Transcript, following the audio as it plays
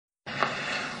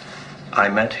I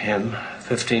met him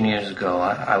 15 years ago.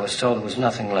 I was told there was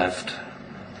nothing left.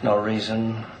 No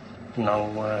reason,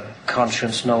 no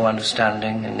conscience, no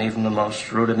understanding, and even the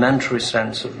most rudimentary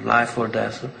sense of life or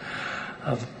death,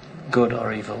 of good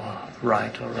or evil,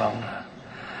 right or wrong.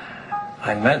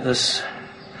 I met this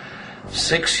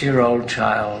 6-year-old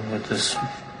child with this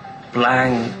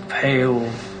blank, pale,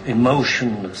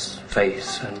 emotionless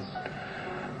face and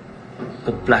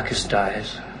the blackest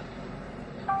eyes,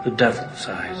 the devil's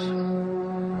eyes.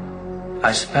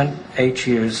 I spent 8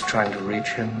 years trying to reach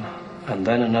him, and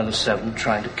then another 7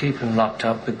 trying to keep him locked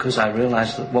up, because I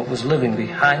realized that what was living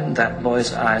behind that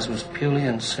boy's eyes was purely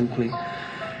and simply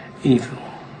evil.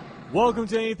 Welcome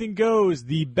to Anything Goes,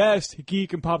 the best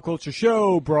geek and pop culture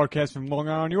show, broadcast from Long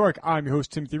Island, New York. I'm your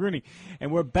host, Timothy Rooney,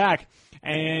 and we're back.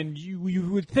 And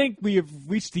you would think we have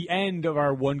reached the end of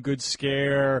our One Good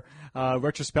Scare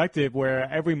retrospective, where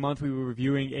every month we were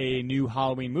reviewing a new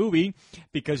Halloween movie,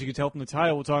 because you can tell from the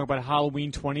title, we're talking about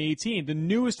Halloween 2018, the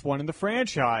newest one in the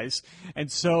franchise. And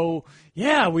so,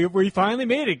 yeah, we finally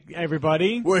made it,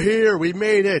 everybody. We're here. We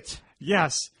made it.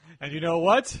 Yes. And you know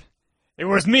what? It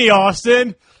was me,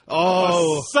 Austin.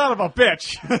 Oh, son of a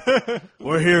bitch.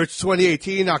 We're here. It's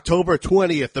 2018, October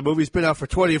 20th. The movie's been out for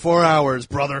 24 hours,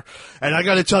 brother. And I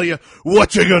got to tell you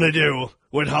what you're going to do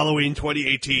when Halloween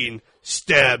 2018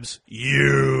 stabs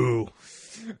you.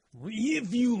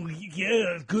 If you get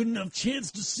a good enough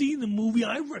chance to see the movie,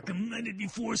 I recommend it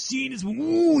before seeing this.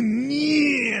 Ooh,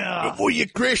 yeah. Before you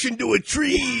crash into a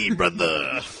tree,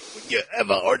 brother. When you have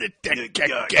a heart attack.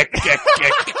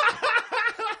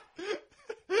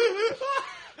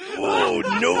 Oh,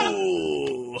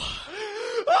 no.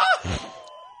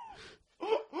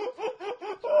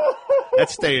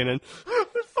 That's staying in.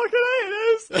 Fucking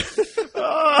it is.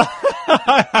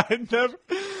 I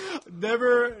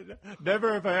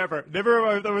never have I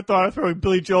ever thought of throwing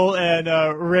Billy Joel and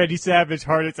Randy Savage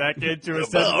heart attack into a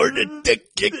set. Heart attack.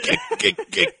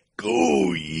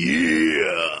 Oh,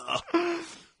 yeah.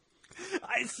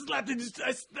 I slapped into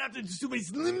my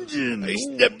Slim Jim. I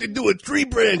stepped into a tree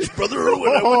branch, brother,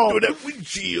 when I went through that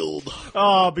windshield.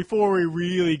 Before we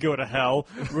really go to hell,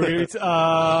 we're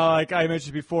gonna, like I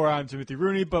mentioned before, I'm Timothy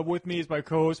Rooney, but with me is my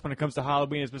co-host when it comes to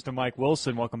Halloween is Mr. Mike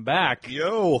Wilson. Welcome back.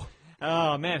 Yo.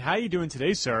 Oh, man, how you doing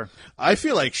today, sir? I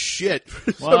feel like shit.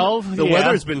 Well, the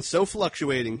weather's been so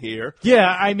fluctuating here. Yeah,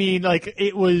 I mean, like,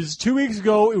 it was 2 weeks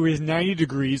ago, it was 90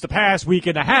 degrees. The past week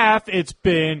and a half, it's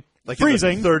been like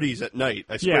freezing. In the 30s at night.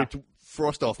 I sprayed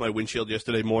frost off my windshield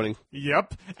yesterday morning.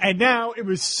 Yep. And now it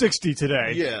was 60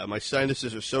 today. Yeah, my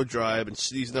sinuses are so dry. I've been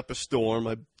sneezing up a storm.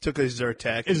 I took a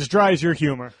Zyrtec. It's as dry as your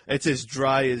humor. It's as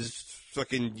dry as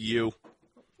fucking you.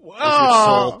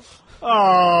 Oh,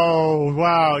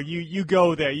 wow. You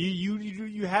go there.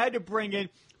 You had to bring in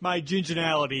my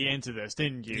gingerality into this,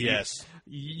 didn't you? Yes.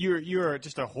 You're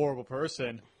just a horrible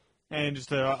person. And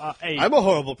just I'm a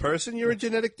horrible person. You're a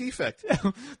genetic defect.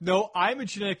 No, I'm a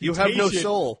genetic you mutation. You have no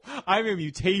soul. I'm a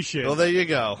mutation. Well, there you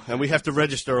go. And we have to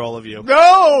register all of you.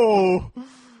 No!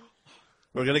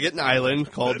 We're going to get an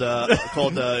island called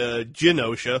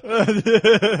Genosha.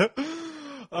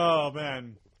 Oh,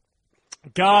 man.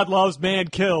 God loves, man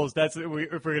kills. That's if we're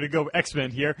going to go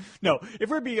X-Men here. No, if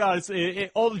we're being honest,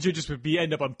 all the judges would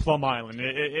end up on Plum Island.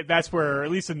 That's where,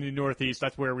 at least in the Northeast,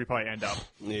 that's where we probably end up.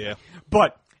 Yeah.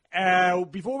 But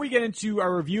before we get into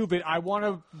our review of it, I want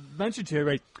to mention to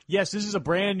everybody, yes, this is a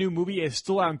brand new movie. It's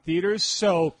still out in theaters,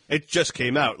 so... It just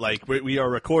came out. Like, we are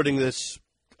recording this...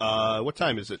 what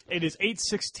time is it? It is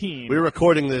 8:16. We were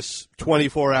recording this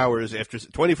 24 hours after.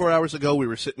 24 hours ago, we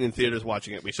were sitting in theaters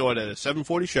watching it. We saw it at a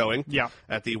 7:40 showing. Yeah.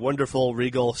 At the wonderful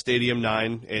Regal Stadium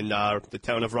 9 in the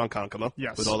town of Ronkonkoma.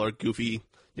 Yes. With all our goofy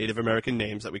Native American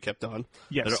names that we kept on.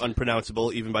 Yes. That are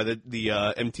unpronounceable even by the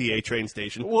MTA train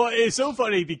station. Well, it's so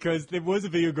funny because there was a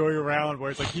video going around where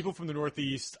it's like people from the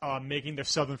Northeast making their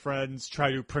Southern friends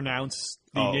try to pronounce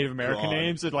the Native American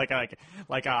names, like a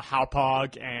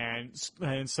Hauppauge and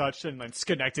such, and like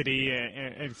Schenectady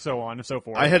and so on and so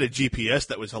forth. I had a GPS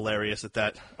that was hilarious at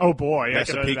that. Oh boy,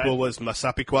 Massapequa was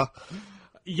Massapequa.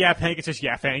 Yapank, it's just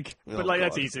Yapank. But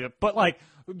that's easy. But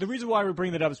the reason why we're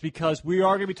bringing that up is because we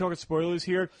are going to be talking spoilers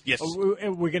here. Yes.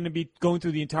 We're going to be going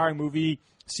through the entire movie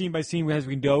scene by scene as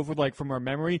we go over, from our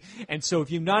memory. And so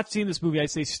if you've not seen this movie, I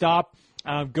say stop,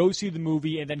 go see the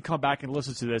movie, and then come back and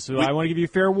listen to this. So I want to give you a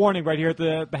fair warning right here at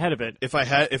the head of it. If I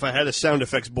had a sound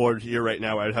effects board here right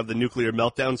now, I'd have the nuclear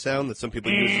meltdown sound that some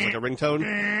people use as like a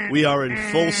ringtone. We are in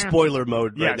full spoiler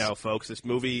mode right now, folks. This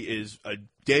movie is a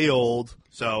day old,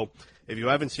 so if you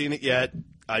haven't seen it yet,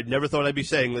 I never thought I'd be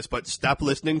saying this, but stop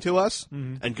listening to us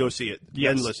and go see it.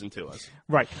 Yes. Then listen to us.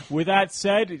 Right. With that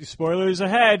said, spoilers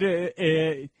ahead.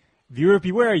 Viewer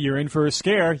beware, you're in for a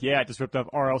scare. Yeah, I just ripped off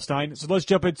R.L. Stine. So let's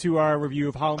jump into our review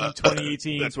of Halloween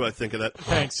 2018. That's what I think of that.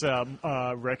 Thanks,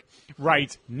 Rick.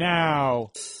 Right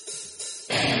now.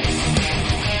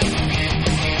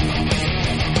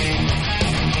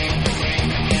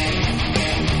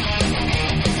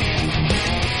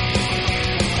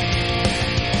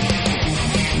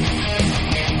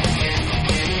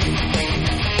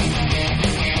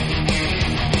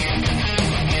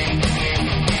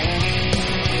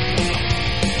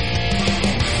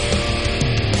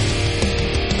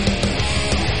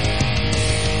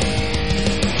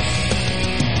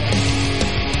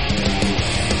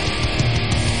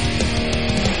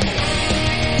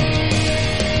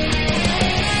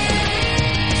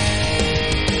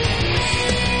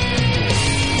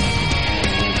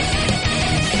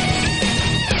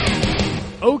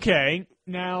 Okay,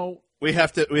 now we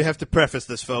have to preface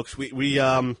this, folks. We've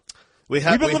been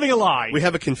living a lie. We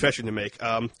have a confession to make.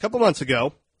 A couple months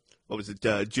ago, what was it?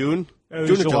 June or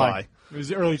July? It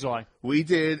was early July. We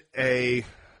did a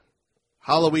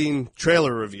Halloween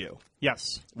trailer review.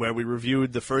 Yes, where we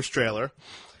reviewed the first trailer.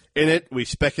 In it, we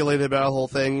speculated about whole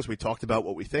things. We talked about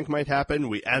what we think might happen.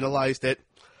 We analyzed it.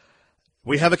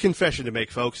 We have a confession to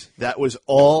make, folks. That was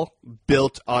all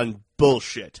built on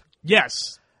bullshit.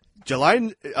 Yes. July,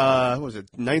 what was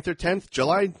it, 9th or 10th?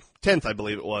 July 10th, I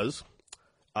believe it was.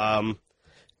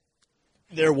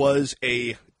 There was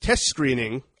a test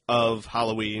screening of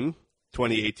Halloween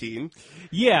 2018.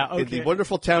 Yeah, okay. In the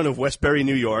wonderful town of Westbury,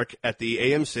 New York, at the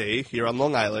AMC here on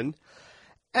Long Island.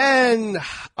 And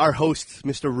our host,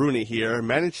 Mr. Rooney here,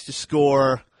 managed to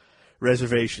score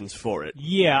reservations for it.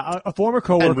 Yeah, a former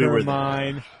coworker of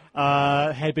mine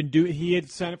he had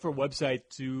signed up for a website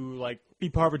to be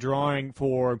part of a drawing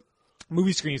for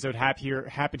movie screenings that would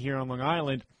happen here on Long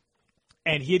Island,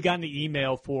 and he had gotten the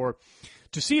email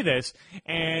to see this,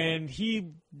 and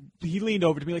he leaned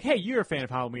over to me like, "Hey, you're a fan of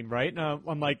Halloween, right?" And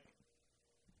I'm like,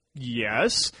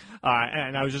 "Yes,"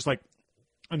 and I was just like,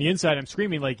 on the inside, I'm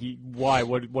screaming like, "Why?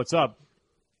 What's up?"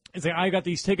 It's like, I got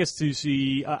these tickets to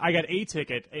see. I got a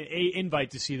ticket, a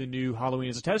invite to see the new Halloween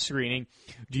as a test screening.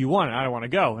 Do you want it? I don't want to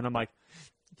go, and I'm like,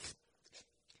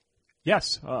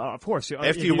 yes, of course.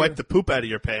 After you wiped the poop out of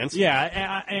your pants.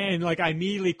 Yeah, and I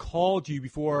immediately called you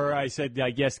before I said,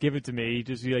 yes, give it to me.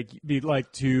 Just to.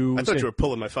 I thought you were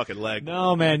pulling my fucking leg.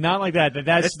 No, man, not like that.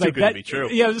 That's too good to be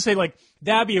true. Yeah, I was just saying,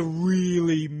 that'd be a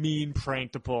really mean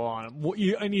prank to pull on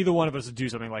him. And either one of us would do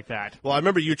something like that. Well, I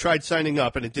remember you tried signing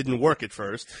up and it didn't work at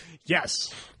first.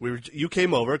 Yes. You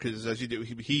came over because, as you do,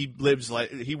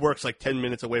 he works 10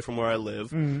 minutes away from where I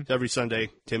live. Mm-hmm. So every Sunday,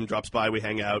 Tim drops by, we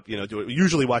hang out, do it. We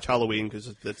usually watch Halloween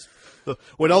because that's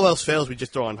when all else fails, we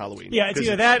just throw on Halloween. Yeah, it's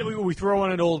either that we throw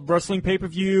on an old wrestling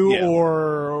pay-per-view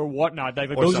or whatnot.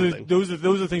 Those are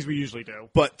the things we usually do.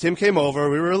 But Tim came over.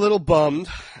 We were a little bummed,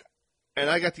 and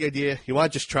I got the idea. You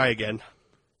want to just try again?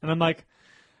 And I'm like,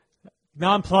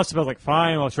 nonplussed about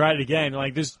fine, I'll try it again.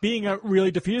 Just being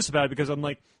really defeatist about it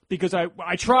because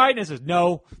I tried and it says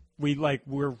no. We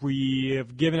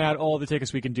have given out all the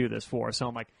tickets we can do this for. So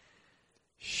I'm like,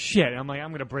 shit. I'm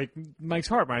gonna break Mike's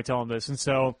heart when I tell him this, and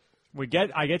so. I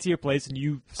get to your place and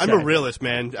you said, I'm a realist,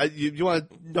 man. You want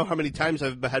to know how many times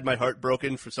I've had my heart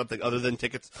broken for something other than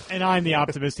tickets? And I'm the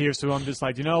optimist here, so I'm just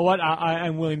you know what?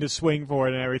 I'm willing to swing for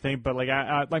it and everything, but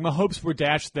my hopes were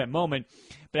dashed at that moment.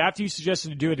 But after you suggested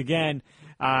to do it again,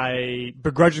 I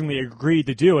begrudgingly agreed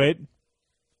to do it,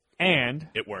 and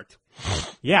it worked.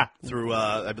 Yeah. Through,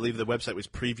 I believe the website was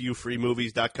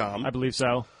previewfreemovies.com. I believe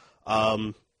so.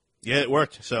 Yeah, it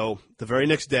worked. So the very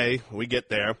next day, we get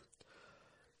there.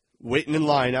 Waiting in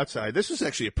line outside. This was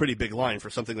actually a pretty big line for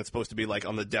something that's supposed to be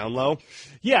on the down low.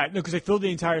 Yeah, no, because they filled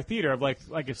the entire theater of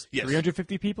yes.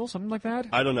 350 people, something like that.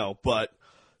 I don't know, but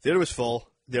theater was full.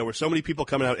 There were so many people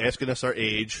coming out asking us our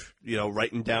age.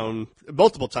 Writing down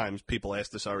multiple times. People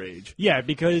asked us our age. Yeah,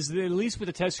 because at least with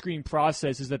the test screen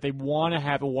process is that they want to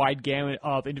have a wide gamut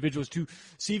of individuals to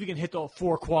see if you can hit the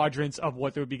 4 quadrants of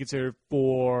what they would be considered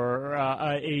for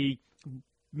a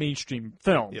mainstream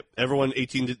film. Yep. Everyone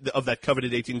of that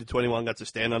coveted 18 to 21 got to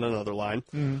stand on another line.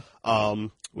 Mm-hmm.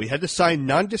 We had to sign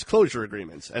non-disclosure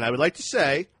agreements. And I would like to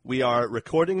say we are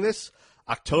recording this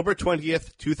October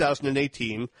 20th,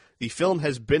 2018. The film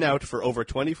has been out for over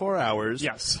 24 hours.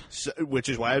 Yes. Which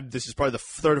is why this is probably the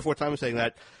third or fourth time I'm saying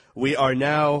that. we are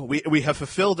now we have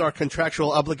fulfilled our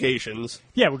contractual obligations.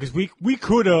 Yeah, because we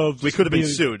could have been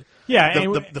sued. Yeah,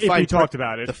 if we talked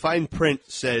about it. The fine print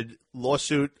said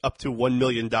lawsuit up to $1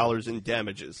 million in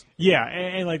damages. Yeah,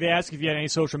 and like they asked if you had any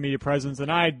social media presence, and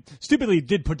I stupidly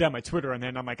did put down my Twitter, and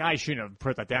then I'm like, I shouldn't have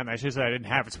put that down. I should have said I didn't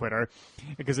have a Twitter,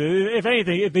 because if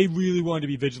anything, if they really wanted to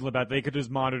be vigilant about it, they could just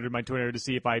monitor my Twitter to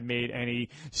see if I made any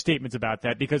statements about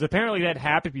that, because apparently that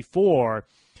happened before,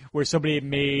 where somebody had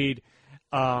made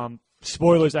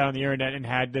spoilers out on the internet and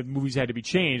had the movies had to be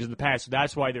changed in the past. So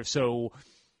that's why they're so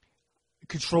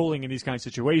controlling in these kind of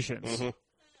situations. Mm-hmm.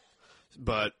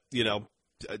 But, you know,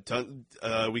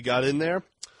 we got in there,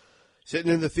 sitting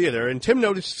in the theater, and Tim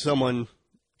noticed someone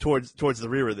towards the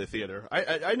rear of the theater.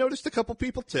 I noticed a couple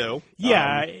people, too.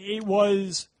 Yeah, it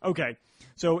was... Okay,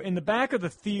 so in the back of the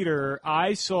theater,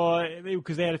 I saw...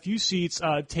 Because they had a few seats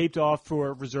taped off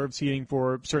for reserved seating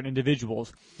for certain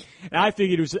individuals. And I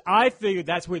figured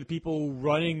that's where the people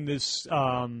running this...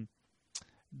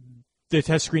 the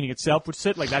test screening itself would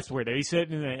sit, like that's where they sit,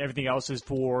 and then everything else is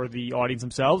for the audience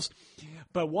themselves.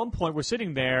 But at one point, we're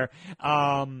sitting there,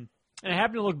 and I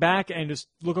happened to look back and just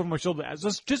look over my shoulder. I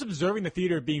was just observing the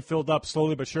theater being filled up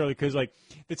slowly but surely, because like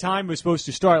the time was supposed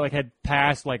to start like had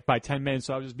passed like by 10 minutes,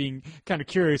 so I was just being kind of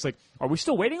curious, like, are we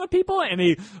still waiting on people? And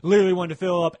they literally wanted to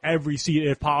fill up every seat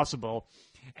if possible.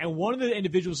 And one of the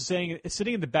individuals sitting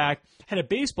in the back had a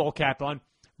baseball cap on,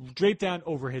 draped down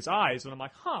over his eyes, and I'm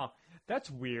like, huh,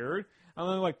 that's weird.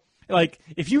 I'm like,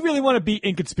 if you really want to be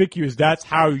inconspicuous, that's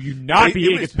how you not be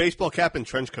inconspicuous. It was baseball cap and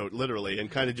trench coat, literally, and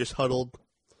kind of just huddled,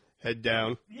 head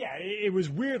down. Yeah, it was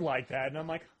weird like that, and I'm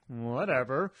like,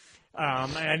 whatever.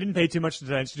 And I didn't pay too much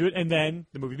attention to it, and then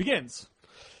the movie begins.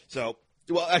 So,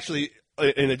 well, actually,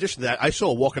 in addition to that, I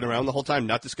saw walking around the whole time,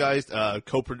 not disguised,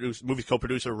 movie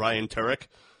co-producer Ryan Turek.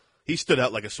 He stood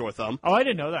out like a sore thumb. Oh, I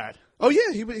didn't know that. Oh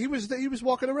yeah, he was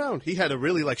walking around. He had a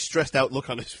really like stressed out look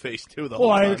on his face too. The whole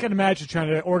time. I can imagine trying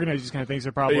to organize these kind of things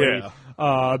are probably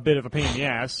a bit of a pain in the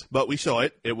ass. But we saw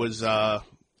it. It was a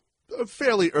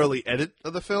fairly early edit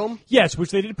of the film. Yes, which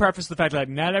they did preface the fact that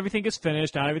not everything is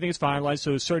finished, not everything is finalized.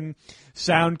 So certain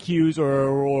sound cues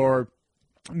or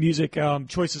music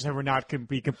choices have not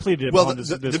be completed. Well,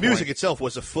 the music itself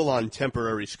was a full-on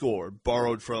temporary score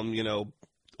borrowed from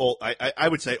I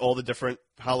would say all the different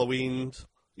Halloweens.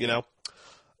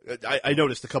 I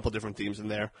noticed a couple different themes in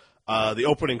there. The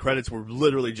opening credits were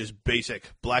literally just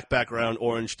basic black background,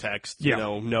 orange text. Yeah.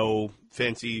 No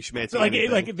fancy schmancy.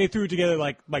 Like they threw it together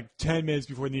like 10 minutes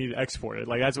before they needed to export it.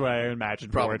 Like that's what I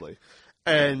imagined. Probably.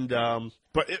 And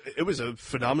but it was a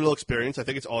phenomenal experience. I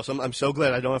think it's awesome. I'm so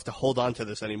glad I don't have to hold on to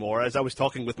this anymore. As I was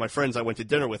talking with my friends I went to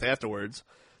dinner with afterwards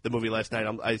the movie last night,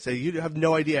 I say you have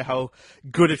no idea how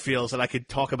good it feels that I could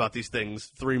talk about these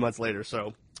things 3 months later.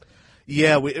 So.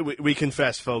 Yeah, we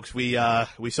confess, folks. We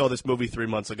saw this movie 3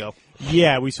 months ago.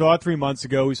 Yeah, we saw it 3 months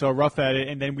ago. We saw a rough edit,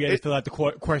 and then we had to fill out the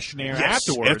questionnaire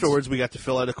afterwards. Afterwards, we got to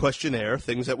fill out a questionnaire,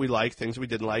 things that we liked, things we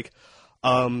didn't like.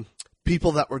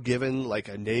 People that were given like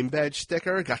a name badge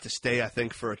sticker got to stay, I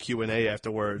think, for a Q&A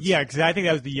afterwards. Yeah, because I think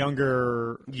that was the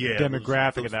younger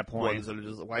demographic those at that point. Ones that are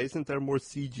just, why isn't there more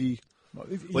CG?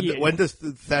 When does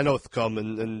Thanos come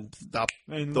and stop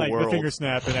and the like world? The finger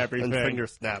snap and everything. And finger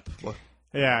snap.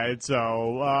 Yeah, it's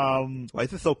so... why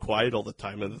is it so quiet all the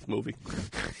time in this movie?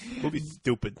 Movie's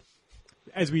stupid.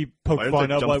 As we poke why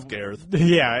fun of... jump scares?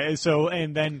 Yeah, so,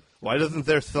 and then... Why doesn't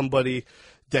there somebody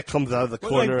that comes out of the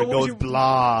corner and goes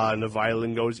blah, and the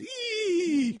violin goes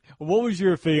ee? What was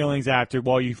your feelings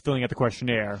while you filling out the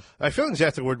questionnaire? My feelings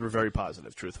afterward were very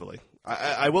positive, truthfully.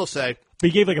 I will say...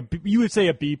 But you gave you would say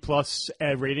a B+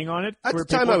 rating on it? At the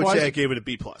time, I would say I gave it a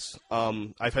B+.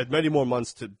 I've had many more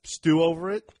months to stew over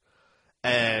it.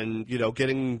 And,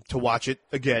 getting to watch it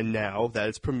again now that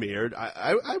it's premiered,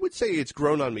 I would say it's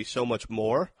grown on me so much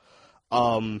more.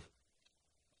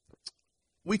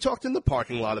 We talked in the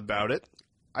parking lot about it.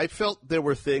 I felt there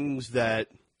were things that...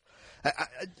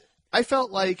 I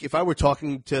felt like if I were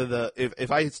talking to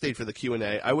if I had stayed for the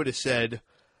Q&A, I would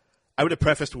have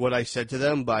prefaced what I said to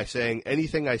them by saying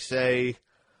anything I say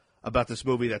about this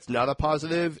movie that's not a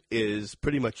positive is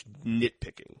pretty much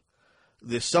nitpicking.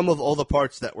 The sum of all the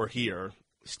parts that were here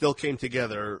still came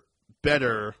together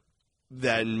better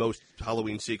than most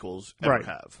Halloween sequels ever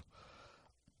have.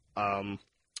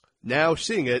 Now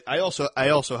seeing it, I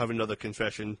also have another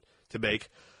confession to make.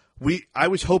 I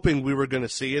was hoping we were going to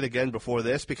see it again before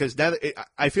this because now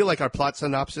I feel like our plot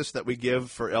synopsis that we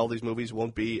give for all these movies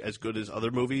won't be as good as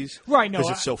other movies. Right? No,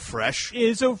 because it's so fresh. It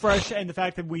is so fresh, and the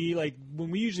fact that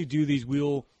when we usually do these,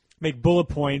 we'll make bullet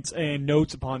points and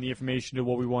notes upon the information of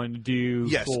what we wanted to do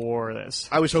for this.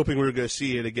 I was hoping we were going to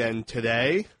see it again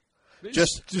today,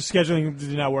 Just scheduling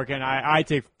did not work, and I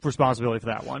take responsibility for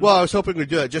that one. Well, I was hoping to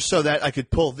do that just so that I could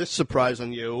pull this surprise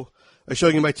on you. I'm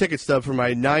showing you my ticket stub for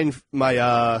my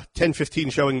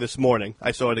 10:15 showing this morning.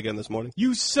 I saw it again this morning.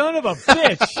 You son of a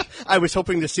bitch! I was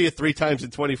hoping to see it 3 times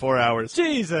in 24 hours.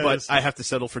 Jesus! But I have to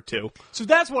settle for 2. So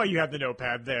that's why you have the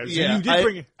notepad there. So Yeah, you did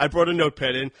bring it. I brought a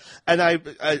notepad in, and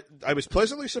I was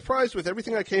pleasantly surprised with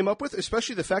everything I came up with,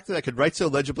 especially the fact that I could write so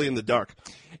legibly in the dark.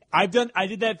 I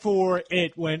did that for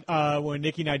it when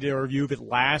Nikki and I did a review of it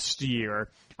last year.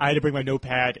 I had to bring my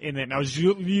notepad in it, and I was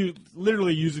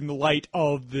literally using the light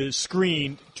of the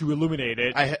screen to illuminate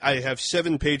it. I have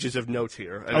 7 pages of notes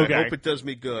here, and Okay. I hope it does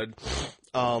me good.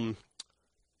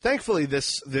 Thankfully,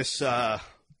 this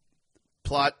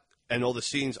plot and all the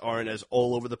scenes aren't as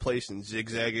all over the place and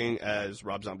zigzagging as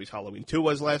Rob Zombie's Halloween 2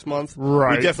 was last month.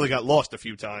 Right. We definitely got lost a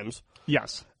few times.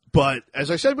 Yes. But as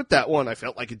I said with that one, I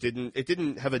felt like it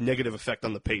didn't have a negative effect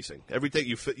on the pacing. Everything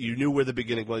you knew where the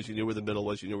beginning was, you knew where the middle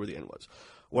was, you knew where the end was.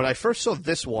 When I first saw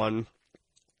this one,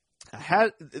 I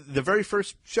had the very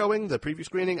first showing, the preview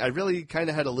screening, I really kind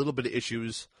of had a little bit of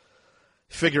issues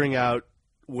figuring out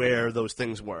where those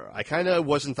things were. I kind of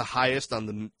wasn't the highest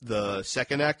on the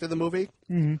second act of the movie,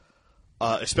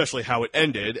 especially how it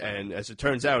ended. And as it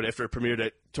turns out, after it premiered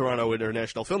at Toronto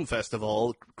International Film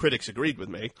Festival, critics agreed with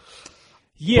me.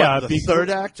 Yeah. But the third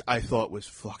act, I thought was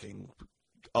fucking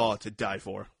to die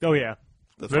for. Oh yeah.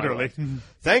 The final Literally. act.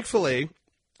 Thankfully,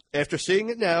 after seeing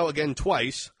it now again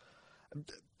twice,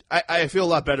 I feel a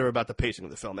lot better about the pacing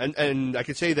of the film, and I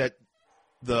can say that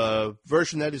the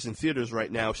version that is in theaters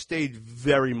right now stayed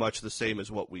very much the same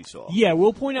as what we saw. Yeah,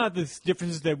 we'll point out the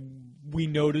differences that we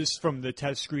noticed from the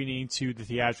test screening to the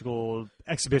theatrical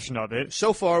exhibition of it.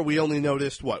 So far, we only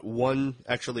noticed one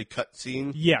actually cut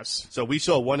scene. Yes. So we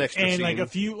saw one extra And scene. like a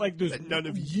few, like there's that none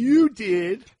of you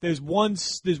did. There's one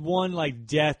like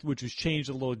death which was changed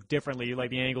a little differently,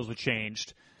 like the angles were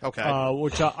changed. Okay.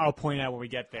 Which I'll point out when we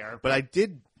get there. But I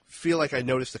did feel like I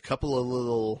noticed a couple of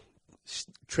little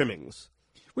trimmings.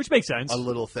 Which makes sense. On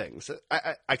little things.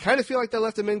 I kind of feel like they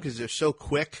left them in because they're so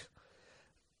quick.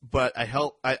 But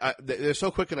they're so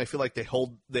quick, and I feel like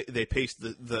they pace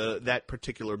that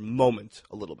particular moment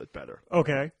a little bit better.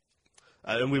 Okay.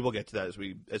 And we will get to that as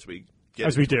we get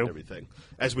as we into do everything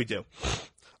as we do.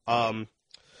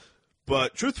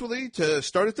 But truthfully, to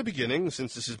start at the beginning,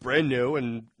 since this is brand new,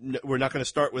 and we're not going to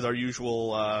start with our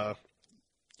usual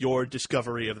your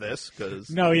discovery of this, because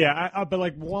no, yeah, but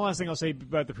like one last thing I'll say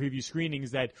about the preview screening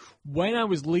is that when I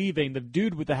was leaving, the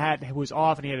dude with the hat was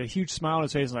off, and he had a huge smile on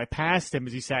his face, and I passed him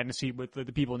as he sat in a seat with the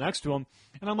people next to him,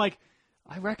 and I'm like,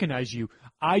 I recognize you.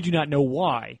 I do not know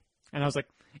why, and I was like,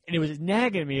 and it was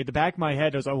nagging at me at the back of my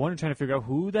head. I was trying to figure out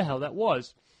who the hell that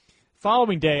was.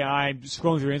 Following day, I'm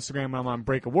scrolling through Instagram when I'm on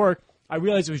break of work. I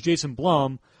realized it was Jason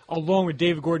Blum, along with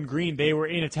David Gordon Green. They were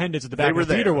in attendance at the back of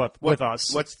the theater with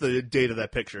us. What's the date of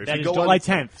that picture? That is July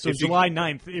 10th. So July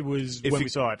 9th, it was when we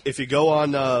saw it. If you go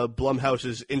on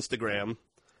Blumhouse's Instagram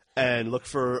and look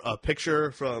for a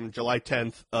picture from July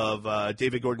 10th of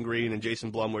David Gordon Green and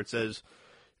Jason Blum where it says,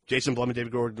 Jason Blum and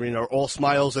David Gordon Green are all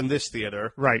smiles in this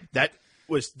theater. Right. That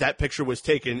picture was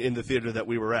taken in the theater that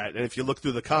we were at, and if you look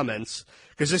through the comments,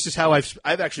 because this is how I've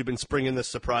actually been springing this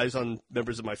surprise on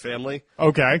members of my family,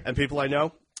 okay, and people I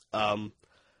know.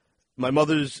 My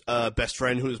mother's best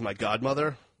friend, who is my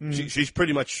godmother, she's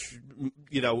pretty much,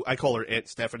 I call her Aunt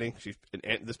Stephanie. She's an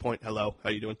aunt at this point. Hello, how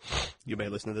you doing? You may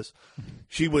listen to this.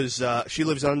 She lives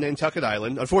on Nantucket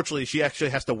Island. Unfortunately, she actually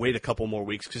has to wait a couple more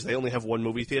weeks because they only have one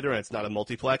movie theater and it's not a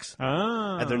multiplex.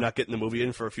 And they're not getting the movie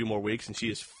in for a few more weeks, and she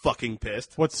is fucking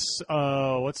pissed. What's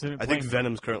in it? I think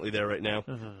Venom's currently there right now.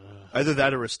 Either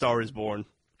that or A Star Is Born.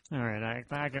 All right,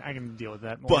 I can deal with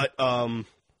that more. But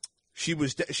she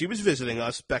was visiting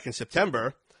us back in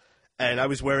September, and I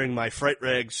was wearing my Fright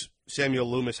Rags Samuel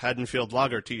Loomis Haddonfield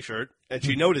Lager T-shirt, and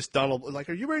she noticed Donald, like,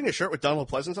 are you wearing a shirt with Donald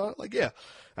Pleasance on it? Like, yeah.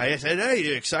 I said, hey,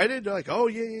 you excited? They're like, oh,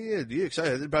 yeah. You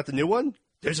excited about the new one?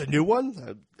 There's a new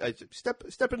one? I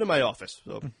step into my office.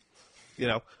 So,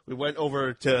 we went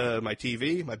over to my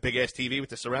TV, my big-ass TV with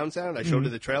the surround sound. I showed her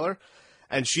the trailer,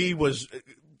 and she was,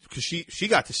 because she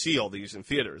got to see all these in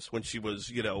theaters when she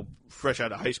was, fresh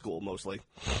out of high school mostly.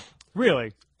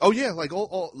 Really? Oh yeah, like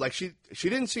all like she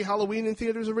didn't see Halloween in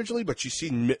theaters originally, but she's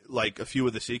seen like a few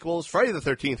of the sequels. Friday the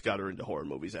 13th got her into horror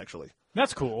movies actually.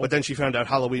 That's cool. But then she found out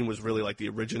Halloween was really like the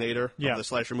originator of the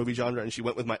slasher movie genre, and she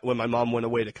went with when my mom went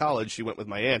away to college, she went with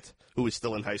my aunt who was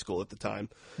still in high school at the time,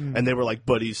 and they were like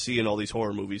buddies seeing all these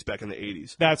horror movies back in the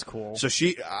 80s. That's cool. So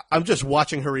I'm just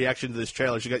watching her reaction to this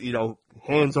trailer. She got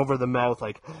hands over the mouth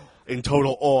like in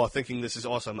total awe, thinking this is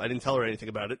awesome. I didn't tell her anything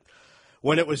about it.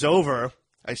 When it was over,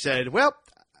 I said, well,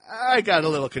 I got a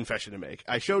little confession to make.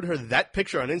 I showed her that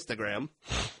picture on Instagram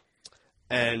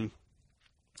and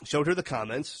showed her the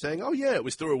comments saying, oh, yeah, it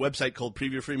was through a website called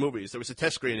Preview Free Movies. There was a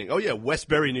test screening. Oh, yeah,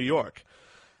 Westbury, New York.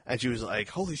 And she was like,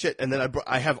 holy shit. And then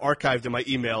I have archived in my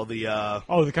email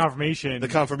the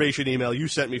confirmation email you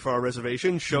sent me for our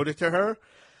reservation, showed it to her.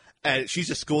 And she's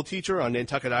a school teacher on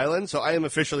Nantucket Island, so I am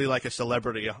officially like a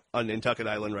celebrity on Nantucket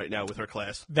Island right now with her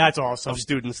class. That's awesome. Of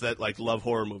students that like love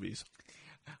horror movies.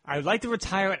 I'd like to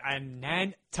retire on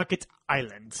Nantucket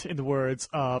Island, in the words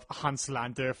of Hans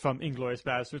Lander from Inglourious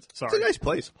Basterds. Sorry. It's a nice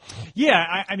place.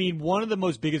 Yeah, I mean, one of the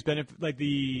most biggest benefits,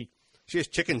 She has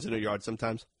chickens in her yard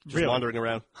sometimes, just really? wandering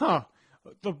around. Huh.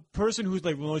 The person who's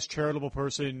like the most charitable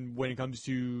person when it comes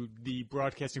to the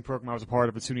broadcasting program I was a part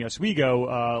of at SUNY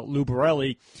Oswego, Lou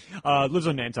Borelli, lives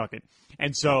on Nantucket.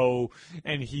 And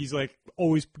he's like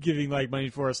always giving like money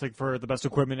for us, like for the best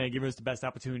equipment and giving us the best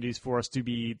opportunities for us to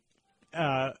be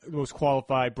the most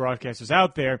qualified broadcasters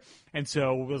out there. And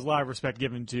so there's a lot of respect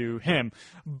given to him.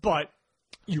 But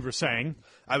you were saying?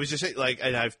 I was just saying,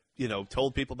 and I've,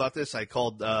 told people about this. I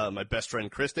called my best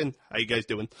friend, Kristen. How you guys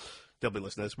doing? They'll be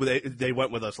listening to this. They went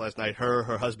with us last night.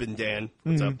 Her husband, Dan.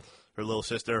 What's up? Her little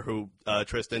sister,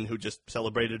 Tristan, who just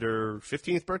celebrated her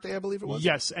 15th birthday, I believe it was.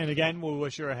 Yes, and again, we'll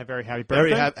wish her a very happy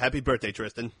birthday. Very happy birthday,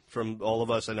 Tristan, from all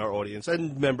of us and our audience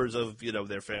and members of,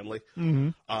 their family.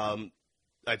 Mm-hmm.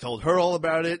 I told her all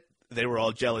about it. They were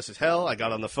all jealous as hell. I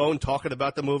got on the phone talking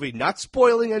about the movie, not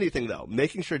spoiling anything, though,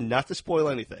 making sure not to spoil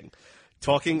anything.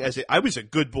 Talking I was a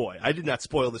good boy. I did not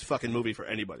spoil this fucking movie for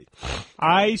anybody.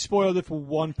 I spoiled it for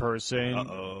one person.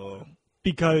 Uh-oh.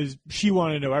 Because she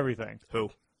wanted to know everything.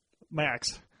 Who? My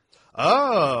ex.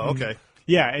 Oh, okay.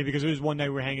 Yeah, and because it was one night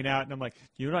we were hanging out, and I'm like,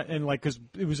 because I think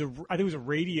it was a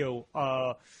radio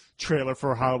trailer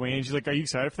for Halloween, and she's like, are you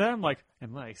excited for that? I'm like,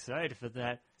 am I excited for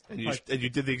that? And you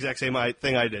did the exact same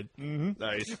thing I did. Mm-hmm.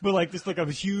 Nice. But just a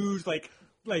huge, like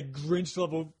Grinch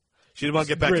level. She didn't want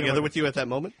to get back together with you at that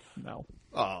moment? No.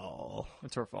 Oh.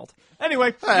 It's her fault.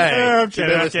 Anyway. Hey, I'm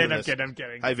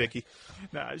kidding. Hi, Vicky.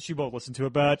 Nah, she won't listen to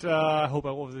it, but I hope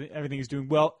everything is doing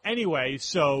well. Anyway,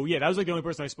 so, yeah, that was the only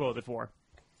person I spoiled it for.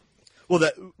 Well,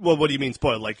 what do you mean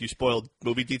spoiled? Like you spoiled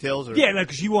movie details? Or? Yeah,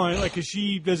 because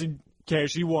she doesn't care.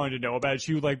 She wanted to know about it.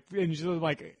 She was like, and she was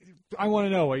like, I want to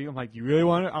know. I'm like, you really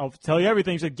want to? I'll tell you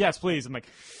everything. She's like, yes, please. I'm like,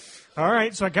 all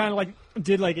right. So I kind of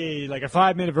did a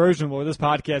 5-minute version of what this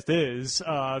podcast is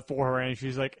for her, and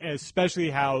she's like, especially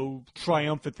how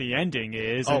triumphant the ending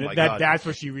is. Oh, and my God. That's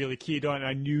what she really keyed on. And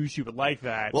I knew she would like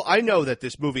that. Well, I know that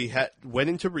this movie went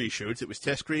into reshoots. It was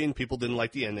test screen. People didn't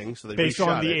like the ending, so they based reshot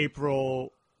on the it.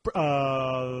 April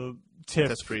TIFF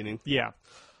test screening. Yeah.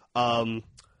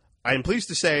 I am pleased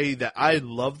to say that I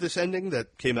love this ending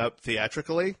that came out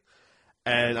theatrically.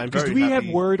 And I'm very happy. Do we have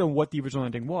word on what the original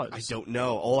ending was? I don't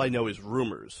know. All I know is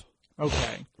rumors.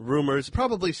 Okay. Rumors,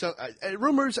 probably some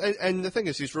rumors, and the thing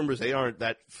is, these rumors, they aren't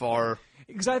that far.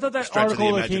 Because I thought that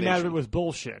article that came out of it was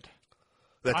bullshit.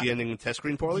 That the ending test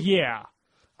screen poorly? Yeah.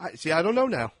 I don't know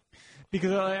now.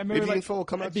 Because I remember, maybe info will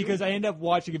come out because soon. I ended up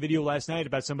watching a video last night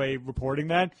about somebody reporting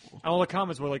that, and all the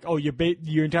comments were like, "Oh, your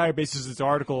entire basis of this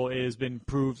article has been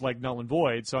proved null and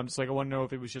void." So I'm just like, I want to know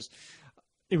if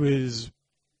it was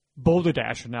Boulder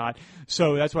Dash or not.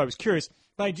 So that's why I was curious.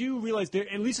 But I do realize,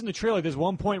 at least in the trailer, there's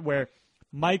one point where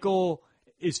Michael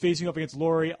is facing up against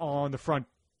Laurie on the front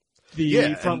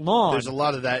lawn. There's a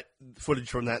lot of that footage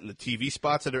from that in the TV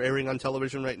spots that are airing on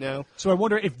television right now. So I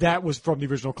wonder if that was from the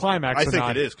original climax. I think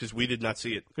it is, because we did not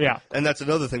see it. Yeah. And that's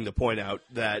another thing to point out,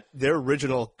 that their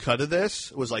original cut of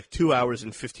this was 2 hours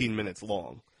and 15 minutes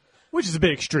long. Which is a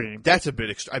bit extreme. That's a bit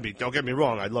extreme. I mean, don't get me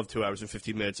wrong. I love 2 hours and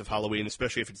 15 minutes of Halloween,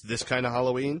 especially if it's this kind of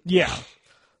Halloween. Yeah.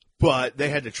 But they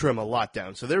had to trim a lot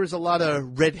down. So there is a lot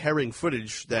of red herring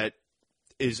footage that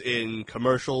is in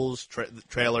commercials,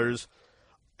 trailers,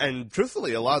 and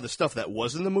truthfully, a lot of the stuff that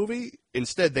was in the movie,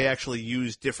 instead they actually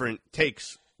used different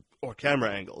takes or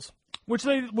camera angles. Which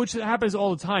happens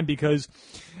all the time, because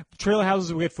trailer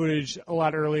houses will get footage a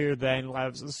lot earlier than a lot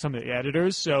of some of the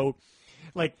editors. So,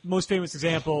 most famous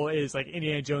example is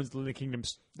Indiana Jones and the Kingdom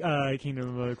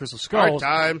of Crystal Skulls.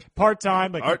 Part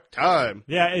time.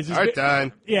 Yeah, it's just Part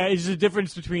time. Yeah, it's just a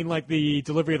difference between the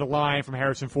delivery of the line from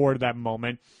Harrison Ford at that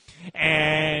moment,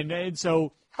 and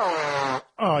so. Oh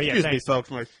yeah. Excuse thanks. me, folks.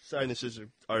 My sinuses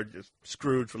are just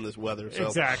screwed from this weather. So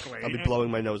exactly. I'll be blowing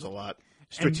my nose a lot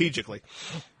strategically.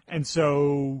 And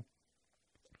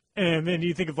then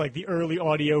you think of the early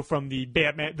audio from the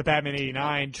Batman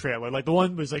 '89 trailer, the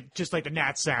one was just the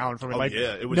nat sound from it.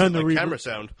 Yeah, it was none camera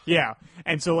sound. Yeah,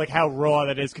 and so how raw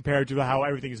that is compared to how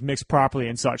everything is mixed properly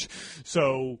and such.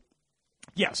 So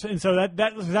Yes, and so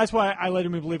that's why I let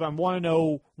him believe I want to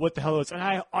know what the hell it is, and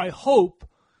I hope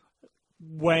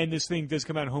when this thing does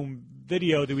come out on home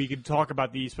video that we can talk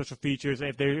about the special features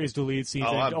if there is deleted scenes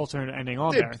and alternate ending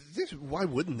on there. Why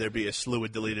wouldn't there be a slew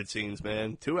of deleted scenes,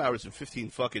 man? 2 hours and 15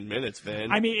 fucking minutes,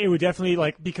 man. I mean, it would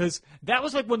definitely because that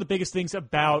was one of the biggest things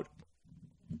about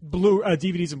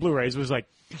DVDs and Blu-rays was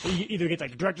you either get the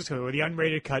director's cut or the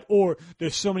unrated cut, or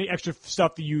there's so many extra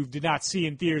stuff that you did not see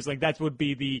in theaters. That would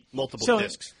be the multiple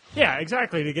discs. Yeah,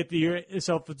 exactly, to get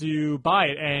yourself to buy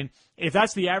it. And if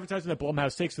that's the advertisement that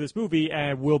Blumhouse takes for this movie,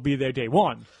 we'll be there day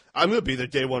one. I'm going to be there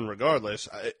day one regardless.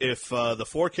 If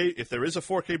if there is a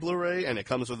 4K Blu-ray and it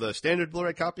comes with a standard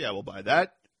Blu-ray copy, I will buy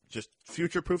that. Just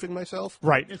future-proofing myself.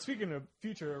 Right. And speaking of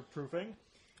future-proofing,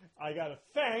 I got to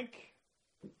thank...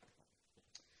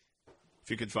 If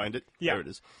you could find it, yeah. There it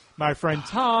is. My friend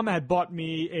Tom had bought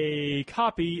me a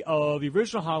copy of the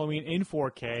original Halloween in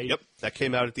 4K. Yep, that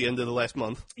came out at the end of the last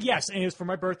month. Yes, and it was for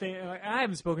my birthday. And I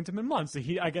haven't spoken to him in months.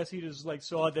 I guess he just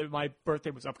saw that my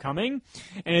birthday was upcoming,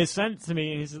 and he sent it to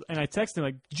me. And I texted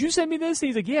him "Did you send me this?" And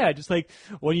he's like, "Yeah." Just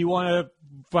when you want to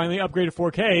finally upgrade to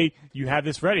 4K, you have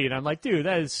this ready. And I'm like, "Dude,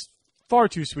 that is far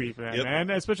too sweet for that, yep. man.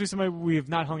 Especially somebody we have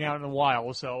not hung out in a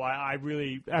while. So I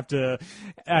really have to.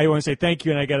 I want to say thank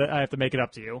you, and I have to make it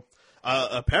up to you."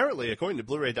 Apparently, according to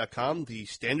Blu-ray.com, the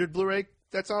standard Blu-ray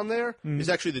that's on there is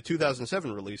actually the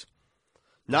 2007 release,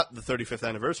 not the 35th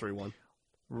anniversary one.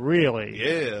 Really?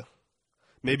 Yeah.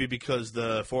 Maybe because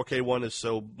the 4K one is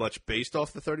so much based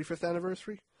off the 35th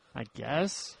anniversary? I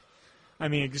guess. I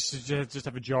mean, just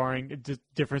have a jarring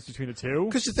difference between the two.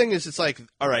 Because the thing is, it's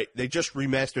all right, they just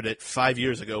remastered it 5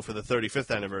 years ago for the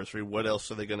 35th anniversary. What else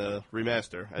are they going to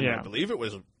remaster? And I believe it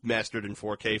was mastered in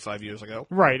 4K 5 years ago.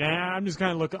 Right, and I'm just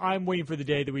kind of I'm waiting for the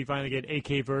day that we finally get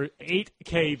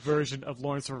 8K version of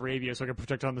Lawrence of Arabia so I can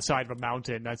project it on the side of a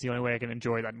mountain. That's the only way I can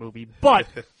enjoy that movie. But,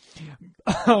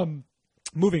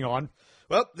 moving on.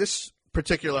 Well, this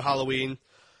particular Halloween,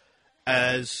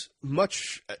 as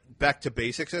much back to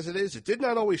basics as it is, it did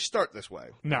not always start this way.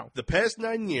 No. The past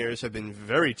 9 years have been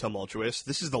very tumultuous.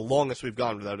 This is the longest we've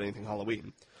gone without anything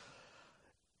Halloween.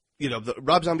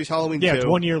 Rob Zombie's Halloween 2. Yeah, it's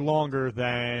 1 year longer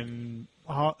than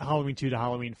Halloween 2 to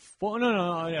Halloween 4.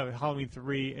 No, Halloween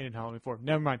 3 and Halloween 4.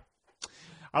 Never mind.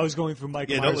 I was going through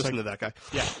Michael Myers. Yeah, don't listen to that guy.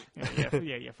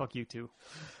 Yeah, fuck you too.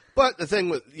 But the thing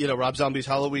with, Rob Zombie's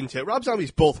Halloween 2, Rob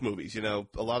Zombie's both movies, a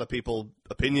lot of people,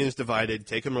 opinions divided,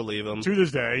 take them or leave them. To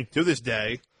this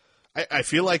day. I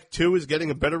feel like 2 is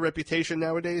getting a better reputation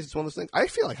nowadays. It's one of those things. I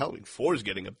feel like Halloween 4 is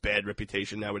getting a bad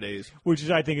reputation nowadays. Which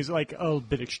I think is a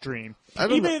bit extreme.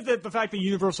 Even the fact that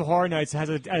Universal Horror Nights has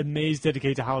a maze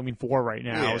dedicated to Halloween 4 right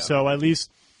now. Yeah. So at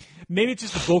least, maybe it's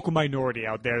just a vocal minority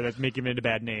out there that's making it a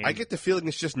bad name. I get the feeling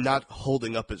it's just not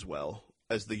holding up as well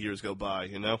as the years go by,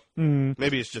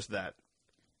 Maybe it's just that.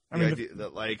 The idea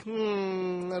that, I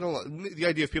don't the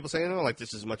idea of people saying, I don't like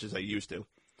this as much as I used to.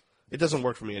 It doesn't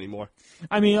work for me anymore.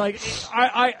 I mean,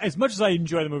 I as much as I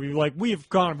enjoy the movie, we have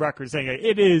gone on record saying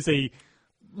it is a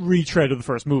retread of the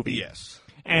first movie. Yes.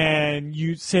 And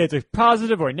you say it's a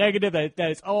positive or negative, that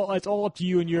it's all up to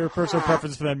you and your personal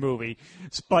preference for that movie.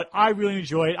 But I really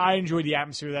enjoy it. I enjoy the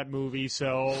atmosphere of that movie.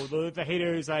 So the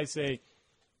haters, I say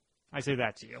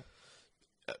that to you.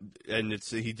 And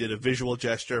he did a visual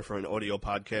gesture for an audio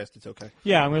podcast. It's okay.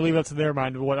 Yeah, I'm going to leave it up to their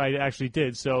mind what I actually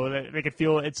did, so that they can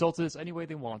feel insulted any way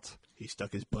they want. He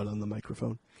stuck his butt on the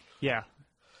microphone. Yeah.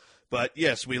 But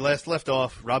yes, we left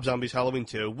off Rob Zombie's Halloween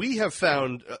 2. We have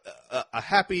found a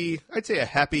happy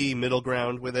middle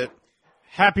ground with it.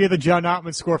 Happier than John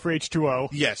Ottman's score for H2O.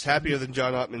 Yes, happier than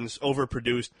John Ottman's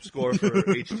overproduced score for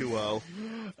H2O.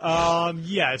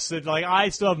 Yes, I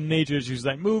still have major issues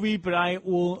with that movie, but I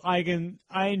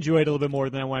enjoy it a little bit more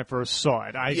than when I first saw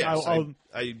it.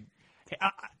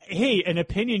 Hey, an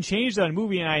opinion changed on a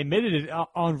movie, and I admitted it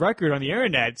on record on the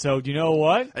internet. So do you know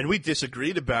what? And we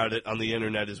disagreed about it on the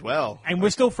internet as well. And we're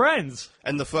still friends.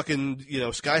 And the fucking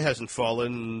sky hasn't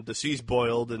fallen, the sea's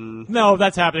boiled, and no,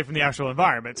 that's happening from the actual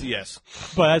environment. Yes,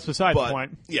 but that's beside the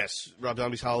point. Yes, Rob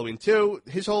Zombie's Halloween 2.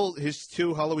 His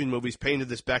two Halloween movies painted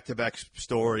this back-to-back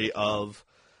story of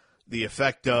the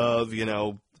effect of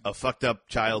a fucked up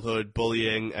childhood,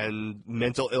 bullying, and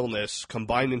mental illness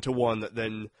combined into one that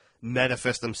then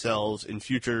manifest themselves in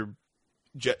future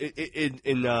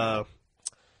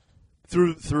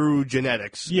through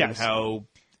genetics. Yes. And how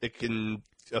it can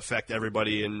affect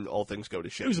everybody and all things go to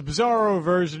shit. It was a bizarro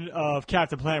version of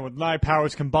Captain Planet. With 9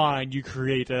 powers combined, you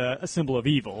create a symbol of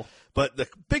evil. But the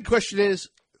big question is,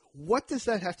 what does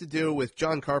that have to do with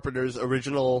John Carpenter's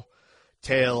original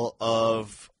tale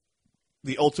of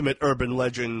the ultimate urban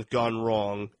legend gone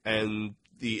wrong and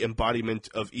the embodiment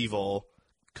of evil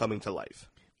coming to life.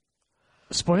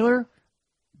 Spoiler?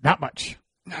 Not much.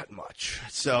 Not much.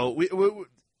 So,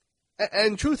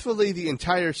 and truthfully, the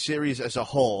entire series as a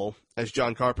whole, as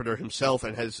John Carpenter himself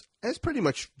and has pretty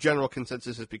much general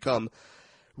consensus has become,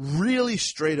 really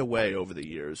strayed away over the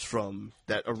years from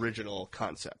that original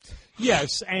concept.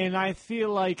 Yes, and I feel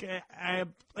like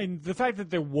and the fact that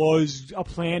there was a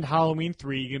planned Halloween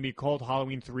 3 going to be called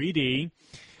Halloween 3D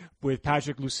with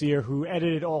Patrick Lussier, who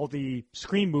edited all the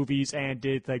Scream movies and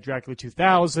did like Dracula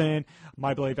 2000,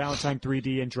 My Bloody Valentine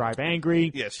 3D, and Drive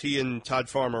Angry. Yes, he and Todd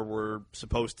Farmer were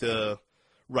supposed to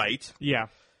write. Yeah.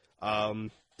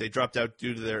 They dropped out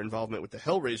due to their involvement with the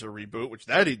Hellraiser reboot, which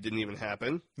didn't even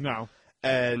happen. No.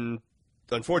 And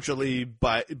unfortunately,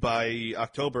 by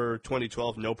October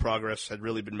 2012, no progress had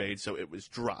really been made, so it was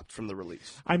dropped from the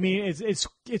release. I mean,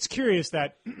 it's curious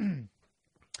that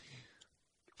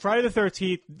Friday the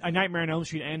 13th, A Nightmare on Elm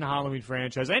Street, and the Halloween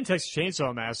franchise, and Texas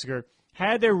Chainsaw Massacre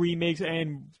had their remakes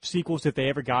and sequels, if they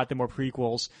ever got them, or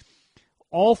prequels.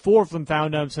 All four of them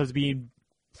found themselves being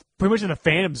pretty much in the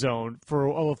Phantom Zone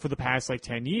for the past,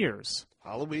 10 years.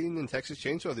 Halloween and Texas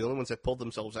Chainsaw are the only ones that pulled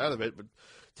themselves out of it, but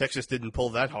Texas didn't pull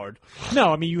that hard.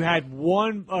 No, I mean, you had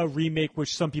one remake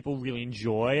which some people really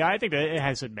enjoy. I think that it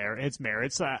has its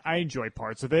merits. I enjoy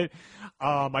parts of it.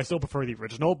 I still prefer the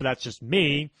original, but that's just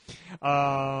me.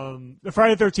 The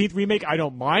Friday the 13th remake, I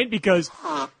don't mind because,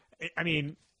 I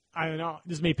mean, I don't know,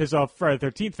 this may piss off Friday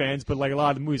the 13th fans, but a lot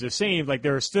of the movies are the same.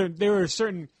 There are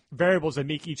certain variables that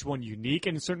make each one unique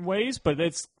in certain ways, but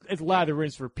it's lather,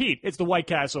 rinse, repeat. It's the White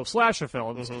Castle slasher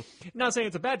films. Mm-hmm. Not saying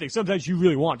it's a bad thing. Sometimes you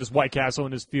really want just White Castle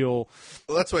and just feel...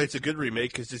 Well, that's why it's a good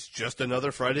remake, because it's just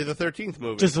another Friday the 13th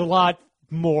movie. Just a lot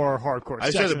more hardcore.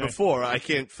 I said it before, I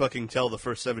can't fucking tell the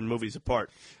first 7 movies apart.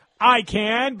 I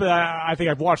can, but I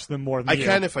think I've watched them more than you. I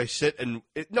can if I sit and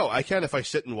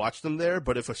watch them there.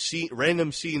 But if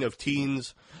random scene of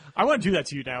teens, I want to do that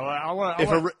to you now. I want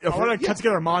to cut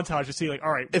together a montage to see,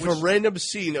 all right. If a random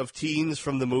scene of teens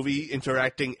from the movie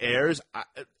interacting airs,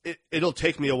 it'll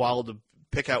take me a while to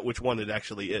pick out which one it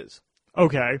actually is.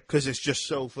 Okay. Because it's just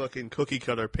so fucking cookie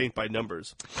cutter, paint by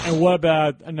numbers. And what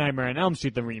about A Nightmare on Elm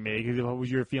Street, the remake? What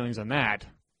was your feelings on that?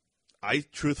 I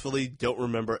truthfully don't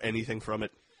remember anything from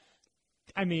it.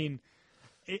 I mean,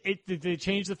 they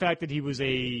changed the fact that he was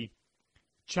a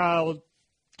child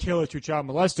killer to a child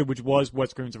molester, which was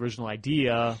Wes Craven's original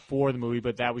idea for the movie,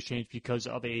 but that was changed because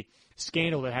of a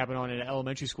scandal that happened in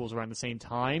elementary schools around the same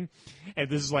time. And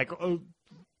this is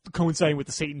coinciding with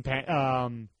the Satan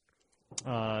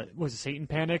was it Satan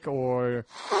Panic or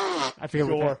I forget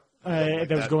what that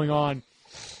was going on.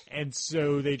 And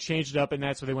so they changed it up, and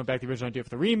that's why they went back to the original idea for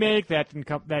the remake. That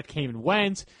came and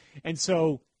went, and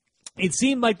so. It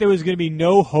seemed like there was going to be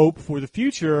no hope for the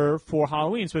future for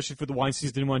Halloween, especially for the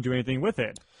Weinsteins didn't want to do anything with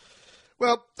it.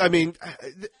 Well, I mean,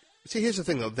 see, here's the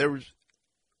thing, though. The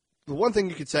one thing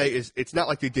you could say is it's not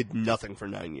like they did nothing for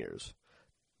 9 years.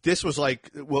 This was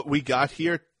what we got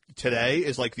here today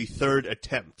is the third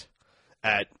attempt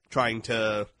at trying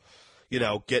to,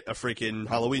 get a freaking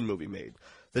Halloween movie made.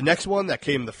 The next one that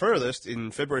came the furthest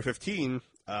in February 15,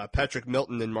 Patrick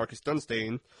Milton and Marcus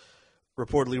Dunstane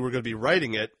reportedly were going to be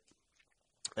writing it.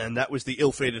 And that was the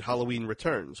ill-fated Halloween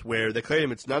Returns, where they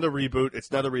claim it's not a reboot,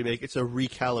 it's not a remake, it's a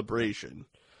recalibration.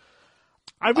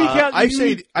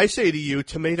 I say to you,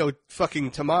 tomato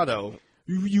fucking tomato.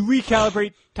 You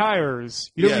recalibrate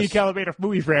tires. You don't recalibrate a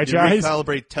movie franchise. You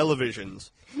recalibrate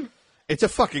televisions. It's a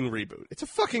fucking reboot. It's a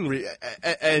fucking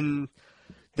and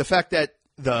the fact that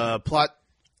the plot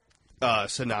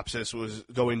synopsis was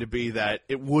going to be that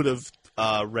it would have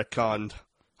retconned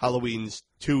Halloween's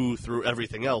 2 through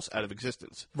everything else out of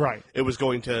existence. Right. It was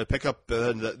going to pick up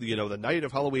the night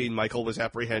of Halloween. Michael was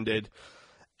apprehended,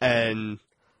 and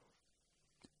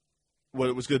what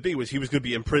it was going to be was he was going to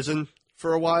be in prison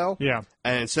for a while. Yeah.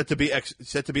 And set to be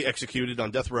executed on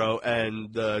death row.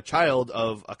 And the child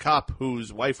of a cop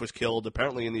whose wife was killed,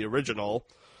 apparently in the original,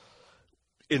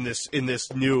 in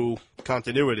this new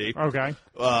continuity. Okay.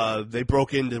 They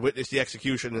broke in to witness the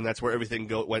execution, and that's where everything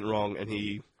went wrong. And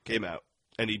he came out.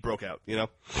 And he broke out,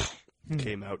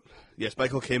 Came out. Yes,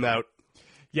 Michael came out.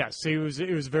 Yes, it was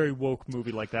a very woke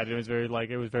movie like that. It was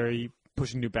very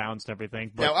pushing new bounds and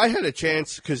everything. But... Now, I had a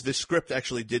chance, because this script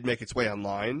actually did make its way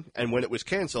online, and when it was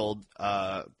canceled,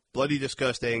 Bloody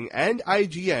Disgusting and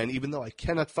IGN, even though I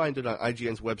cannot find it on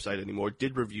IGN's website anymore,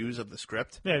 did reviews of the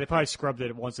script. Yeah, they probably scrubbed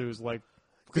it once it was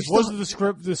because wasn't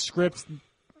the script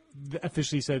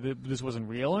officially said that this wasn't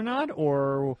real or not,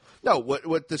 or... No,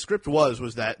 what the script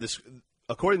was that this...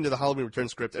 According to the Halloween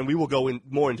Returns script, and we will go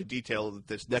more into detail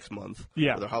this next month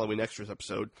with our Halloween Extras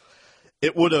episode,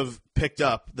 it would have picked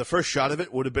up, the first shot of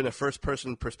it would have been a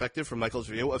first-person perspective from Michael's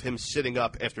view of him sitting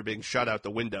up after being shot out the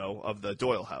window of the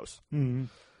Doyle house. Mm-hmm.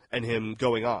 And him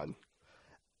going on.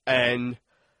 And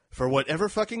for whatever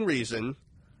fucking reason,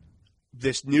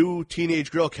 this new teenage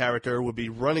girl character would be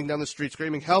running down the street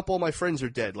screaming, "Help, all my friends are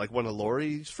dead," like one of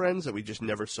Laurie's friends that we just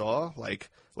never saw. Like,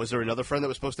 was there another friend that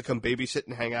was supposed to come babysit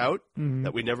and hang out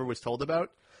that we never was told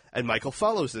about? And Michael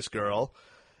follows this girl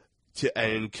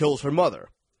and kills her mother.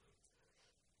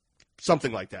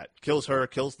 Something like that. Kills her,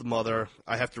 kills the mother.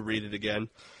 I have to read it again.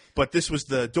 But this was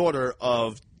the daughter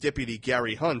of Deputy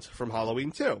Gary Hunt from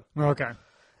Halloween 2. Okay.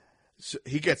 So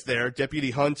he gets there.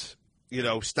 Deputy Hunt,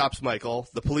 stops Michael.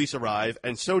 The police arrive,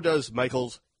 and so does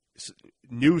Michael's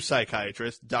new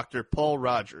psychiatrist, Dr. Paul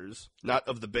Rogers, not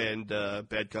of the band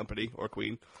Bad Company or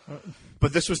Queen.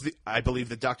 But this was, I believe,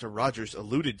 the Dr. Rogers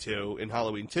alluded to in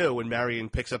Halloween 2 when Marion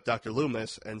picks up Dr.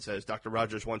 Loomis and says, "Dr.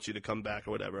 Rogers wants you to come back,"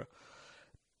 or whatever.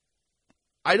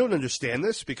 I don't understand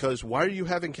this, because why are you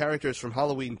having characters from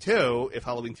Halloween 2 if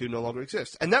Halloween 2 no longer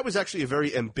exists? And that was actually a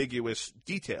very ambiguous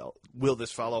detail. Will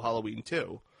this follow Halloween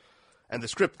 2? And the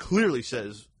script clearly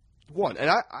says 1. And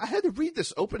I had to read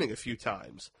this opening a few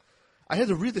times.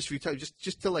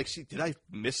 Just to see, did I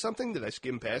miss something? Did I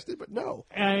skim past it? But no.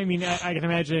 I mean, I can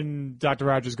imagine Dr.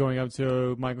 Rogers going up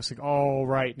to Michael saying, "All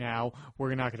right, now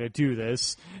we're not going to do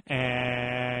this,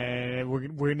 and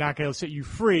we're not going to set you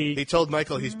free." He told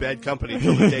Michael he's bad company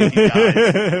until the day he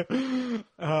dies.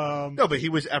 No, but he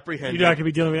was apprehended. You're not going to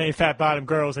be dealing with any fat bottom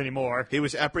girls anymore. He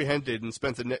was apprehended and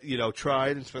spent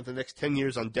tried and spent the next 10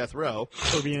 years on death row.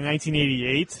 So it'll be in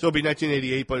 1988. So it'll be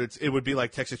 1988, but it would be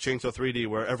like Texas Chainsaw 3D,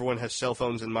 where everyone has cell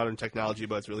phones and modern technology,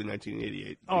 but it's really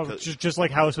 1988. Oh, just like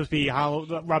how it's supposed to be.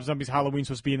 Rob Zombie's Halloween's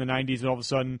supposed to be in the 90s, and all of a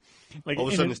sudden,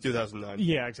 it's 2009.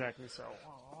 Yeah, exactly. So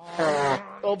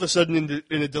all of a sudden,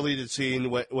 in a deleted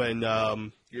scene,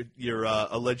 when your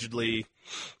allegedly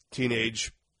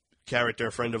teenage character,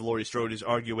 friend of Laurie Strode, is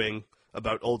arguing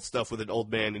about old stuff with an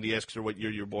old man, and he asks her what year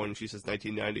you're born, and she says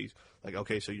 1990s. Like,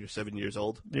 okay, so you're 7 years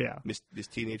old? Yeah. This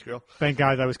teenage girl? Thank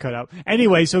God that was cut out.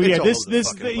 Anyway, so It's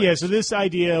so this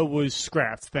idea was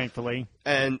scrapped, thankfully.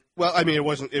 And, well, I mean,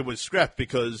 it was scrapped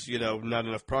because, not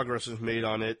enough progress was made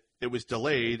on it. It was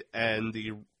delayed, and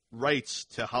the rights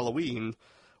to Halloween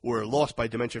were lost by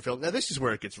Dimension Films. Now, this is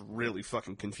where it gets really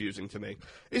fucking confusing to me.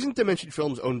 Isn't Dimension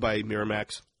Films owned by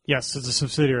Miramax? Yes, it's a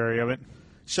subsidiary of it.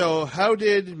 So how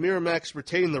did Miramax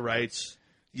retain the rights,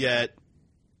 yet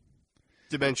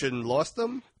Dimension lost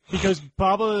them? Because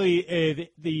probably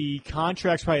the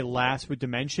contracts probably last with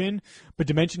Dimension, but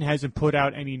Dimension hasn't put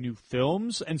out any new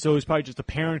films, and so it's probably just the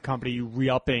parent company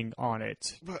re-upping on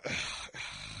it.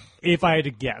 If I had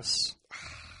to guess.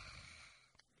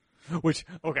 Which,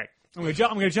 okay, I'm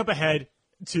gonna jump ahead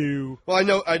to... Well,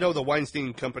 I know the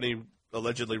Weinstein Company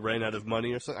allegedly ran out of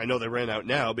money or something. I know they ran out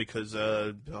now because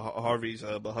Harvey's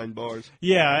behind bars.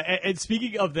 Yeah, and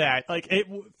speaking of that,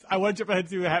 I want to jump ahead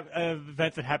to an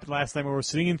event that happened last time where we're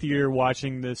sitting in theater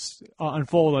watching this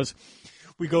unfold as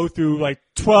we go through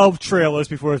 12 trailers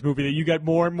before this movie that you got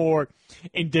more and more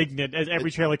indignant as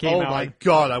every trailer came out. Oh my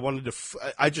God,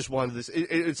 I just wanted this.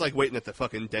 It's like waiting at the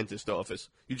fucking dentist office.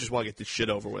 You just want to get this shit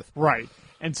over with. Right.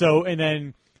 And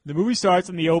then the movie starts,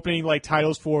 and the opening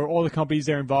titles for all the companies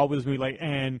that are involved with this movie,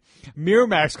 and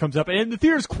Miramax comes up, and the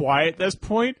theater's quiet at this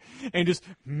point, and just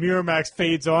Miramax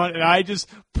fades on, and I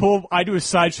do a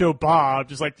Sideshow Bob,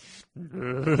 just and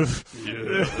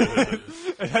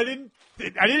I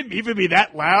didn't mean to be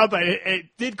that loud, but it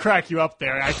did crack you up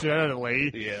there accidentally.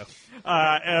 Yeah.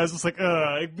 And I was just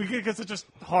because of just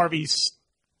Harvey's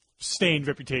stained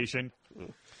reputation.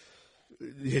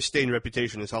 His stained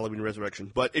reputation is Halloween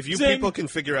Resurrection. But if you people can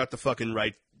figure out the fucking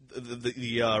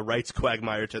the rights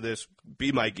quagmire to this,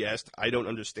 be my guest. I don't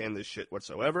understand this shit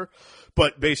whatsoever.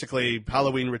 But basically,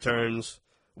 Halloween Returns,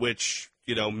 which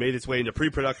made its way into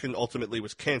pre-production, ultimately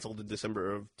was canceled in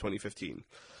December of 2015.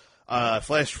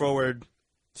 Flash forward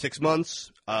 6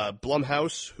 months,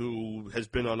 Blumhouse, who has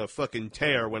been on a fucking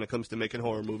tear when it comes to making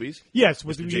horror movies. Yes,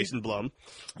 with Jason Blum.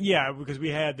 Yeah, because we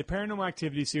had the Paranormal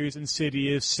Activity series,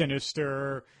 Insidious,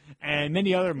 Sinister, and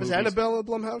many other movies. Was Annabelle a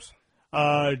Blumhouse?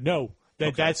 No.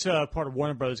 That's part of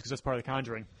Warner Brothers because that's part of The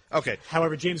Conjuring. Okay.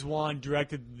 However, James Wan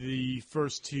directed the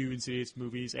first 2 Insidious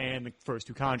movies and the first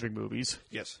 2 Conjuring movies.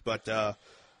 Yes, but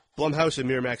Blumhouse and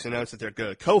Miramax announced that they're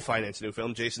going to co-finance a new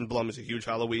film. Jason Blum is a huge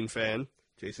Halloween fan.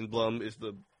 Jason Blum is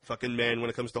the fucking man when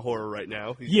it comes to horror right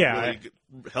now. He's really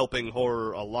helping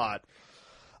horror a lot.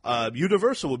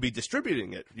 Universal will be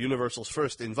distributing it. Universal's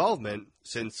first involvement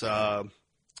since,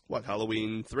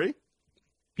 Halloween 3?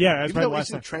 Yeah, that's Even right. though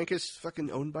isn't Trancas fucking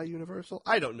owned by Universal?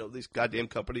 I don't know these goddamn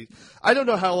companies. I don't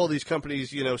know how all these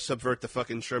companies, subvert the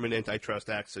fucking Sherman Antitrust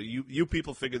Act. So you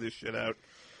people figure this shit out.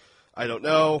 I don't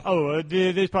know. Oh,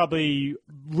 there's probably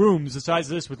rooms the size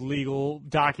of this with legal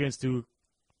documents to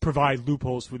provide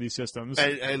loopholes for these systems.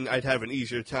 And I'd have an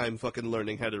easier time fucking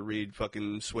learning how to read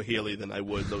fucking Swahili than I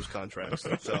would those contracts.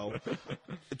 So,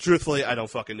 truthfully, I don't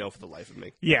fucking know for the life of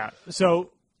me. Yeah,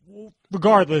 so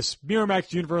regardless,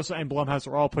 Miramax, Universal, and Blumhouse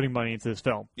are all putting money into this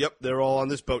film. Yep, they're all on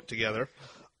this boat together.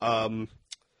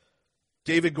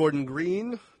 David Gordon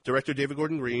Green, director David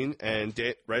Gordon Green, and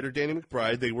writer Danny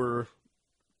McBride, they were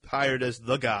hired as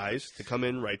the guys to come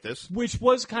in and write this. Which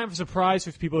was kind of a surprise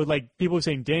for people. Like, people were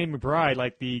saying Danny McBride,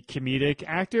 like the comedic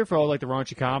actor for all like the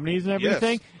raunchy comedies and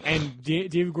everything. Yes. And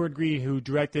David Gordon Green, who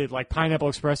directed like Pineapple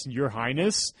Express and Your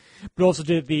Highness, but also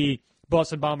did the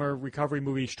Boston Bomber recovery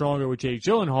movie Stronger with Jake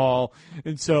Gyllenhaal.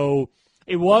 And so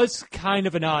it was kind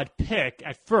of an odd pick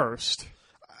at first.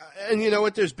 And you know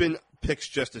what? There's been picks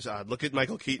just as odd. Look at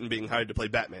Michael Keaton being hired to play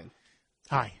Batman.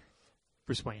 Hi,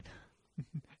 Bruce Wayne.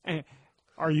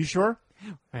 Are you sure?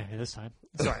 This time.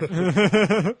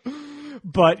 Sorry.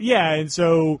 But, yeah, and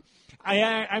so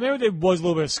I remember there was a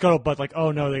little bit of scuttlebutt, like,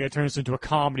 oh, no, they got to turn this into a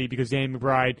comedy because Danny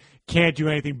McBride can't do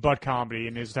anything but comedy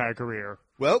in his entire career.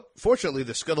 Well, fortunately,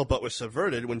 the scuttlebutt was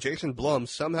subverted when Jason Blum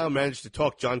somehow managed to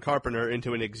talk John Carpenter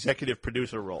into an executive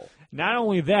producer role. Not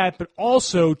only that, but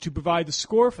also to provide the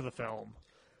score for the film.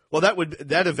 Well,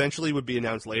 that eventually would be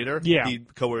announced later. Yeah. He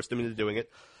coerced him into doing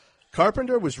it.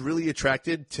 Carpenter was really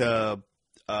attracted to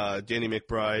Danny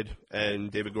McBride and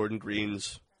David Gordon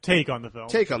Green's take on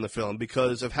the film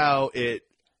because of how they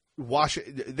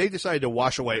decided to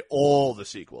wash away all the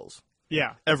sequels.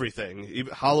 Yeah. Everything.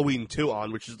 Even Halloween 2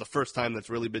 on, which is the first time that's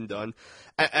really been done.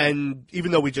 And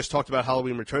even though we just talked about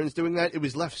Halloween Returns doing that, it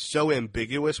was left so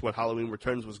ambiguous what Halloween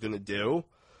Returns was going to do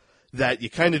that you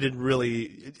kind of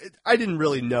I didn't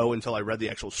really know until I read the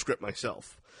actual script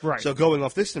myself. Right. So going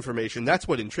off this information, that's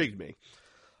what intrigued me.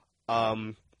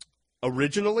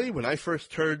 Originally, when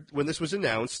this was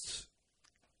announced,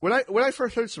 when I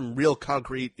first heard some real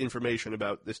concrete information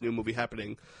about this new movie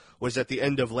happening was at the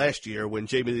end of last year when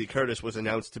Jamie Lee Curtis was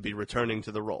announced to be returning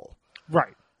to the role.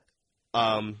 Right.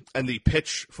 And the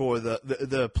pitch for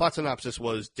the plot synopsis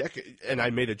was and I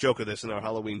made a joke of this in our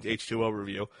Halloween H2O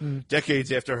review.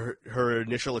 Decades after her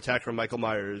initial attack from Michael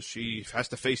Myers, she has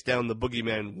to face down the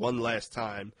boogeyman one last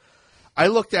time. I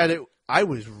looked at it. I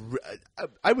was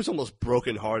almost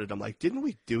brokenhearted. I'm like, didn't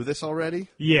we do this already?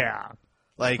 Yeah.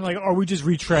 Like, are we just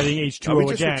retreading H2O again? Are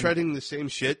we just retreading the same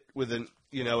shit with a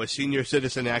senior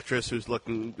citizen actress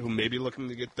who may be looking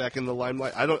to get back in the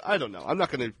limelight? I don't know. I'm not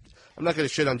gonna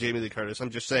shit on Jamie Lee Curtis. I'm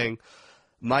just saying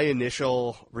my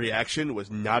initial reaction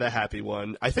was not a happy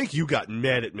one. I think you got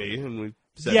mad at me, and we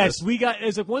said this. We got.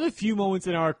 It's like one of the few moments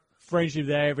in our friendship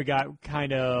that I ever got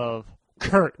kind of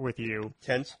curt with you.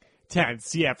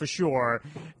 Tense, yeah, for sure.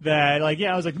 That,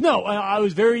 I was like, no, I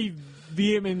was very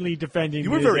vehemently defending.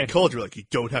 You were very cold. You're like, you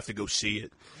don't have to go see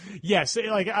it. Yes, and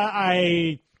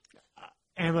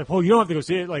I'm like, well, you don't have to go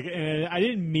see it. And I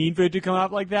didn't mean for it to come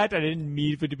out like that. I didn't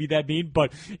mean for it to be that mean,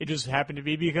 but it just happened to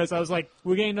be because I was like,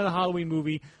 we're getting another Halloween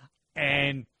movie,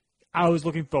 and I was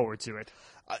looking forward to it.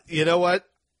 You know what?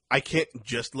 I can't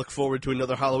just look forward to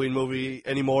another Halloween movie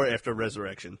anymore after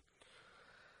Resurrection.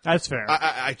 That's fair.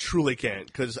 I truly can't,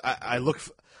 because I look...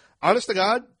 honest to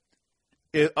God,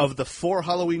 of the 4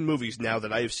 Halloween movies now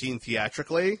that I have seen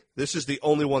theatrically, this is the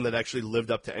only one that actually lived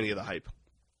up to any of the hype.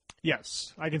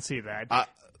 Yes, I can see that.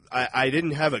 I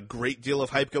didn't have a great deal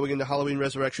of hype going into Halloween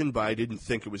Resurrection, but I didn't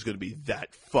think it was going to be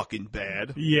that fucking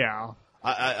bad. Yeah.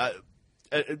 I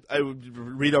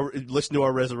listen to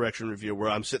our Resurrection review where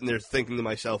I'm sitting there thinking to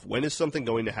myself, when is something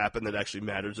going to happen that actually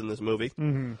matters in this movie?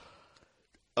 Mm-hmm.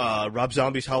 Rob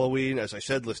Zombie's Halloween, as I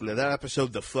said, listen to that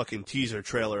episode. The fucking teaser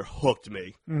trailer hooked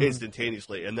me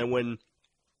instantaneously. And then when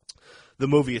the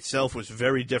movie itself was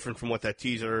very different from what that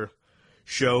teaser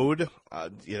showed,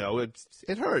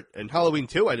 it hurt. And Halloween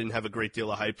 2, I didn't have a great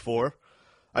deal of hype for.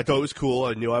 I thought it was cool.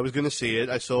 I knew I was going to see it.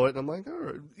 I saw it, and I'm like,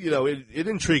 it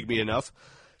intrigued me enough.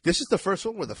 This is the first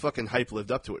one where the fucking hype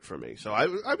lived up to it for me. So I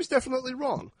was definitely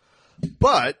wrong.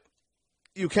 But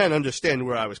you can understand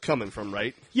where I was coming from,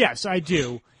 right? Yes, I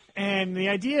do. And the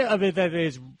idea of it that it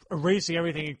is erasing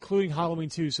everything, including Halloween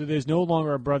 2, so there's no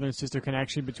longer a brother and sister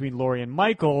connection between Laurie and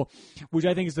Michael, which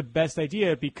I think is the best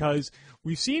idea because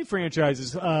we've seen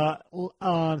franchises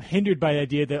hindered by the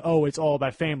idea that, it's all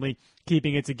about family,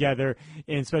 keeping it together,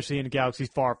 and especially in galaxies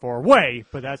far, far away.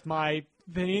 But that's my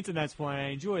opinion, and that's why I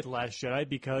enjoyed The Last Jedi,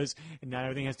 because not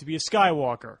everything has to be a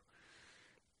Skywalker.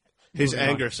 His moving on.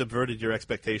 anger subverted your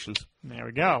expectations. There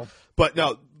we go. But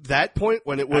no, that point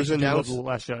when it was I do love announced, The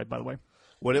Last Jedi, by the way.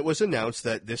 when it was announced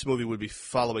that this movie would be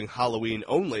following Halloween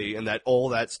only, and that all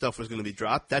that stuff was going to be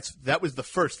dropped, that was the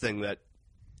first thing that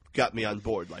got me on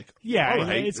board. Like, Yeah, all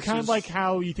right, it's this kind of is- like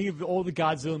how you think of all the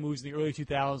Godzilla movies in the early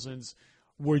 2000s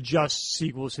were just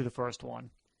sequels to the first one.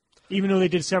 Even though they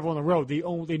did several in a row,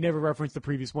 they never referenced the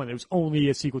previous one. It was only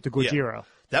a sequel to Gojira.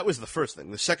 That was the first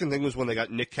thing. The second thing was when they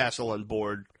got Nick Castle on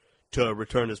board to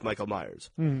return as Michael Myers.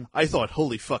 I thought,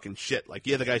 holy fucking shit. Like,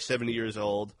 yeah, the guy's 70 years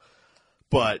old,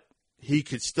 but he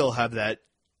could still have that,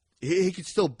 he could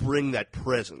still bring that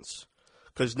presence.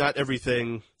 Because not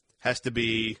everything has to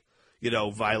be,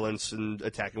 violence and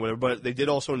attacking, whatever. But they did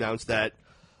also announce that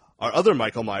our other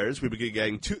Michael Myers, we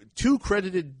began getting two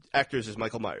credited actors as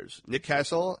Michael Myers, Nick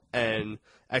Castle and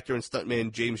actor and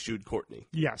stuntman James Jude Courtney.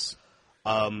 Yes.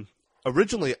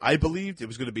 Originally, I believed it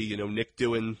was going to be, Nick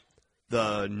doing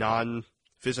the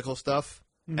non-physical stuff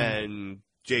and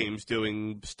James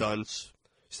doing stunts,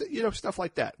 stuff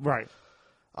like that. Right.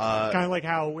 Kind of like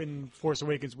how in Force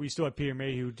Awakens we still had Peter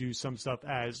Mayhew do some stuff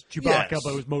as Chewbacca, Yes.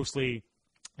 but it was mostly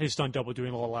his stunt double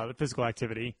doing a lot of physical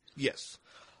activity. Yes.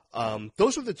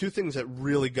 Those were the two things that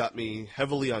really got me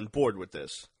heavily on board with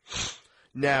this.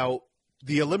 Now,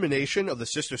 the elimination of the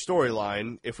sister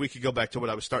storyline, if we could go back to what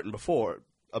I was starting before,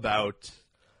 about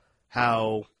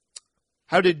how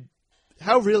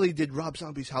really did Rob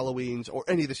Zombie's Halloweens, or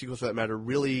any of the sequels for that matter,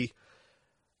 really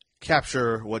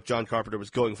capture what John Carpenter was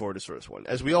going for in his first one?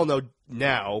 As we all know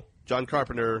now, John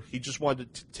Carpenter, he just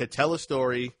wanted to tell a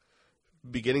story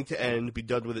beginning to end, be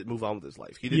done with it, move on with his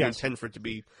life. He didn't intend for it to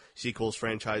be sequels,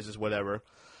 franchises, whatever.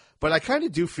 But I kind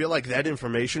of do feel like that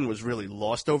information was really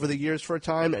lost over the years for a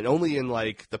time, and only in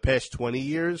like the past 20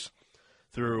 years,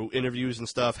 through interviews and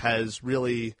stuff, has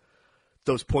really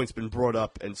those points been brought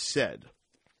up and said.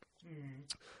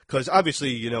 Because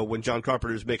obviously, when John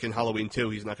Carpenter's making Halloween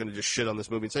 2, he's not going to just shit on this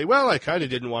movie and say, well, I kind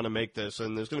of didn't want to make this,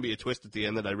 and there's going to be a twist at the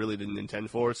end that I really didn't intend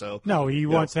for. So No, he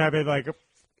wants to have it like a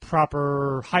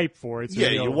proper hype for it. So yeah,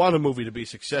 you want a movie to be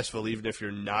successful, even if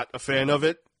you're not a fan of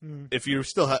it. If you're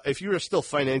still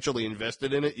financially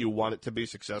invested in it, you want it to be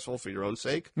successful for your own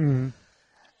sake. And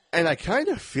I kind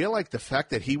of feel like the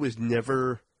fact that he was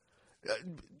never.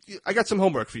 I got some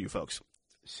homework for you folks.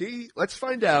 See, let's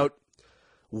find out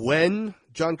when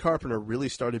John Carpenter really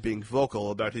started being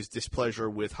vocal about his displeasure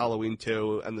with Halloween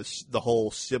 2 and the whole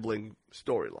sibling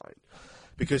storyline.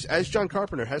 Because as John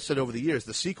Carpenter has said over the years,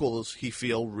 the sequels, he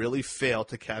feel, really fail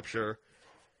to capture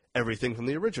everything from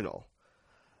the original.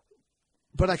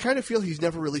 But I kind of feel he's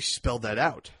never really spelled that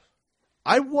out.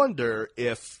 I wonder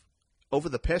if, over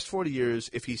the past 40 years,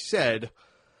 if he said,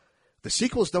 the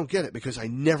sequels don't get it because I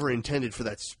never intended for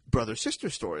that brother-sister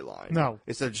storyline. No.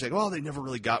 Instead of just saying, oh, they never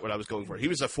really got what I was going for. He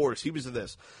was a force. He was a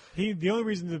this. The only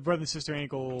reason the brother and sister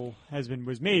angle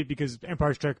was made because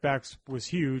Empire Strikes Back was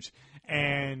huge,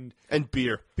 and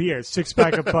beer.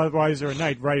 6-pack of Budweiser a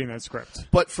night writing that script.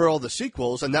 But for all the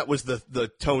sequels, and that was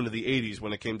the tone of the 80s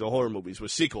when it came to horror movies,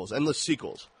 was sequels, endless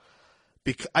sequels.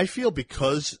 I feel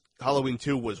because Halloween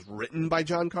 2 was written by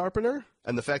John Carpenter,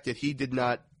 and the fact that he did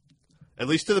not, at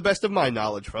least to the best of my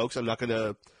knowledge, folks, I'm not going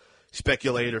to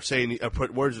speculate or say or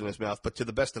put words in his mouth, but to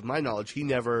the best of my knowledge, he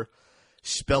never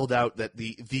spelled out that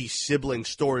the sibling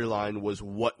storyline was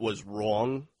what was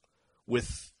wrong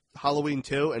with Halloween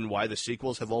 2 and why the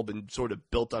sequels have all been sort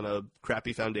of built on a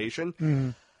crappy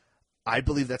foundation. I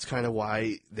believe that's kind of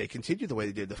why they continued the way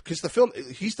they did. Because the film,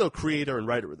 he's the creator and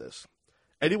writer of this.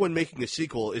 Anyone making a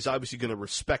sequel is obviously going to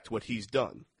respect what he's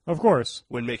done. Of course.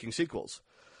 When making sequels.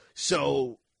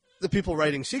 So the people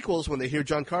writing sequels, when they hear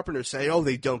John Carpenter say, "Oh,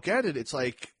 they don't get it," it's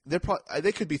like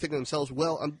they could be thinking to themselves,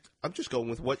 "Well, I'm just going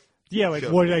with what." Yeah, like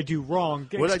what did I do wrong?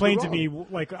 Explain to me,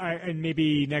 and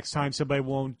maybe next time somebody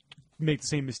won't make the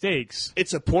same mistakes.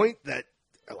 It's a point that,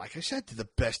 like I said, to the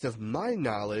best of my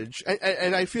knowledge,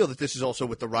 and I feel that this is also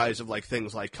with the rise of like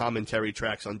things like commentary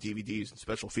tracks on DVDs and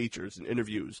special features and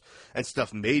interviews and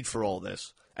stuff made for all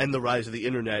this, and the rise of the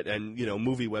internet and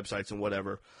movie websites and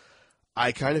whatever.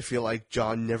 I kind of feel like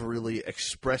John never really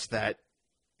expressed that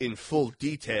in full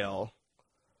detail,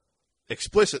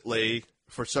 explicitly,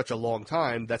 for such a long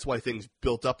time. That's why things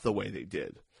built up the way they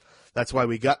did. That's why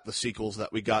we got the sequels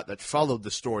that we got that followed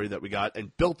the story that we got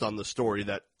and built on the story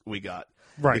that we got.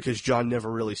 Right. Because John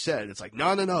never really said, it's like,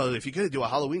 no, if you're going to do a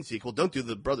Halloween sequel, don't do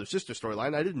the brother-sister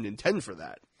storyline. I didn't intend for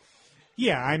that.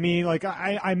 Yeah, I mean, like,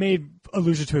 I made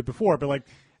allusion to it before, but, like,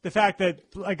 the fact that,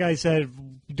 like I said,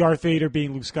 Darth Vader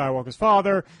being Luke Skywalker's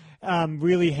father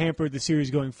really hampered the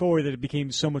series going forward, that it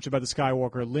became so much about the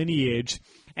Skywalker lineage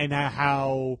and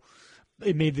how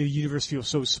it made the universe feel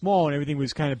so small, and everything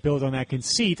was kind of built on that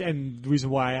conceit. And the reason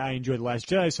why I enjoyed The Last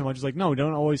Jedi so much is like, no, it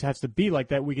don't always have to be like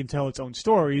that. We can tell its own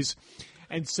stories.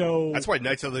 And so that's why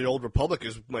Knights of the Old Republic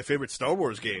is my favorite Star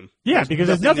Wars game. Yeah, because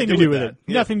it has nothing to do with it.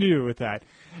 Yeah. Nothing to do with that.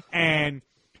 And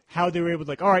how they were able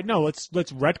to, like, all right, no, let's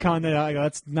retcon that.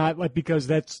 That's not like, because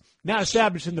that's not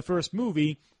established in the first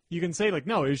movie. You can say, like,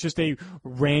 no, it was just a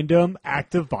random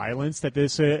act of violence that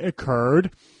this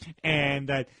occurred, and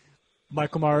that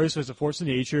Michael Myers, as a force of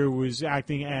nature, was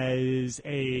acting as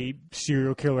a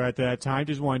serial killer at that time,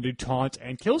 just wanted to taunt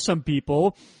and kill some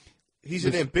people. He's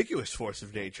an ambiguous force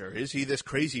of nature. Is he this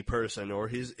crazy person, or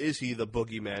is he the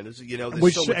boogeyman? There's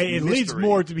Which so much it mystery. leads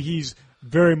more to he's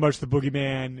very much the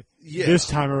boogeyman this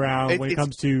time around when it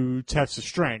comes to tests of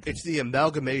strength. It's the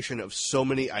amalgamation of so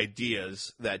many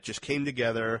ideas that just came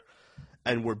together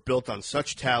and were built on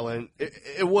such talent.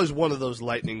 It was one of those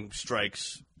lightning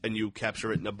strikes, and you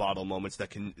capture it in a bottle moments that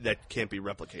can't be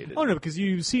replicated. Oh no, because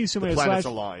you see so many planets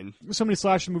align. So many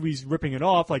slasher movies ripping it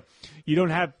off. Like, you don't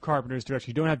have Carpenter's direction,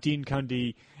 you don't have Dean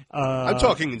Cundey. I'm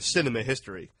talking in cinema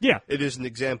history. Yeah, it is an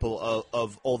example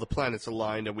of all the planets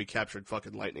aligned, and we captured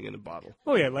fucking lightning in a bottle.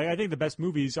 Oh yeah, like I think the best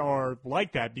movies are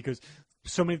like that because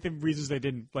so many reasons they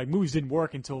didn't like movies didn't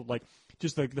work until like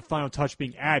just like the final touch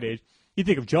being added. You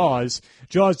think of Jaws.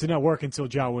 Jaws did not work until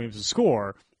John Williams'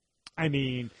 score. I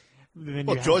mean.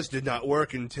 Jaws did not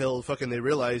work until fucking they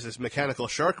realized this mechanical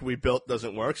shark we built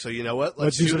doesn't work, so you know what?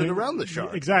 Let's shoot it around the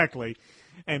shark. Exactly.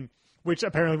 And which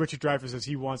apparently Richard Dreyfuss says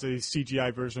he wants a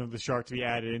CGI version of the shark to be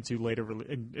added into later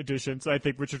editions. I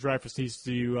think Richard Dreyfuss needs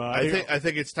to... I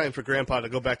think it's time for Grandpa to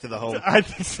go back to the home. I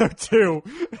think so, too.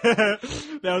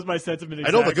 That was my sentiment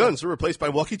exactly. And all the guns were replaced by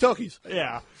walkie-talkies.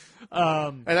 Yeah.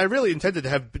 And I really intended to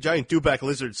have giant dewback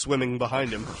lizards swimming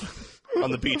behind him on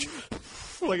the beach.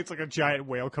 Like it's like a giant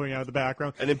whale coming out of the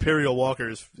background. And Imperial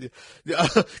walkers.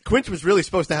 Quint was really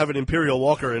supposed to have an Imperial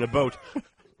walker in a boat.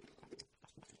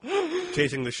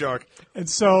 Chasing the shark. And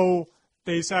so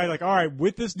they decided, like, all right,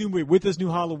 with this new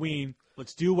Halloween,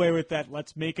 let's do away with that.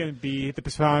 Let's make it be the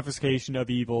personification of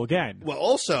evil again. Well,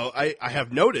 also, I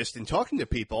have noticed in talking to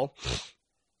people,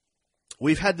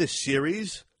 we've had this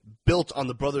series built on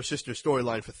the brother-sister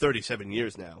storyline for 37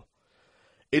 years now.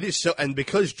 It is so, and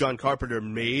because John Carpenter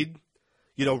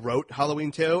wrote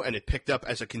Halloween 2, and it picked up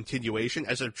as a continuation,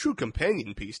 as a true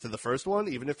companion piece to the first one,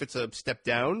 even if it's a step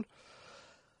down.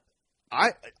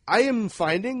 I am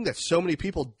finding that so many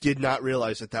people did not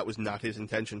realize that was not his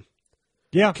intention.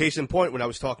 Yeah. Case in point, when I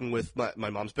was talking with my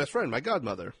mom's best friend, my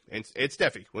godmother, it's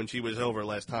Steffi, when she was over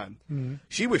last time. Mm-hmm.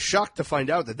 She was shocked to find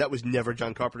out that was never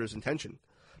John Carpenter's intention.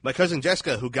 My cousin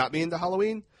Jessica, who got me into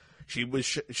Halloween, she was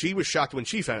shocked when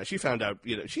she found out. She found out,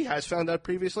 she has found out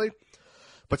previously.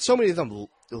 But so many of them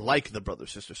like the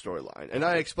brother-sister storyline. And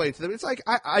I explained to them, it's like,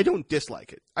 I don't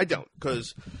dislike it. I don't.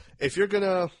 Because if you're going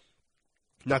to,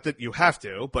 not that you have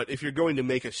to, but if you're going to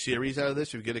make a series out of this,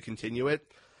 if you're going to continue it,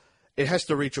 it has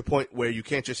to reach a point where you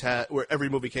can't just where every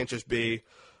movie can't just be,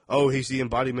 oh, he's the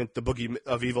embodiment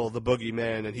of evil, the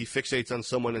boogeyman, and he fixates on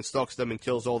someone and stalks them and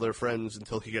kills all their friends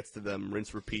until he gets to them.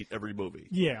 Rinse, repeat every movie.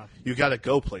 Yeah. You got to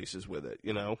go places with it,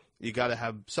 You got to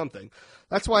have something.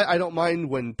 That's why I don't mind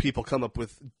when people come up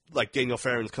with, like Daniel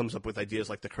Farrens comes up with ideas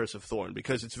like The Curse of Thorn,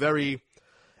 because it's very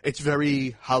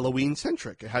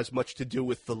Halloween-centric. It has much to do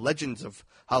with the legends of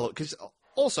Halloween. Because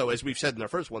also, as we've said in our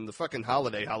first one, the fucking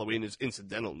holiday Halloween is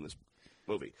incidental in this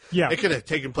movie. Yeah. It could have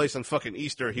taken place on fucking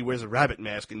Easter. He wears a rabbit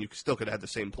mask, and you still could have had the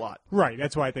same plot. Right.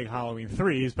 That's why I think Halloween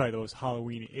 3 is probably the most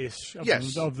Halloween-ish of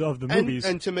the movies.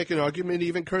 And to make an argument,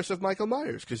 even Curse of Michael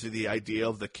Myers, because of the idea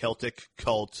of the Celtic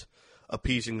cult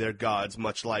appeasing their gods,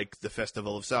 much like the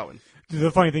Festival of Samhain.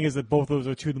 The funny thing is that both of those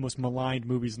are two of the most maligned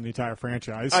movies in the entire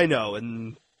franchise. I know,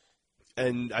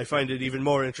 and I find it even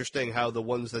more interesting how the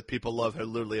ones that people love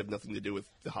literally have nothing to do with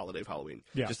the holiday of Halloween.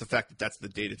 Yeah. Just the fact that that's the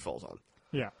date it falls on.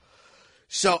 Yeah.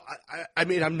 So, I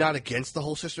mean, I'm not against the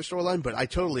whole sister storyline, but I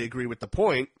totally agree with the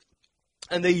point.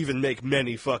 And they even make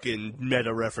many fucking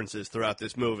meta references throughout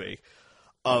this movie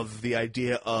of the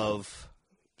idea of,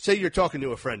 say you're talking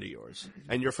to a friend of yours,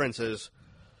 and your friend says,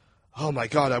 oh my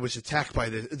God, I was attacked by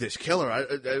this killer.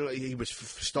 He was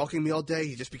stalking me all day.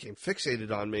 He just became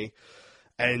fixated on me.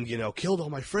 And, killed all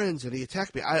my friends, and he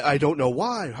attacked me. I don't know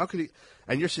why. How could he?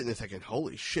 And you're sitting there thinking,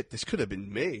 holy shit, this could have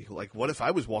been me. Like, what if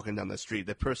I was walking down the street,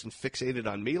 that person fixated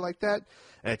on me like that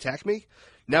and attacked me?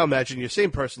 Now imagine your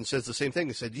same person says the same thing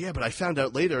and said, yeah, but I found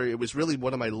out later it was really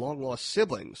one of my long-lost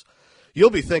siblings. You'll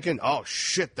be thinking, oh,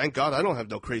 shit, thank God I don't have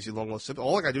no crazy long-lost siblings.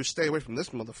 All I got to do is stay away from this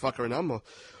motherfucker, and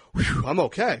I'm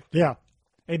okay. Yeah.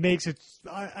 It makes it,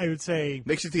 I would say...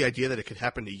 Makes it the idea that it could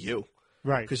happen to you.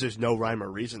 Right. Because there's no rhyme or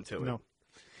reason to it. No.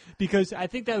 because I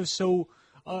think that was so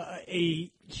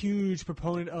a huge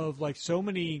proponent of like so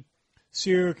many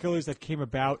serial killers that came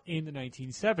about in the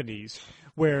 1970s,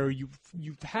 where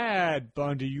you've had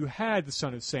Bundy, you had the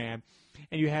Son of Sam,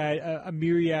 and you had a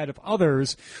myriad of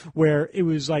others where it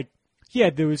was like, yeah,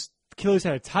 there was killers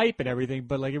had a type and everything,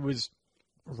 but like it was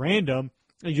random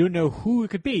and you didn't know who it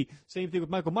could be. Same thing with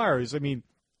Michael Myers. I mean,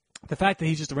 the fact that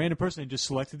he's just a random person and just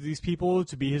selected these people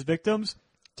to be his victims,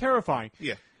 terrifying.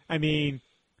 Yeah. I mean,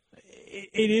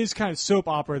 it is kind of soap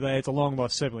opera that it's a long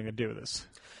lost sibling to do this.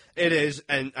 It is,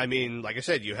 and I mean, like I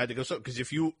said, you had to go so because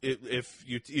if you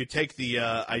take the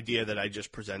idea that I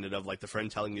just presented of like the friend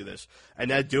telling you this,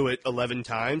 and then do it 11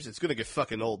 times, it's gonna get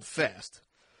fucking old fast.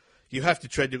 You have to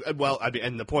tread. Well, I mean,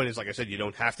 and the point is, like I said, you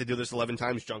don't have to do this 11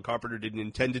 times. John Carpenter didn't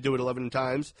intend to do it 11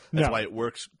 times. That's why it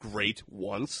works great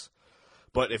once.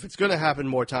 But if it's gonna happen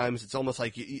more times, it's almost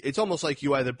like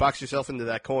you either box yourself into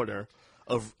that corner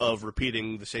of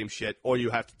repeating the same shit, or you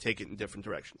have to take it in different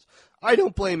directions. I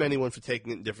don't blame anyone for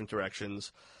taking it in different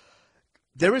directions.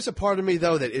 There is a part of me,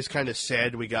 though, that is kind of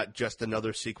sad we got just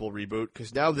another sequel reboot,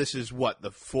 because now this is, what,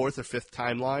 the 4th or 5th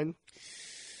timeline?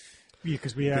 Yeah,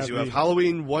 because you have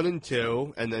Halloween 1 and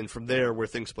 2, and then from there, where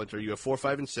things splinter, you have 4,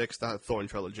 5, and 6, the Thorn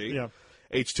trilogy,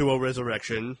 H2O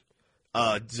Resurrection,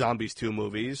 Zombies 2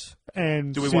 movies.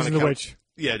 And Season of the Witch.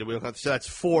 Yeah, do we want to, so that's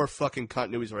 4 fucking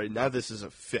continuities right now. This is a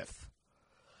 5th.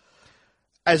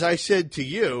 As I said to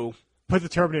you, put the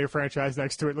Terminator franchise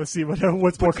next to it. Let's see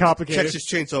what's more complicated.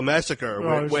 Texas Chainsaw Massacre,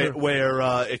 where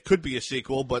it could be a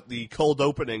sequel, but the cold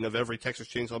opening of every Texas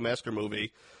Chainsaw Massacre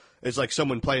movie is like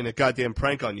someone playing a goddamn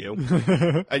prank on you,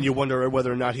 and you wonder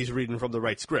whether or not he's reading from the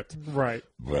right script. Right.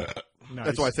 Nice.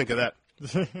 That's why I think of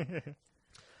that.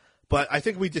 But I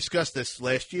think we discussed this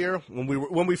last year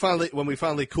when we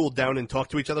finally cooled down and talked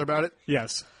to each other about it.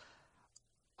 Yes.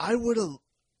 I would have.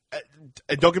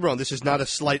 And don't get me wrong, this is not a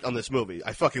slight on this movie.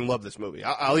 I fucking love this movie.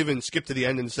 I'll even skip to the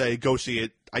end and say, go see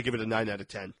it. I give it a 9 out of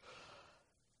 10.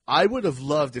 I would have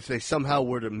loved if they somehow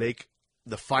were to make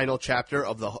the final chapter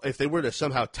if they were to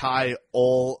somehow tie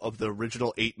all of the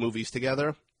original 8 movies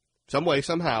together, some way,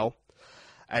 somehow,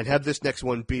 and have this next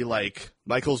one be like,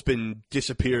 Michael's been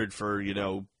disappeared for,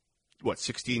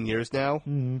 16 years now?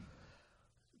 Mm-hmm.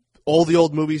 All the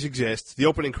old movies exist. The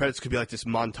opening credits could be like this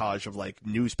montage of like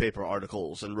newspaper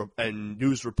articles and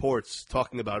news reports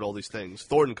talking about all these things.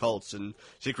 Thornton cults and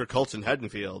secret cults in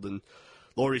Haddonfield and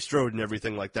Laurie Strode and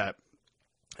everything like that.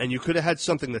 And you could have had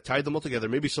something that tied them all together.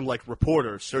 Maybe some like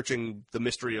reporter searching the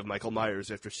mystery of Michael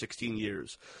Myers after 16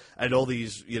 years. And all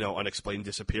these, unexplained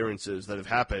disappearances that have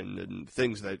happened and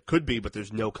things that could be, but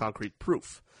there's no concrete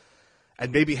proof.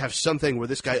 And maybe have something where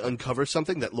this guy uncovers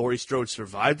something that Laurie Strode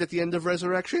survived at the end of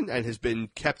Resurrection and has been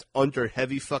kept under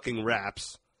heavy fucking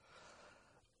wraps.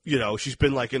 She's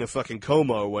been like in a fucking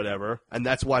coma or whatever, and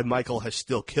that's why Michael has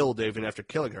still killed even after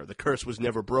killing her. The curse was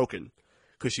never broken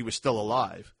because she was still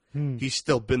alive. He's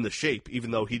still been the shape, even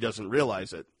though he doesn't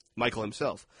realize it, Michael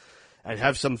himself. And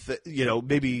have some,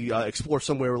 maybe explore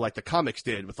somewhere like the comics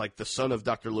did with like the son of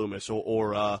Dr. Loomis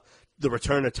or the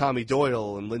return of Tommy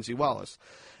Doyle and Lindsay Wallace.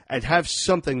 And have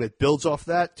something that builds off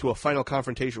that to a final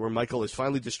confrontation where Michael is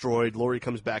finally destroyed, Laurie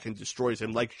comes back and destroys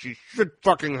him like she should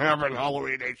fucking have in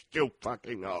Halloween H2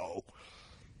 fucking O.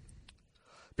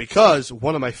 Because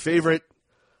one of my favorite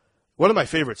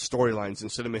storylines in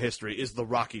cinema history is the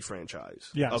Rocky franchise.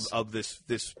 Yes. Of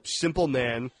this simple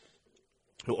man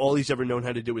who all he's ever known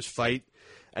how to do is fight,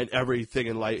 and everything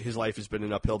in his life has been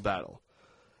an uphill battle.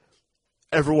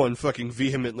 Everyone fucking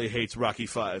vehemently hates Rocky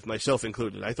V, myself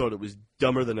included. I thought it was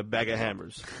dumber than a bag of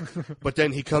hammers. But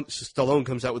then Stallone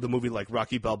comes out with a movie like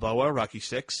Rocky Balboa, Rocky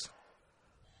VI.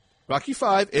 Rocky V,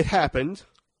 it happened.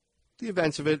 The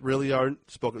events of it really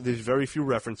aren't spoken. There's very few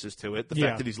references to it. The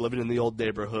fact that he's living in the old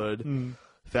neighborhood.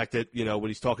 The fact that, when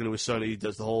he's talking to his son, he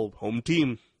does the whole home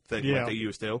team thing like they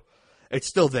used to. It's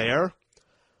still there.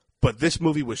 But this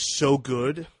movie was so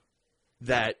good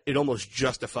that it almost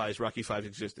justifies Rocky V's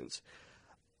existence.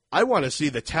 I want to see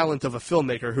the talent of a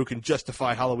filmmaker who can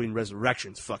justify Halloween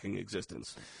Resurrection's fucking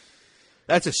existence.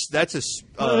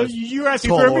 You're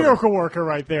asking for a miracle worker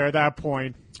right there at that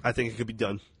point. I think it could be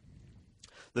done.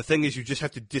 The thing is, you just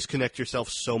have to disconnect yourself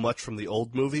so much from the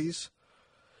old movies,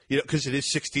 because it is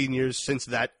 16 years since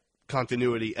that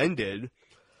continuity ended,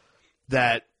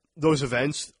 that those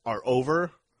events are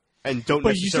over and don't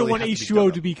necessarily have to be done. But you still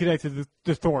want H2O to be connected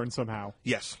to Thorn somehow.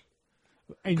 Yes.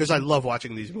 Because I love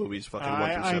watching these movies, fucking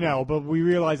 1 through 7. I know, but we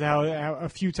realize how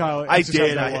futile I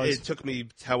did. that was. It took me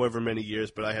however many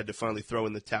years, but I had to finally throw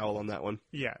in the towel on that one.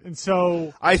 Yeah, and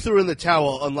so I threw in the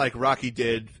towel, unlike Rocky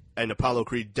did, and Apollo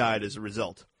Creed died as a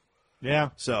result.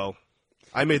 Yeah. So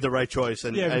I made the right choice,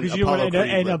 and Yeah, because and you don't want Apollo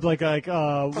to end Creed up like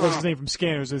what's his name from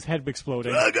Scanners, his head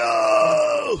exploding.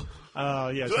 Drago!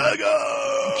 Yeah. So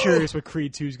Drago! I'm curious what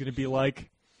Creed 2 is going to be like.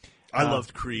 I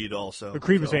loved Creed also. But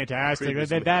Creed was so fantastic. Creed was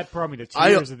That brought me to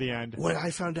tears at the end. When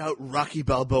I found out Rocky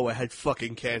Balboa had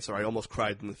fucking cancer, I almost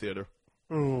cried in the theater.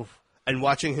 Oof. And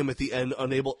watching him at the end,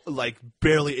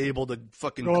 barely able to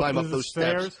fucking Go climb up up the those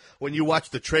stairs? steps. When you watch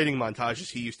the training montages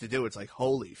he used to do, it's like,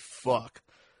 holy fuck.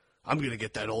 I'm going to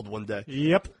get that old one day.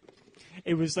 Yep.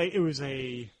 It was like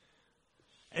that.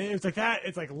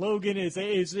 It's like Logan.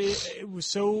 It was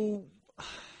so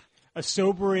a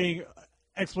sobering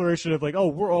exploration of like, oh,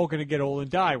 we're all going to get old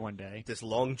and die one day. This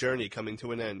long journey coming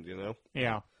to an end, you know?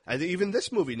 Yeah. I think even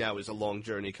this movie now is a long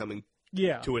journey coming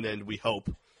to an end, we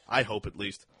hope. I hope, at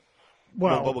least.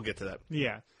 Well, but we'll get to that.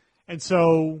 Yeah. And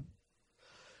so...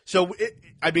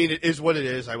 it is what it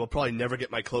is. I will probably never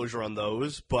get my closure on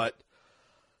those, but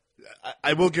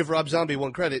I will give Rob Zombie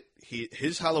one credit.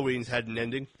 His Halloween's had an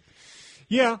ending.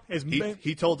 Yeah.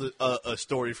 He told a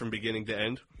story from beginning to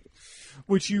end.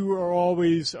 Which you are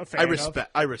always a fan of.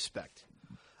 I respect.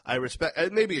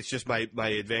 Maybe it's just my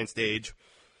advanced age.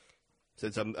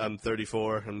 Since I'm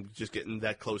 34, I'm just getting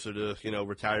that closer to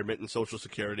retirement and Social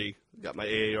Security. Got my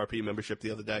AARP membership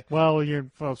the other day. Well, your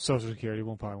Social Security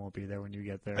probably won't be there when you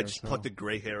get there. I just plucked the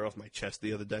gray hair off my chest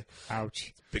the other day.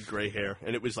 Ouch! Big gray hair,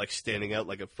 and it was like standing out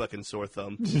like a fucking sore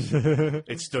thumb.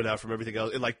 It stood out from everything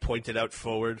else. It like pointed out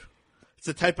forward.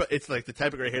 It's like the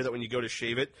type of gray hair that when you go to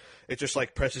shave it, it just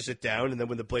like presses it down, and then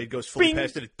when the blade goes fully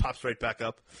past it, it pops right back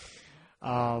up.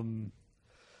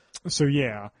 So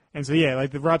yeah, like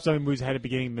the Rob Zombie movies had a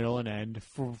beginning, middle, and end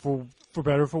for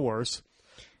better or for worse.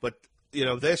 But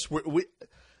to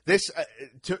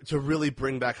really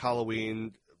bring back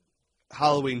Halloween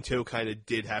 2 kind of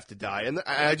did have to die, and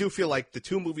I do feel like the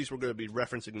two movies we're going to be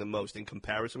referencing the most in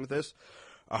comparison with this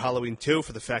are Halloween 2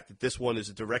 for the fact that this one is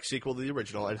a direct sequel to the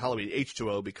original, and Halloween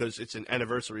H2O because it's an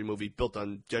anniversary movie built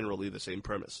on generally the same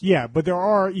premise. Yeah, but there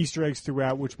are Easter eggs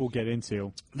throughout, which we'll get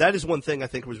into. That is one thing I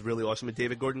think was really awesome with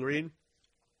David Gordon Green.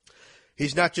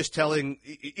 He's not just telling,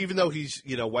 even though he's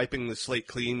wiping the slate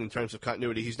clean in terms of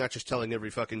continuity, he's not just telling every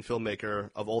fucking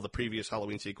filmmaker of all the previous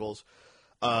Halloween sequels,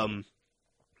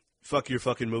 fuck your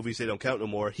fucking movies, they don't count no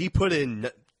more. He put in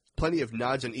plenty of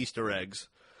nods and Easter eggs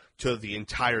to the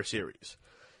entire series.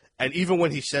 And even when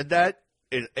he said that,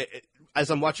 as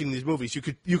I'm watching these movies,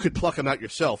 you could pluck them out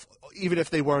yourself, even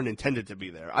if they weren't intended to be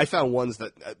there. I found ones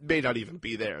that may not even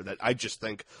be there that I just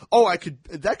think,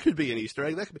 that could be an Easter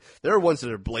egg. There are ones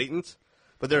that are blatant,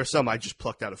 but there are some I just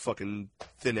plucked out of fucking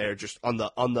thin air, just on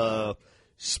the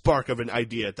spark of an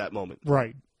idea at that moment.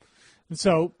 Right. And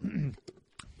so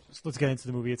let's get into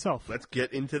the movie itself. Let's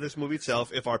get into this movie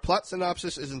itself. If our plot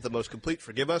synopsis isn't the most complete,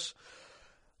 forgive us.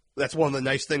 That's one of the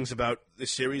nice things about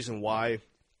this series and why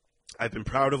I've been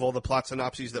proud of all the plot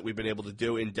synopses that we've been able to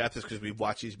do in depth is because we've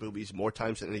watched these movies more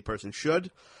times than any person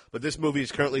should. But this movie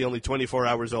is currently only 24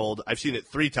 hours old. I've seen it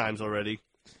 3 times already.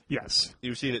 Yes.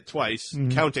 You've seen it twice,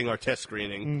 counting our test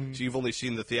screening. So you've only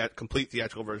seen the complete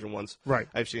theatrical version once. Right.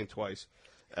 I've seen it twice.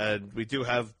 And we do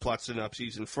have plot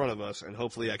synopses in front of us, and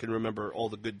hopefully I can remember all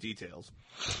the good details.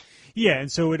 Yeah,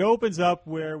 and so it opens up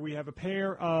where we have a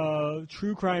pair of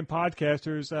true crime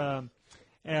podcasters,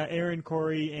 Aaron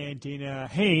Corey and Dana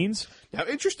Haynes. Now,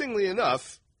 interestingly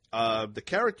enough, the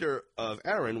character of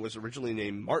Aaron was originally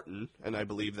named Martin, and I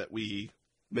believe that we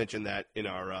mentioned that in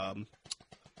our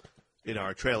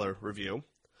trailer review.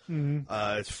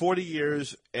 Mm-hmm. It's 40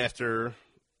 years after,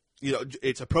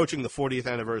 it's approaching the 40th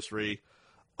anniversary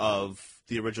of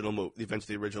the original the events of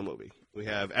the original movie. We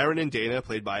have Aaron and Dana,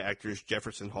 played by actors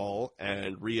Jefferson Hall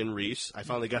and Rian Reese. I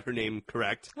finally got her name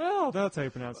correct. Oh, that's how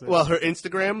you pronounce it. Well, her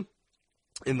Instagram,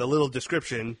 in the little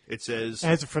description, it says... It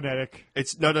has a phonetic.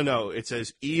 No. It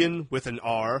says Ian with an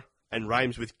R and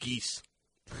rhymes with geese.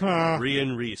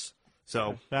 Rian Reese.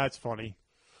 So that's funny.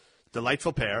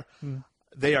 Delightful pair.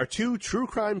 They are 2 true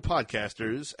crime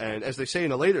podcasters, and as they say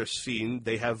in a later scene,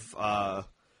 they have...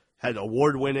 had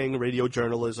award-winning radio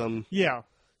journalism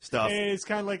stuff. It's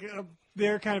kind of like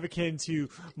they're kind of akin to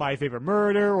My Favorite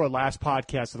Murder or Last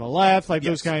Podcast on the Left, like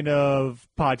those kind of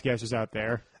podcasters out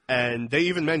there. And they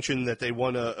even mentioned that they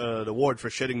won an award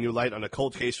for shedding new light on a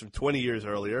cold case from 20 years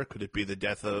earlier. Could it be the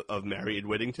death of Marion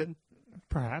Whittington?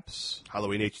 Perhaps.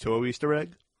 Halloween H2O Easter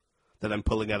egg that I'm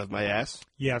pulling out of my ass?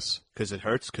 Yes. Because it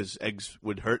hurts, because eggs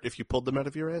would hurt if you pulled them out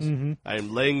of your ass? Mm-hmm. I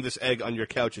am laying this egg on your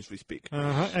couch as we speak.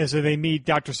 And so they meet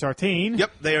Dr. Sartain.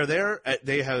 Yep, they are there.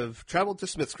 They have traveled to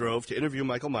Smith's Grove to interview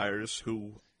Michael Myers,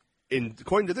 who,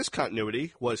 according to this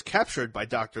continuity, was captured by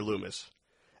Dr. Loomis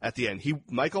at the end.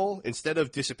 Michael, instead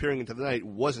of disappearing into the night,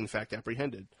 was in fact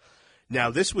apprehended. Now,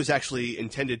 this was actually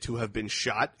intended to have been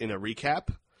shot in a recap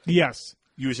Yes.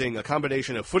 using a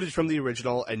combination of footage from the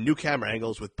original and new camera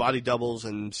angles with body doubles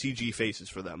and CG faces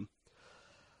for them.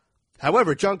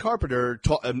 However, John Carpenter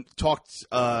talked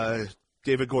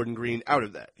David Gordon Green out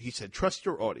of that. He said, trust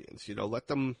your audience. Let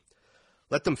them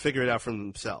figure it out for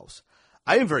themselves.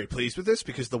 I am very pleased with this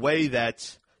because the way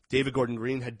that David Gordon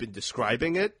Green had been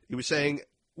describing it, he was saying,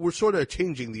 we're sort of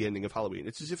changing the ending of Halloween.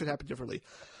 It's as if it happened differently.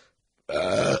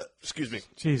 Excuse me.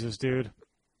 Jesus, dude.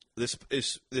 This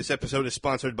episode is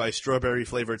sponsored by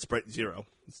strawberry-flavored Sprite Zero.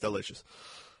 It's delicious.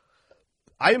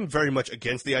 I am very much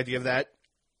against the idea of that.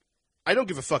 I don't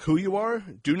give a fuck who you are.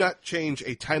 Do not change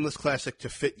a timeless classic to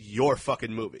fit your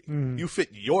fucking movie. You fit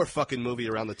your fucking movie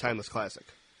around the timeless classic.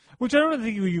 Which I don't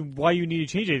think why you need to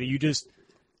change anything. You just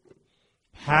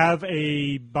have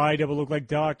a body double look like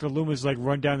Dr. Loomis, like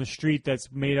run down the street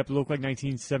that's made up to look like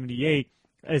 1978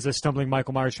 as a stumbling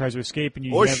Michael Myers tries to escape, and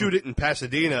shoot it in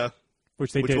Pasadena,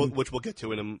 which they did, which we'll get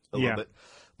to in a little bit.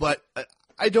 But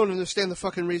I don't understand the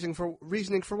fucking reasoning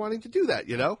for wanting to do that.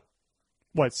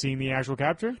 What, seeing the actual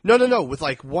capture? No. With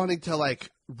wanting to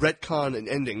retcon an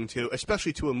ending to,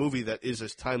 especially to a movie that is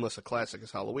as timeless a classic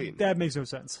as Halloween. That makes no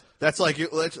sense. That's let's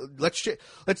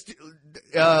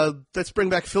bring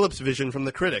back Philip's vision from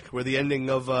The Critic, where the ending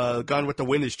of Gone with the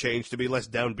Wind is changed to be less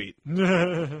downbeat.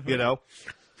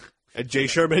 And Jay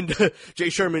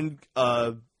Sherman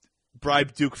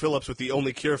bribed Duke Phillips with the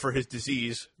only cure for his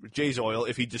disease, Jay's oil,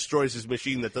 if he destroys his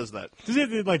machine that does that. Does he have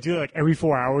to do it every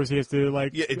 4 hours? He has to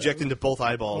inject into both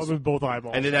eyeballs. With both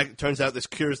eyeballs. And it turns out this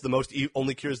cures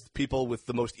only cures people with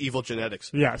the most evil genetics.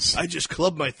 Yes. I just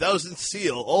clubbed my 1,000th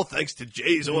seal, all thanks to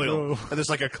Jay's oil. And there's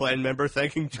a clan member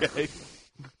thanking Jay.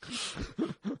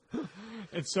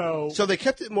 And so they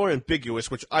kept it more ambiguous,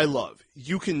 which I love.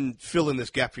 You can fill in this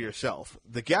gap for yourself.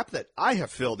 The gap that I have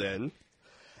filled in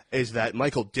is that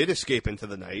Michael did escape into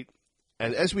the night,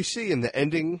 and as we see in the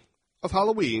ending of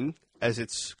Halloween, as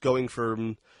it's going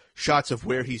from shots of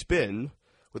where he's been,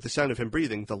 with the sound of him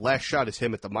breathing, the last shot is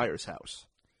him at the Myers house.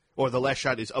 Or the last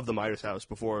shot is of the Myers house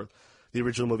before the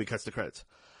original movie cuts the credits.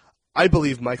 I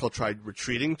believe Michael tried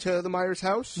retreating to the Myers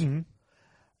house,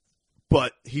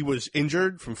 but he was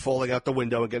injured from falling out the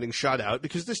window and getting shot out,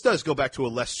 because this does go back to a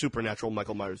less supernatural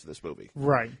Michael Myers in this movie.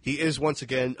 Right. He is, once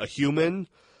again, a human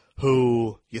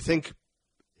who you think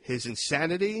his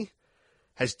insanity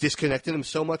has disconnected him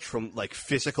so much from,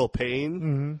 physical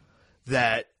pain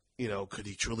that, could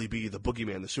he truly be the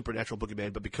boogeyman, the supernatural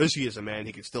boogeyman? But because he is a man,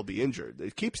 he can still be injured.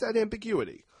 It keeps that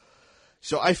ambiguity.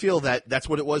 So I feel that that's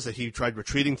what it was, that he tried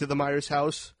retreating to the Myers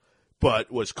house, but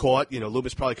was caught.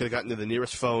 Loomis probably could have gotten to the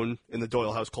nearest phone in the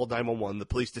Doyle house, called 911. The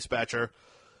police dispatcher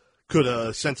could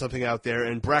have sent something out there,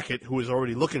 and Brackett, who was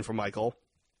already looking for Michael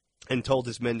and told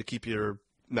his men to keep your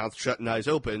mouth shut and eyes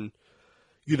open,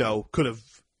 could have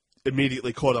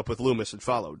immediately caught up with Loomis and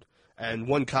followed. And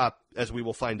one cop, as we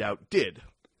will find out, did.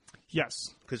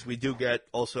 Yes. Because we do get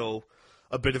also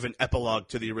a bit of an epilogue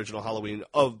to the original Halloween.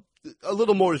 A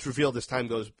little more is revealed as time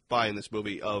goes by in this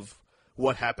movie of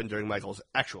what happened during Michael's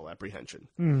actual apprehension.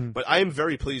 But I am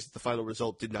very pleased that the final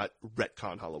result did not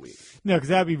retcon Halloween. No, because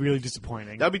that would be really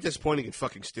disappointing. That would be disappointing and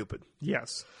fucking stupid.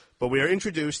 Yes. But we are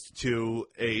introduced to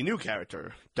a new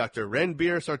character, Dr.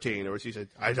 Ranbir Sartain, or as he said,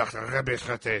 I Dr. Ranbir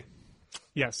Sartain.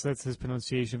 Yes, that's his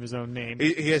pronunciation of his own name.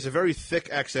 He has a very thick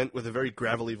accent with a very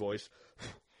gravelly voice.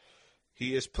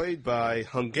 He is played by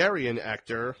Hungarian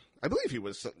actor. I believe he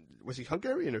was he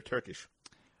Hungarian or Turkish?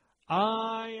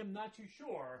 I am not too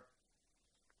sure.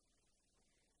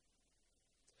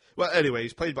 Well, anyway,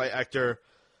 he's played by actor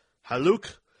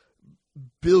Haluk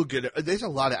Bilginer. There's a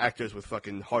lot of actors with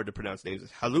fucking hard to pronounce names.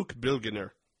 It's Haluk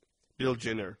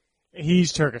Bilginer.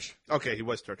 He's Turkish. Okay, he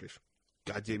was Turkish.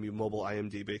 Goddamn you, mobile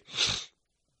IMDb.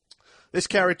 This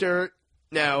character,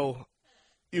 now,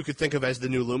 you could think of as the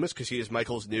new Loomis, because he is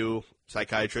Michael's new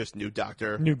psychiatrist, new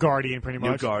doctor. New guardian, pretty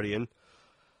much. New guardian.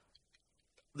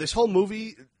 This whole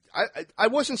movie, I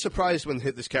wasn't surprised when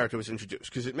this character was introduced,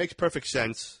 because it makes perfect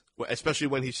sense, especially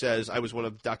when he says, I was one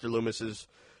of Dr. Loomis's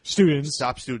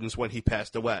top students when he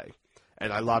passed away,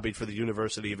 and I lobbied for the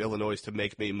University of Illinois to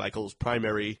make me Michael's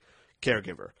primary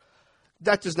caregiver.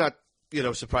 That does not,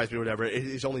 surprise me or whatever. It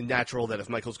is only natural that if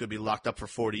Michael's going to be locked up for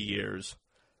 40 years,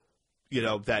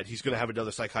 that he's going to have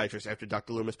another psychiatrist after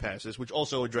Dr. Loomis passes, which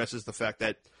also addresses the fact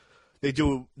that they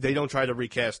don't try to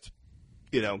recast,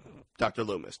 Dr.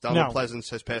 Loomis. Donald Pleasance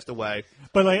has passed away.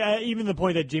 But even the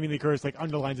point that Jamie Lee Curtis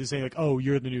underlines is saying oh,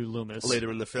 you're the new Loomis later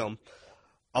in the film.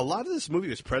 A lot of this movie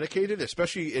was predicated,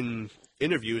 especially in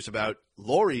interviews, about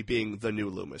Laurie being the new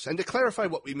Loomis. And to clarify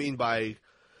what we mean by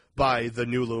the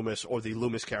new Loomis or the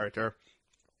Loomis character,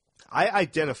 I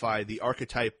identify the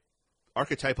archetype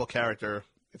archetypal character,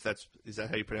 is that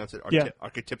how you pronounce it? Yeah.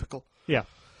 Archetypical Yeah.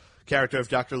 character of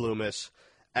Dr. Loomis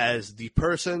as the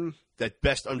person that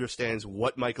best understands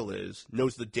what Michael is,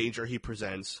 knows the danger he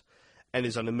presents, and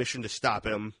is on a mission to stop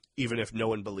him, even if no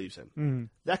one believes him. Mm-hmm.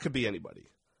 That could be anybody.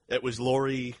 It was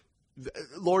Laurie.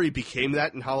 Laurie became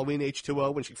that in Halloween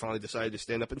H2O when she finally decided to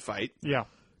stand up and fight. Yeah.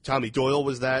 Tommy Doyle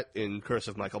was that in Curse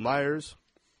of Michael Myers.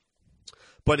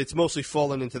 But it's mostly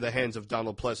fallen into the hands of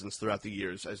Donald Pleasance throughout the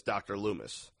years as Dr.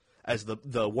 Loomis, as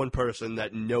the one person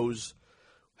that knows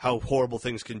how horrible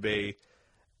things can be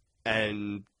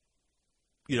and,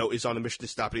 is on a mission to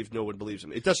stop it if no one believes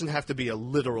him. It doesn't have to be a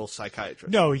literal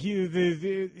psychiatrist. No, he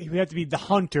had to be the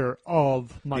hunter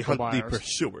of Michael Myers. The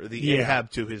pursuer, the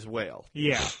Ahab to his whale.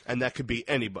 Yeah. And that could be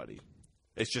anybody.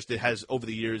 It's just it has, over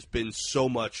the years, been so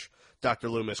much Dr.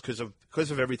 Loomis because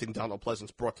of everything Donald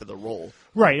Pleasance brought to the role.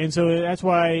 Right, and so that's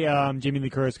why Jamie Lee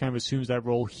Curtis kind of assumes that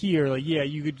role here. Like, yeah,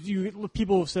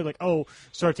 people have said, like, oh,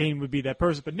 Sartain would be that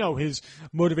person, but no, his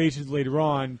motivations later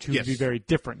on to be very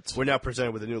different. We're now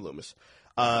presented with a new Loomis.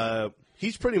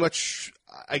 He's pretty much,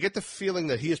 I get the feeling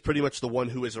that he is pretty much the one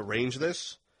who has arranged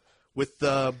this with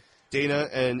Dana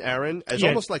and Aaron as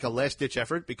almost like a last-ditch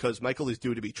effort because Michael is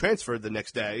due to be transferred the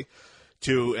next day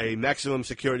to a maximum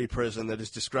security prison that is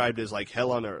described as like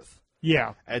hell on earth.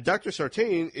 Yeah. And Dr.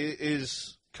 Sartain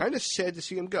is kind of sad to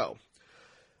see him go.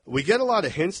 We get a lot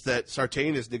of hints that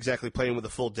Sartain isn't exactly playing with a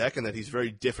full deck and that he's very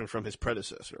different from his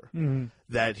predecessor. Mm-hmm.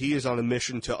 That he is on a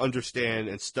mission to understand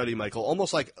and study Michael,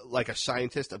 almost like a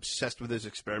scientist obsessed with his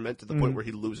experiment to the point where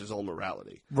he loses all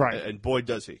morality. Right. And boy,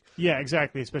 does he. Yeah,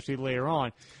 exactly, especially later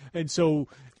on. And so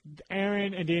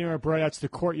Aaron and Dana are brought out to the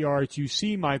courtyard to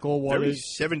see Michael. Very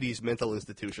 70s mental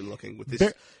institution looking with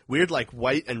this weird like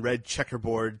white and red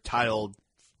checkerboard tiled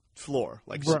floor,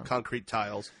 like some concrete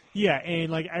tiles. Yeah, and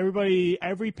like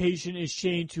every patient is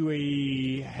chained to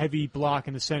a heavy block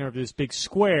in the center of this big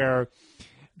square.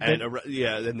 And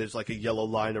then there's like a yellow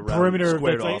line around perimeter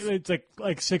squared off. It's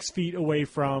like 6 feet away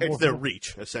from. It's their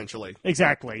reach, essentially.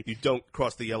 Exactly. You don't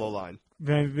cross the yellow line.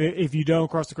 Then if you don't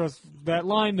cross that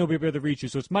line, nobody will be able to reach you.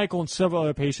 So it's Michael and several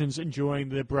other patients enjoying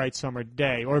the bright summer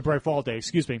day, or bright fall day,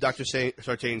 excuse me. Dr.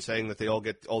 Sartain saying that they all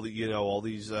get all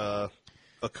these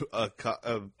I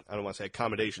don't want to say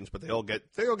accommodations, but they all get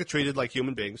treated like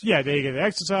human beings. Yeah, they get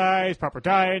exercise, proper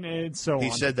diet, and so on. He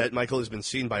said that Michael has been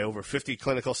seen by over 50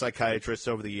 clinical psychiatrists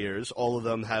over the years. All of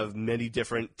them have many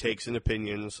different takes and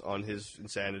opinions on his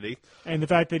insanity. And the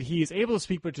fact that he is able to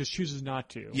speak but just chooses not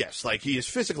to. Yes, like he is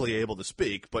physically able to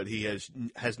speak, but he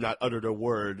has not uttered a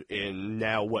word in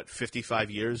now, 55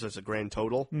 years as a grand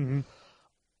total?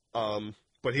 Mm-hmm.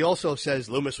 But he also says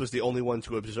Loomis was the only one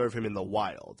to observe him in the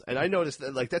wild. And I noticed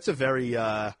that, like, that's a very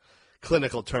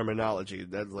clinical terminology.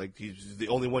 That, like, he's the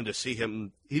only one to see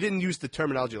him. He didn't use the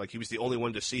terminology like he was the only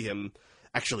one to see him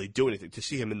actually do anything, to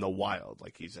see him in the wild.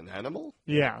 Like, he's an animal?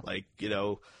 Yeah. Like,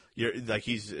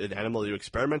 he's an animal you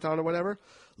experiment on or whatever.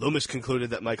 Loomis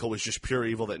concluded that Michael was just pure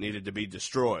evil that needed to be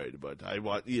destroyed. But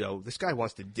this guy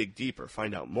wants to dig deeper,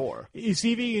 find out more. Is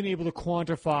he being able to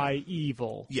quantify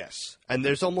evil? Yes. And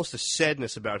there's almost a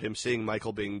sadness about him seeing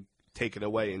Michael being taken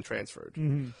away and transferred.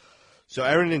 Mm-hmm. So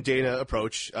Aaron and Dana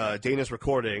approach. Dana's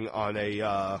recording on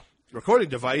a recording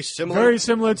device very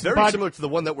similar to the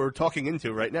one that we're talking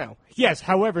into right now. Yes,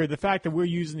 however, the fact that we're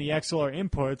using the XLR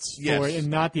inputs for it and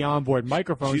not the onboard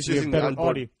microphone, she's using better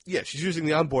audio. Yeah, she's using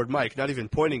the onboard mic, not even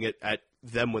pointing it at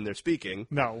them when they're speaking.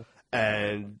 No.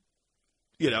 And,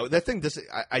 that thing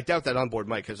I doubt that onboard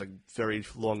mic has a very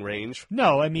long range.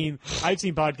 No, I mean, I've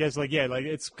seen podcasts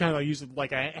it's kind of like using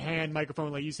like a hand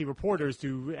microphone, like you see reporters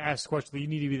to ask questions. You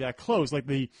need to be that close. Like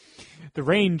the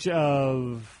range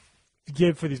of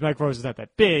give for these microphones is not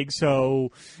that big,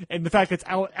 so, and the fact that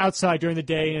it's outside during the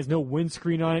day and has no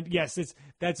windscreen on it, yes,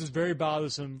 that's just very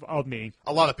bothersome of me.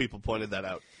 A lot of people pointed that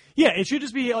out. Yeah, it should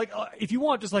just be like, if you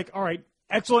want, just like, all right,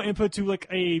 excellent input to like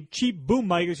a cheap boom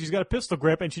mic. She's got a pistol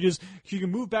grip and she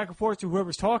can move back and forth to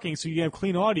whoever's talking, so you have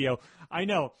clean audio. I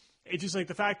know. It's just like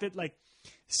the fact that like,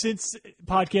 since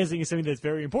podcasting is something that's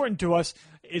very important to us,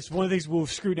 it's one of the things we'll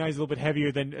scrutinize a little bit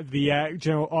heavier than the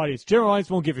general audience. General audience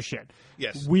won't give a shit.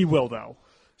 Yes. We will, though.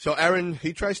 So Aaron,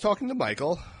 he tries talking to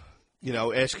Michael,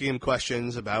 asking him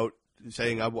questions about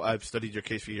saying, I've studied your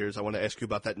case for years. I want to ask you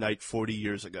about that night 40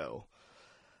 years ago.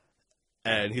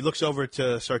 And he looks over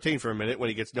to Sartain for a minute when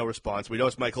he gets no response. We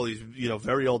notice Michael, he's,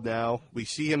 very old now. We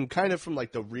see him kind of from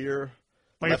like the rear,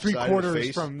 like left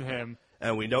 3/4 from him.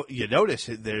 And you notice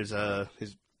there's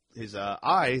his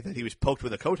eye that he was poked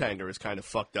with a coat hanger is kind of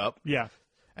fucked up. Yeah.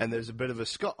 And there's a bit of a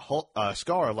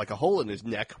scar of like a hole in his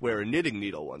neck where a knitting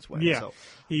needle once went. Yeah. So,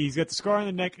 he's got the scar on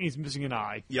the neck and he's missing an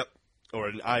eye. Yep. or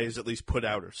an eye is at least put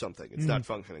out or something. It's not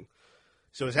functioning.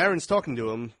 So as Aaron's talking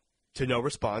to him, to no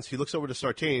response, he looks over to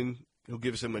Sartain, who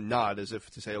gives him a nod as if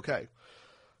to say, okay.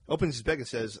 Opens his bag and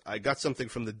says, I got something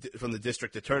from the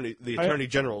district attorney, the attorney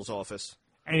general's office.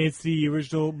 And it's the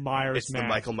original Myers It's mask. the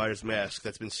Michael Myers mask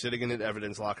that's been sitting in an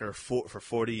evidence locker for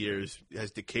 40 years,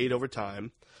 has decayed over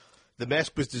time. The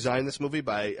mask was designed in this movie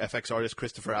by FX artist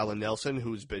Christopher Allen Nelson,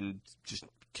 who's been just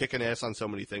kicking ass on so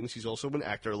many things. He's also an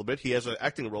actor a little bit. He has an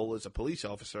acting role as a police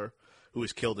officer who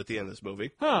was killed at the end of this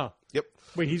movie. Huh. Yep.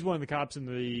 Wait, he's one of the cops in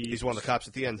the... He's one of the cops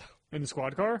at the end. In the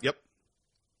squad car? Yep.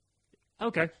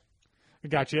 Okay. I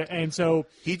gotcha. And so...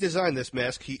 He designed this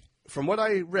mask. From what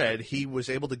I read, he was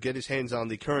able to get his hands on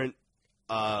the current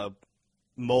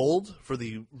mold for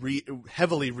the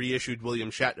heavily reissued William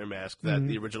Shatner mask that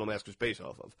the original mask was based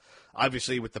off of.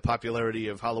 Obviously, with the popularity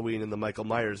of Halloween and the Michael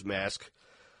Myers mask,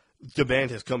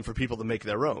 demand has come for people to make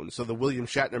their own. So the William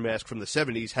Shatner mask from the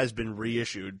 70s has been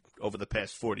reissued over the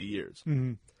past 40 years.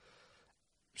 Mm-hmm.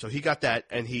 So he got that,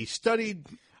 and he studied...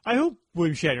 I hope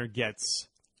William Shatner gets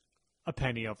a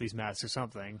penny off these masks or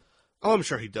something. Oh, I'm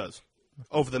sure he does.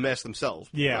 Over the masks themselves.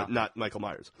 Yeah. Not Michael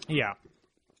Myers. Yeah.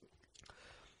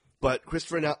 But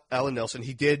Christopher Allen Nelson,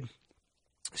 he did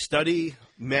study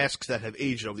masks that have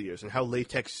aged over the years and how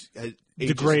latex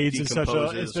degrades and such,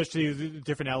 decomposes. especially the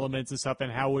different elements and stuff,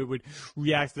 and how it would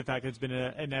react to the fact that it's been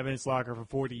an evidence locker for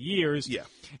 40 years. Yeah.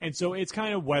 And so it's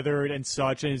kind of weathered and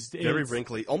such. And it's very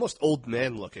wrinkly, almost old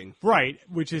man looking. Right,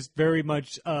 which is very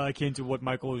much akin to what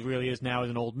Michael really is now as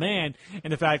an old man.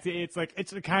 And the fact that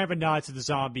it's a kind of a nod to the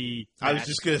zombie mask. I was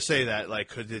just going to say that, like,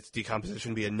 could its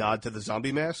decomposition be a nod to the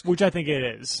zombie mask? Which I think it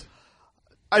is.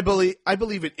 I believe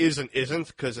it is and isn't,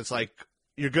 because it's like,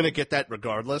 you're going to get that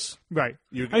regardless. Right.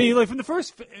 I mean, like, from the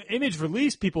first image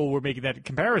release, people were making that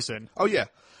comparison. Oh, yeah.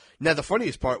 Now, the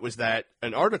funniest part was that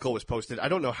an article was posted. I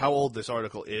don't know how old this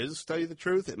article is, to tell you the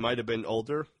truth. It might have been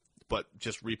older, but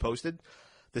just reposted.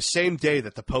 The same day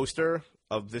that the poster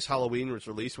of this Halloween was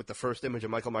released with the first image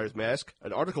of Michael Myers' mask,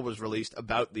 an article was released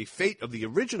about the fate of the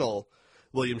original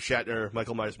William Shatner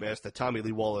Michael Myers mask that Tommy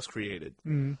Lee Wallace created.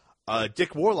 Mm-hmm.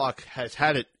 Dick Warlock has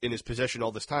had it in his possession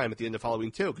all this time at the end of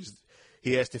Halloween 2, because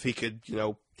he asked if he could,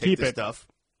 take Keep the it. stuff.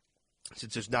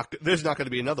 Since there's not going to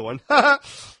be another one.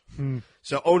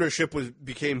 So ownership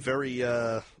became very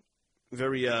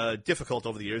difficult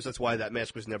over the years. That's why that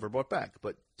mask was never brought back.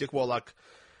 But Dick Warlock,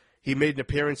 he made an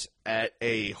appearance at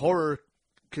a horror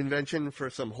convention for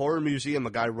some horror museum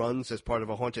a guy runs as part of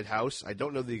a haunted house. I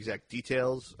don't know the exact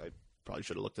details. I probably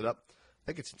should have looked it up. I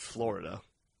think it's in Florida.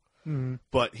 Mm-hmm.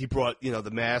 But he brought,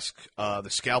 the mask, the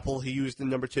scalpel he used in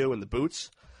number 2, and the boots.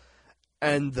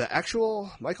 And the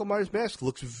actual Michael Myers mask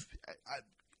looks,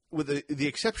 with the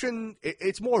exception,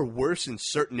 it's more worse in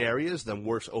certain areas than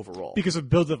worse overall. Because of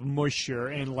buildup of moisture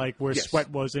and, like, where Yes.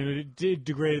 sweat was, and it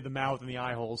degraded the mouth and the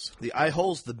eye holes. The eye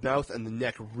holes, the mouth, and the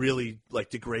neck really,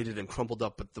 degraded and crumpled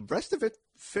up. But the rest of it,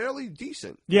 fairly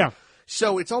decent. Yeah.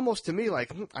 So it's almost to me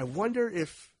like, I wonder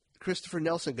if Christopher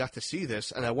Nelson got to see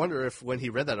this, and I wonder if when he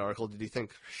read that article, did he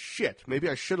think, shit, maybe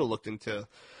I should have looked into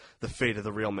the fate of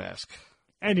the real mask.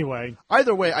 Anyway.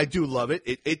 Either way, I do love it.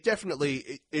 It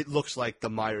definitely, it looks like the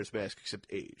Myers mask, except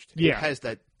aged. Yeah. It has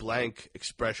that blank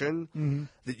expression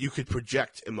that you could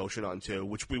project emotion onto,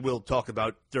 which we will talk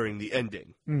about during the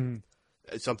ending. Mm-hmm.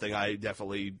 It's something I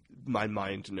definitely, my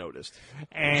mind noticed.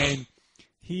 And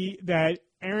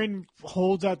Aaron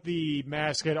holds out the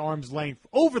mask at arm's length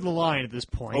over the line at this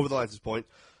point. Over the line at this point.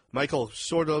 Michael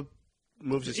sort of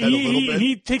moves his head a little bit.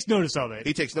 He takes notice of it.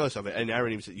 He takes notice of it. And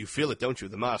Aaron even said, you feel it, don't you?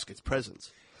 The mask, its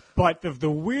presence. But the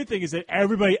weird thing is that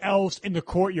everybody else in the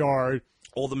courtyard,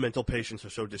 all the mental patients are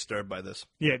so disturbed by this.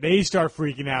 Yeah, they start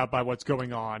freaking out by what's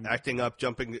going on. Acting up,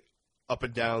 jumping up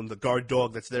and down. The guard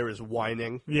dog that's there is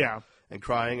whining. Yeah. And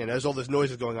crying. And as all this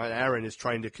noise is going on, Aaron is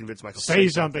trying to convince Michael. Say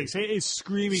something. Is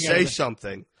screaming at him. Say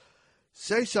something.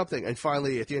 Say something. And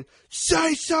finally, at the end,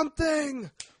 say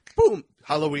something! Boom!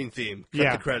 Halloween theme.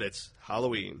 Cut the credits.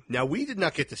 Halloween. Now, we did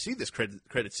not get to see this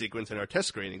credit sequence in our test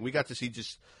screening. We got to see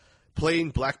just plain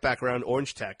black background,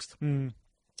 orange text. Mm.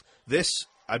 This,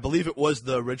 I believe it was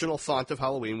the original font of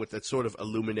Halloween with that sort of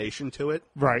illumination to it.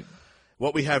 Right.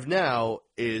 What we have now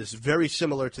is very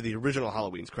similar to the original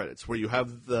Halloween's credits, where you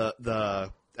have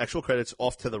the actual credits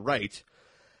off to the right.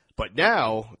 But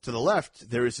now, to the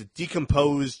left, there is a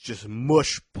decomposed, just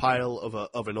mush pile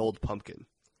of an old pumpkin.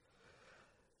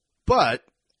 But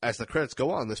as the credits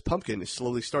go on, this pumpkin is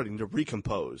slowly starting to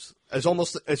recompose. It's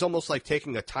almost like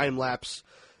taking a time-lapse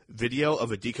video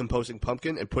of a decomposing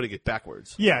pumpkin and putting it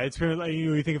backwards. Yeah, it's kind of like,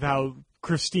 you think of how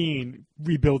Christine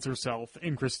rebuilds herself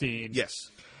in Christine.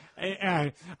 Yes.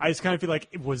 And I just kind of feel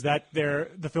like, was that the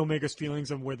filmmakers'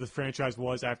 feelings on where the franchise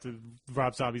was after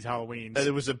Rob Zombie's Halloween? And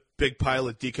there was a big pile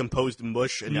of decomposed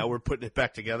mush, and now we're putting it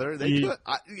back together.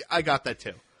 I got that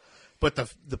too. But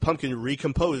the pumpkin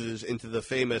recomposes into the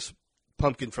famous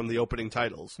pumpkin from the opening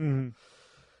titles. Mm-hmm.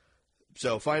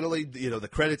 So finally, the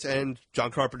credits end.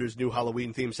 John Carpenter's new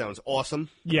Halloween theme sounds awesome.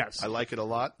 Yes. I like it a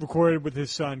lot. Recorded with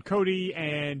his son Cody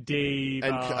and Dave.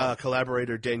 And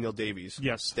collaborator Daniel Davies.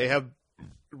 Yes. They have,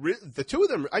 the two of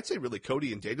them, I'd say really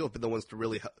Cody and Daniel have been the ones to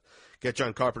really get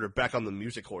John Carpenter back on the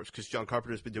music horse, because John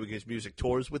Carpenter's been doing his music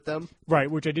tours with them.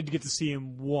 Right, which I did get to see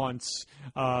him once.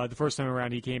 The first time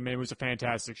around he came in, it was a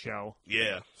fantastic show.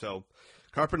 Yeah, so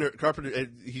Carpenter,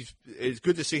 it's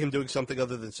good to see him doing something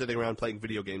other than sitting around playing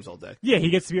video games all day. Yeah, he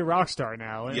gets to be a rock star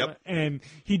now. Yep. And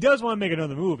he does want to make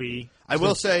another movie. I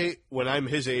will say, when I'm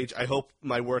his age, I hope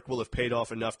my work will have paid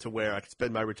off enough to where I can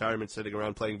spend my retirement sitting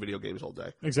around playing video games all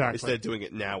day. Exactly. Instead of doing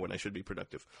it now when I should be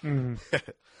productive. Mm-hmm.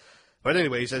 But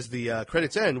anyways, as the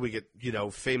credits end, we get,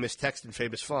 famous text and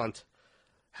famous font,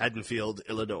 Haddonfield,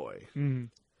 Illinois. Mm-hmm.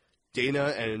 Dana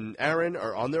and Aaron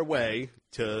are on their way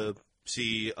to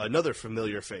see another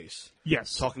familiar face.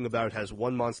 Yes. Talking about has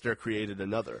one monster created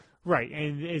another. Right,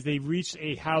 and as they reach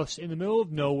a house in the middle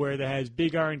of nowhere that has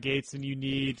big iron gates, and you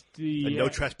need the... A no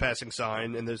trespassing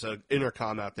sign, and there's an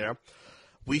intercom out there.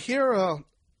 We hear a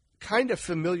kind of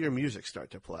familiar music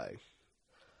start to play.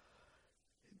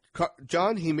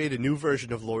 John, he made a new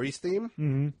version of Laurie's theme.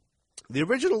 Mm-hmm. The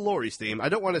original Laurie's theme, I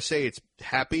don't want to say it's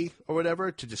happy or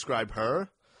whatever to describe her,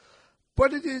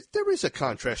 but there is a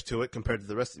contrast to it compared to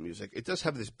the rest of the music. It does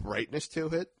have this brightness to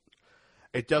it.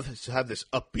 It does have this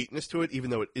upbeatness to it, even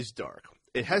though it is dark.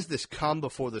 It has this calm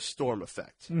before the storm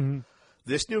effect. Mm-hmm.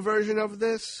 This new version of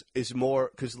this is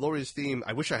more, because Laurie's theme,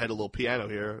 I wish I had a little piano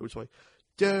here. It was like,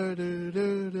 da, da,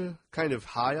 da, da, kind of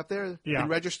high up there in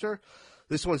register.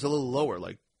 This one's a little lower,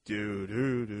 like, do,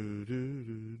 do, do, do,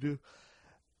 do, do.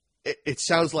 It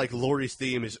sounds like Laurie's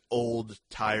theme is old,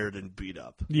 tired, and beat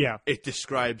up. Yeah. It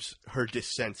describes her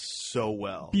descent so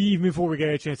well. Even before we get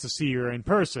a chance to see her in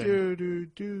person. Do, do,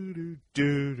 do, do,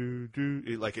 do, do,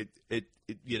 do. Like it,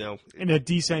 in a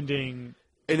descending...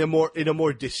 In a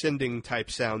more descending type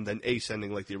sound than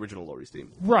ascending like the original Laurie's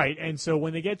theme. Right, and so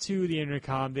when they get to the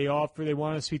intercom, they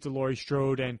want to speak to Laurie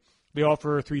Strode, and they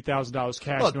offer her $3,000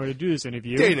 cash in order to do this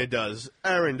interview. Dana does.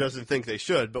 Aaron doesn't think they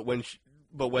should, but when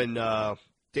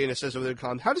Dana says over the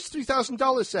intercom, "How does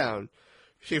 $3,000 sound?"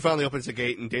 She finally opens the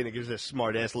gate, and Dana gives a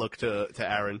smart-ass look to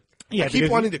Aaron. Yeah, I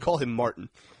keep wanting to call him Martin.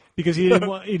 Because he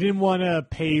didn't want to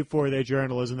pay for their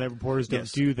journalism. That reporters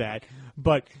don't do that.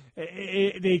 But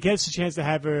they get a chance to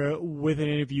have her with an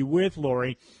interview with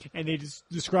Laurie, and they just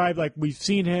describe, like, we've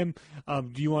seen him.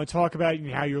 Do you want to talk about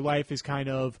how your life is kind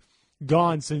of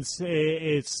gone since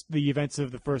it's the events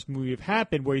of the first movie have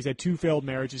happened, where he's had 2 failed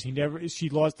marriages. She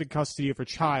lost the custody of her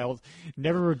child,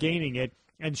 never regaining it,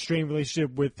 and strained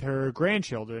relationship with her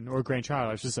grandchildren, or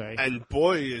grandchild, I should say. And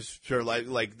boy, is her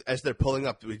like as they're pulling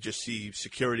up, we just see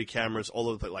security cameras all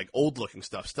over, like old looking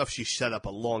stuff she set up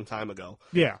a long time ago.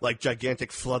 Yeah, like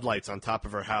gigantic floodlights on top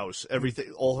of her house,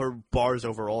 everything, all her bars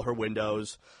over all her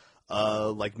windows,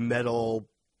 like metal,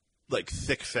 like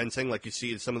thick fencing, like you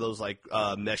see in some of those like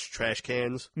mesh trash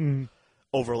cans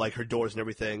over like her doors and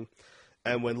everything.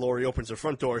 And when Laurie opens her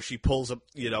front door, she pulls up,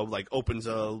 opens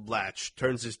a latch,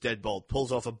 turns this deadbolt,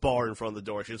 pulls off a bar in front of the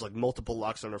door. She has like multiple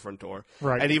locks on her front door.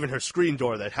 Right. And even her screen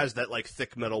door that has that like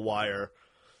thick metal wire,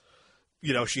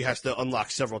 she has to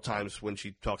unlock several times when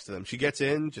she talks to them. She gets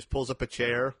in, just pulls up a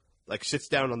chair, like sits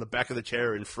down on the back of the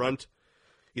chair in front.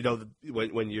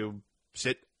 When you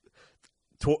sit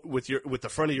with the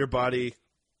front of your body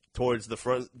towards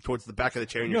the back of the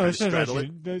chair, and you're trying to straddle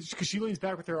it. Because she leans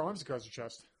back with her arms across her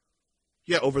chest.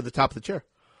 Yeah, over the top of the chair.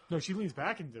 No, she leans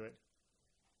back into it.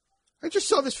 I just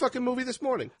saw this fucking movie this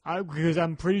morning. Because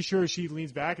I'm pretty sure she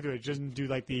leans back into it. She doesn't do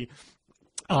like the,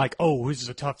 this is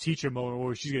a tough teacher moment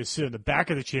where she's going to sit in the back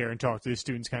of the chair and talk to the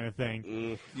students kind of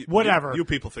thing. Whatever. You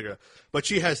people figure it out. But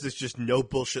she has this just no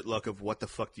bullshit look of what the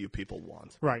fuck do you people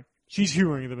want. Right. She's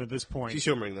humoring them at this point. She's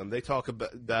humoring them. They talk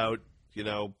about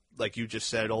like you just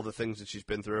said, all the things that she's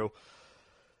been through.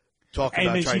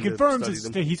 And then she confirms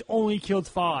that he's only killed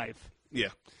 5. Yeah.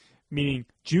 Meaning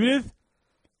Judith,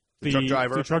 the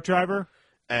truck driver,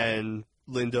 and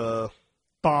Linda,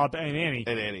 Bob, and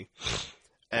Annie.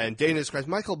 And Dana describes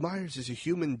Michael Myers as a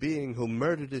human being who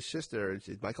murdered his sister.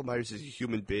 Michael Myers is a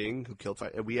human being who killed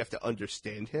 5, and we have to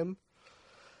understand him.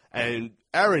 And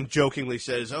Aaron jokingly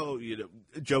says,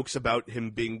 jokes about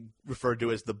him being referred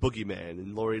to as the boogeyman,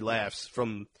 and Laurie laughs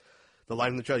from the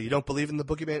line in the trailer, "You don't believe in the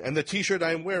boogeyman?" And the T-shirt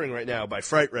I am wearing right now by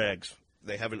Fright Rags.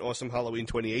 They have an awesome Halloween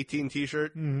 2018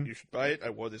 T-shirt. You should buy it. I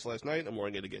wore this last night. I'm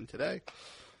wearing it again today.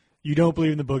 You don't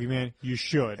believe in the boogeyman? You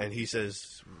should. And he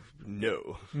says,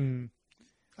 no.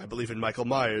 I believe in Michael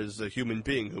Myers, a human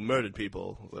being who murdered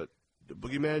people. But the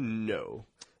boogeyman, no.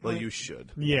 Well, you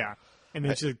should. Yeah. And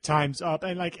then time's up.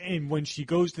 And when she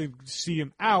goes to see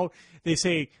him out, they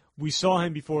say, we saw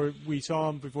him before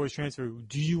his transfer.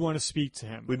 Do you want to speak to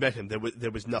him? We met him. There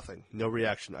was nothing. No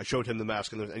reaction. I showed him the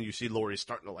mask, and you see Laurie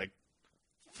starting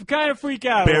to, kind of freak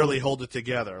out. Barely hold it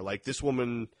together. Like, this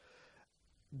woman...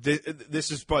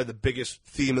 This is probably the biggest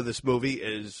theme of this movie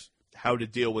is how to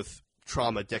deal with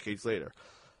trauma decades later.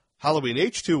 Halloween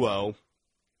H2O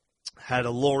had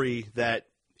a Laurie that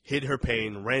hid her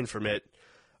pain, ran from it,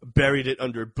 buried it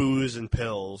under booze and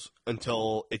pills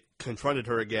until it confronted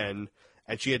her again,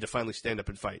 and she had to finally stand up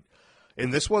and fight. In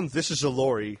this one, this is a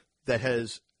Laurie that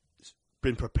has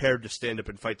been prepared to stand up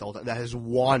and fight the whole time, that has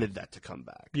wanted that to come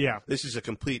back. Yeah. This is a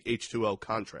complete H2O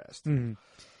contrast.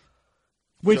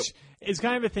 Which is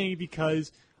kind of a thing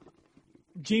because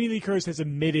Jamie Lee Curtis has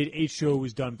admitted H2O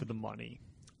was done for the money.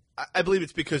 I believe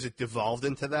it's because it devolved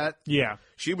into that. Yeah.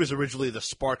 She was originally the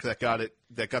spark that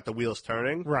got the wheels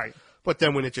turning. Right. But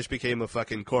then when it just became a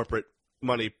fucking corporate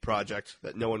money project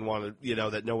that no one wanted,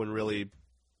 that no one really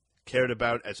cared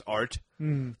about as art,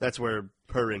 that's where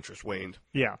her interest waned.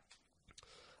 Yeah.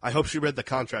 I hope she read the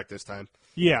contract this time.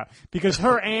 Yeah, because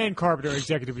her and Carpenter are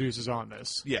executive producers on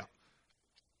this. Yeah.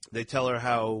 They tell her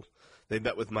how they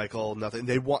met with Michael, nothing.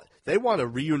 They want to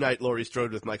reunite Laurie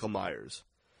Strode with Michael Myers.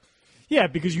 Yeah,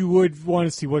 because you would want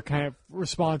to see what kind of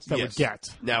response that would get.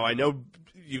 Now, I know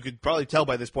you could probably tell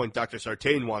by this point Dr.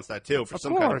 Sartain wants that too for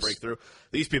some kind of breakthrough.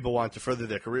 These people want to further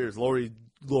their careers. Laurie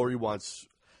wants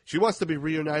to be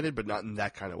reunited, but not in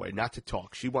that kind of way. Not to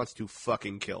talk. She wants to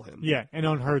fucking kill him. Yeah, and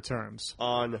on her terms.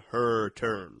 On her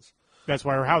terms. That's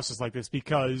why her house is like this,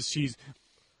 because she's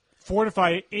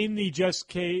fortified in the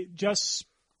just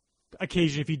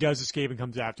occasion if he does escape and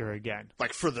comes after her again.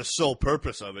 Like for the sole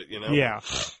purpose of it, Yeah.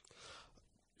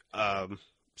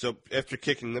 So after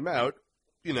kicking them out,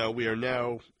 we are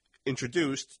now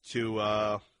introduced to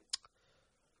her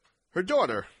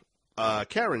daughter,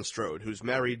 Karen Strode, who's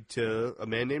married to a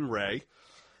man named Ray,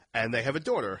 and they have a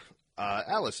daughter,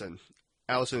 Allison.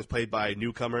 Allison is played by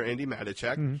newcomer Andy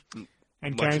Matichak. Mm-hmm.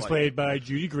 And Karen's played by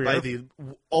Judy Greer. By the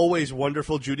always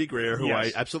wonderful Judy Greer, who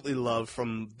Yes. I absolutely love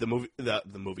from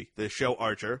the show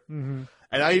Archer. Mm-hmm.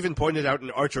 And I even pointed out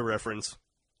an Archer reference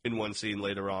in one scene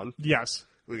later on. Yes.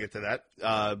 We'll get to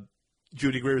that.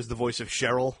 Judy Greer is the voice of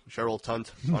Cheryl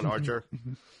Tunt on Archer.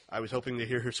 I was hoping to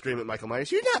hear her scream at Michael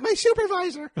Myers, "You're not my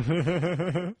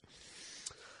supervisor!"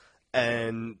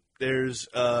 And there's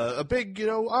a big,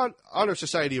 Honor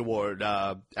Society award.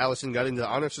 Allison got into the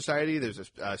Honor Society.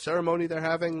 There's a ceremony they're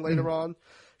having later on.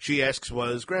 She asks,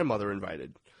 was grandmother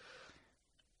invited?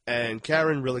 And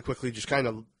Karen really quickly just kind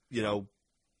of,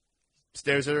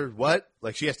 stares at her. What?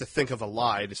 Like she has to think of a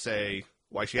lie to say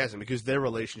why she hasn't, because their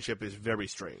relationship is very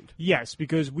strained. Yes,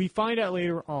 because we find out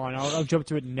later on, I'll jump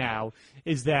to it now,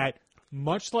 is that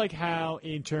much like how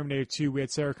in Terminator 2 we had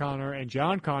Sarah Connor and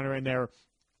John Connor, and their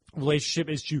relationship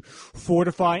is to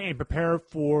fortify and prepare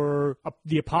for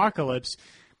the apocalypse,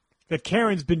 that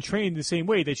Karen's been trained the same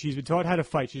way, that she's been taught how to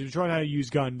fight, she's been taught how to use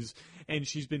guns, and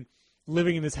she's been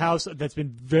living in this house that's been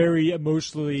very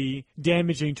emotionally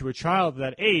damaging to a child of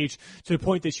that age, to the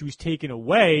point that she was taken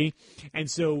away. And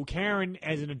so Karen,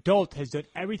 as an adult, has done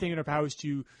everything in her powers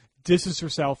to distance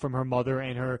herself from her mother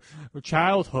and her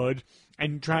childhood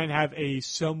and try and have a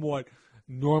somewhat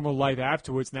normal life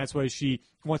afterwards. And that's why she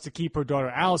wants to keep her daughter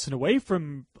Allison away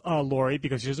from Laurie,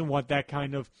 because she doesn't want that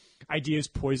kind of ideas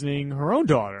poisoning her own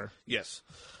daughter. Yes.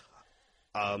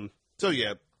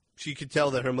 She could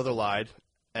tell that her mother lied.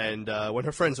 And when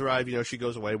her friends arrive, she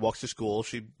goes away, walks to school.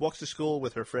 She walks to school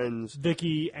with her friends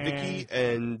Vicky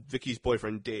and Vicky's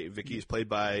boyfriend, Dave. Vicky is played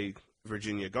by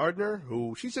Virginia Gardner,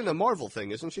 who she's in a Marvel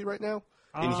thing, isn't she, right now?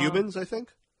 Inhumans, I think?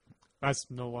 That's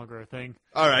no longer a thing.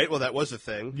 All right, well, that was a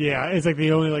thing. Yeah, it's like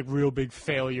the only real big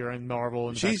failure in Marvel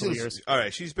in the past couple years. All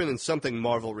right, she's been in something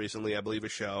Marvel recently, I believe, a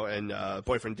show. And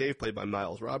boyfriend Dave, played by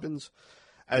Miles Robbins.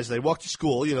 As they walk to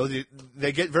school,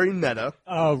 they get very meta.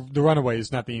 The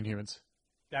Runaways, not the Inhumans.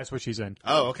 That's what she's in.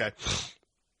 Oh, okay.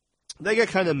 They get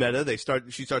kind of meta.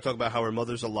 She starts talking about how her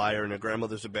mother's a liar and her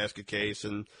grandmother's a basket case,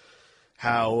 and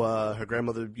how her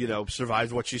grandmother,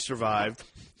 survived what she survived.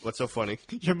 What's so funny?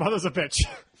 Your mother's a bitch.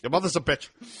 Your mother's a bitch.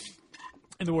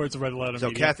 In the words of Red Letter So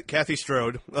Media. Kathy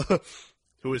Strode,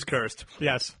 who is cursed.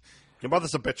 Yes. Your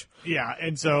mother's a bitch. Yeah,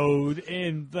 and so,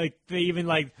 and like, Dave brings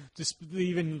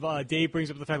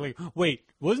up the fact, like, wait,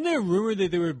 wasn't there a rumor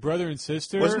that they were brother and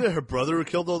sister? Wasn't it her brother who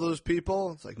killed all those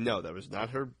people? It's like, no, that was not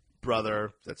her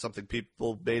brother. That's something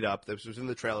people made up. This was in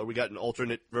the trailer. We got an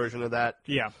alternate version of that.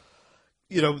 Yeah.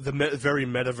 You know, the very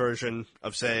meta version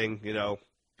of saying,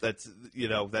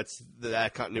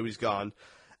 that continuity's gone.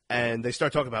 And they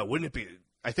start talking about, wouldn't it be,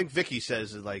 I think Vicky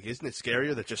says, like, isn't it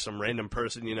scarier that just some random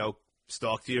person,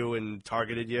 stalked you and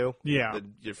targeted you? Yeah.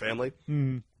 Your family?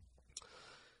 Mm.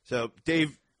 So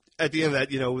Dave, at the end of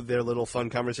that, their little fun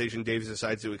conversation, Dave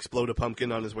decides to explode a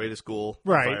pumpkin on his way to school.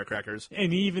 Right. Firecrackers.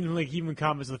 And he even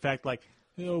comments on the fact, like,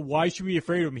 why should we be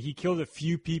afraid of him? He killed a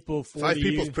few people. 5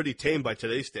 people's pretty tame by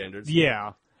today's standards.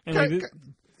 Yeah. And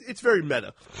it's very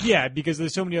meta. Yeah, because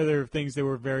there's so many other things that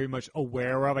we're very much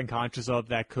aware of and conscious of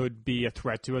that could be a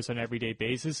threat to us on an everyday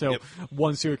basis. So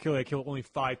one serial killer that killed only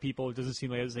 5 people, it doesn't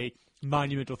seem like it's a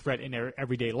monumental threat in their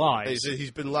everyday lives.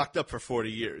 He's been locked up for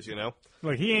 40 years,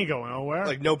 Like, he ain't going nowhere.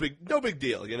 Like, no big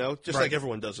deal, Just Right. like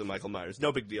everyone does with Michael Myers.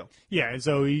 No big deal. Yeah, and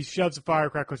so he shoves a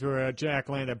firecracker through a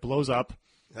jack-o'-lantern that blows up.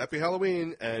 Happy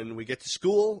Halloween, and we get to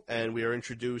school, and we are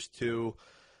introduced to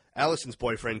Allison's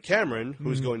boyfriend, Cameron,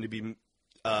 who's going to be,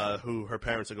 who her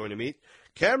parents are going to meet.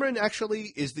 Cameron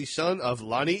actually is the son of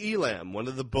Lonnie Elam, one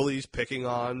of the bullies picking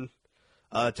on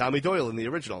Tommy Doyle in the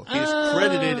original. He is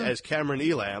credited as Cameron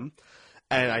Elam,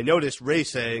 and I noticed Ray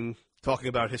talking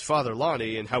about his father,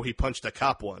 Lonnie, and how he punched a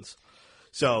cop once.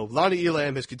 So Lonnie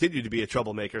Elam has continued to be a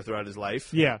troublemaker throughout his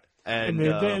life. Yeah.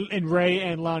 And Ray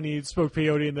and Lonnie spoke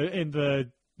peyote in the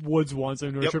woods once,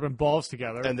 and they were tripping balls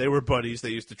together. And they were buddies. They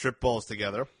used to trip balls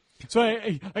together. So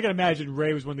I can imagine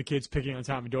Ray was one of the kids picking on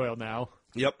Tommy Doyle now.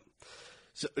 Yep.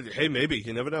 So, hey, maybe.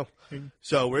 You never know.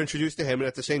 So we're introduced to him, and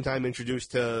at the same time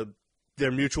introduced to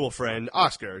their mutual friend,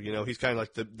 Oscar. He's kind of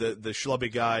like the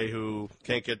schlubby guy who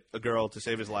can't get a girl to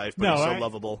save his life, but he's so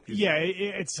lovable.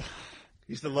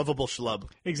 He's the lovable schlub.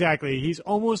 Exactly. He's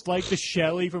almost like the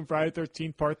Shelley from Friday the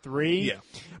 13th Part 3. Yeah.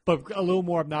 But a little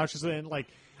more obnoxious. And, like,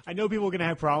 I know people are going to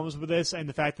have problems with this and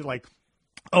the fact that, like,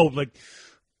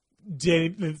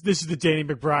 this is the Danny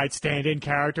McBride stand-in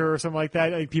character or something like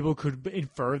that. Like, people could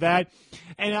infer that,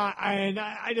 and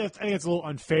I think it's a little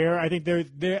unfair. I think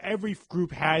every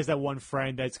group has that one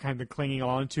friend that's kind of clinging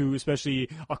on to, especially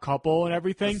a couple and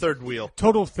everything. Third wheel,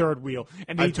 total third wheel,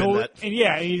 and he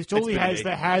totally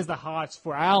has the hots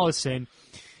for Allison,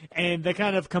 and that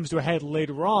kind of comes to a head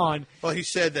later on. Well, he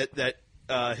said that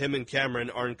him and Cameron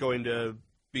aren't going to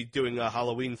be doing a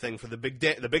Halloween thing for the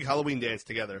big Halloween dance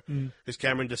together, because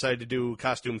Cameron decided to do a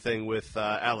costume thing with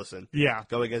Allison. Yeah,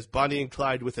 going as Bonnie and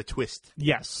Clyde with a twist.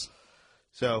 Yes.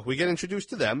 So we get introduced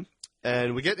to them,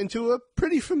 and we get into a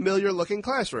pretty familiar looking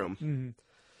classroom. Mm-hmm.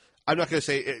 I'm not going to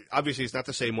say obviously it's not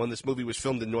the same one. This movie was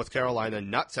filmed in North Carolina,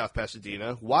 not South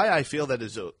Pasadena. Why I feel that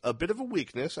is a bit of a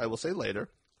weakness, I will say later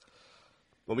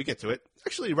when we get to it.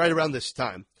 Actually, right around this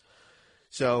time.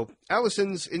 So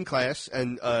Allison's in class,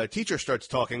 and a teacher starts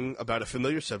talking about a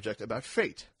familiar subject, about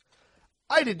fate.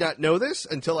 I did not know this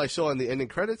until I saw in the ending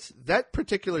credits that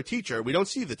particular teacher. We don't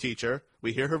see the teacher.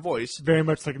 We hear her voice. Very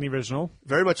much like in the original.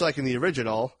 Very much like in the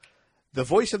original. The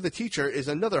voice of the teacher is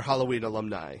another Halloween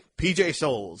alumni, PJ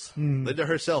Souls. Linda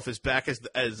herself is back as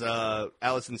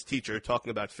Allison's teacher,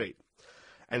 talking about fate.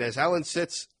 And as Allison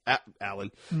sits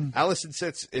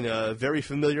in a very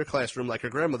familiar classroom like her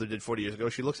grandmother did 40 years ago.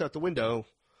 She looks out the window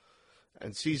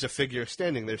and sees a figure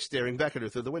standing there staring back at her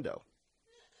through the window.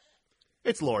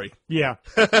 It's Laurie. Yeah.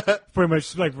 Pretty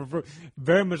much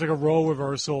very much like a role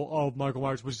reversal of Michael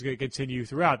Myers, which is going to continue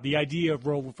throughout. The idea of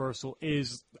role reversal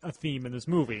is a theme in this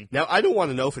movie. Now, I don't want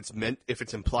to know if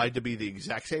it's implied to be the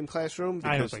exact same classroom.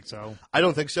 I don't think so. I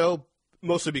don't think so.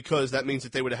 Mostly because that means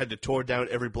that they would have had to tore down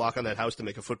every block on that house to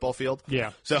make a football field.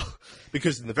 Yeah. So,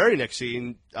 because in the very next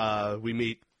scene, we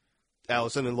meet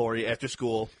Allison and Laurie after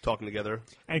school talking together.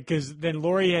 And because then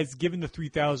Laurie has given the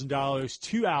 $3,000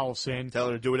 to Allison.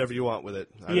 Telling her to do whatever you want with it.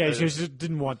 Yeah, she just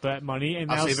didn't want that money.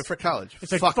 And I'll save it for college.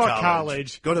 It's like, fuck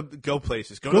college. Go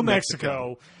places. Go to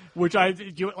Mexico. Which like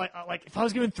if I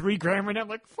was given $3,000 right now, I'm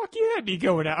like, fuck yeah, I'd be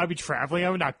going out. I'd be traveling. I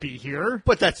would not be here.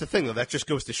 But that's the thing, though. That just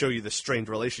goes to show you the strained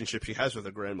relationship she has with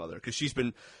her grandmother. Because she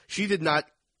did not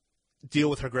deal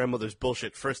with her grandmother's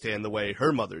bullshit firsthand the way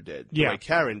her mother did. The way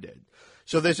Karen did.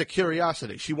 So there's a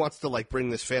curiosity. She wants to bring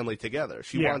this family together.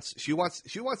 She wants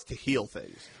to heal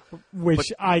things.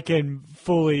 Which I can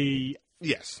fully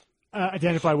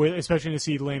identify with, especially in the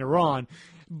scene later on.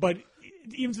 But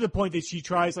even to the point that she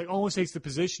tries, almost takes the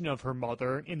position of her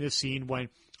mother in this scene when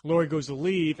Laurie goes to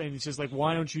leave, and it's just like,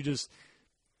 why don't you just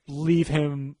leave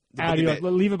him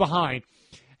leave him behind?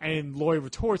 And Laurie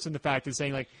retorts in the fact of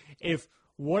saying, if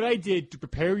what I did to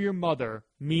prepare your mother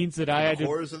means that I had The to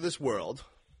horrors of this world.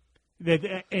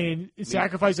 and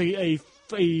sacrifice a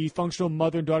functional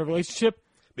mother and daughter relationship.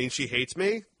 Means she hates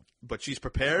me, but she's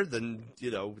prepared, then,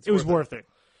 it's It was worth it.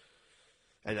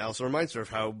 And it also reminds her of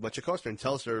how much it cost her and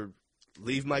tells her,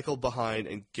 leave Michael behind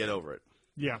and get over it.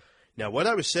 Yeah. Now, what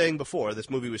I was saying before, this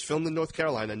movie was filmed in North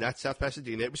Carolina, not South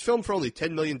Pasadena. It was filmed for only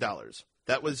 $10 million.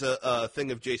 That was a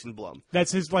thing of Jason Blum.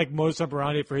 That's his modus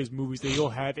operandi for his movies. That he'll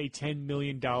have a $10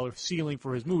 million ceiling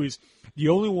for his movies. The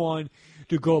only one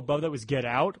to go above that was Get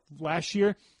Out last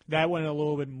year. That went a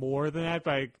little bit more than that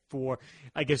for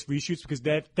I guess reshoots because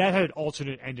that had an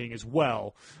alternate ending as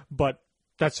well. But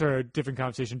that's a different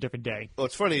conversation, different day.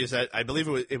 What's funny is that I believe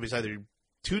it was either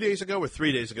 2 days ago or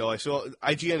 3 days ago, I saw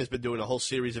IGN has been doing a whole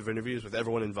series of interviews with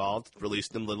everyone involved,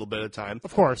 released them a little bit at a time.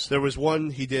 Of course. There was one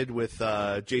he did with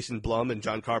Jason Blum and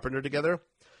John Carpenter together,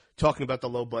 talking about the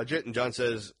low budget, and John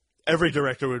says every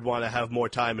director would want to have more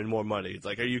time and more money. It's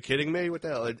like, are you kidding me? What the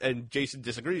hell? And Jason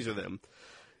disagrees with him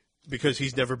because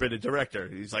he's never been a director.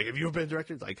 He's like, have you ever been a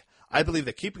director? It's like, I believe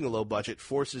that keeping a low budget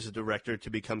forces a director to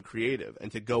become creative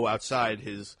and to go outside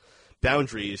his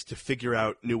boundaries to figure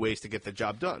out new ways to get the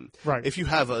job done. Right. If you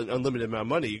have an unlimited amount of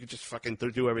money, you can just fucking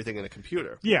do everything in a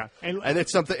computer. Yeah. And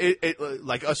it's something,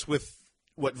 like us with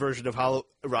what version of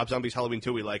Rob Zombie's Halloween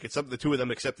 2 we like. It's something the two of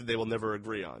them accepted they will never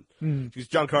agree on. Because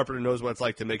John Carpenter knows what it's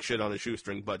like to make shit on a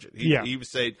shoestring budget. He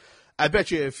was saying, I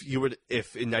bet you if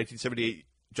in 1978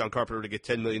 John Carpenter were to get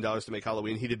 $10 million to make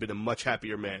Halloween, he'd have been a much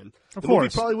happier man. Of the course.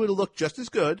 movie probably would have looked just as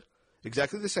good,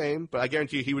 exactly the same, but I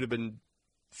guarantee you he would have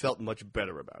felt much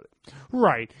better about it.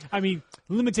 Right. I mean,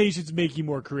 limitations make you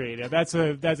more creative. That's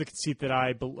a conceit that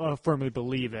I firmly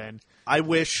believe in. I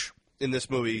wish in this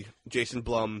movie Jason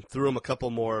Blum threw him a couple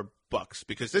more bucks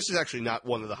because this is actually not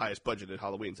one of the highest budgeted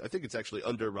Halloweens. I think it's actually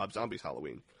under Rob Zombie's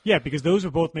Halloween. Yeah, because those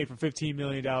were both made for $15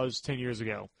 million 10 years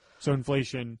ago. So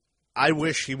inflation. I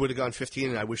wish he would have gone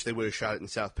 15, and I wish they would have shot it in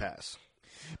South Pass.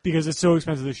 Because it's so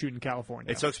expensive to shoot in California.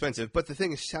 It's so expensive. But the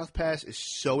thing is, South Pass is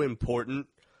so important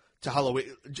to Halloween.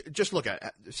 Just look at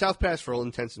it. South Pass, for all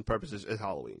intents and purposes, is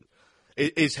Halloween.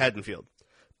 It is Haddonfield.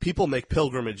 People make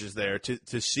pilgrimages there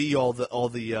to see all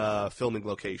the filming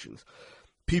locations.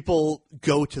 People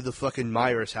go to the fucking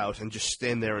Myers house and just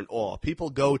stand there in awe. People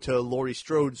go to Laurie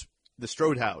Strode's, the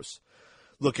Strode house.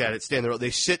 Look at it, stand there. They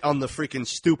sit on the freaking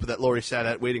stoop that Laurie sat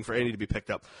at waiting for Annie to be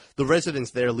picked up. The residents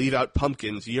there leave out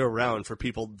pumpkins year-round for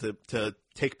people to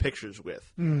take pictures with.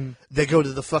 They go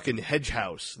to the fucking hedge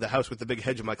house, the house with the big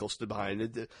hedge Michael stood behind.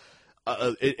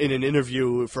 In an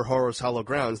interview for Horror's Hollow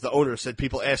Grounds, the owner said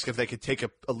people ask if they could take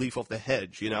a leaf off the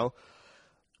hedge,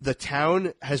 The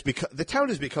town has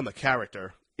become a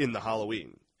character in the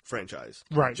Halloween franchise.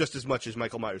 Right. Just as much as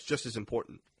Michael Myers, just as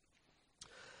important.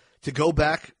 To go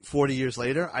back 40 years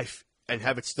later and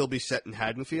have it still be set in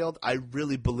Haddonfield, I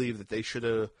really believe that they should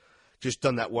have just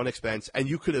done that one expense, and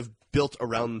you could have built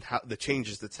around the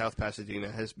changes that South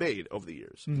Pasadena has made over the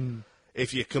years.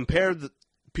 If you compare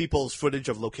people's footage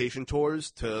of location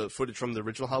tours to footage from the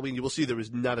original Halloween, you will see there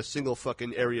is not a single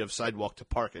fucking area of sidewalk to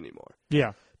park anymore.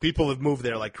 Yeah. People have moved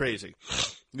there like crazy.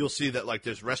 You'll see that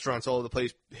there's restaurants all over the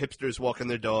place, hipsters walking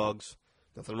their dogs.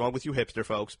 Nothing wrong with you hipster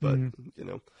folks, but,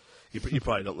 you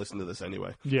probably don't listen to this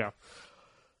anyway. Yeah.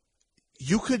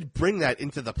 You could bring that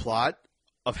into the plot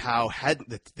of how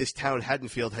this town,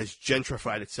 Haddonfield, has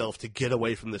gentrified itself to get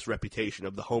away from this reputation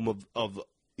of the home of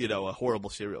a horrible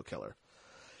serial killer.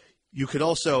 You could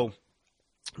also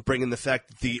bring in the fact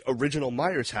that the original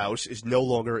Myers house is no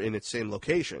longer in its same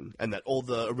location, and that all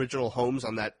the original homes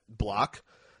on that block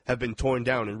have been torn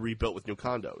down and rebuilt with new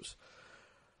condos.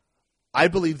 I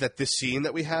believe that this scene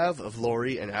that we have of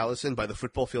Laurie and Allison by the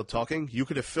football field talking, you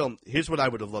could have filmed. Here's what I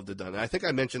would have loved to have done. And I think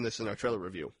I mentioned this in our trailer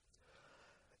review.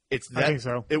 I think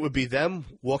so. It would be them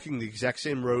walking the exact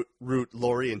same route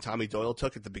Laurie and Tommy Doyle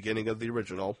took at the beginning of the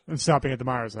original. And stopping at the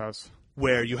Myers house.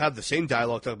 Where you have the same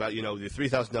dialogue talking about, the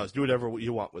 $3,000, do whatever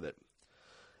you want with it.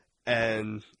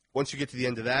 And once you get to the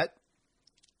end of that,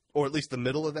 or at least the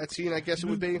middle of that scene, I guess it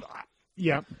would be.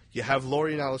 Yeah. You have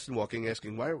Laurie and Allison walking,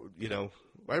 asking, why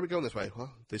are we going this way?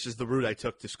 Well, this is the route I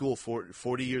took to school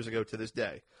 40 years ago to this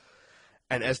day.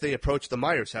 And as they approach the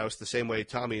Myers house, the same way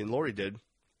Tommy and Laurie did,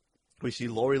 we see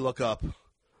Laurie look up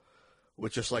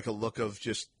with just like a look of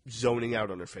just zoning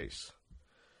out on her face.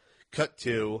 Cut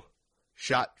to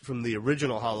shot from the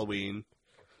original Halloween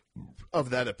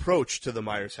of that approach to the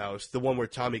Myers house, the one where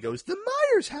Tommy goes, the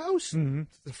Myers house! Mm-hmm.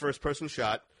 The first person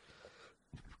shot.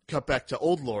 Cut back to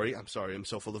old Laurie. I'm sorry, I'm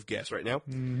so full of gas right now.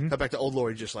 Mm-hmm. Cut back to old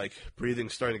Laurie, just like breathing,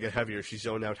 starting to get heavier. She's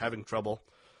zoned out, having trouble.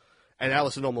 And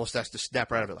Allison almost has to snap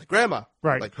her out of it, like, Grandma!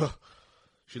 Right. Like, huh.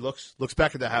 She looks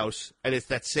back at the house, and it's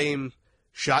that same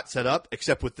shot set up,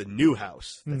 except with the new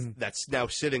house that's now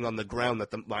sitting on the ground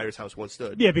that the Myers house once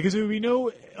stood. Yeah, because we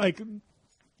know, like,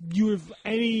 you have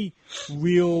any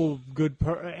real good,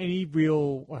 anybody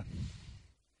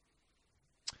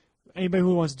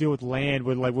who wants to deal with land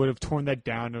would have torn that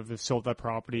down or have sold that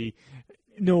property.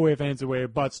 No way of hands away,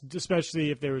 but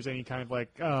especially if there was any kind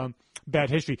of bad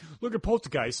history. Look at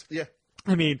Poltergeist. Yeah.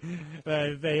 I mean,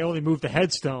 they only moved the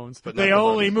headstones. But they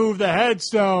only moved the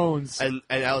headstones. And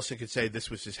Allison could say this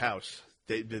was his house.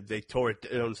 They tore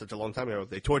it down such a long time ago.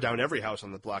 They tore down every house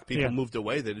on the block. People moved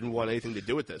away. They didn't want anything to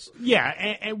do with this. Yeah,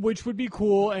 and which would be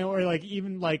cool, or like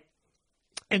even like,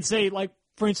 and say like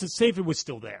for instance, say if it was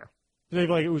still there,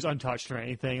 like it was untouched or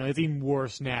anything. Like, it's even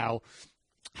worse now.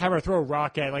 Have her throw a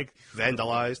rock at like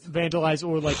vandalized,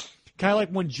 or like. Kind of like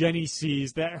when Jenny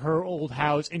sees that her old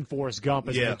house in Forrest Gump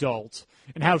as an adult,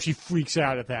 and how she freaks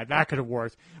out at that. That could have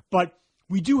worked. But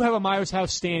we do have a Myers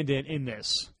house stand-in in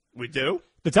this. We do?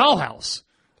 The dollhouse.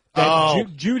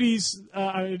 Judy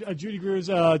Greer's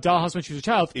dollhouse when she was a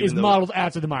child is modeled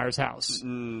after the Myers house.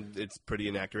 It's pretty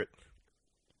inaccurate.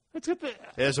 It's got it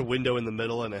has a window in the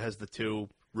middle, and it has the two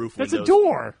roof windows. That's a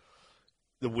door.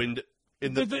 The window...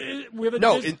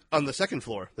 on the second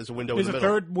floor. There's a window in the middle. There's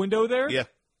a third window there? Yeah.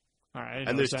 All right,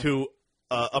 and there's two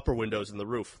upper windows in the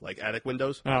roof, like attic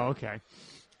windows. Oh, okay.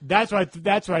 That's what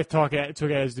I took it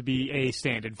as to be a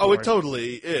stand-in for. Oh, it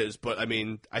totally is. But I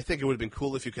mean, I think it would have been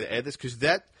cool if you could add this, because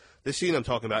the scene I'm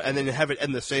talking about, and then have it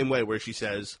end the same way where she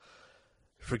says,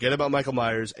 "Forget about Michael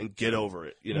Myers and get over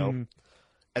it," you know,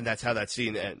 and that's how that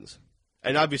scene ends.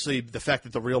 And obviously, the fact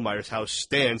that the real Myers house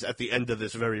stands at the end of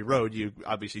this very road, you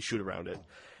obviously shoot around it.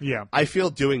 Yeah, I feel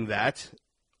doing that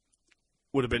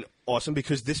would have been awesome,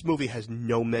 because this movie has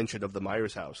no mention of the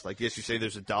Myers house. Like, yes, you say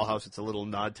there's a dollhouse, it's a little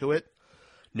nod to it.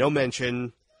 No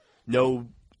mention, no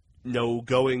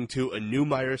going to a new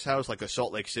Myers house, like a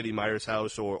Salt Lake City Myers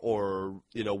house, or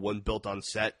one built on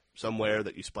set somewhere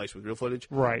that you splice with real footage.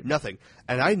 Right. Nothing.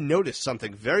 And I noticed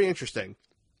something very interesting.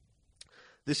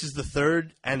 This is the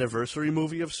third anniversary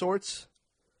movie of sorts,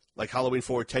 like Halloween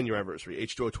 4 10-year anniversary,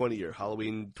 H2O 20-year,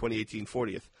 Halloween 2018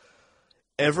 40th.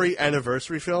 Every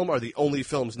anniversary film are the only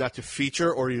films not to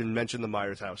feature or even mention the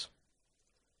Myers house.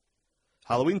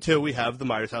 Halloween 2, we have the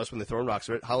Myers house when they're throwing rocks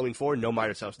at it. Halloween 4, no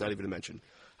Myers house, not even to mention.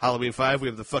 Halloween 5, we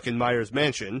have the fucking Myers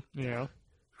mansion. Yeah.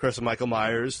 Curse of Michael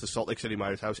Myers, the Salt Lake City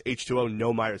Myers house. H2O,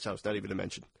 no Myers house, not even to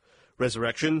mention.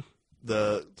 Resurrection,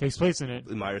 takes place in it.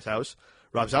 The Myers house.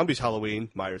 Rob Zombie's Halloween,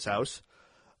 Myers house.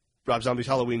 Rob Zombie's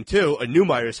Halloween 2, a new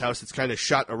Myers house that's kind of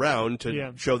shot around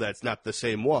to show that it's not the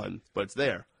same one, but it's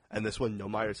there. And this one, no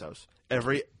Myers house.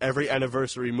 Every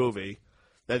anniversary movie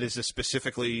that is a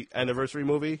specifically anniversary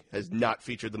movie has not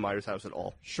featured the Myers house at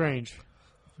all. Strange.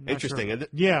 Interesting, isn't it?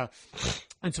 Yeah.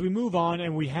 And so we move on,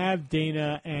 and we have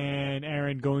Dana and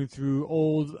Aaron going through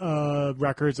old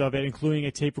records of it, including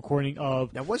a tape recording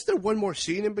of... Now, was there one more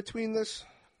scene in between this?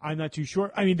 I'm not too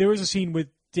sure. I mean, there was a scene with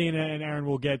Dana and Aaron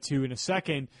we'll get to in a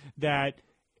second that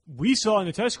we saw on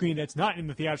the test screen that's not in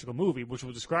the theatrical movie, which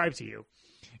we'll describe to you.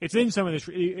 It's in some of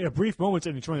the brief moments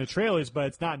in one of the trailers, but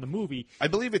it's not in the movie. I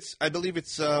believe it's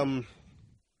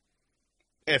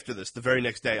after this, the very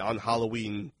next day on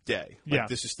Halloween day. Like,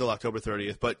 this is still October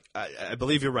 30th, but I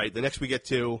believe you're right. The next we get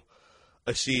to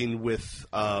a scene with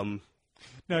no,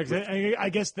 I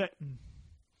guess that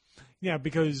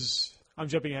because I'm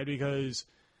jumping ahead because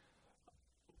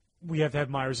we have to have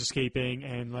Myers escaping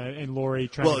and Laurie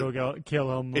trying to go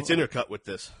kill him. It's intercut with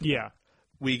this. Yeah.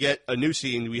 We get a new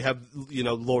scene. We have,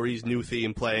 Laurie's new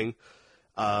theme playing.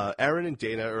 Aaron and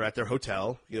Dana are at their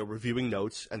hotel, reviewing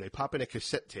notes, and they pop in a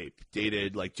cassette tape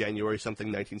dated like January something,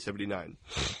 1979.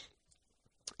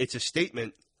 It's a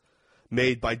statement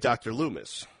made by Dr.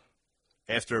 Loomis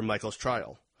after Michael's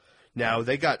trial. Now,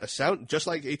 they got a sound, just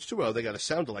like H2O, they got a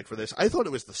sound-alike for this. I thought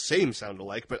it was the same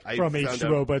sound-alike, but I From found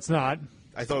H2O, out, but it's not.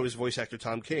 I thought it was voice actor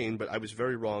Tom Kane, but I was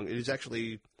very wrong. It is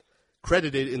actually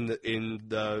credited in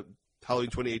the Halloween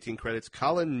 2018 credits,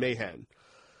 Colin Mahan.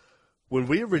 When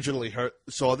we originally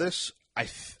saw this, I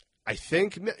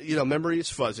think, memory is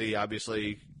fuzzy,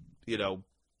 obviously.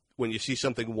 When you see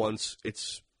something once,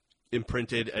 it's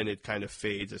imprinted and it kind of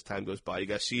fades as time goes by. You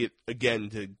got to see it again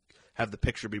to have the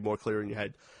picture be more clear in your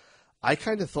head. I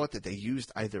kind of thought that they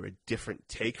used either a different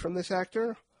take from this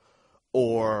actor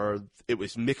or it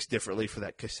was mixed differently for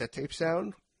that cassette tape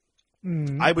sound.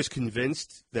 I was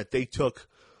convinced that they took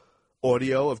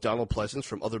audio of Donald Pleasance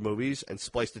from other movies and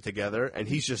spliced it together, and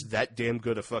he's just that damn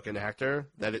good a fucking actor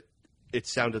that it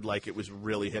sounded like it was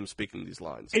really him speaking these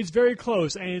lines. It's very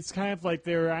close, and it's kind of like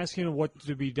they're asking what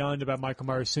to be done about Michael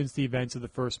Myers since the events of the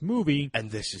first movie. And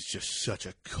this is just such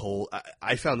a cold...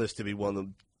 I found this to be one of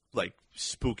like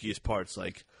spookiest parts.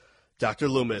 Like Dr.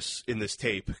 Loomis in this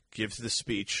tape gives the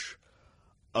speech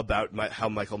about how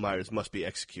Michael Myers must be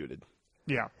executed.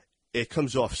 Yeah. It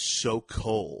comes off so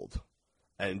cold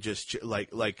and just like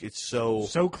it's so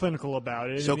clinical about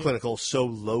it. So clinical, so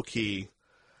low key.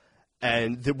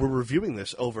 And we're reviewing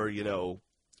this over,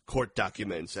 court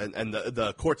documents and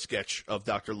the court sketch of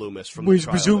Dr. Loomis from the which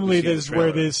trial presumably that we see in this the is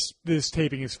where trailer. this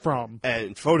taping is from.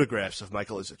 And photographs of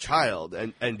Michael as a child.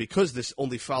 And because this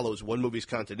only follows one movie's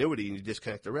continuity and you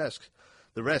disconnect the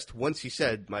rest, once he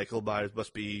said Michael Myers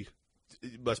must be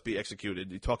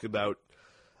executed, you talk about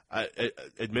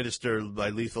administered by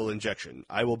lethal injection.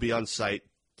 I will be on site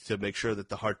to make sure that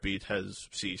the heartbeat has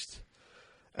ceased.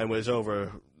 And when it's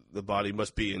over, the body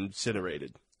must be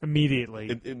incinerated.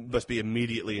 Immediately. It must be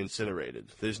immediately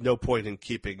incinerated. There's no point in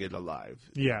keeping it alive.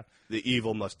 Yeah. The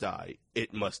evil must die.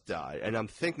 It must die. And I'm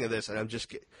thinking of this, and I'm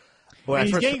just... And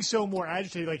he's getting so more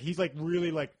agitated. Like, he's, like, really,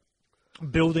 like,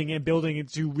 building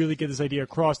it to really get this idea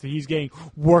across that he's getting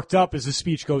worked up as the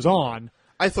speech goes on.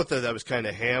 I thought that was kind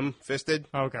of ham-fisted.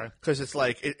 Okay. Because it's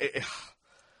like...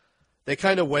 they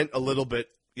kind of went a little bit...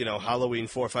 Halloween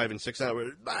 4, 5, and 6 out.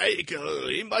 Michael,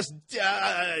 he must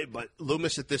die. But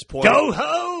Loomis at this point, Go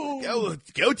home.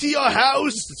 Go to your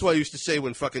house. That's what I used to say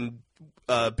when fucking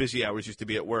busy hours used to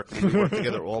be at work. When we worked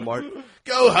together at Walmart.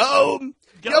 Go home.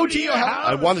 Go to your house.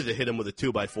 I wanted to hit him with a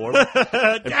 2x4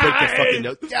 and break the fucking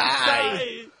note.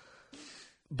 Die.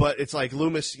 But it's like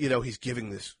Loomis, he's giving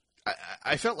this.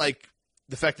 I felt like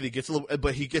the fact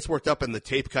that he gets worked up and the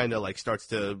tape kind of like starts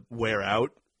to wear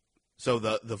out. So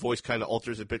the voice kind of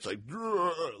alters a bit,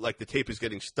 like the tape is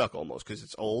getting stuck almost because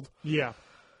it's old. Yeah.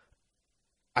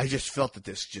 I just felt that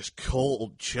this just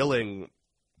cold, chilling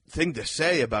thing to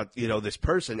say about this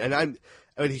person, and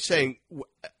he's saying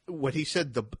when he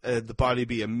said the body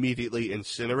be immediately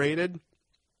incinerated.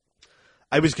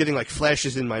 I was getting like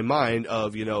flashes in my mind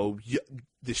of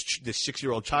this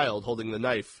 6-year-old child holding the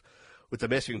knife with the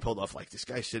mask being pulled off. Like this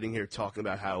guy sitting here talking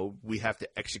about how we have to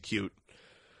execute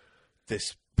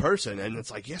this person, and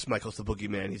it's like, yes, Michael's the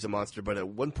boogeyman, he's a monster, but at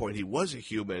one point he was a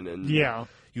human, and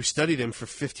you studied him for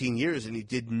 15 years and he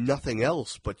did nothing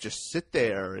else but just sit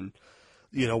there, and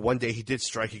one day he did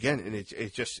strike again, and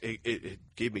it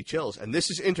gave me chills. And this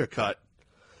is intercut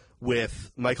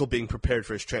with Michael being prepared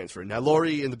for his transfer. Now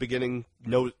Laurie in the beginning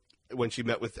knows, when she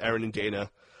met with Aaron and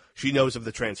Dana, she knows of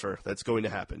the transfer that's going to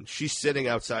happen. She's sitting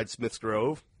outside Smith's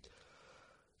Grove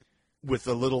with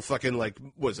a little fucking, like,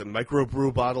 what is it,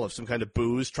 microbrew bottle of some kind of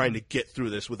booze, trying to get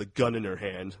through this with a gun in her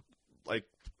hand, like,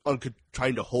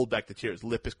 trying to hold back the tears.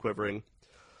 Lip is quivering.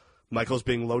 Michael's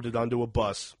being loaded onto a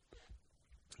bus.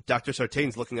 Dr.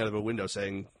 Sartain's looking out of a window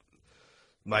saying,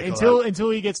 Michael...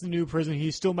 Until he gets the new prison,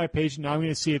 he's still my patient. Now I'm going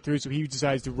to see it through, so he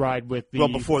decides to ride with the... Well,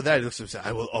 before that, he looks and says,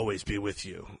 I will always be with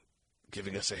you.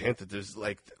 Giving us a hint that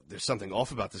there's something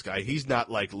off about this guy. He's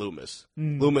not like Loomis.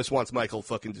 Loomis wants Michael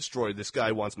fucking destroyed. This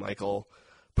guy wants Michael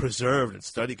preserved and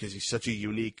studied because he's such a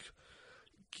unique,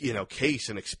 case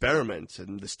and experiment.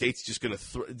 And the state's just going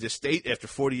to the state after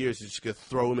 40 years is just going to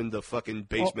throw him in the fucking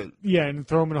basement. And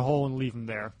throw him in a hole and leave him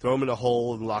there. Throw him in a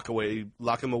hole and lock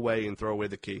him away and throw away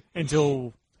the key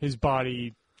until his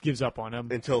body gives up on him.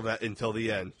 Until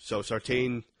the end. So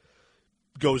Sartain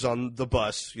goes on the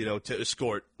bus, to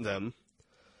escort them.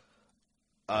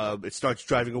 It starts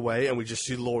driving away, and we just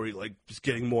see Laurie, like, just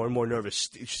getting more and more nervous,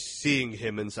 seeing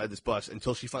him inside this bus,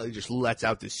 until she finally just lets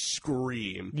out this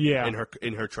scream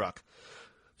in her truck.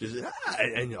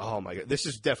 And oh my god, this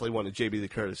is definitely one of Jamie Lee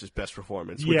Curtis's best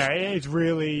performances. It's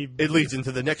really. It leads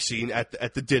into the next scene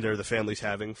at the dinner the family's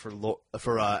having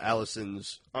for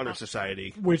Allison's honor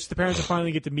society, which the parents will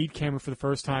finally get to meet Cameron for the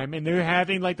first time, and they're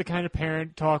having like the kind of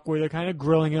parent talk where they're kind of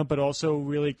grilling him, but also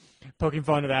really poking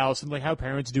fun at Allison, like how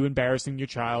parents do embarrassing your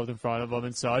child in front of them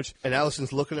and such. And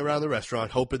Allison's looking around the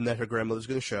restaurant, hoping that her grandmother's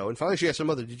going to show, and finally she asks her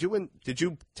mother, "Did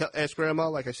you ask Grandma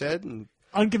like I said?" And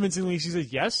unconvincingly, she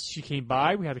says yes. She came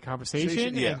by. We had a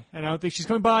conversation. Yeah. And I don't think she's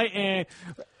coming by. And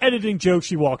editing joke,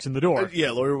 she walks in the door.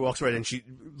 Yeah, Laurie walks right in. She,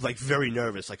 like, very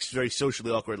nervous, like, very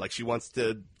socially awkward. Like, she wants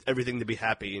everything to be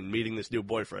happy and meeting this new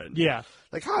boyfriend. Yeah.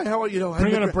 Like, hi, how are you?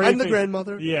 I'm the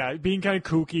grandmother. Yeah, being kind of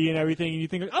kooky and everything. And you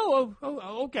think,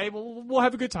 okay, well, we'll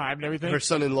have a good time and everything. Her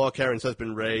son-in-law, Karen's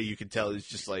husband, Ray, you can tell is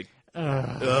just like,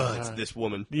 it's this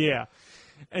woman. Yeah.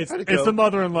 It's the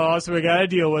mother-in-law, so we got to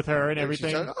deal with her and everything.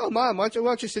 She's like, Mom, why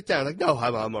don't you sit down? Like, no,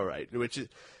 I'm all right.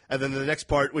 And then the next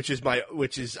part, which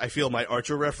is I feel my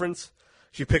Archer reference.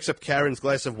 She picks up Karen's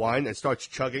glass of wine and starts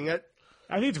chugging it.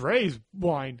 I think it's Ray's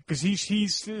wine because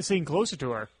he's sitting closer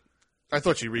to her. I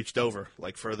thought she reached over,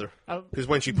 like, further. Because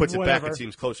when she puts it back, it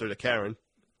seems closer to Karen.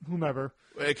 whomever.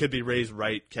 It could be Ray's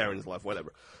right, Karen's left,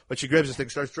 whatever. But she grabs this thing,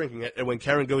 starts drinking it, and when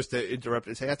Karen goes to interrupt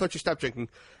and say, I thought you stopped drinking,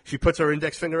 she puts her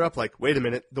index finger up like, wait a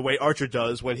minute, the way Archer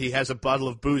does when he has a bottle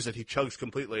of booze that he chugs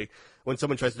completely. When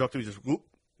someone tries to talk to him, he just whoop,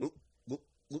 whoop, whoop,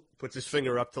 whoop, puts his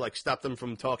finger up to like stop them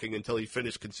from talking until he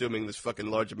finished consuming this fucking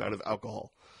large amount of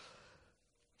alcohol.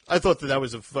 I thought that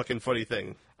was a fucking funny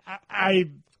thing.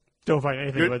 I don't find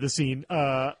anything about the scene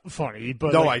funny,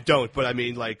 but no, like, I don't. But I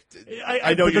mean, like,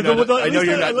 I know you're not. I know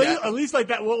you're not. At least like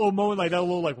that little moment, like that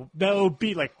little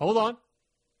beat, like hold on.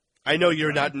 I know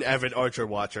you're not an avid Archer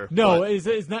watcher. No, but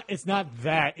it's not. It's not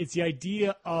that. It's the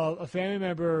idea of a family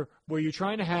member where you're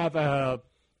trying to have a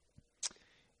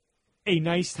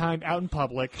nice time out in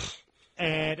public,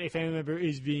 and a family member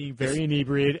is being very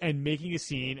inebriated and making a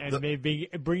scene and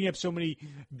bringing up so many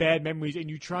bad memories,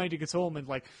 and you trying to console them and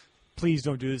like, please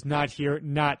don't do this. Not here.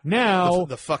 Not now.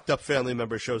 the fucked up family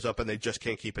member shows up and they just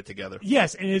can't keep it together.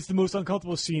 Yes, and it's the most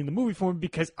uncomfortable scene in the movie for me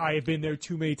because I have been there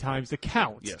too many times to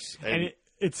count. Yes, and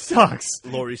it sucks.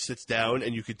 Laurie sits down,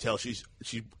 and you could tell she's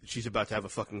about to have a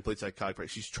fucking complete psychotic break.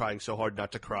 She's trying so hard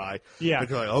not to cry. Yeah.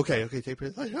 Like, okay, take a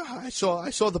breath. Like, I saw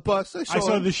the bus. I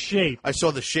saw the shape. I saw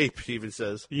the shape. She even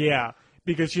says. Yeah,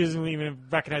 because she doesn't even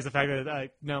recognize the fact that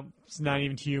no, it's not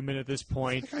even human at this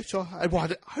point. Like, I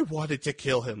wanted to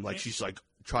kill him. Like she's like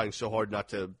trying so hard not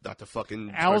to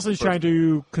fucking. Allison's trying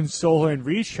to console her and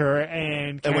reach her,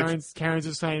 and Karen's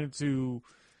just trying to.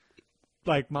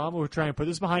 Like, Mom, we're trying to put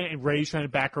this behind it, and Ray's trying to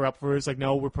back her up for it. It's like,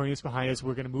 no, we're putting this behind us.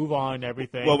 We're going to move on and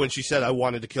everything. Well, when she said, I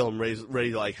wanted to kill him,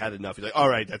 Ray like, had enough. He's like, all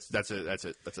right, that's it.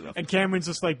 That's enough. And Cameron's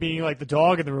just, like, being, like, the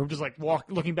dog in the room, just, like,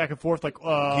 looking back and forth, like,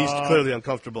 He's clearly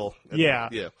uncomfortable. Yeah.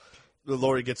 Yeah.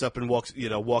 Laurie gets up and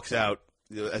walks out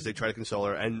as they try to console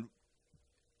her. And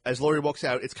as Laurie walks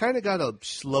out, it's kind of got a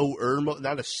slower,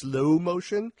 not a slow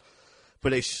motion,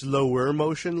 but a slower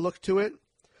motion look to it.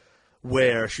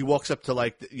 Where she walks up to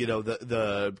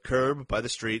the curb by the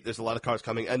street. There's a lot of cars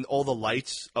coming, and all the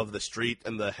lights of the street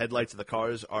and the headlights of the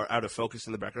cars are out of focus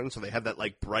in the background, so they have that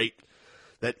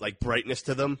brightness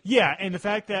to them. Yeah, and the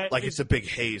fact that it's a big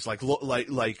haze, like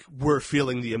we're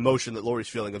feeling the emotion that Laurie's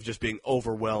feeling of just being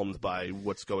overwhelmed by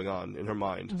what's going on in her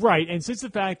mind. Right, and since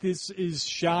the fact this is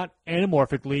shot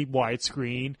anamorphically,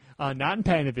 widescreen, not in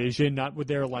Panavision, not with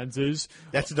their lenses.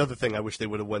 That's another thing I wish they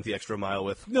would have went the extra mile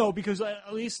with. No, because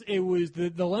at least it was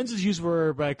the lenses used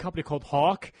were by a company called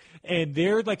Hawk, and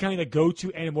they're like kind of the go-to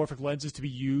anamorphic lenses to be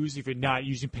used if you're not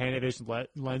using Panavision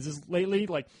lenses lately.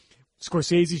 Like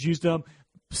Scorsese's used them.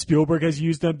 Spielberg has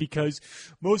used them because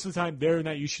most of the time they're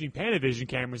not shooting Panavision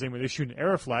cameras anymore. They're shooting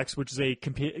Aeroflex, which is a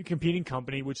competing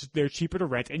company, which they're cheaper to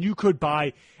rent. And you could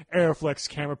buy Aeroflex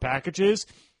camera packages.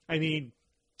 I mean,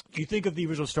 if you think of the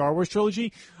original Star Wars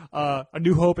trilogy, A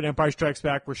New Hope and Empire Strikes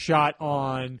Back were shot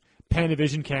on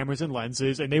Panavision cameras and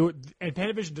lenses, and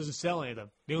Panavision doesn't sell any of them.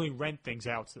 They only rent things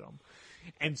out to them.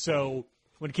 And so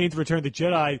when it came to Return of the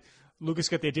Jedi, Lucas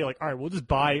got the idea, like, all right, we'll just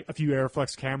buy a few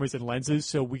Aeroflex cameras and lenses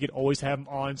so we could always have them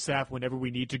on staff whenever we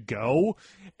need to go,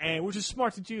 and which is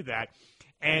smart to do that.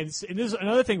 And this is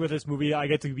another thing with this movie. I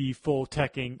get to be full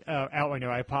teching out right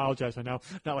now. I apologize right now.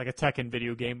 Not like a Tekken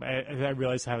video game. I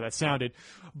realized how that sounded.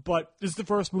 But this is the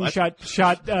first movie shot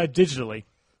digitally.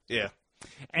 Yeah.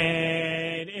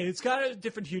 And it's got a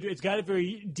different hue. It's got a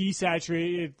very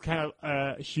desaturated kind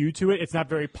of hue to it. It's not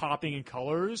very popping in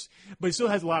colors, but it still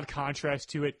has a lot of contrast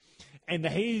to it. And the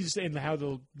haze and how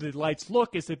the lights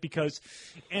look is that because,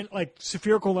 and like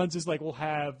spherical lenses like will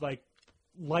have like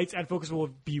lights at focus will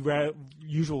be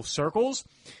usual circles.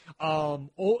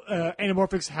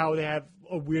 Anamorphics, how they have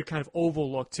a weird kind of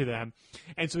oval look to them,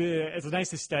 and so it's a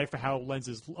nice aesthetic for how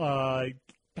lenses.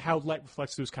 How light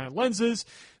reflects those kind of lenses,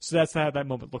 so that's how that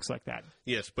moment looks like that.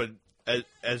 Yes, but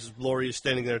as Laurie is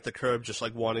standing there at the curb, just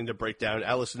like wanting to break down,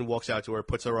 Allison walks out to her,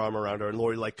 puts her arm around her, and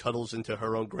Laurie like cuddles into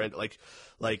her own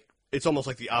like it's almost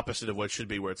like the opposite of what it should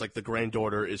be, where it's like the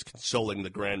granddaughter is consoling the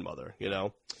grandmother, you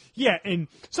know? Yeah, and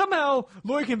somehow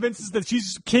Laurie convinces that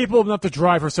she's capable enough to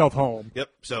drive herself home. Yep.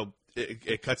 So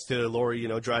it cuts to Laurie,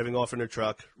 driving off in her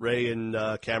truck. Ray and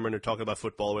Cameron are talking about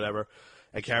football or whatever.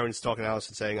 And Karen's talking to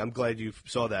Allison saying, I'm glad you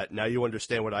saw that. Now you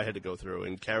understand what I had to go through.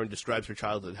 And Karen describes her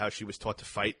childhood, how she was taught to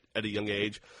fight at a young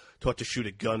age, taught to shoot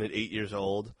a gun at 8 years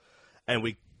old. And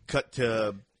we cut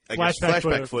to,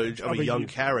 flashback footage of a young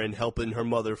Karen helping her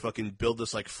mother fucking build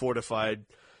this, like, fortified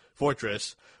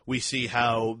fortress. We see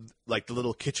how, like, the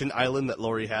little kitchen island that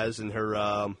Laurie has in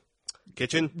her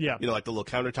kitchen, like the little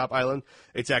countertop island,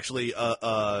 it's actually,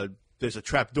 there's a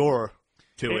trap door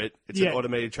to it. It's an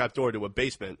automated trap door to a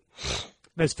basement.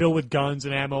 That's filled with guns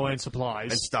and ammo and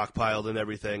supplies. And stockpiled and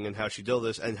everything, and how she did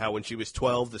this, and how when she was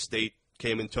 12, the state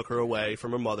came and took her away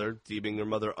from her mother, deeming her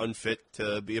mother unfit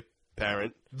to be a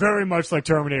parent. Very much like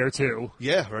Terminator 2.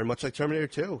 Yeah, very much like Terminator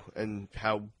 2. And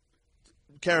how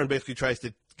Karen basically tries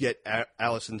to get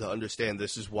Allison to understand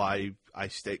this is why I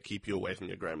keep you away from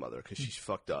your grandmother, because she's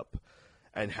fucked up.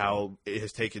 And how it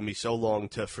has taken me so long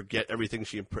to forget everything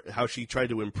how she tried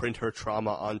to imprint her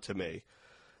trauma onto me.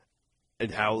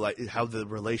 And how the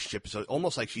relationship is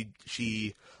almost like she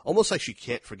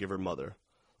can't forgive her mother.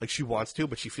 Like she wants to,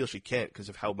 but she feels she can't because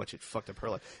of how much it fucked up her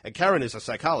life. And Karen is a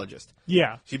psychologist.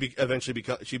 Yeah. She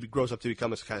grows up to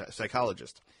become a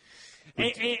psychologist.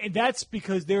 And that's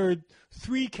because there are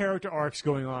 3 character arcs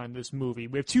going on in this movie.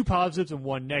 We have 2 positives and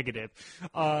 1 negative.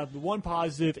 The one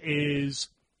positive is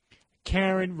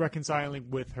Karen reconciling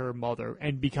with her mother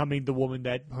and becoming the woman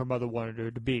that her mother wanted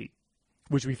her to be,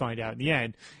 which we find out in the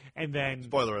end. And then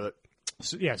spoiler alert.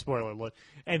 Yeah, spoiler alert.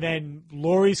 And then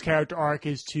Laurie's character arc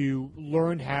is to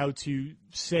learn how to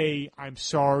say, I'm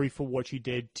sorry for what she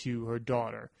did to her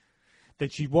daughter.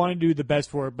 That she wanted to do the best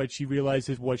for her, but she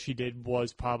realizes what she did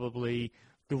was probably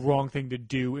the wrong thing to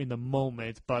do in the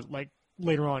moment. But like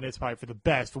later on, it's probably for the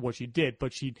best for what she did.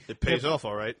 But it pays off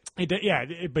all right. But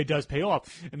it does pay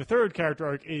off. And the third character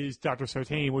arc is Dr.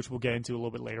 Sartain, which we'll get into a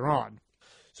little bit later on.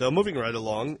 So moving right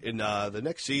along, in the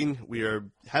next scene, we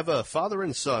have a father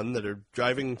and son that are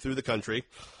driving through the country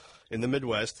in the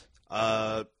Midwest,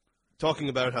 talking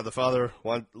about how the father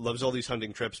loves all these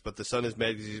hunting trips, but the son is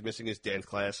mad because he's missing his dance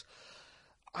class.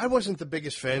 I wasn't the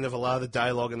biggest fan of a lot of the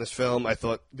dialogue in this film. I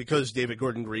thought because David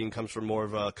Gordon Green comes from more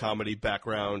of a comedy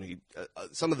background,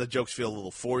 some of the jokes feel a little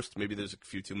forced. Maybe there's a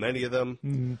few too many of them.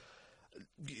 Mm-hmm.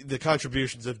 The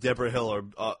contributions of Deborah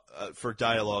Hill for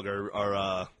dialogue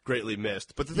are greatly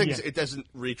missed. But the thing is, it doesn't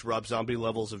reach Rob Zombie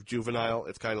levels of juvenile.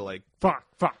 It's kind of like fuck.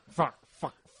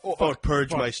 Or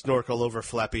purge my snorkel over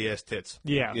flappy ass tits.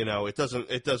 Yeah, it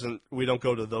doesn't. We don't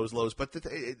go to those lows, but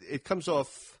it comes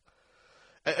off,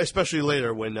 especially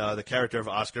later when the character of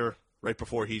Oscar, right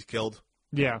before he's killed.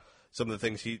 Yeah. Some of the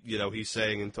things he's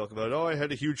saying and talk about. Oh, I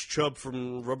had a huge chub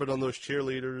from rubbing on those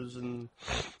cheerleaders and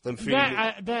them feeding.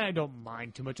 That I don't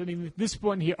mind too much. I mean, this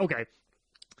one here, okay.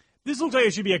 This looks like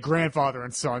it should be a grandfather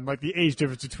and son, like the age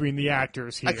difference between the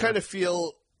actors here. I kind of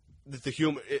feel that the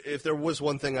humor. If there was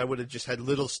one thing, I would have just had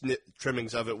little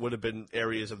trimmings of it. Would have been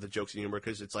areas of the jokes and humor,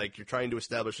 because it's like you're trying to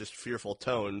establish this fearful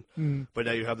tone, but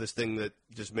now you have this thing that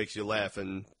just makes you laugh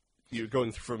and. You're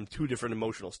going from 2 different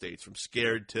emotional states, from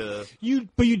scared to...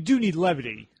 But you do need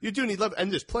levity. You do need levity, and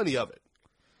there's plenty of it.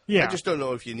 Yeah. I just don't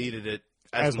know if you needed it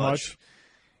as much.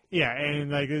 Yeah,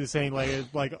 and like they're saying, like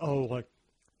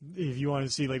if you want to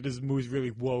see, like, this movie's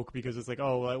really woke, because it's like,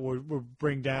 we're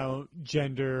bring down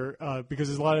gender, because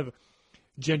there's a lot of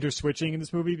gender switching in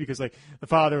this movie, because like the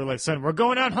father like son, we're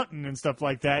going out hunting and stuff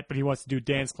like that, but he wants to do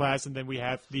dance class, and then we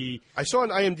have I saw an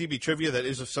IMDb trivia that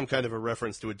is some kind of a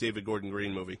reference to a David Gordon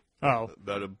Green movie. Oh,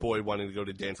 about a boy wanting to go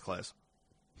to dance class.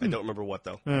 I don't remember what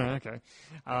though. Okay,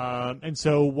 and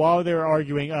so while they're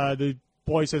arguing, the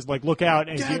boy says like, "Look out!"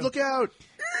 And Dad, look out!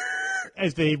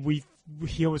 As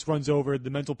he almost runs over the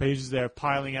mental pages there,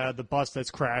 piling out of the bus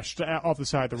that's crashed off the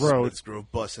side of the road. Smiths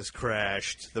Grove bus has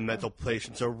crashed. The mental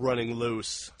patients are running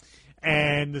loose.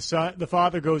 And the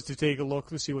father goes to take a look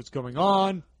to see what's going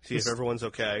on. See if everyone's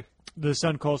okay. The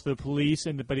son calls for the police,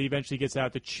 but he eventually gets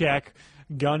out to check,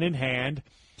 gun in hand.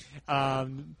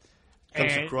 Comes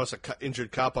across an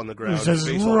injured cop on the ground. He says,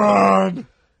 "Run!"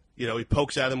 He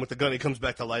pokes at him with the gun. He comes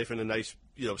back to life in a nice,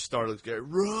 startling scare.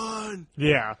 Run!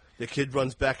 Yeah. The kid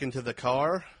runs back into the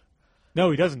car.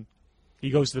 No, he doesn't. He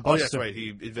goes to the bus. Oh, that's right. He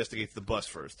investigates the bus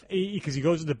first. Because he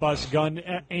goes to the bus, gun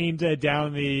aimed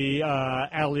down the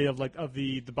alley of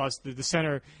the bus, the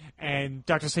center, and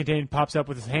Dr. St. Dane pops up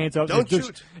with his hands up. Don't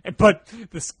shoot! But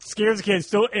this scares the kid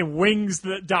still and wings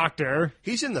the doctor.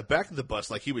 He's in the back of the bus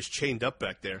like he was chained up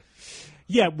back there.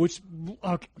 Yeah, which...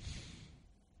 Okay.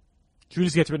 Should we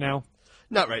just get to it now?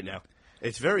 Not right now.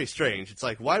 It's very strange. It's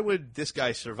like, why would this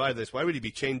guy survive this? Why would he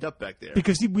be chained up back there?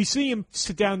 Because we see him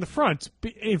sit down in the front,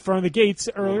 in front of the gates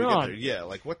earlier on. There. Yeah,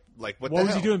 what what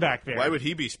was he doing back there? Why would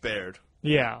he be spared?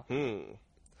 Yeah.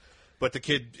 But the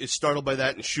kid is startled by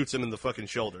that and shoots him in the fucking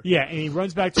shoulder. Yeah, and he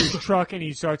runs back to his truck and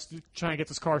he starts trying to get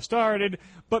this car started.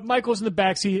 But Michael's in the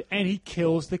backseat and he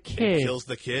kills the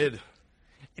kid.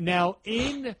 Now,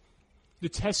 in the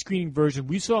test screening version,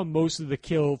 we saw most of the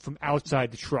kill from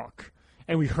outside the truck,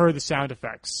 and we heard the sound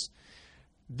effects.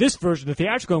 This version, the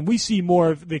theatrical one, we see more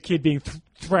of the kid being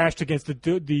thrashed against the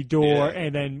door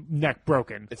and then neck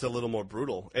broken. It's a little more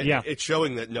brutal. And yeah. It's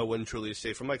showing that no one truly is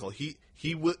safe from Michael. He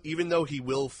will, even though he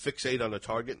will fixate on a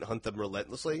target and hunt them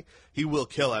relentlessly, he will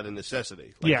kill out of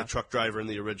necessity. Like the truck driver in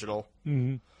the original.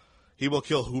 Mm-hmm. He will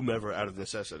kill whomever out of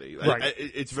necessity. Right.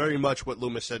 It's very much what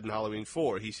Loomis said in Halloween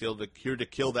 4. He's here to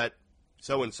kill that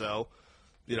so-and-so,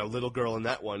 little girl in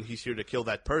that one. He's here to kill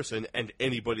that person and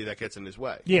anybody that gets in his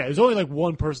way. Yeah, there's only like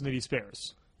one person that he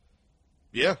spares.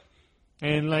 Yeah.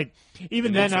 And like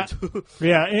even then,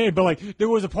 but like there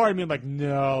was a part of me like,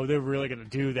 no, they're really going to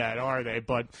do that, are they?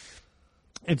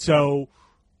 And so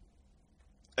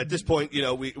at this point,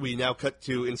 we now cut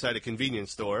to inside a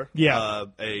convenience store. Yeah.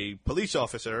 A police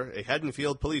officer, a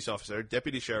Haddonfield police officer,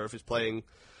 deputy sheriff, is playing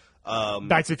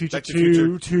Back to the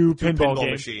Future 2 pinball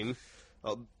game. Machine.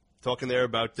 Talking there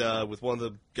about with one of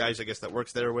the guys, I guess, that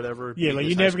works there or whatever. Yeah, like,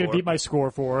 you're never going to beat my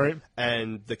score for it.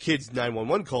 And the kid's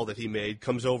 911 call that he made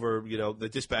comes over, the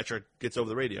dispatcher gets over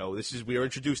the radio. We are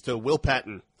introduced to Will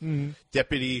Patton,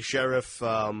 Deputy Sheriff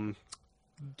Frank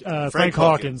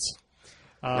Hawkins.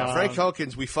 Now, Frank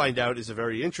Hawkins, we find out, is a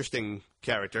very interesting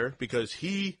character because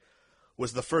he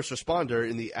was the first responder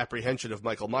in the apprehension of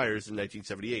Michael Myers in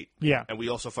 1978. Yeah. And we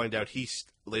also find out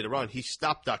later on he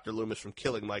stopped Dr. Loomis from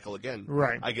killing Michael again.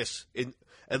 Right. I guess,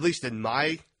 at least in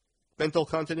my mental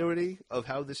continuity of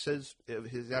how this says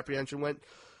his apprehension went,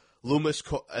 Loomis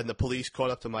and the police caught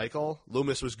up to Michael.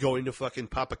 Loomis was going to fucking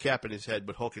pop a cap in his head,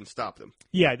 but Hawkins stopped him.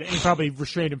 Yeah, and probably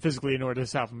restrained him physically in order to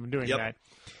stop him from doing that.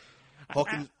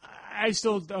 Hawkins... I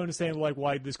still don't understand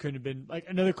why this couldn't have been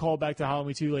another callback to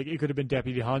Halloween 2. Like it could have been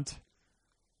Deputy Hunt.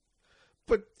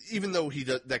 But even though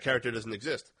that character doesn't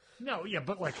exist. No, yeah,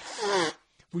 but we're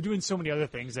doing so many other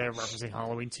things that are referencing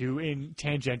Halloween 2 in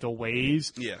tangential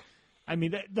ways. Yeah. I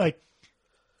mean,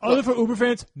 other for Uber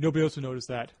fans, nobody else would notice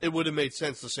that. It would have made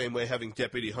sense the same way having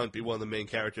Deputy Hunt be one of the main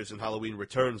characters in Halloween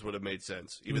Returns would have made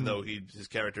sense, even though his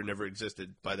character never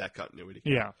existed by that continuity.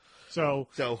 Yeah. So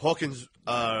Hawkins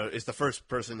is the first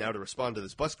person now to respond to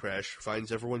this bus crash,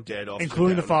 finds everyone dead,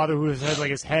 including the father who has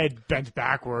his head bent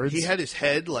backwards. He had his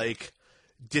head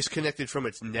disconnected from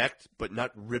its neck, but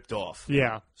not ripped off.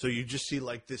 Yeah. So you just see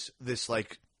this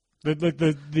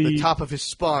the top of his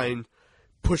spine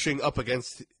pushing up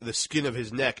against the skin of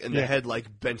his neck, and the head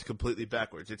bent completely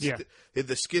backwards.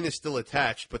 The skin is still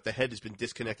attached, but the head has been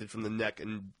disconnected from the neck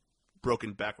and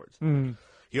broken backwards. Mm.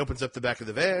 He opens up the back of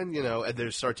the van, and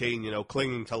there's Sartain,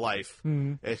 clinging to life,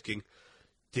 asking,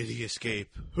 "Did he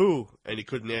escape? Who?" And he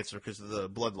couldn't answer because of the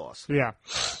blood loss. Yeah.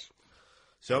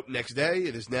 So next day,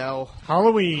 it is now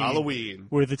Halloween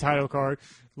with the title card.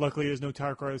 Luckily, there's no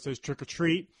title card that says trick or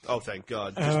treat. Oh, thank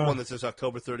God! Just one that says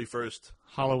October 31st.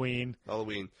 Halloween.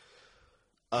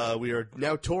 We are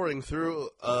now touring through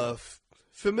a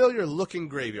familiar-looking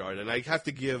graveyard, and I have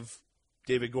to give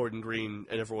David Gordon Green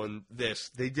and everyone this.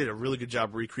 They did a really good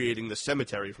job recreating the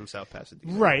cemetery from South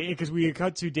Pasadena. Right, because we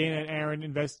cut to Dana and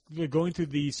Aaron going through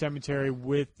the cemetery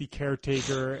with the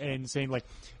caretaker and saying,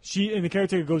 the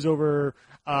caretaker goes over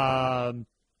all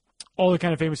the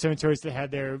kind of famous cemeteries that had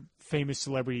their famous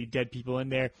celebrity dead people in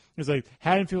there. It's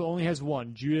Haddonfield only has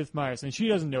one, Judith Myers, and she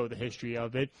doesn't know the history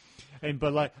of it.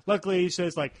 But luckily, she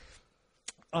says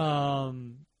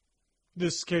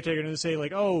this caretaker doesn't say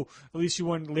at least you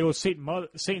weren't labeled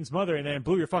Satan's mother, and then it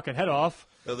blew your fucking head off.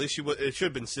 At least it should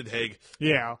have been Sid Haig.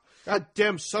 Yeah.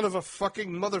 Goddamn son of a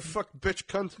fucking motherfuck bitch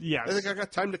cunt. Yeah. I think I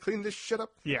got time to clean this shit up.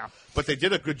 Yeah. But they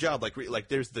did a good job.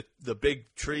 There's the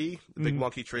big tree, the big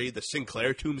wonky tree, the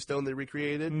Sinclair tombstone they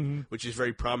recreated, which is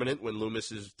very prominent when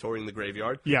Loomis is touring the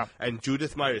graveyard. Yeah. And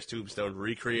Judith Myers' tombstone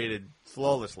recreated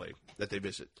flawlessly that they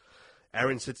visit.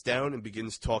 Aaron sits down and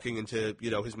begins talking into,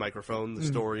 his microphone, the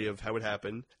story of how it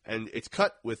happened, and it's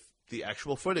cut with the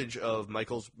actual footage of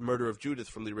Michael's murder of Judith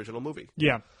from the original movie.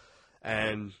 Yeah.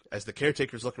 And as the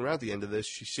caretaker's looking around at the end of this,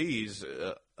 she sees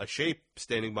a shape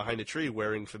standing behind a tree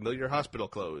wearing familiar hospital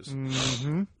clothes.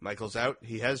 Mm-hmm. Michael's out.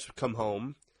 He has come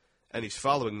home, and he's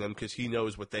following them because he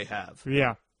knows what they have.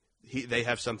 Yeah. They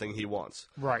have something he wants.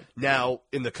 Right. Now,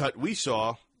 in the cut we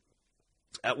saw,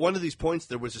 at one of these points,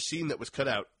 there was a scene that was cut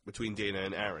out between Dana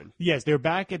and Aaron. Yes, they're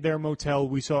back at their motel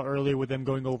we saw earlier with them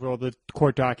going over all the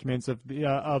court documents of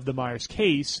the Myers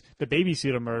case, the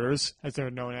babysitter murders, as they're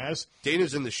known as.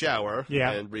 Dana's in the shower,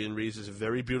 yeah. And Rhian Reeves is a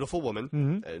very beautiful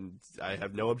woman, and I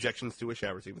have no objections to a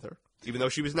shower scene with her. Even though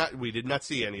we did not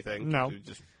see anything. No.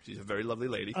 She's a very lovely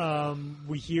lady.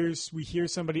 We hear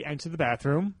somebody enter the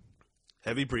bathroom.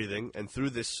 Heavy breathing, and through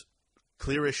this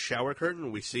clearish shower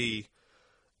curtain, we see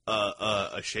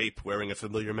a shape wearing a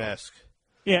familiar mask.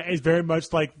 Yeah, it's very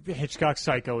much like Hitchcock's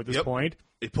Psycho at this point.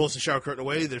 He pulls the shower curtain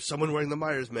away. There's someone wearing the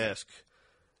Myers mask.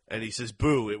 And he says,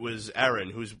 boo, it was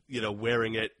Aaron who's,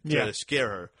 wearing it to scare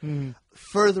her. Mm.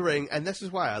 Furthering, and this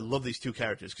is why I love these two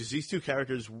characters, because these two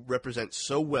characters represent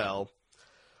so well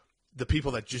the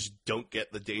people that just don't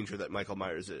get the danger that Michael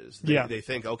Myers is. They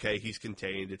think, okay, he's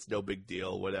contained, it's no big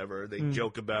deal, whatever. They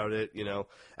joke about it,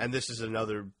 And this is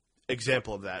another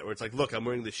example of that, where it's like, look, I'm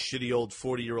wearing this shitty old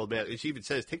 40-year-old mask. And she even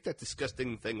says, take that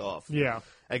disgusting thing off. Yeah.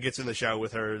 And gets in the shower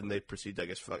with her, and they proceed, I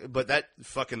guess,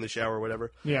 fuck in the shower or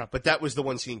whatever. Yeah. But that was the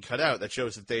one scene cut out that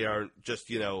shows that they aren't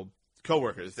just,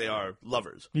 co-workers. They are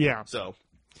lovers. Yeah. So.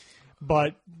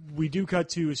 But we do cut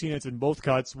to a scene that's in both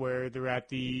cuts where they're at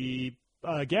the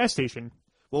gas station.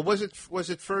 Well, was it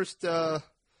first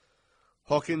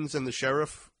Hawkins and the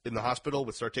sheriff in the hospital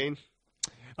with Sartain?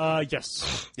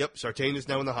 Yes. Yep, Sartain is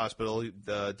now in the hospital.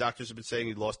 The doctors have been saying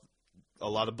he lost a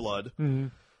lot of blood,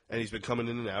 and he's been coming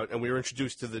in and out. And we were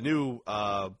introduced to the new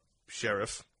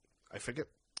sheriff. I forget.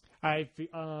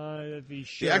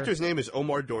 The actor's name is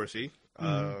Omar Dorsey.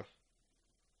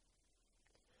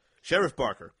 Sheriff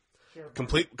Barker.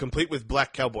 Complete with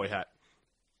black cowboy hat.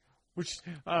 Which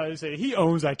he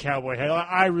owns that cowboy hat.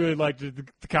 I really liked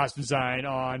the costume design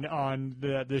on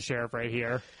the sheriff right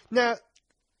here. Now,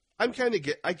 I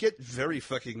get very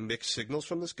fucking mixed signals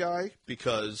from this guy,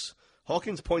 because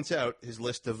Hawkins points out his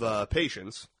list of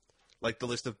patients, like the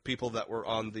list of people that were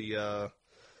on the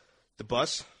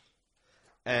bus,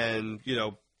 and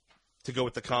to go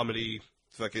with the comedy,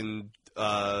 fucking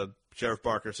Sheriff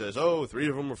Barker says, 3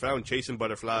 of them were found chasing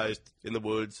butterflies in the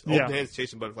woods. Holding hands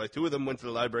chasing butterflies. 2 of them went to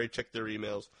the library, checked their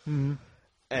emails.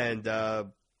 And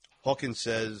Hawkins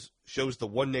shows the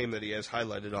one name that he has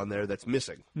highlighted on there that's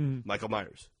missing. Michael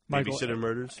Myers. Babysitter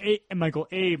Murders. Michael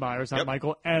A. Myers, not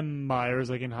Michael M. Myers,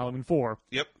 like in Halloween 4.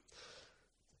 Yep.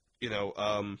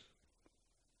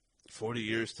 40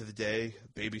 years to the day,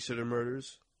 Babysitter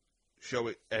Murders. Show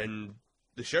it, and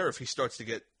the sheriff, he starts to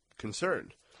get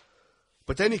concerned.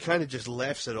 But then he kind of just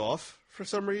laughs it off for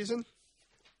some reason.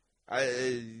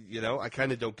 I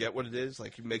kind of don't get what it is.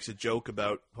 Like, he makes a joke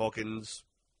about Hawkins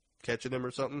catching him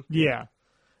or something. Yeah.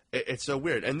 It's so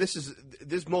weird. And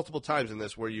there's multiple times in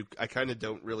this where I kind of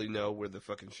don't really know where the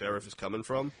fucking sheriff is coming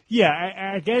from. Yeah,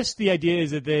 I guess the idea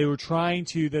is that they were trying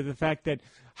to, the fact that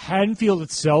Haddonfield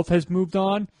itself has moved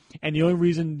on, and the only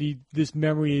reason this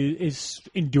memory is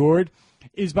endured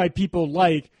is by people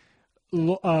like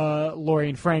Laurie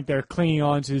and Frank that are clinging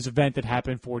on to this event that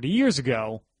happened 40 years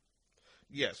ago.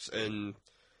 Yes, and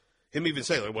him even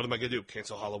saying, like, what am I going to do,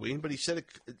 cancel Halloween? But he said it,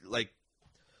 like,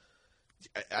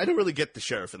 I don't really get the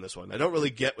sheriff in this one. I don't really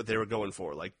get what they were going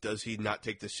for. Like, does he not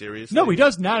take this seriously? No, he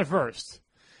does not at first.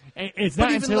 And it's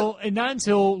not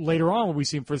until later on when we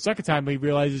see him for the second time, he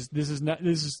realizes this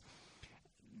is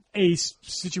a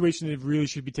situation that really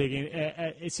should be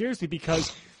taken seriously,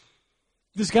 because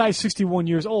this guy is 61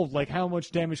 years old. Like, how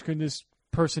much damage can this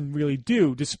person really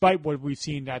do, despite what we've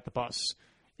seen at the bus,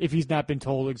 if he's not been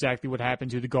told exactly what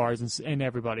happened to the guards and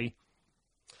everybody?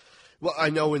 Well,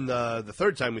 I know in the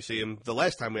third time we see him, the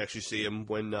last time we actually see him,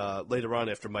 when later on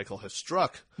after Michael has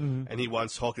struck, and he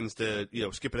wants Hawkins to,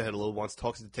 skip it ahead a little, wants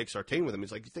Hawkins to take Sartain with him.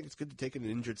 He's like, you think it's good to take an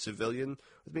injured civilian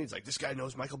with me? He's like, this guy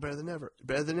knows Michael better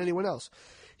than anyone else.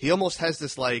 He almost has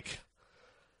this, like,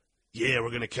 yeah, we're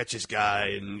going to catch this guy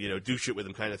and, do shit with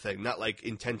him kind of thing. Not, like,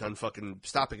 intent on fucking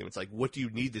stopping him. It's like, what do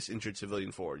you need this injured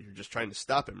civilian for? You're just trying to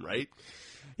stop him, right?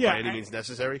 Yeah, by any means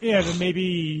necessary. Yeah, but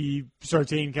maybe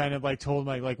Sartain kind of told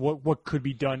him like what could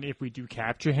be done if we do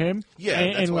capture him.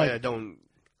 Yeah, that's why I don't.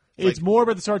 It's more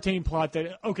about the Sartain plot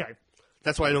that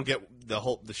That's why I don't get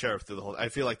the sheriff through the whole. I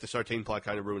feel like the Sartain plot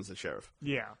kind of ruins the sheriff.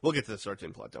 Yeah, we'll get to the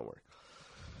Sartain plot. Don't worry.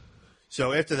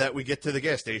 So after that, we get to the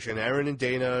gas station. Aaron and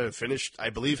Dana have finished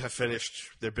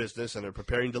their business and are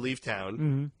preparing to leave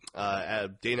town.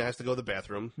 Dana has to go to the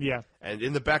bathroom. Yeah, and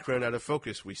in the background, out of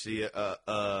focus, we see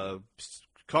a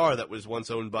car that was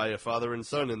once owned by a father and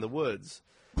son in the woods.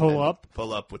 Pull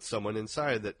up with someone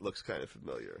inside that looks kind of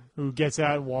familiar. Who gets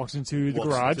out and walks into the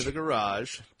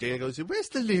garage. Dana goes, where's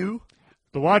the loo?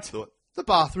 The what? The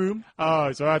bathroom.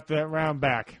 Oh, so at that round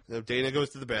back. So Dana goes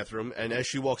to the bathroom, and as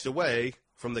she walks away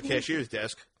from the cashier's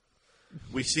desk,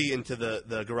 we see into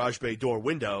the garage bay door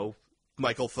window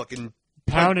Michael fucking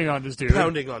pounding on this dude.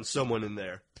 Pounding on someone in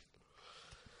there.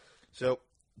 So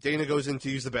Dana goes in to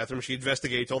use the bathroom. She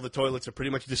investigates. All the toilets are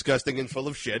pretty much disgusting and full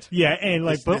of shit. Yeah, and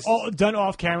all done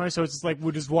off camera, so it's just like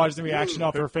we'll just watch the reaction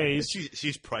off her face.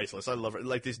 She's priceless. I love her.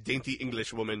 Like this dainty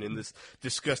English woman in this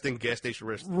disgusting gas station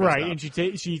restaurant. Right, and she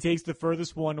takes the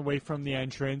furthest one away from the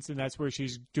entrance, and that's where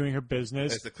she's doing her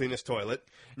business. It's the cleanest toilet.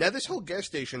 Now, this whole gas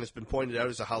station has been pointed out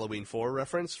as a Halloween 4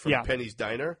 reference from Penny's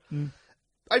Diner.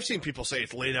 I've seen people say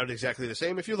it's laid out exactly the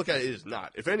same. If you look at it, it is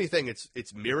not. If anything,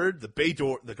 it's mirrored. The bay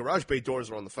door, the garage bay doors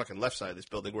are on the fucking left side of this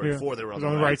building, where before they were on the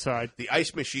right side. The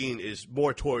ice machine is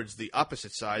more towards the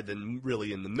opposite side than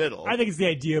really in the middle. I think it's the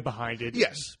idea behind it.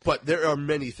 Yes, but there are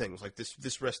many things. Like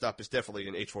this rest stop is definitely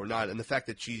an H49, and the fact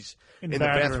that she's in the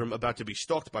bathroom about to be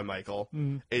stalked by Michael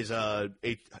is a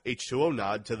H2O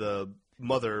nod to the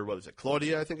mother. What was it,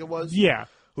 Claudia? I think it was. Yeah.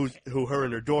 Who her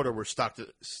and her daughter were stalked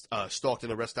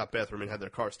in a rest stop bathroom and had their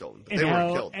car stolen. But they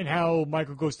weren't killed. And how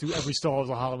Michael goes through every stall as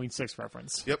a Halloween 6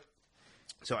 reference. Yep.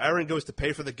 So Aaron goes to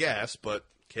pay for the gas, but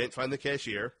can't find the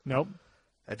cashier. Nope.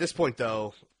 At this point,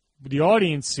 though, the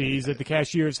audience sees that the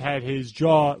cashier's had his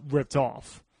jaw ripped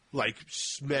off. Like,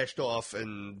 smashed off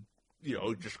and,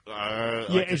 just...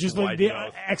 it's just like the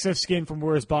excess skin from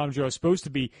where his bottom jaw is supposed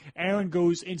to be. Aaron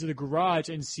goes into the garage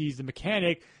and sees the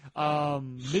mechanic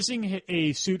missing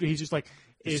a suit. He's just like...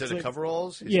 Instead of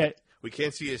coveralls? We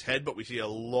can't see his head, but we see a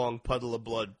long puddle of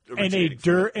blood.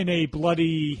 And a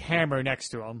bloody hammer next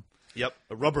to him. Yep,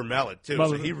 a rubber mallet, too.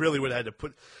 So he really would have had to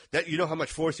put... that. You know how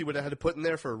much force he would have had to put in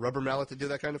there for a rubber mallet to do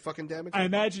that kind of fucking damage? I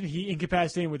imagine he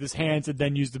incapacitated him with his hands and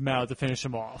then used the mallet to finish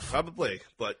him off. Probably,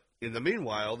 but in the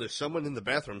meanwhile, there's someone in the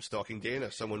bathroom stalking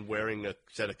Dana, someone wearing a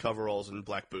set of coveralls and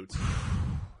black boots.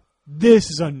 This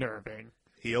is unnerving.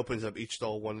 He opens up each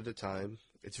stall one at a time.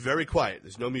 It's very quiet.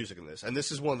 There's no music in this. And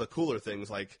this is one of the cooler things.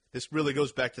 Like, this really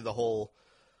goes back to the whole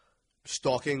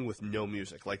stalking with no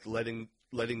music. Like, letting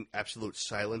absolute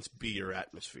silence be your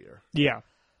atmosphere. Yeah.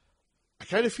 I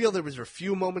kind of feel there was a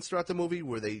few moments throughout the movie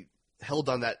where they held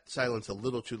on that silence a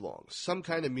little too long. Some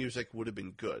kind of music would have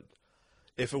been good.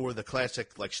 If it were the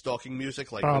classic, like, stalking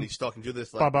music, like when he's stalking through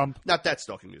this, like, not that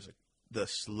stalking music. The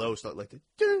slow stalk, like the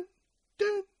dun,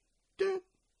 dun, dun,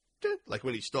 dun, like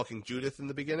when he's stalking Judith in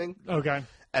the beginning. Okay.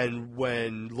 And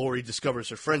when Laurie discovers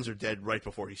her friends are dead right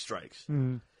before he strikes.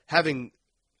 Mm-hmm. Having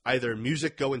either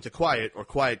music go into quiet or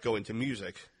quiet go into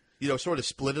music, sort of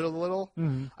split it a little,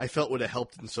 I felt would have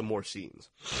helped in some more scenes.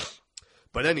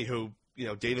 But anywho,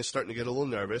 Dana's starting to get a little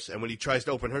nervous, and when he tries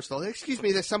to open her stall, excuse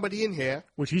me, there's somebody in here.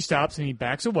 Which he stops and he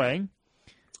backs away.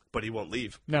 But he won't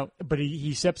leave. No, but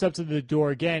he steps up to the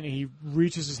door again, and he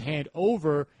reaches his hand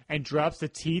over and drops the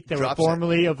teeth that were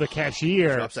formerly of the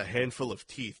cashier. Drops a handful of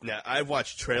teeth. Now, I've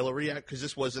watched trailer react, because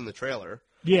this was in the trailer.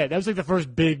 Yeah, that was like the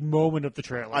first big moment of the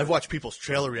trailer. I've watched people's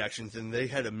trailer reactions, and they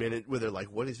had a minute where they're like,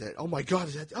 what is that? Oh, my God,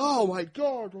 is that? Oh, my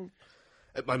God.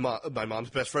 My mom's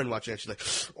best friend watching it, she's like,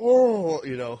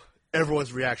 oh,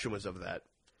 everyone's reaction was of that.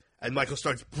 And Michael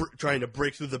starts trying to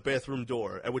break through the bathroom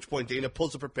door, at which point Dana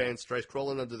pulls up her pants, tries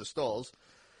crawling under the stalls.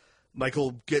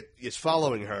 Michael is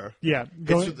following her. Yeah.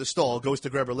 Gets through the stall, goes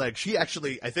to grab her leg. She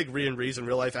actually, I think Rhea and Reese in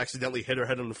real life accidentally hit her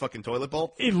head on the fucking toilet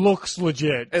bowl. It looks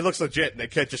legit. It looks legit, and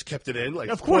they just kept it in. Like,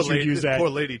 of course you'd use that. Poor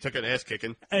lady took an ass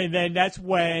kicking. And then that's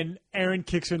when Aaron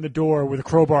kicks her in the door with a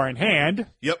crowbar in hand.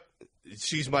 Yep.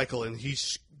 Sees Michael, and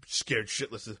he's scared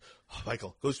shitless.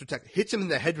 Michael goes to attack, hits him in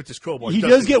the head with his crowbar. He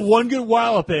does get one good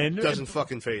wallop in. Doesn't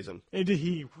fucking faze him. And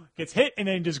he gets hit and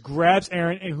then just grabs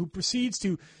Aaron, and who proceeds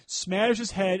to smash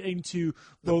his head into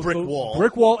the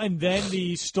brick wall, and then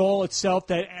the stall itself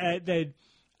that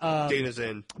Dana's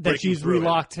in, that she's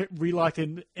relocked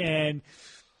in, and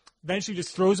then she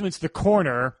just throws him into the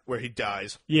corner where he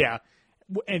dies. Yeah,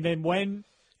 and then when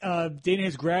Dana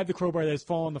has grabbed the crowbar that has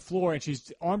fallen on the floor, and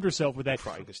she's armed herself with that.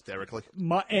 Crying hysterically.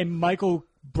 And Michael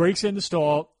breaks in the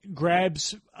stall,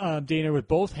 grabs Dana with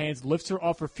both hands, lifts her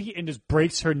off her feet, and just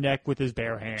breaks her neck with his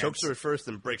bare hands. Chokes her at first,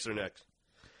 then breaks her neck.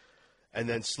 And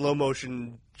then slow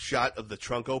motion shot of the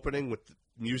trunk opening with the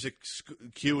music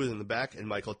cue in the back, and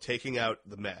Michael taking out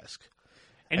the mask.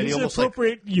 And it's an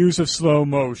appropriate use of slow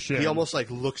motion. He almost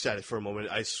looks at it for a moment.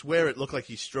 I swear it looked like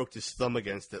he stroked his thumb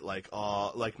against it, like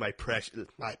my precious.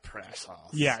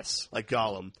 Yes, like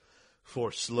Gollum,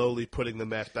 for slowly putting the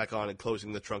mask back on and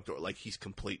closing the trunk door. Like he's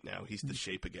complete now. He's the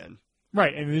shape again.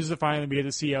 Right, and this is the finally we get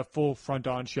to see a full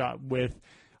front-on shot with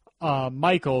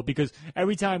Michael, because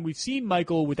every time we've seen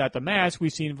Michael without the mask,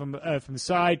 we've seen him from the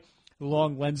side. The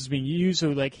long lens is being used,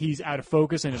 so he's out of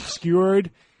focus and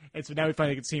obscured. And so now we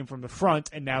finally can see him from the front,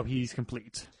 and now he's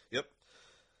complete. Yep.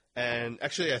 And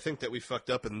actually, I think that we fucked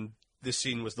up, and this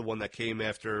scene was the one that came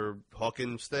after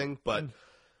Hawkins' thing. But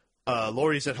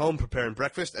Laurie's at home preparing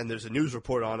breakfast, and there's a news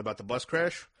report on about the bus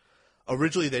crash.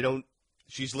 Originally, they don't.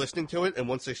 She's listening to it, and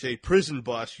once they say prison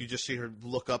bus, you just see her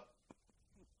look up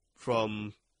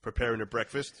from preparing her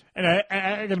breakfast. And I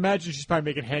can imagine she's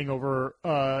probably making hangover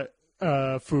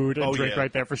food and drink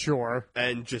right there for sure.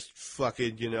 And just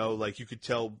fucking, you could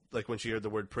tell, when she heard the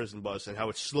word prison bus and how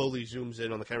it slowly zooms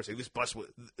in on the camera, saying this bus,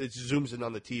 it zooms in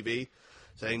on the TV.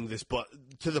 saying this, but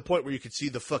to the point where you could see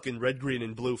the fucking red, green,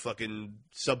 and blue fucking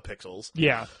subpixels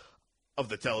Yeah. of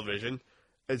the television,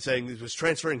 and saying it was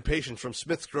transferring patients from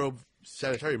Smith's Grove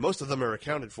Sanitarium. Most of them are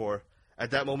accounted for.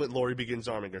 At that moment, Lori begins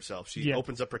arming herself. She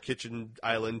opens up her kitchen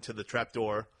island to the trap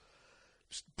door,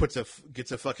 gets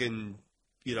a fucking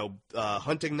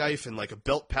hunting knife and like a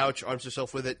belt pouch, arms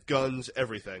herself with it, guns,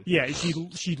 everything. Yeah,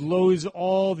 she loads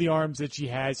all the arms that she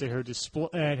has at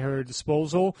her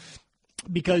disposal,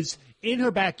 because in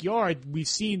her backyard we've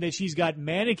seen that she's got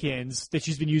mannequins that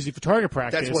she's been using for target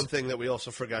practice. That's one thing that we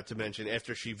also forgot to mention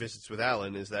after she visits with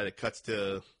Alan, is that it cuts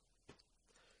to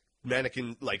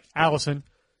mannequin like Allison.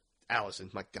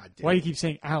 My goddamn. Why do you keep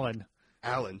saying Alan?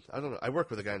 Alan. I don't know. I work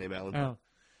with a guy named Alan. Oh.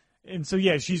 And so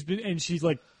yeah, she's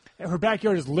like, her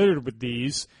backyard is littered with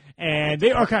these, and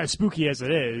they are kind of spooky as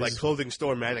it is. Like clothing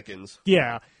store mannequins.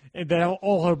 Yeah, and they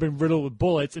all have been riddled with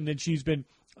bullets, and then she's been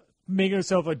making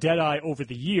herself a Deadeye over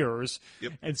the years.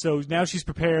 Yep. And so now she's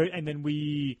prepared, and then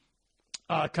we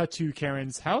cut to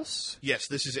Karen's house. Yes,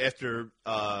 this is after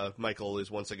Michael is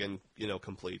once again,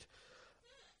 complete.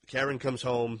 Karen comes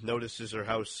home, notices her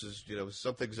house is,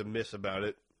 something's amiss about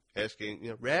it,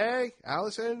 asking, Ray,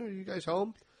 Allison, are you guys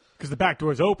home? Because the back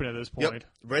door is open at this point. Yep.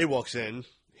 Ray walks in.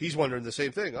 He's wondering the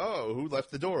same thing. Oh, who left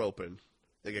the door open?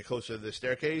 They get closer to the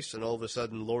staircase, and all of a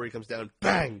sudden, Lori comes down.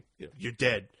 Bang! You're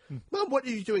dead. Mom, what are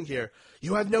you doing here?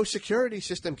 You have no security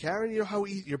system, Karen. You know how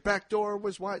your back door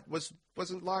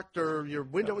wasn't locked, or your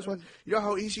window was locked. You know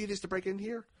how easy it is to break in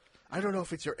here? I don't know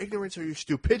if it's your ignorance or your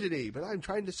stupidity, but I'm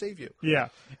trying to save you. Yeah,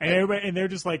 and they're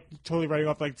just like totally writing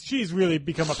off like she's really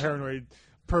become a paranoid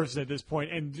person at this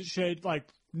point, and she like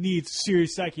needs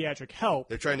serious psychiatric help.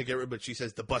 They're trying to get rid, but she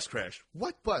says the bus crashed.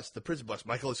 What bus? The prison bus.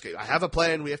 Michael escaped. I have a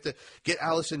plan. We have to get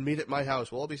Allison, meet at my house.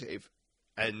 We'll all be safe.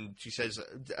 And she says,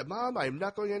 Mom, I'm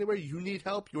not going anywhere. You need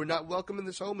help. You are not welcome in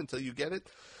this home until you get it.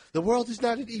 The world is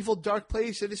not an evil, dark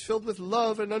place. It is filled with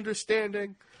love and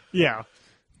understanding. Yeah.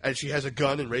 And she has a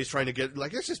gun, and Ray's trying to get,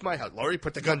 like, this is my house. Laurie,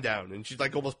 put the gun down. And she's,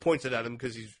 like, almost points it at him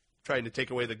because he's trying to take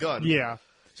away the gun. Yeah.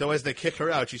 So as they kick her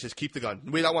out, she says, keep the gun.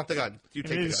 We don't want the gun. You take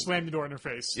the gun. Just slam the door in her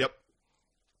face. Yep.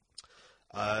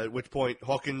 At which point,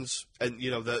 Hawkins, and,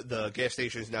 the gas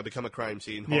station has now become a crime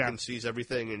scene. Hawkins sees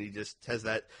everything, and he just has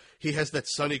that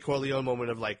Sonny Corleone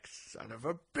moment of, like, son of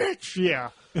a bitch. Yeah.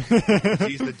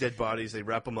 Sees the dead bodies. They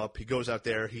wrap them up. He goes out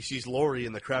there. He sees Lori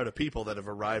in the crowd of people that have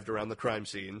arrived around the crime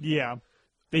scene. Yeah.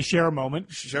 They share a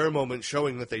moment.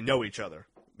 Showing that they know each other.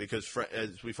 Because,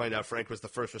 as we find out, Frank was the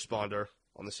first responder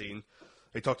on the scene.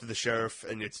 They talk to the sheriff,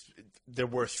 and their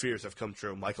worst fears have come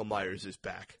true. Michael Myers is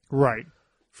back. Right.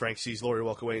 Frank sees Lori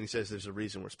walk away, and he says, there's a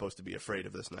reason we're supposed to be afraid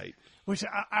of this night. Which,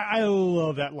 I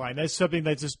love that line. That's something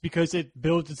that's just because it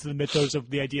builds into the mythos of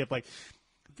the idea of, like,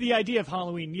 the idea of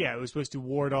Halloween, it was supposed to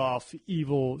ward off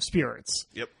evil spirits.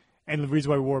 Yep. And the reason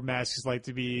why we wore masks is, like,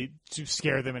 to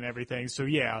scare them and everything. So,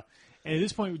 yeah. And at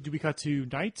this point, do we cut to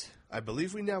night? I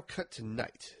believe we now cut to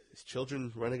night. There's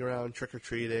children running around,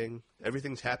 trick-or-treating.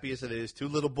 Everything's happy as it is. 2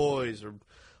 little boys are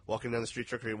walking down the street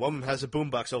trick-or-treating. One of them has a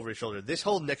boombox over his shoulder. This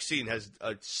whole next scene has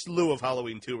a slew of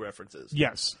Halloween 2 references.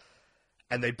 Yes.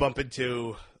 And they bump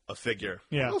into a figure.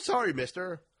 Yeah. Oh, sorry,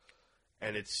 mister.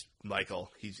 And it's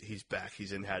Michael. He's back.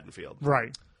 He's in Haddonfield.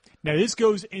 Right. Now, this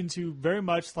goes into very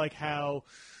much like how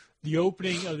the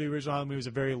opening of the original Halloween was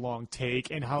a very long take,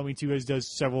 and Halloween 2 does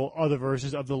several other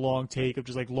versions of the long take of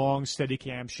just like long steady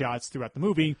cam shots throughout the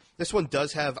movie. This one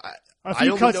does have a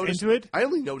few cuts into it. I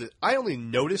only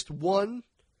noticed one,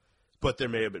 but there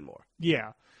may have been more.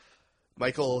 Yeah.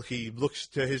 Michael, he looks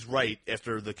to his right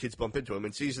after the kids bump into him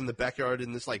and sees in the backyard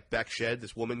in this like back shed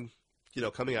this woman,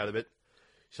 coming out of it.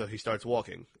 So he starts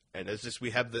walking, and as this we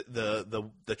have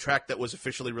the track that was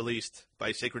officially released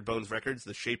by Sacred Bones Records,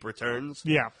 The Shape Returns.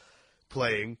 Yeah.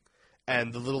 Playing,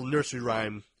 and the little nursery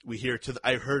rhyme we hear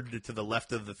I heard it to the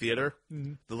left of the theater.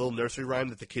 Mm-hmm. The little nursery rhyme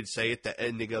that the kids say at the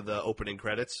ending of the opening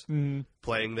credits,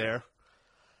 playing there.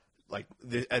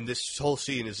 And this whole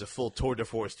scene is a full tour de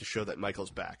force to show that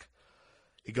Michael's back.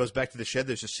 He goes back to the shed.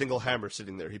 There's a single hammer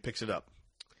sitting there. He picks it up.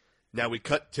 Now we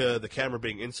cut to the camera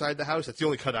being inside the house. That's the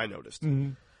only cut I noticed.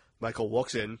 Mm-hmm. Michael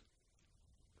walks in.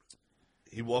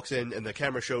 He walks in, and the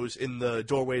camera shows in the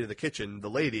doorway to the kitchen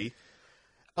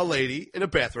a lady in a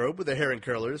bathrobe with her hair in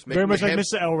curlers. Very much like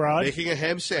Mr. Elrod. Making a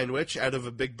ham sandwich out of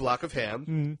a big block of ham.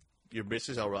 Mm-hmm. You're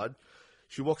Mrs. Elrod.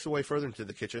 She walks away further into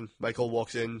the kitchen. Michael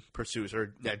walks in, pursues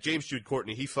her. Now, James Jude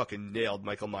Courtney, he fucking nailed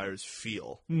Michael Myers'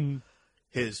 feel.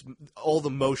 Mm-hmm. All the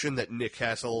motion that Nick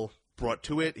Castle brought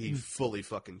to it, he fully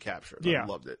fucking captured. Yeah. I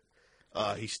loved it.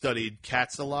 He studied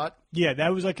cats a lot. Yeah,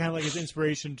 that was kind of like his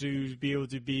inspiration to be able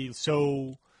to be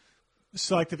so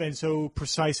selective and so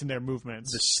precise in their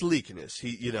movements. The sleekness.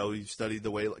 He studied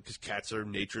the way, because cats are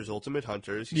nature's ultimate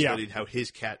hunters. He Yeah. studied how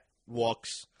his cat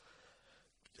walks,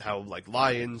 how like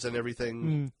lions and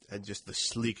everything, and just the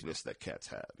sleekness that cats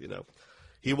have.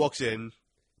 He walks in,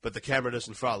 but the camera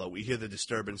doesn't follow. We hear the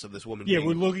disturbance of this woman. Yeah, being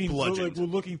we're looking bludgeoned. we're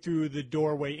looking through the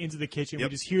doorway into the kitchen. Yep.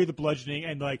 We just hear the bludgeoning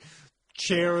and like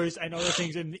chairs and other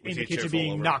things in the see kitchen chairs fall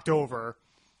being over. knocked over.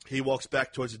 He walks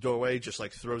back towards the doorway, just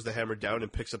like throws the hammer down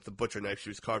and picks up the butcher knife she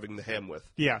was carving the ham with.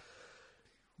 Yeah.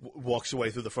 Walks away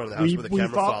through the front of the house where the camera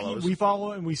follows. We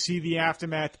follow and we see the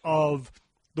aftermath of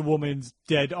the woman's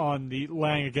dead on the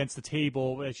laying against the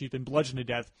table as she's been bludgeoned to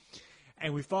death.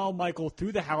 And we follow Michael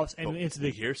through the house and into We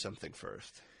the. hear something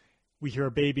first. We hear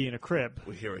a baby in a crib.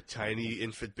 We hear a tiny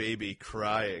infant baby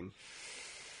crying.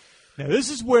 Now this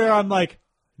is where I'm like,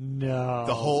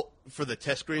 no. For the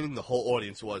test screening, the whole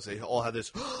audience was. They all had this,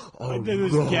 There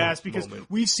was a gasp because moment.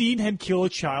 we've seen him kill a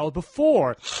child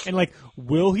before. And like,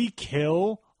 will he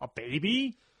kill a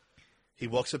baby? He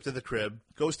walks up to the crib,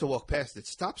 goes to walk past it,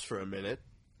 stops for a minute,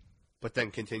 but then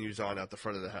continues on out the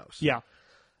front of the house. Yeah.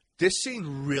 This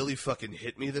scene really fucking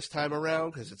hit me this time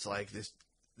around because it's like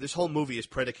this whole movie is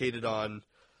predicated on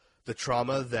the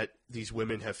trauma that these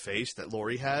women have faced, that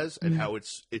Laurie has, and how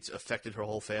it's affected her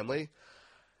whole family.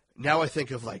 Now I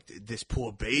think of like this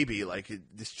poor baby, like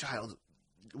this child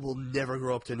will never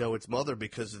grow up to know its mother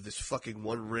because of this fucking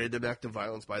one random act of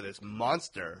violence by this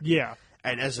monster. Yeah.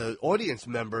 And as an audience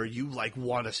member, you like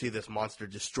want to see this monster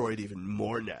destroyed even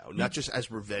more now, not just as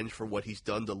revenge for what he's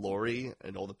done to Laurie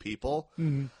and all the people,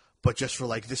 but just for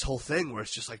like this whole thing where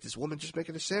it's just like this woman just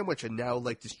making a sandwich, and now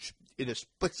like this in a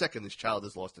split second, this child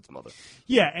has lost its mother.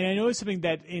 Yeah, and I know it's something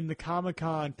that in the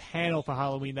Comic-Con panel for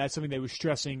Halloween, that's something they were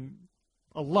stressing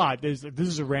a lot. This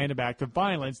is a random act of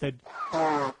violence that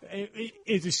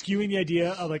is skewing the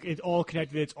idea of like it's all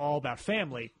connected, it's all about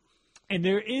family. And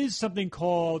there is something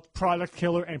called product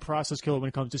killer and process killer when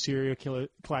it comes to serial killer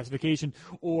classification,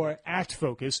 or act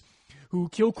focus, who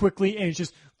kill quickly and it's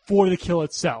just for the kill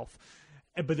itself.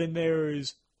 But then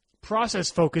there's process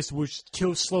focus, which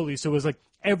kills slowly. So it's like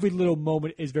every little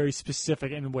moment is very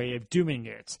specific in a way of doing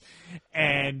it.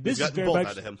 And this We've is gotten very both much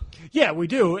out of him. Yeah, we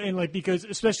do, and like because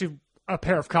especially a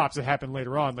pair of cops that happen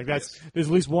later on, like there's at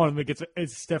least one of them that gets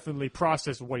it's definitely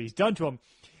processed what he's done to him.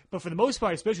 But for the most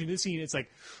part, especially in this scene, it's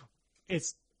like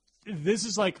this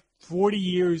is like 40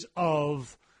 years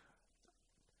of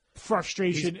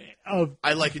frustration of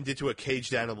I likened it to a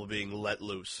caged animal being let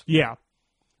loose. yeah.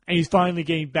 And he's finally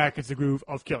getting back into the groove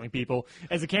of killing people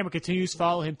as the camera continues to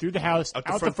follow him through the house, out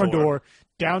the front door,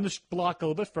 down the block a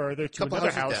little bit further to Couple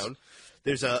another houses house. down.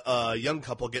 There's a young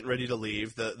couple getting ready to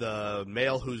leave. The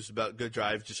male who's about to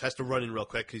drive just has to run in real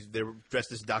quick because they're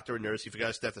dressed as a doctor and nurse. He forgot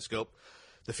a stethoscope.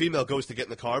 The female goes to get in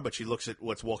the car, but she looks at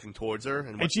what's walking towards her,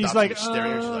 and what she's stops like, her,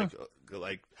 staring at her. She's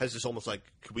like has this almost like,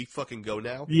 can we fucking go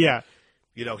now? Yeah.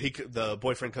 The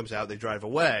boyfriend comes out, they drive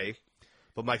away,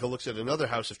 but Michael looks at another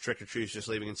house of trick-or-treats just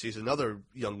leaving and sees another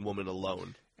young woman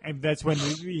alone. And that's when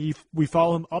we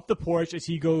follow him up the porch as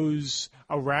he goes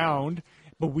around.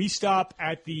 But we stop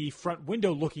at the front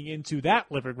window looking into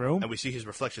that living room. And we see his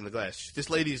reflection in the glass. This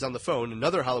lady is on the phone,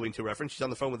 another Halloween 2 reference. She's on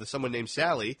the phone with someone named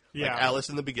Sally, like Alice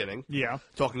in the beginning,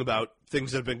 talking about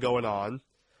things that have been going on.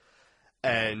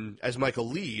 And as Michael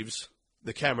leaves,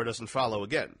 the camera doesn't follow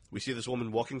again. We see this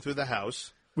woman walking through the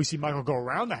house. We see Michael go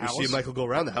around the house. We see Michael go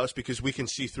around the house because we can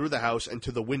see through the house and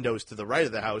to the windows to the right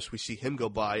of the house. We see him go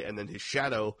by, and then his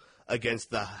shadow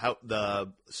against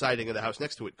the siding of the house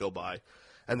next to it go by.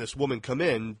 And this woman come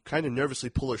in, kind of nervously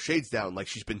pull her shades down like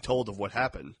she's been told of what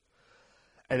happened.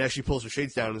 And as she pulls her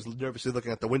shades down and is nervously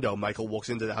looking at the window, Michael walks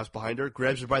into the house behind her,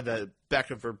 grabs her by the back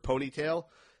of her ponytail,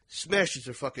 smashes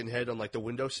her fucking head on like the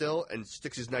windowsill, and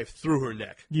sticks his knife through her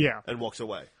neck. Yeah. And walks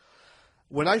away.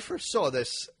 When I first saw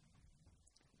this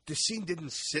scene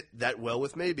didn't sit that well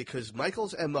with me because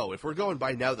Michael's MO, if we're going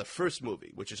by now the first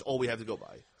movie, which is all we have to go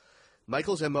by,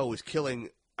 Michael's MO is killing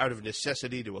out of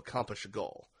necessity to accomplish a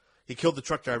goal. He killed the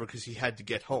truck driver because he had to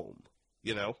get home,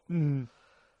 Mm.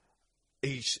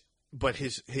 But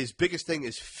his biggest thing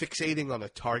is fixating on a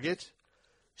target,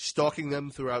 stalking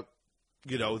them throughout,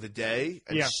 the day,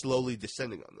 and slowly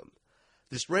descending on them.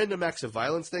 This random acts of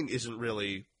violence thing isn't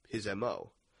really his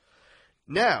MO.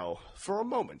 Now, for a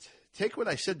moment, take what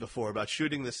I said before about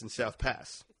shooting this in South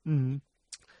Pass. Mm-hmm.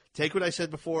 Take what I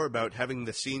said before about having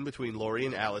the scene between Laurie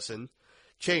and Allison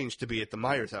changed to be at the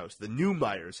Myers house, the new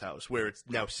Myers house, where it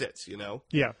now sits,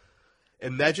 Yeah.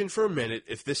 Imagine for a minute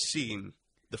if this scene,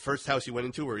 the first house he went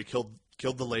into where he killed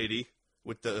the lady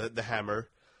with the hammer,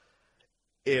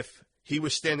 if he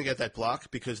was standing at that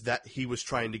block because he was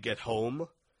trying to get home,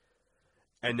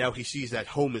 and now he sees that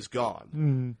home is gone.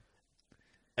 Mm.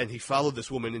 And he followed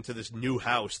this woman into this new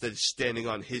house that is standing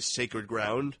on his sacred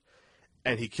ground,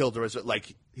 and he killed her as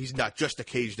like he's not just a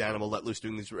caged animal let loose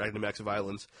doing these random acts of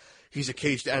violence. He's a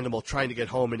caged animal trying to get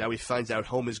home, and now he finds out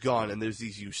home is gone, and there's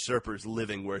these usurpers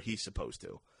living where he's supposed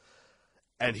to.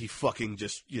 And he fucking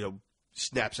just,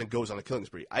 snaps and goes on a killing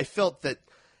spree. I felt that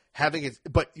having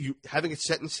it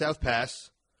set in South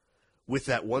Pass with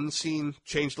that one scene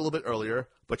changed a little bit earlier,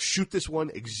 but shoot this one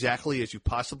exactly as you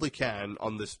possibly can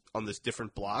on this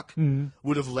different block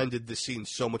would have lended this scene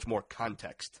so much more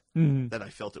context that I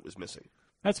felt it was missing.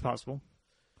 That's possible.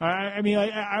 I mean,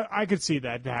 I could see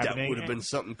that happening. That would have been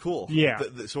something cool. Yeah.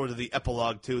 The sort of the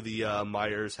epilogue to the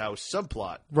Myers house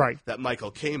subplot. Right. That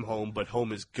Michael came home, but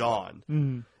home is gone.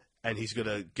 And he's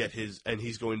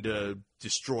going to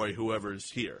destroy whoever's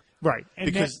here. Right. And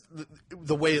because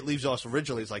the way it leaves off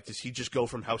originally is like, does he just go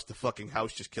from house to fucking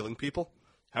house just killing people?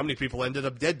 How many people ended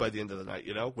up dead by the end of the night,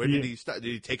 Where did he start?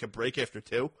 Did he take a break after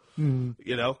 2?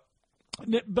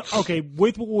 But, okay,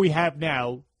 with what we have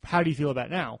now, how do you feel about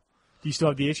it now? Do you still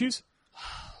have the issues?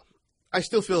 I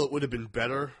still feel it would have been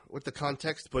better with the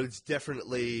context, but it's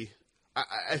definitely...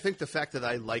 I think the fact that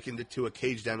I likened it to a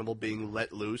caged animal being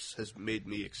let loose has made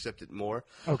me accept it more.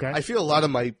 Okay. I feel a lot of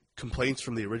my complaints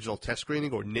from the original test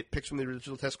screening or nitpicks from the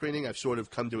original test screening I've sort of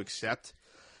come to accept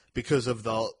because of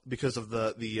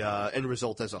the end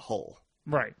result as a whole.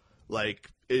 Right. Like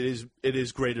it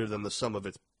is greater than the sum of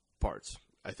its parts.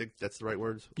 I think that's the right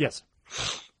words. Yes.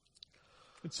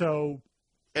 So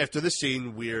after this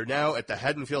scene, we're now at the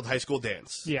Haddonfield High School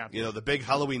dance. Yeah. The big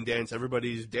Halloween dance.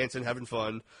 Everybody's dancing, having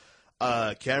fun.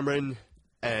 Cameron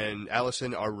and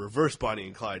Allison are reverse Bonnie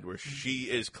and Clyde, where she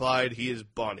is Clyde, he is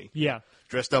Bonnie. Yeah.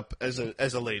 Dressed up as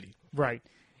a lady. Right.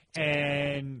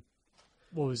 And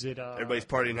what was it? Everybody's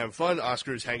partying, having fun.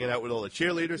 Oscar's hanging out with all the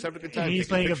cheerleaders, having a good time. And he's taking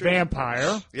playing pictures. a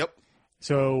vampire. Yep.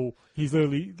 So he's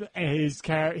literally his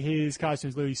costume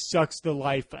literally sucks the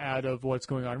life out of what's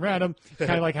going on around him.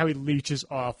 Kind of like how he leeches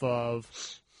off of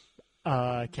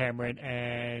Cameron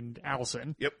and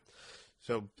Allison. Yep.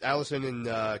 So Allison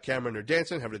and Cameron are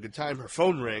dancing, having a good time. Her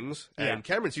phone rings, and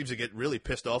Cameron seems to get really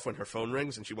pissed off when her phone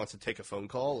rings and she wants to take a phone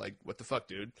call. Like, what the fuck,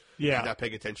 dude? Yeah. She's not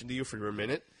paying attention to you for a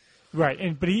minute.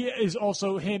 Right, but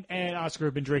him and Oscar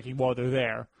have been drinking while they're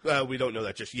there. We don't know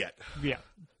that just yet. Yeah.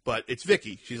 But it's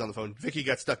Vicky. She's on the phone. Vicky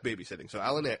got stuck babysitting. So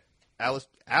Alan,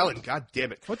 god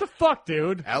damn it. What the fuck,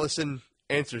 dude? Allison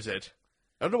answers it.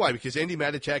 I don't know why, because Andy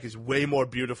Matichak is way more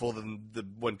beautiful than the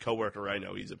one coworker I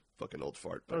know. He's a fucking old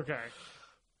fart. But Okay.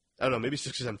 I don't know. Maybe it's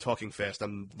just because I'm talking fast.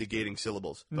 I'm negating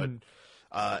syllables. But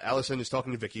Allison is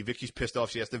talking to Vicky. Vicky's pissed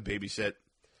off. She has to babysit.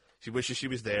 She wishes she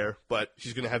was there, but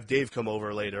she's going to have Dave come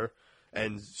over later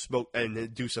and smoke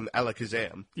and do some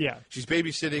Alakazam. Yeah. She's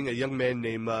babysitting a young man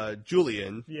named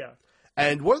Julian. Yeah.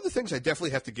 And one of the things I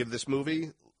definitely have to give this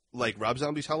movie, like Rob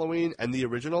Zombie's Halloween and the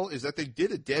original, is that they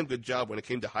did a damn good job when it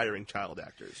came to hiring child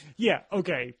actors. Yeah,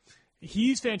 okay.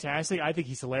 He's fantastic. I think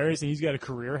he's hilarious, and he's got a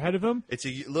career ahead of him. It's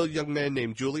a little young man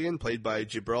named Julian, played by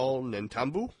Jibril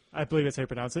Nantambu. I believe that's how you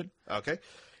pronounce it. Okay.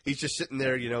 He's just sitting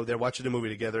there, they're watching a movie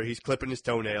together. He's clipping his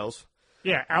toenails.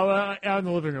 Yeah, out in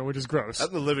the living room, which is gross. Out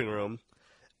in the living room.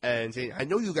 And saying, I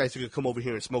know you guys are going to come over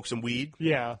here and smoke some weed.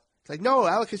 Yeah. It's like, no,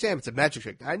 Alakazam, it's a magic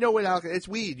trick. I know it's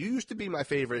weed. You used to be my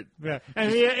favorite. Yeah,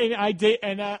 and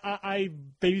I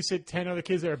babysit 10 other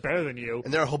kids that are better than you.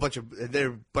 And they're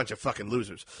a bunch of fucking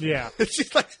losers. Yeah.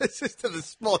 She's like, this is to the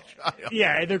small child.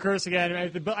 Yeah, and they're cursing at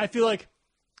him. But I feel like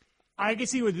I can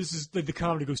see where this is, like, the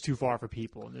comedy goes too far for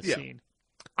people in this scene.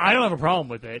 I don't have a problem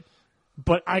with it,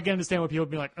 but I can understand why people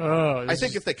would be like, oh. I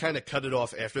think if they kind of cut it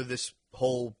off after this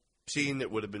whole scene,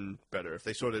 it would have been better if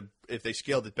they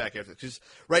scaled it back after, because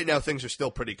right now things are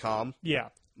still pretty calm. Yeah.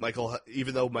 Michael,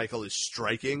 even though Michael is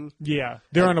striking, yeah,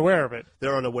 they're unaware of it.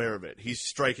 They're unaware of it. He's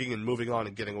striking and moving on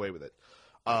and getting away with it.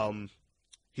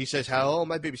 He says how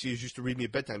my babysitters used to read me a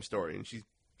bedtime story, and she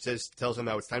tells him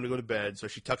how it's time to go to bed, so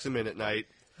she tucks him in at night.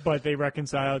 But they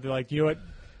reconcile. They're like, you know what?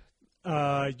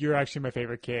 You're actually my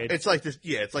favorite kid. It's like this.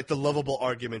 Yeah, it's like the lovable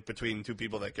argument between two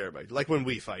people that care about you. Like when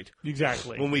we fight.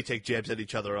 Exactly. When we take jabs at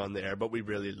each other on there, but we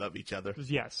really love each other.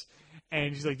 Yes.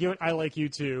 And she's like, you know what? I like you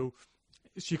too.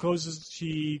 She leaves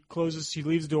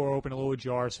the door open a little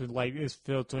ajar so light is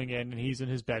filtering in, and he's in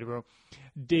his bedroom.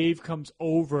 Dave comes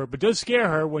over, but does scare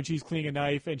her when she's cleaning a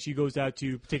knife, and she goes out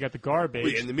to take out the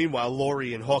garbage. In the meanwhile,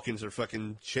 Laurie and Hawkins are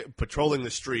fucking patrolling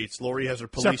the streets. Laurie has her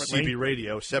police CB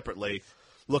radio separately,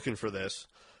 looking for this.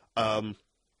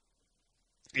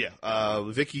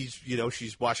 Vicky's,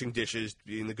 she's washing dishes,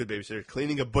 being the good babysitter,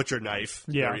 cleaning a butcher knife,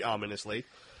 very ominously.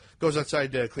 Goes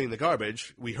outside to clean the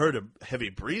garbage. We heard a heavy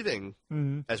breathing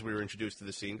as we were introduced to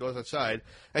the scene. Goes outside,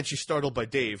 and she's startled by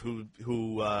Dave, who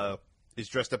is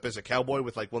dressed up as a cowboy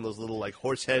with like one of those little like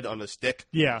horse head on a stick.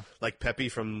 Yeah. Like Pepe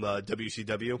from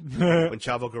WCW. When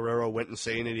Chavo Guerrero went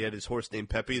insane and he had his horse named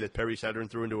Pepe that Perry Saturn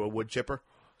threw into a wood chipper.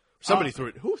 Somebody threw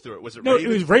it. Who threw it? Was it No,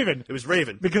 Raven? it was Raven. It was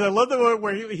Raven. Because I love the one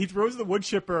where he throws the wood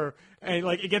chipper and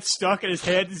like it gets stuck in his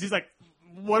head and he's like,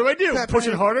 what do I do? Pepe. Push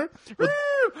it harder?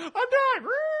 I'm done.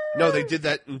 No, they did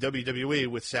that in WWE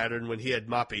with Saturn when he had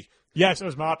Moppy. Yes, it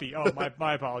was Moppy. Oh,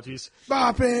 my apologies.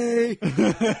 Moppy!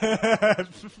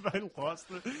 I lost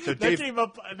it. So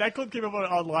That clip came up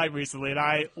online recently, and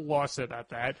I lost it at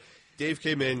that. Dave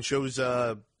came in, shows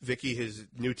Vicky his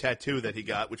new tattoo that he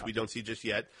got, which we don't see just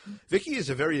yet. Vicky is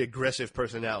a very aggressive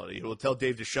personality who will tell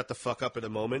Dave to shut the fuck up in a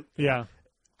moment. Yeah.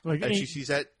 Like, And she sees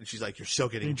that, and she's like, you're so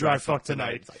getting You dry dry fucked fucked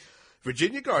tonight. tonight.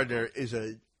 Virginia Gardner is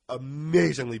an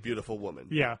amazingly beautiful woman.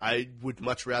 Yeah. I would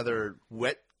much rather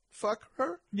wet fuck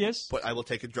her, Yes. but I will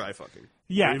take a dry fucking.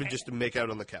 Yeah. Or even just to make out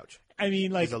on the couch. I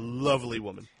mean, like, She's a lovely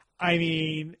woman. I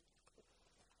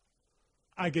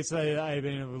guess I've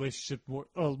been in a relationship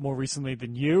more recently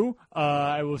than you.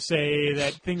 I will say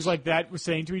that things like that we're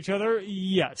saying to each other,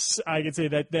 yes, I could say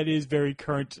that is very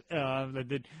current.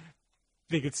 That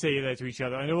they could say that to each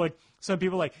other. I know, like, some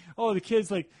people like, oh, the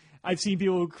kids, like, I've seen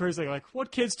people crazy like,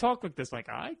 what kids talk like this? Like,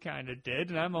 I kind of did,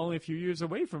 and I'm only a few years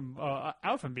away from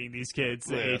out from being these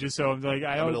kids' ages. So I'm like,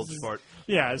 I'm an old smart.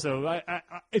 Yeah, so I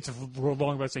it's a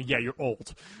long way of saying, yeah, you're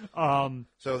old.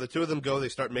 So the two of them go. They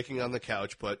start making on the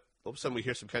couch, but all of a sudden we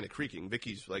hear some kind of creaking.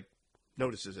 Vicky's like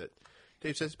notices it.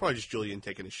 Dave says it's probably just Julian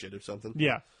taking a shit or something.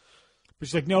 Yeah, but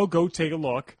she's like, no, go take a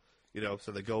look. You know,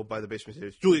 so they go by the basement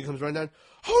stairs. Julian comes running down.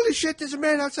 Holy shit! There's a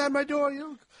man outside my door. You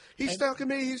know, he's stalking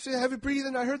me. He's heavy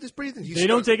breathing. I heard this breathing. They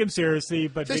don't take him seriously,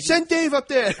 but They send Dave up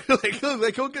there. like go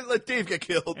let Dave get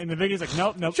killed. And the Vicky's like,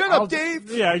 nope. Shut up, Dave.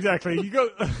 Yeah, exactly. You go.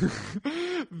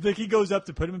 Vicky goes up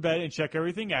to put him in bed and check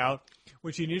everything out.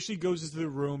 When she initially goes into the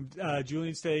room,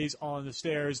 Julian stays on the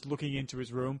stairs looking into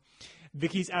his room.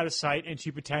 Vicky's out of sight, and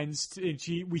she pretends,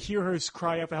 we hear her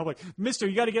cry out for help, like, Mister,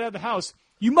 you got to get out of the house.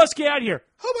 You must get out of here.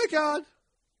 Oh my god.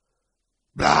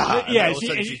 Blah. Yeah, and all of a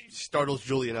sudden she startles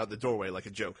Julian out the doorway like a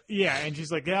joke. Yeah, and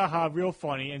she's like, aha, real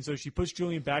funny. And so she puts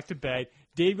Julian back to bed.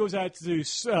 Dave goes out to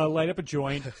light up a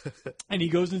joint, and he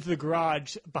goes into the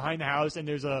garage behind the house, and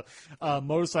there's a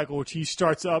motorcycle which he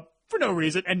starts up for no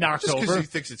reason and knocks Just over. because he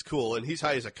thinks it's cool, and he's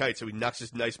high as a kite, so he knocks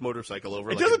his nice motorcycle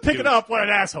over. It like doesn't a pick dude. it up. What an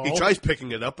asshole. He tries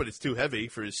picking it up, but it's too heavy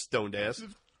for his stoned ass.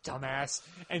 Dumbass.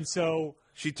 And so...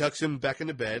 She tucks him back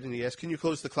into bed, and he asks, can you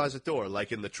close the closet door,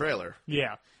 like in the trailer?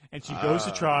 Yeah, and she goes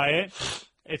to try it.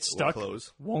 It's stuck.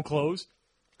 Won't close.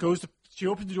 She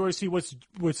opens the door to see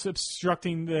what's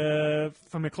obstructing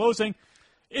from it closing.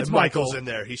 It's and Michael's in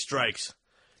there. He strikes.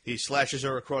 He slashes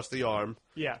her across the arm.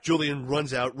 Yeah. Julian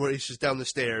runs out, races down the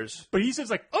stairs. But he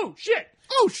says like, "Oh shit!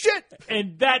 Oh shit!"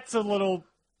 And that's a little.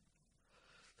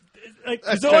 Like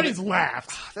That's the audience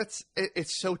laughed.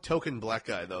 It's so token black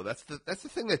guy though. That's the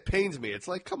thing that pains me. It's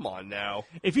like, come on now.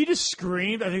 If he just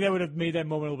screamed, I think that would have made that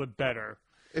moment a little bit better.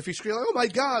 If he screamed, like, "Oh my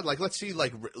god!" Like let's see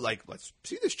let's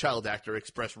see this child actor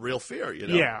express real fear. You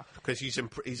know? Yeah. Because he's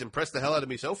impressed the hell out of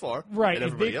me so far. Right. And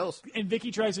everybody else. And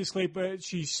Vicky tries to escape, but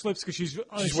she slips because she's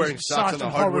wearing socks on the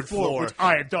hardwood floor, which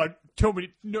I have done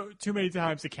too many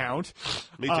times to count.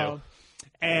 Me too.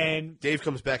 And Dave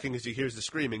comes back in as he hears the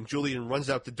screaming. Julian runs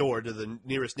out the door to the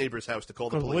nearest neighbor's house to call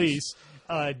the police.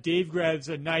 Dave grabs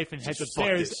a knife and heads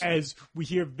upstairs this. as we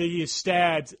hear Vicky is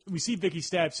stabbed. We see Vicky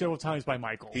stabbed several times by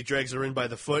Michael. He drags her in by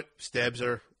the foot, stabs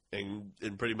her, and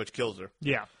pretty much kills her.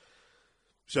 Yeah.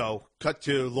 So, cut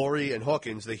to Laurie and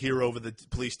Hawkins. They hear over the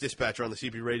police dispatcher on the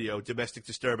CB radio, domestic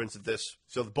disturbance at this.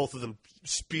 So both of them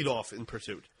speed off in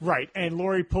pursuit. Right, and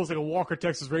Laurie pulls like a Walker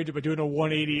Texas Ranger by doing a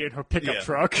 180 in her pickup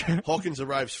truck. Hawkins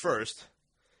arrives first,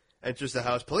 enters the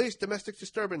house. Police, domestic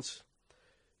disturbance.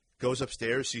 Goes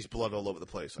upstairs, sees blood all over the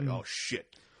place. Like, oh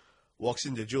shit. Walks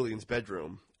into Julian's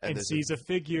bedroom. And sees a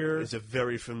figure. It's a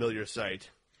very familiar sight.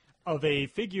 Of a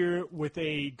figure with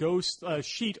a ghost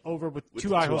sheet over with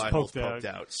two eye holes poked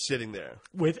out, sitting there.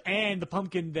 And the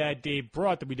pumpkin that Dave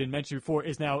brought that we didn't mention before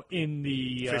is now in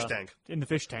the fish tank. In the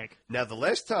fish tank. Now, the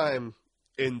last time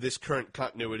in this current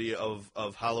continuity of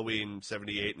Halloween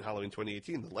 78 and Halloween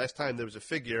 2018, the last time there was a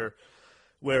figure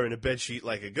wearing a bedsheet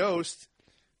like a ghost,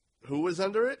 who was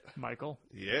under it? Michael.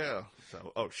 Yeah.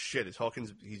 So, oh shit, it's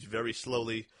Hawkins. He's very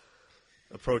slowly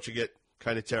approaching it,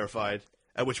 kind of terrified.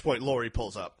 At which point Laurie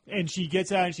pulls up. And she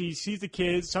gets out and she sees the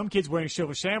kids, some kids wearing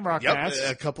Silver Shamrock masks.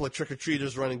 A couple of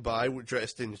trick-or-treaters running by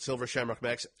dressed in Silver Shamrock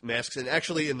masks. And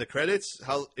actually in the credits,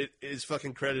 it is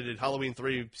fucking credited Halloween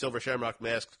 3 Silver Shamrock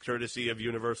masks, courtesy of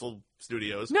Universal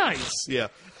Studios. Nice. Yeah.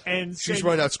 And she's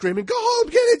running out screaming, "Go home,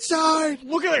 get inside!"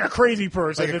 Looking like a crazy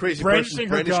person. Like a crazy person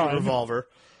brandishing a revolver,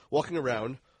 walking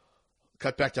around.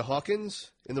 Cut back to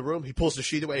Hawkins in the room. He pulls the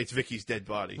sheet away. It's Vicky's dead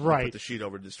body. Right. He put the sheet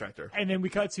over to distract her. And then we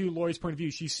cut to Laurie's point of view.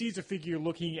 She sees a figure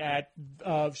looking at.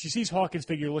 She sees Hawkins'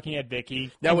 figure looking at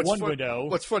Vicky. Now, in one window.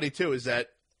 What's funny too is that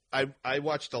I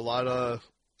watched a lot of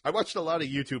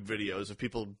YouTube videos of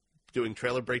people doing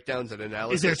trailer breakdowns and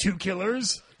analysis. Is there two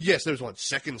killers? Yes, there's one.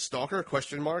 Second stalker? ?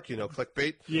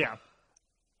 Clickbait. Yeah.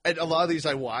 And a lot of these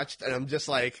I watched, and I'm just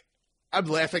like. I'm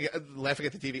laughing at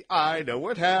the TV. I know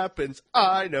what happens.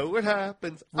 I know what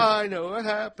happens. I know what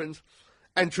happens.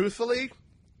 And truthfully,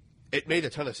 it made a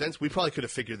ton of sense. We probably could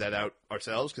have figured that out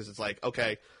ourselves because it's like,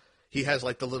 okay, he has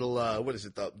like the little,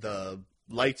 the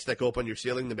lights that go up on your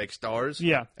ceiling to make stars.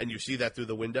 Yeah. And you see that through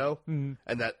the window. Mm-hmm.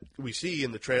 And that we see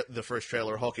in the first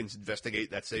trailer, Hawkins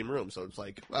investigate that same room. So it's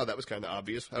like, wow, that was kind of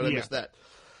obvious. How did I miss that?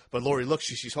 But Laurie looks,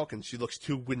 she sees Hawkins. She looks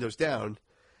 2 windows down,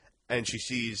 and she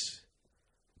sees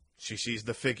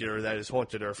the figure that has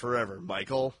haunted her forever.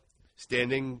 Michael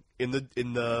standing in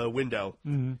the window,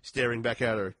 staring back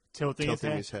at her, tilting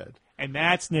his head. And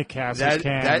that's Nick Castle's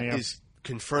cameo. That is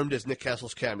confirmed as Nick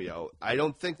Castle's cameo. I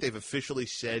don't think they've officially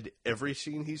said every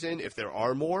scene he's in, if there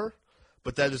are more,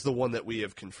 but that is the one that we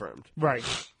have confirmed. Right.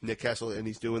 Nick Castle, and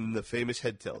he's doing the famous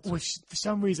head tilt. Which, for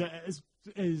some reason,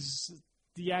 is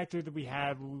the actor that we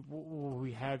have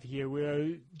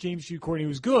here, James Hugh Courtney,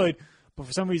 was good. But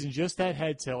for some reason, just that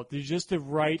head tilt, there's just the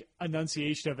right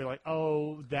enunciation of it, like,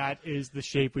 oh, that is the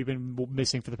shape we've been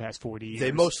missing for the past 40 years.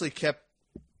 They mostly kept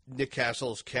Nick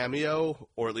Castle's cameo,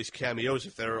 or at least cameos,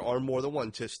 if there are more than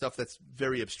one, to stuff that's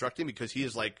very obstructing because he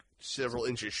is like several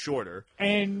inches shorter.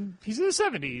 And he's in his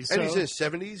 70s. And he's in his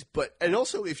 70s, and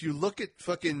also if you look at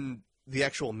fucking the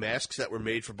actual masks that were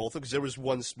made for both of them, because there was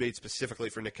ones made specifically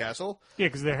for Nick Castle. Yeah,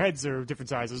 because their heads are different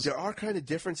sizes. There are kind of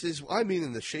differences. I mean,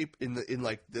 in the shape, in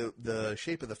the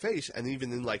shape of the face, and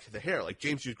even in like the hair. Like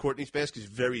James Hugh Courtney's mask is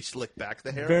very slick back.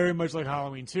 The hair, very much like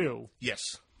Halloween 2.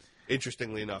 Yes,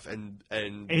 interestingly enough, and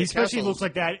he especially looks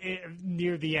like that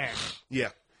near the end. Yeah,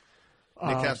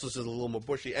 Nick Castle's is a little more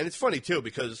bushy, and it's funny too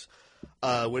because.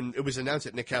 When it was announced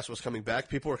that Nick Castle was coming back,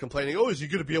 people were complaining, "Oh, is he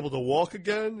going to be able to walk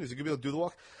again? Is he going to be able to do the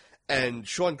walk?" And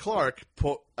Sean Clark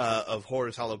of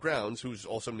Horror's Hollow Grounds, who's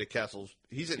also Nick Castle's,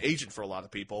 he's an agent for a lot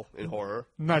of people in horror.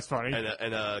 That's funny.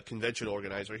 And a convention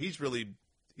organizer.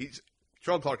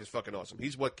 Sean Clark is fucking awesome.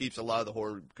 He's what keeps a lot of the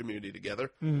horror community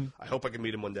together. Mm. I hope I can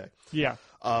meet him one day. Yeah.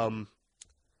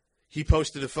 He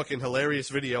posted a fucking hilarious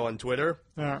video on Twitter.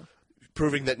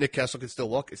 Proving that Nick Castle can still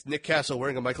walk. It's Nick Castle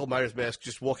wearing a Michael Myers mask,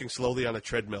 just walking slowly on a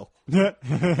treadmill.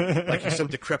 Like he's some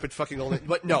decrepit fucking old man.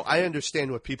 But no, I understand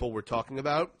what people were talking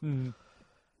about. Mm.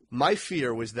 My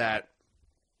fear was that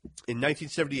in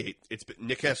 1978,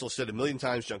 Nick Castle said a million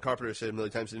times, John Carpenter said a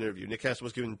million times in an interview, Nick Castle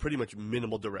was given pretty much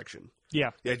minimal direction.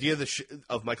 Yeah. The idea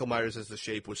of Michael Myers as the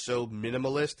shape was so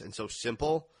minimalist and so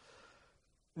simple.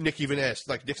 Nick even asked,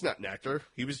 like, Nick's not an actor.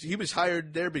 He was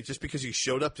hired there just because he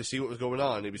showed up to see what was going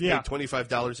on. He was paid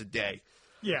 $25 a day.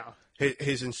 Yeah.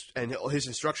 His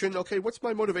instruction, okay, what's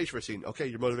my motivation for a scene? Okay,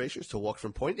 your motivation is to walk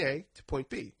from point A to point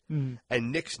B. Mm.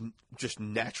 And Nick's just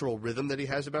natural rhythm that he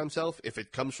has about himself, if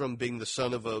it comes from being the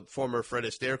son of a former Fred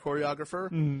Astaire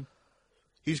choreographer,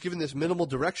 he's given this minimal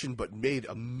direction but made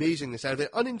amazingness out of it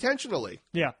unintentionally.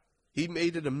 Yeah. He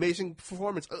made an amazing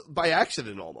performance by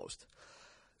accident almost.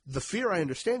 The fear I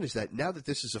understand is that now that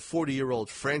this is a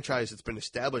 40-year-old franchise that's been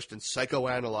established and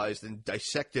psychoanalyzed and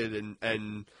dissected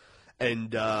and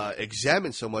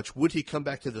examined so much, would he come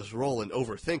back to this role and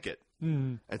overthink it?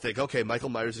 And think, okay, Michael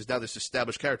Myers is now this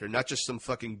established character, not just some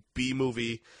fucking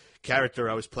B-movie character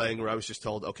I was playing where I was just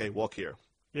told, okay, walk here.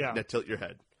 Yeah. Now tilt your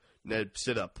head. Now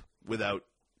sit up without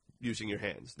using your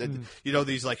hands.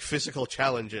 These like physical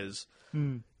challenges.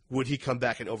 Would he come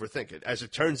back and overthink it? As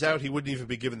it turns out, he wouldn't even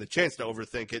be given the chance to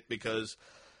overthink it because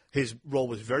his role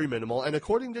was very minimal. And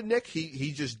according to Nick,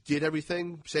 he just did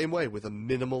everything same way with a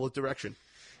minimal direction.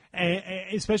 And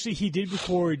especially he did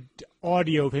record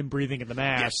audio of him breathing in the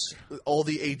mask. Yes. All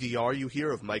the ADR you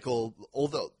hear of Michael, all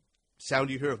the sound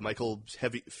you hear of Michael's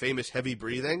famous heavy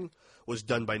breathing was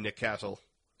done by Nick Castle.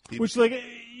 Which, like,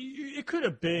 it could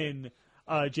have been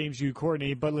James Hugh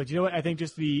Courtney, but, like, you know what? I think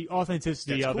just the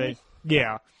authenticity of it.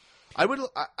 Yeah. I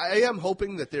am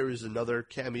hoping that there is another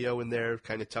cameo in there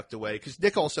kind of tucked away because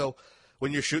Nick also,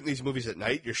 when you're shooting these movies at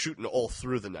night, you're shooting all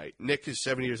through the night. Nick is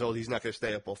 70 years old. He's not going to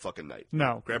stay up all fucking night.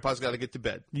 No. Grandpa's got to get to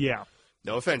bed. Yeah.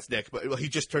 No offense, Nick, but he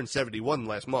just turned 71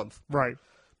 last month. Right.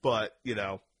 But, you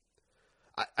know,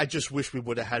 I just wish we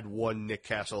would have had one Nick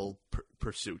Castle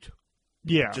pursuit.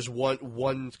 Yeah. Just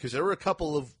one, because there were a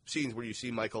couple of scenes where you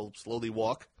see Michael slowly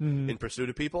walk in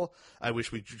pursuit of people. I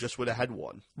wish we just would have had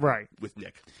one. Right. With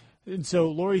Nick. And so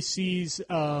Laurie sees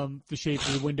the shape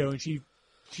through the window, and she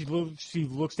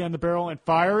looks down the barrel and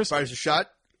fires. Fires a shot.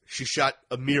 She shot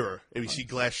a mirror, and we see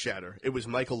glass shatter. It was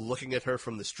Michael looking at her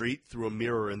from the street through a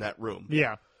mirror in that room.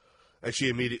 Yeah. And she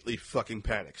immediately fucking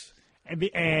panics.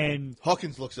 And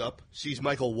Hawkins looks up, sees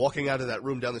Michael walking out of that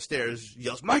room down the stairs,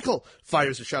 yells, "Michael!"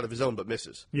 Fires a shot of his own, but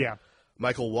misses. Yeah.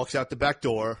 Michael walks out the back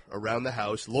door, around the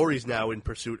house. Laurie's now in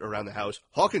pursuit around the house.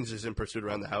 Hawkins is in pursuit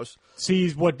around the house.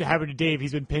 Sees what happened to Dave.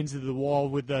 He's been pinned to the wall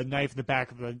with the knife in the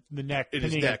back of the neck. In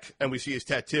his neck. And we see his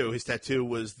tattoo. His tattoo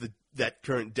was that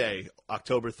current day,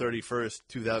 October 31st,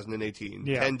 2018.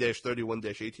 Yeah.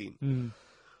 10-31-18.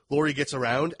 Laurie gets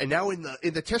around, and now in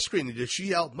the test screen, does she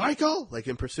yell, "Michael?" Like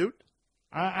in pursuit?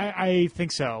 I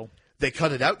think so. They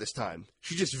cut it out this time.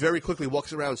 She just very quickly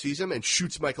walks around, sees him, and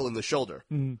shoots Michael in the shoulder.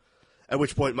 At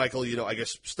which point Michael, I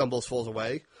guess, stumbles, falls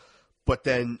away. But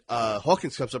then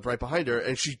Hawkins comes up right behind her,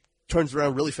 and she turns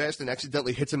around really fast and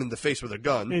accidentally hits him in the face with her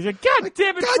gun. He's like, God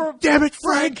damn it,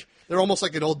 Frank! They're almost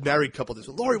like an old married couple. They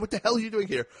say, "Laurie, what the hell are you doing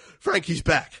here?" "Frank, he's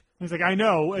back." He's like, I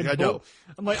know. And I know.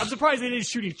 I'm like, I'm surprised they didn't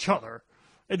shoot each other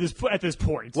at this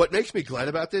point. What makes me glad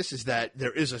about this is that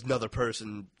there is another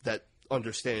person that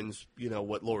understands,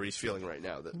 what Laurie's feeling right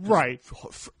now. Right.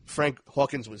 Frank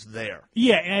Hawkins was there.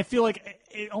 Yeah, and I feel like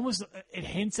it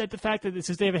hints at the fact that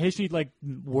since they have a history, like,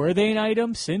 were they an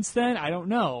item since then? I don't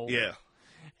know. Yeah.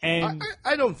 And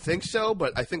I don't think so,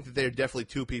 but I think that they're definitely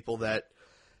two people that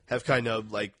have kind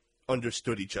of, like,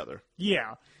 understood each other.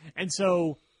 Yeah. And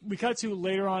so we cut to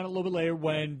later on, a little bit later,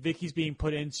 when Vicky's being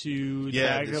put into the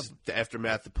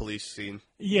aftermath, the police scene.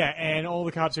 Yeah, and all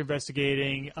the cops are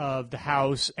investigating the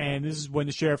house, and this is when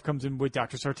the sheriff comes in with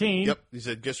Dr. Sartain. Yep, he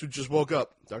said, "Guess who just woke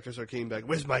up?" Dr. Sartain back.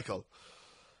 "Where's Michael?"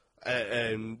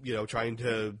 And trying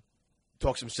to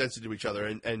talk some sense into each other,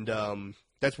 and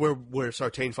that's where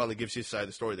Sartain finally gives his side of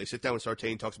the story. They sit down with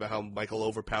Sartain, talks about how Michael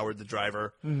overpowered the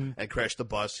driver and crashed the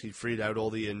bus. He freed out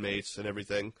all the inmates and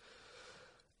everything.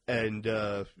 And,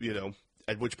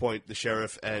 at which point the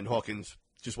sheriff and Hawkins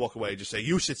just walk away and just say,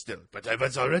 "You sit still." "But I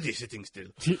was already sitting still."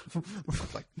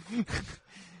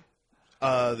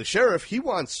 The sheriff, he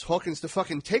wants Hawkins to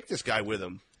fucking take this guy with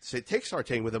him. Take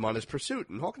Sartain with him on his pursuit.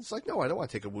 And Hawkins is like, "No, I don't want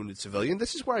to take a wounded civilian."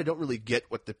 This is where I don't really get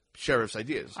what the sheriff's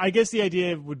idea is. I guess the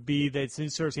idea would be that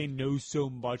since Sartain knows so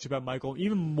much about Michael,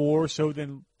 even more so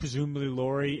than presumably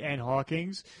Laurie and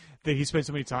Hawkins, that he spent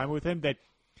so many time with him, that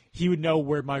he would know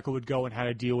where Michael would go and how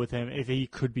to deal with him if he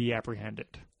could be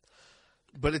apprehended.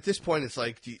 But at this point, it's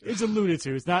like... It's alluded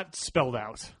to. It's not spelled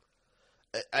out.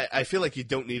 I feel like you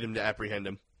don't need him to apprehend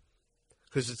him.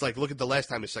 Because it's like, look at the last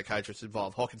time a psychiatrist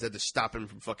involved. Hawkins had to stop him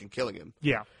from fucking killing him.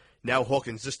 Yeah. Now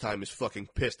Hawkins this time is fucking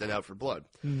pissed and out for blood.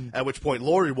 At which point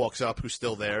Laurie walks up, who's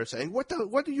still there, saying, what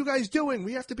are you guys doing?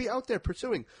 We have to be out there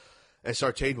pursuing. And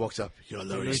Sartain walks up. "You're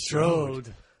Laurie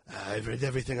Strode. I've read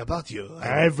everything about you."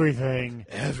 Everything.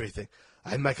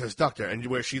 "I'm Michael's doctor." And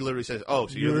where she literally says, "Oh,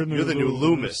 so you're the new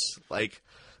Loomis." Like,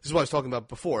 this is what I was talking about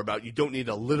before, about you don't need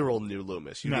a literal new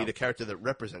Loomis. You need a character that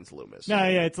represents Loomis. No,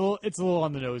 yeah, it's a little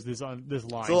on the nose, this line. It's a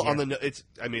little on the nose.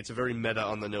 It's a very meta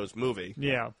on the nose movie.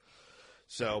 Yeah.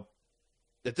 So,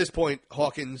 at this point,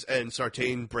 Hawkins and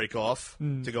Sartain break off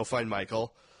to go find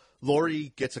Michael.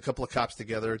 Laurie gets a couple of cops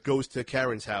together, goes to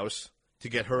Karen's house to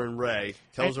get her and Ray,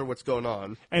 tells her what's going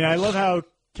on. And I love how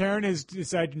Karen has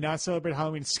decided to not celebrate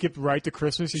Halloween, skipped right to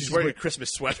Christmas. She's wearing a Christmas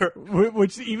sweater.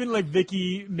 Which even like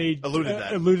Vicky alluded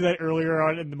that earlier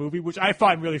on in the movie, which I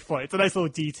find really funny. It's a nice little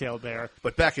detail there.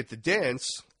 But back at the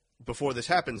dance, before this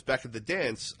happens,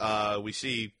 we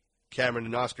see Cameron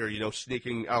and Oscar,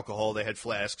 sneaking alcohol. They had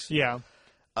flasks. Yeah.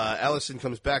 Allison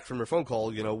comes back from her phone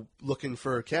call, looking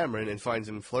for Cameron, and finds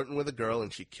him flirting with a girl,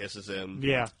 and she kisses him.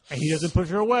 Yeah, and he doesn't push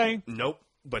her away. Nope.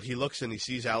 But he looks and he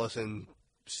sees Allison,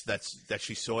 that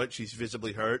she saw it. She's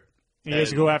visibly hurt. He has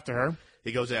to go after her.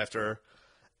 He goes after her,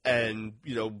 and,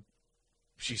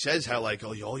 she says how, like,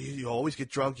 "Oh, you always get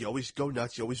drunk, you always go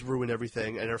nuts, you always ruin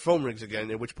everything," and her phone rings again,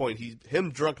 at which point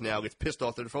him drunk now, gets pissed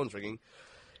off that her phone's ringing.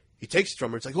 He takes it from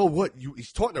her. It's like, "Oh, what?"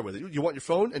 He's taunting her with it. "You want your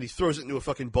phone?" And he throws it into a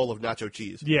fucking bowl of nacho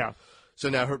cheese. Yeah. So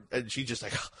now and she just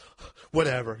like,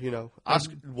 whatever,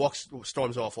 Oscar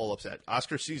storms off all upset.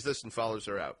 Oscar sees this and follows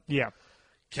her out. Yeah.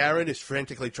 Karen is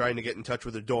frantically trying to get in touch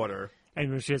with her daughter.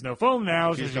 And she has no phone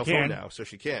now, She has no phone now, so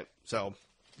she can't. So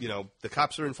the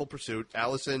cops are in full pursuit.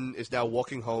 Allison is now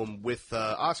walking home with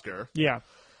Oscar. Yeah.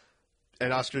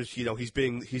 And Oscar's, he's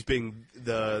being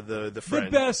the friend,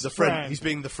 the best friend. He's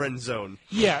being the friend zone.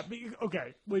 Yeah,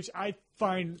 okay. Which I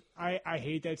find I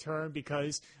hate that term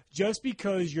because just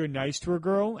because you're nice to a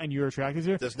girl and you're attracted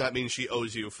to her does not mean she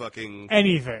owes you fucking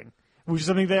anything. Which is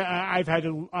something that I've had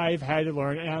to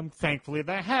learn, and I'm thankfully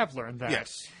that I have learned that.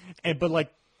 Yes. But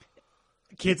like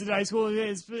kids in high school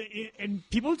and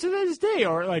people to this day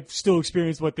are like still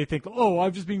experience what they think. Oh,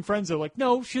 I'm just being friends. They're like,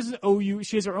 no, she doesn't owe you.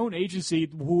 She has her own agency.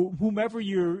 Whomever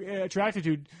you're attracted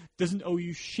to doesn't owe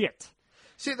you shit.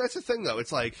 See, that's the thing though.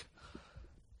 It's like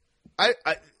I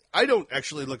don't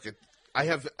actually look at. I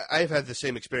have had the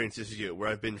same experience as you, where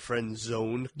I've been friend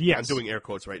zoned. Yes. I'm doing air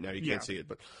quotes right now. You can't see it,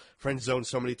 but friend zoned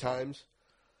so many times.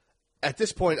 At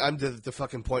this point, I'm to the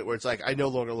fucking point where it's like I no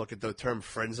longer look at the term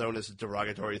friend zone as a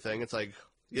derogatory thing. It's like,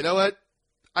 you know what?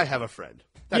 I have a friend.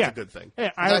 That's a good thing.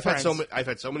 Yeah, I've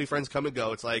had so many friends come and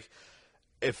go. It's like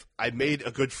if I made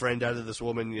a good friend out of this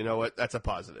woman, you know what? That's a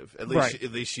positive. At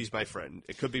least she's my friend.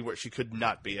 It could be where she could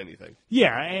not be anything.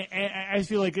 Yeah, and I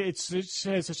feel like it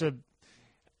has such a.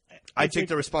 I take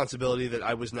the responsibility that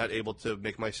I was not able to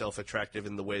make myself attractive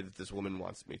in the way that this woman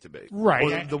wants me to be. Right.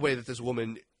 Or the way that this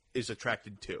woman is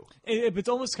attracted to. It's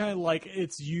almost kind of like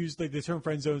it's used, like the term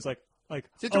friend zone is like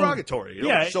it's derogatory.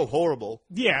 It's so horrible.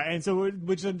 Yeah, and so,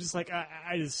 which I'm just like,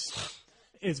 I just,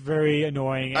 it's very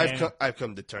annoying. I've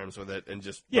come to terms with it and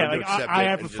just yeah, like I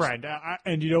have a just... friend,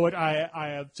 and you know what? I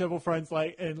have several friends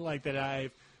that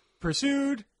I've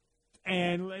pursued.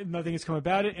 And nothing has come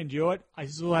about it. And you know what? I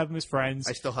still have them as friends.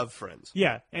 I still have friends.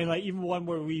 Yeah, and like even one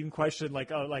where we even questioned, she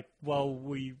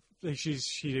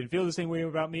didn't feel the same way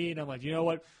about me, and I'm like, you know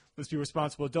what? Let's be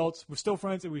responsible adults. We're still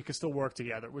friends, and we can still work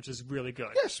together, which is really good.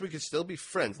 Yes, we can still be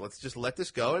friends. Let's just let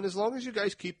this go, and as long as you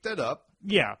guys keep that up,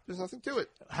 there's nothing to it.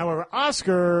 However,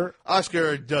 Oscar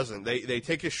doesn't. They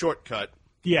take a shortcut.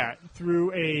 Yeah,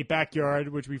 through a backyard,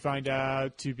 which we find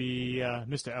out to be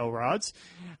Mr. Elrod's.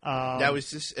 Now,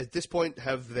 at this point,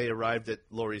 have they arrived at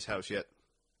Laurie's house yet?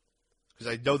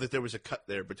 Because I know that there was a cut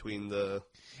there between the...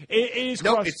 It is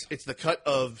no, it's the cut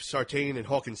of Sartain and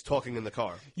Hawkins talking in the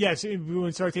car. Yes,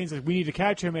 when Sartain's like, we need to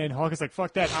catch him, and Hawkins like,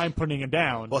 fuck that, I'm putting him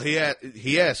down. Well, he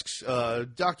asks,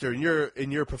 Doctor,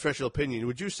 in your professional opinion,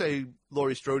 would you say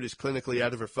Laurie Strode is clinically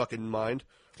out of her fucking mind?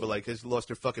 Or like has lost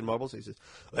her fucking marbles? He says,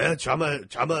 well, trauma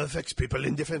affects people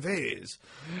in different ways.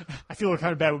 I feel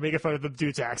kind of bad with making fun of the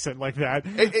dude's accent like that.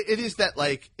 It is that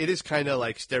like it is kind of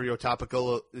like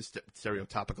stereotypical is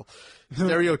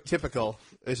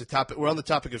a topic. We're on the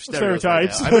topic of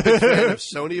stereotypes. Right now. I'm a big fan of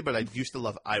Sony, but I used to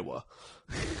love Iowa.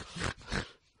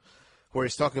 Where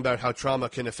he's talking about how trauma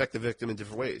can affect the victim in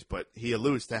different ways, but he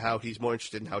alludes to how he's more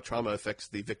interested in how trauma affects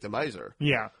the victimizer.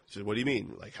 Yeah. So what do you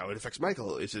mean? Like how it affects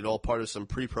Michael? Is it all part of some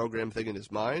pre-programmed thing in his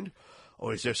mind?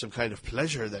 Or is there some kind of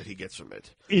pleasure that he gets from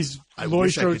it? I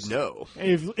wish I could know.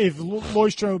 If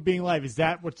Laurie Strode being alive, is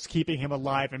that what's keeping him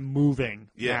alive and moving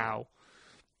now?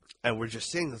 And we're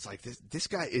just saying, it's like, this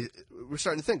guy is, we're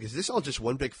starting to think, is this all just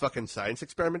one big fucking science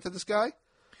experiment to this guy?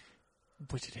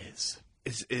 Which it is.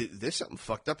 There's something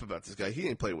fucked up about this guy. He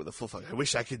ain't playing with a full fuck. I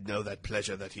wish I could know that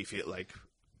pleasure that he feel like.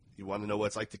 You want to know what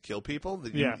it's like to kill people?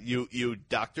 You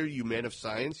doctor, you man of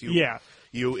science,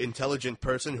 you intelligent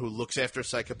person who looks after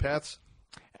psychopaths.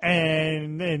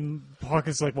 And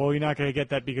Hawkins like, well, you're not going to get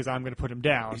that because I'm going to put him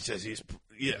down. He says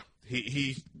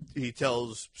he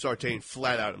tells Sartain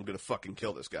flat out, I'm going to fucking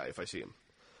kill this guy if I see him.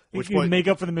 Which point, make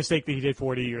up for the mistake that he did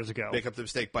 40 years ago. Make up the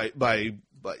mistake by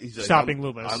he's like, stopping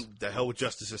Loomis. I'm the hell with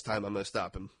justice this time. I'm going to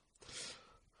stop him.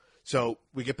 So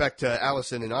we get back to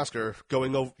Allison and Oscar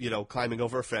going over, climbing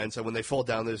over a fence, and when they fall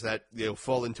down, there's that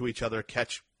fall into each other,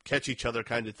 catch each other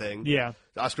kind of thing. Yeah.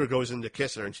 Oscar goes in to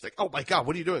kiss her, and she's like, "Oh my God,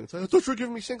 what are you doing?" It's like, I thought you were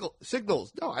giving me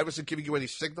signals. No, I wasn't giving you any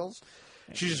signals.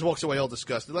 She just walks away all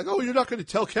disgusted, like, "Oh, you're not going to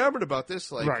tell Cameron about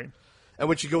this?" Like, right. And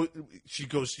when she goes,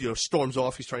 storms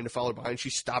off. He's trying to follow her behind.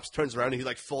 She stops, turns around, and he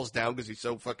like falls down because he's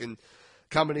so fucking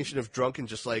combination of drunk and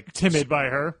just like intimidated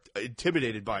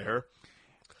by her.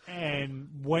 And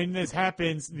when this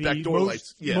happens, the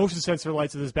lights, motion sensor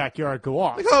lights of this backyard go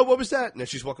off. Like, oh, what was that? And then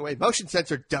she's walking away. Motion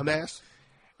sensor, dumbass.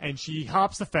 And she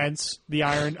hops the fence, the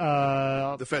iron,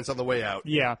 the fence on the way out.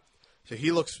 Yeah. So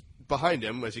he looks behind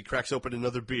him as he cracks open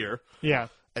another beer. Yeah.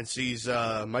 And sees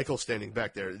Michael standing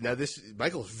back there. Now,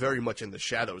 Michael's very much in the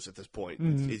shadows at this point.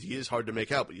 Mm-hmm. He is hard to make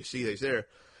out, but you see he's there.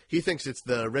 He thinks it's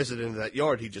the resident of that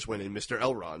yard he just went in, Mr.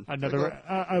 Elron. Another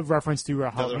a reference to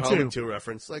Halloween 2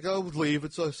 reference. Like, oh, leave.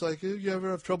 It's like, you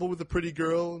ever have trouble with a pretty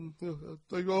girl? And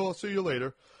like, oh, I'll see you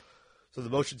later. So the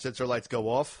motion sensor lights go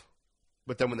off.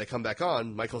 But then when they come back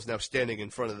on, Michael's now standing in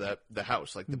front of the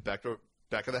house, like the back door.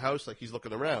 back of the house, like he's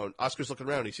looking around. Oscar's looking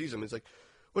around. He sees him. He's like,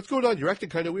 "What's going on? You're acting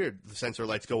kind of weird." The sensor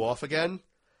lights go off again,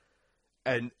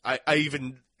 and I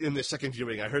even in the second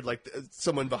viewing, I heard like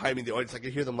someone behind me in the audience. I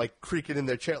could hear them like creaking in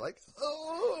their chair, like,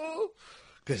 "Oh,"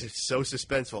 because it's so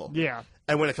suspenseful. Yeah.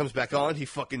 And when it comes back on, he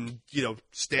fucking,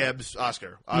 stabs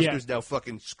Oscar. Oscar's now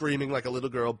fucking screaming like a little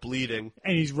girl, bleeding.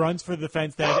 And he runs for the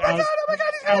fence that Oh my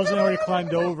God, Allison already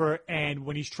climbed over. And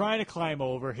when he's trying to climb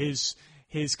over, his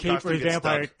cape Costume or his gets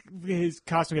vampire, his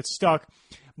costume gets stuck.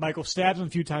 Michael stabs him a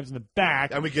few times in the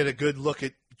back. And we get a good look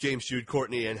at James Jude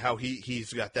Courtney and how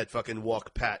he's got that fucking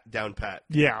walk down pat.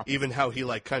 Yeah. Even how he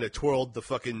like kind of twirled the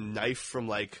fucking knife from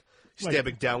like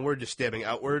stabbing downward to stabbing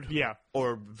outward. Yeah.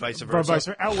 Or vice From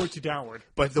versa. outward to downward.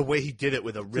 But the way he did it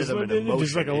with a rhythm and emotion.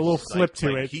 There's like a little flip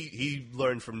to it. He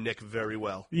learned from Nick very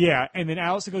well. Yeah, and then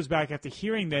Allison goes back after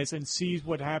hearing this and sees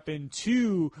what happened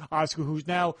to Oscar, who's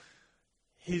now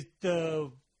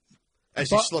As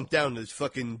he slumped down, his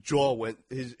fucking jaw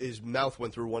his mouth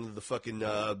went through one of the fucking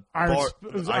iron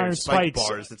spike spikes.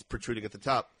 bars that's protruding at the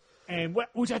top. And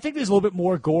which I think there's a little bit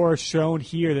more gore shown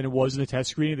here than it was in the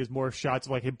test screening. There's more shots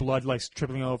of like his blood like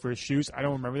trickling over his shoes. I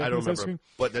don't remember that. I don't in the test remember.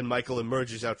 screen. But then Michael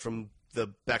emerges out from the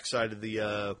backside of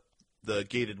the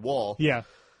gated wall. Yeah.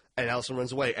 And Allison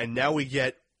runs away. And now we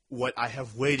get what I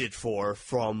have waited for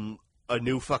from a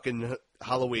new fucking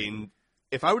Halloween.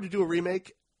 If I were to do a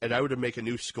remake and I were to make a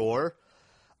new score,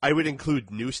 I would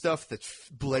include new stuff that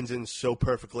blends in so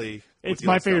perfectly. It's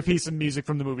my favorite piece of music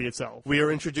from the movie itself. We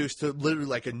are introduced to literally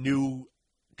like a new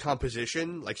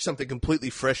composition, like something completely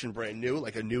fresh and brand new,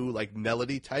 like a new like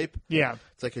melody type. Yeah.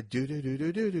 It's like a do do do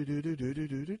do do do do do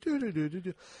do do do do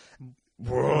do.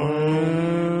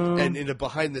 And in the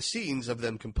behind the scenes of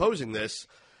them composing this,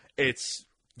 it's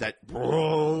that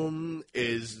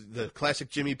is the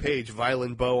classic Jimmy Page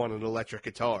violin bow on an electric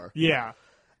guitar. Yeah.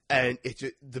 And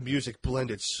the music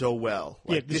blended so well.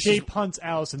 Like, the Shape Hunts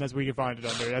Allison, that's where you can find it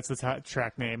under. That's the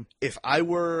track name. If I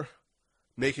were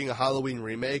making a Halloween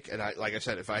remake, and like I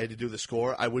said, if I had to do the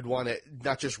score, I would want to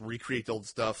not just recreate old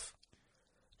stuff,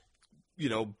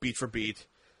 beat for beat.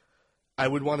 I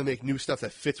would want to make new stuff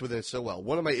that fits within it so well.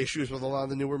 One of my issues with a lot of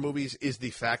the newer movies is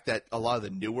the fact that a lot of the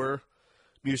newer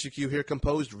music you hear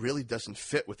composed really doesn't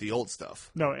fit with the old stuff.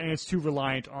 No, and it's too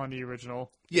reliant on the original.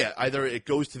 Yeah, either it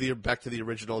goes back to the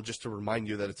original just to remind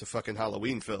you that it's a fucking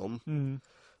Halloween film,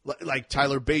 like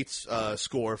Tyler Bates'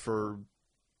 score for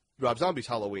Rob Zombie's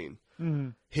Halloween. Mm-hmm.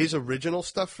 His original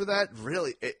stuff for that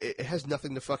really it has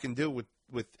nothing to fucking do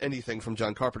with anything from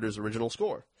John Carpenter's original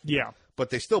score. Yeah,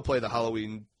 but they still play the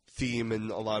Halloween theme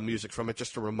and a lot of music from it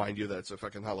just to remind you that it's a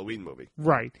fucking Halloween movie.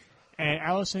 Right. And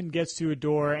Allison gets to a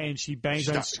door and she bangs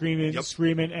on it,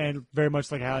 screaming, and very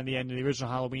much like how in the end of the original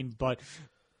Halloween, but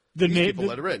these people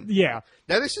let her in. Yeah.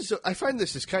 Now I find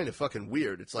this is kind of fucking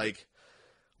weird. It's like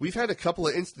we've had a couple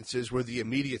of instances where the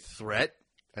immediate threat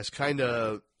has kind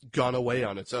of gone away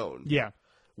on its own. Yeah.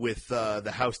 With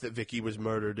the house that Vicky was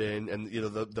murdered in, and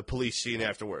the police scene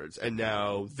afterwards, and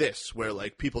now this where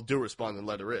like people do respond and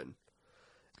let her in,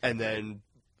 and then.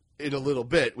 In a little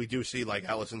bit, we do see, like,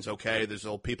 Allison's okay. There's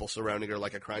old people surrounding her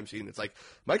like a crime scene. It's like,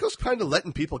 Michael's kind of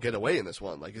letting people get away in this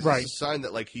one. Like, is this a sign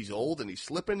that, like, he's old and he's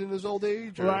slipping in his old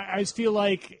age? Or? Well, I just feel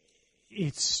like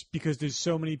it's because there's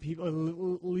so many people.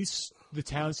 At least the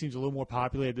town seems a little more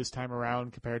populated this time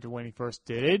around compared to when he first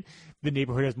did it. The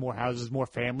neighborhood has more houses, more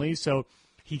families. So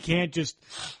he can't just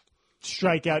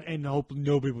strike out and hope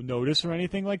nobody will notice or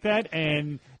anything like that.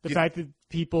 And the fact that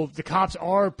the cops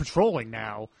are patrolling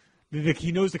now.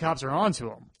 He knows the cops are onto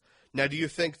him. Now, do you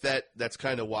think that that's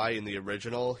kind of why in the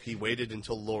original he waited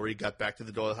until Laurie got back to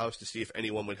the Doyle house to see if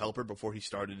anyone would help her before he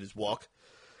started his walk?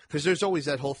 Because there's always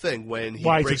that whole thing when he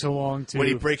it took so long when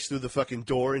he breaks through the fucking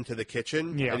door into the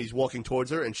kitchen and he's walking towards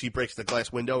her and she breaks the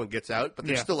glass window and gets out. But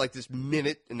there's still like this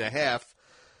minute and a half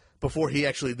before he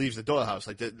actually leaves the Doyle house.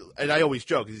 And I always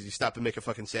joke, does he stop and make a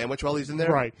fucking sandwich while he's in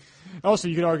there? Right. Also,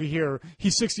 you could argue here,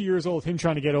 he's 60 years old, him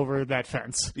trying to get over that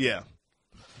fence. Yeah.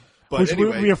 But which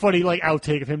anyway, would be a funny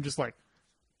outtake of him just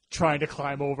trying to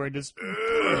climb over and just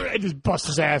bust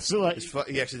his ass.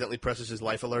 He accidentally presses his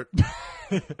life alert.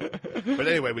 But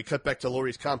anyway, we cut back to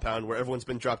Laurie's compound where everyone's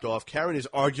been dropped off. Karen is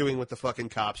arguing with the fucking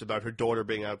cops about her daughter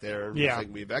being out there. Yeah.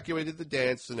 Saying, we evacuated the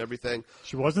dance and everything.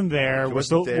 She wasn't there.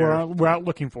 We're out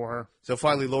looking for her. So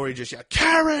finally, Laurie just yelled,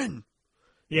 Karen!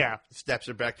 Yeah. Steps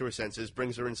her back to her senses,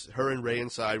 brings her and Ray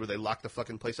inside where they lock the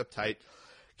fucking place up tight.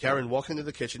 Karen walks into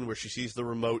the kitchen where she sees the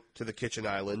remote to the kitchen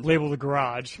island. Labeled the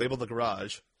garage.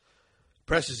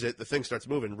 Presses it. The thing starts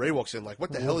moving. Ray walks in like,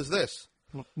 what the hell is this?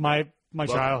 My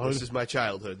childhood. This is my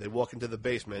childhood. They walk into the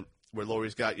basement where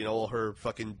Laurie's got, all her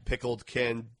fucking pickled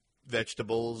canned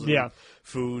vegetables and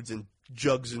foods and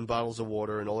jugs and bottles of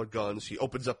water and all her guns. He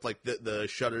opens up like the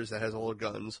shutters that has all her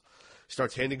guns,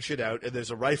 starts handing shit out, and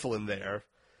there's a rifle in there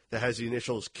that has the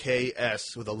initials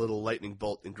KS with a little lightning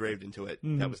bolt engraved into it.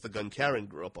 That was the gun Karen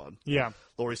grew up on. Yeah.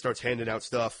 Laurie starts handing out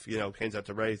stuff, hands out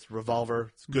to Ray. It's a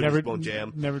revolver. It's good as bone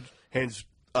jam. Hands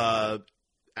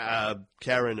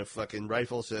Karen a fucking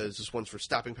rifle, says this one's for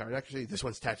stopping pyrotechnicity, this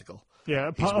one's tactical. Yeah,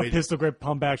 a pistol grip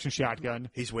pump action shotgun.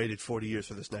 He's waited 40 years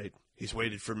for this night. He's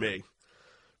waited for me.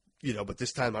 But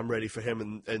this time I'm ready for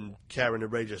him, and Karen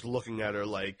and Ray just looking at her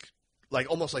like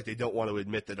almost like they don't want to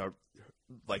admit that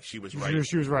she was right.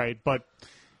 She was right,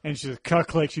 and she's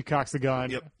click, she cocks the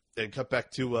gun. Yep. And cut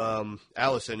back to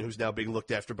Allison, who's now being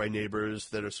looked after by neighbors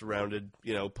that are surrounded.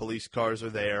 Police cars are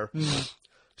there.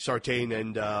 Sartain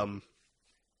and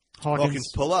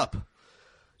Hawkins pull up.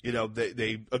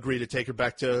 They agree to take her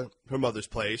back to her mother's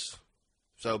place.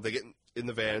 So they get in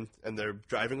the van, and they're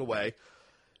driving away.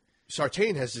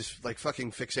 Sartain has this,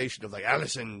 fucking fixation of,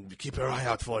 Allison, keep her eye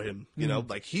out for him.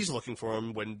 He's looking for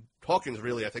him when Hawkins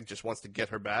really, I think, just wants to get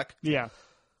her back. Yeah.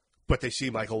 But they see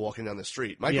Michael walking down the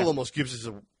street. Michael almost gives his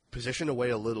position away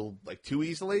a little, too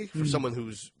easily for someone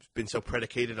who's been so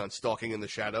predicated on stalking in the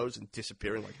shadows and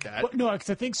disappearing like that. Well, no, because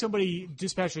I think somebody,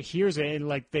 dispatcher, hears it,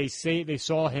 and, they say they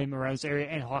saw him around this area,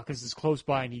 and Hawkins is close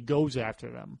by, and he goes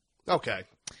after them. Okay.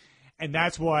 And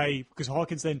that's why, because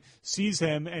Hawkins then sees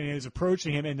him and is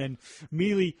approaching him and then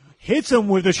immediately hits him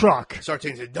with the truck.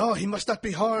 Sartain said, no, he must not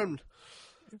be harmed.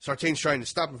 Sartain's trying to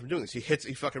stop him from doing this.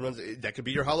 He fucking runs. That could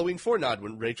be your Halloween 4 nod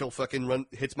when Rachel fucking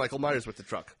hits Michael Myers with the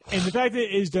truck. And the fact that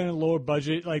it is done in a lower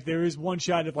budget, there is one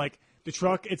shot of, the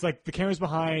truck, it's the camera's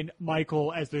behind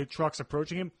Michael as the truck's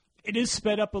approaching him. It is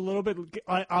sped up a little bit.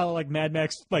 I like Mad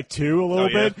Max 2 a little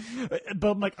bit. But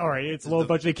I'm like, all right, it's low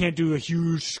budget. They can't do a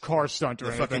huge car stunt or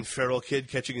anything. The fucking feral kid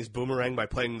catching his boomerang by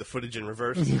playing the footage in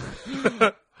reverse.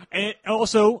 And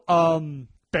also,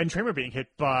 Ben Tramer being hit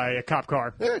by a cop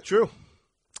car. Yeah, true.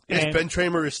 Yes, Ben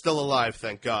Tramer is still alive,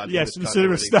 thank God. Yes,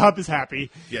 Mr. Stop is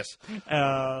happy. Yes.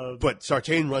 But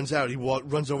Sartain runs out. He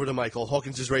runs over to Michael.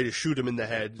 Hawkins is ready to shoot him in the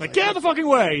head. Get out of the fucking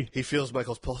way! He feels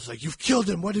Michael's pulse. He's you've killed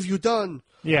him. What have you done?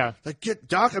 Yeah.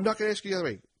 Doc, I'm not going to ask you the other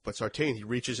way. But Sartain, he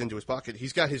reaches into his pocket.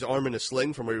 He's got his arm in a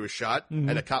sling from where he was shot,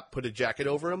 and a cop put a jacket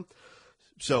over him.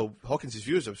 So Hawkins'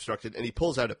 view is obstructed, and he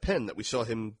pulls out a pen that we saw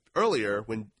him earlier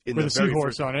with a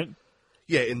seahorse on it.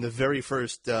 Yeah, in the very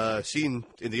first scene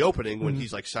in the opening when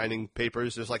he's signing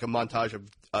papers, there's a montage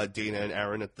of Dana and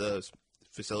Aaron at the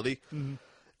facility.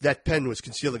 That pen was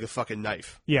concealing a fucking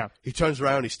knife. Yeah. He turns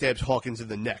around, he stabs Hawkins in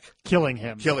the neck. Killing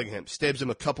him. Stabs him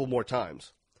a couple more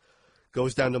times.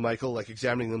 Goes down to Michael,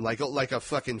 examining him like a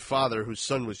fucking father whose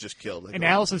son was just killed. And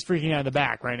Allison's freaking out in the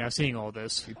back right now, seeing all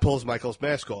this. He pulls Michael's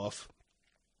mask off.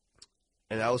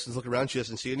 And Allison's looking around. She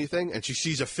doesn't see anything. And she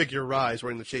sees a figure rise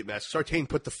wearing the shape mask. Sartain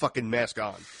put the fucking mask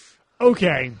on.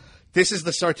 Okay. This is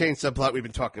the Sartain subplot we've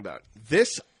been talking about.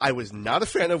 This, I was not a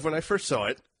fan of when I first saw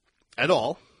it. At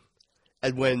all.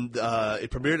 And when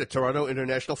it premiered at Toronto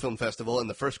International Film Festival and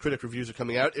the first critic reviews are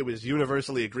coming out, it was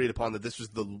universally agreed upon that this was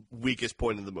the weakest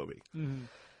point in the movie.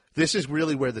 This is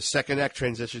really where the second act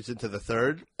transitions into the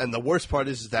third. And the worst part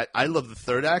is that I love the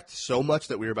third act so much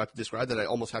that we were about to describe that I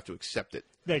almost have to accept it.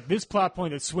 This plot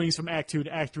point that swings from Act 2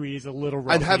 to Act 3 is a little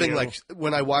rough. I'm having,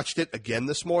 when I watched it again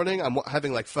this morning, I'm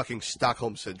having, fucking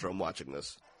Stockholm Syndrome watching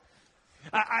this.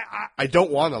 I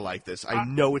don't want to like this. I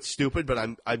know it's stupid, but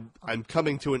I'm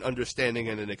coming to an understanding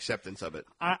and an acceptance of it.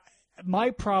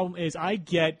 My problem is I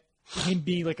get him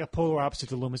being a polar opposite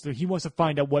to Loomis. He wants to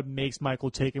find out what makes Michael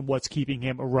tick and what's keeping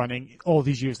him running all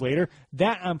these years later.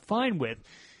 That I'm fine with.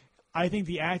 I think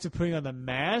the act of putting on the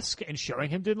mask and showing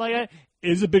him did like that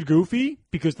is a bit goofy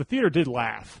because the theater did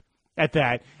laugh at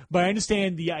that. But I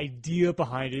understand the idea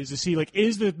behind it is to see,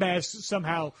 is the mask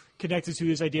somehow connected to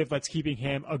this idea of that's keeping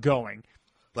him going?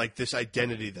 This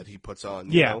identity that he puts on.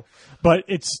 You know? But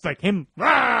it's him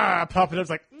popping up.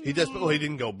 It's he does. Well, he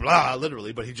didn't go blah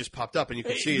literally, but he just popped up, and you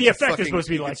can see the effect is supposed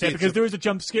to be like that because there is a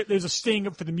jump scare. There's a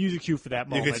sting for the music cue for that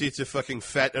moment. You can see it's a fucking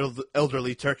fat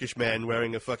elderly Turkish man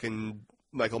wearing a fucking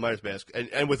Michael Myers mask,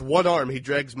 and with one arm he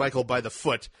drags Michael by the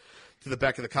foot to the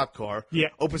back of the cop car. Yeah.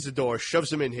 Opens the door,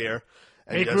 shoves him in here.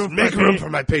 And make room for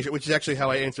my patient, which is actually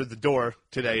how I answered the door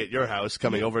today at your house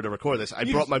coming over to record this. I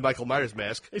brought my Michael Myers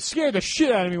mask. It scared the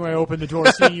shit out of me when I opened the door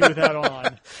seeing you with that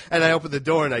on. And I opened the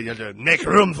door and I yelled, make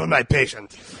room for my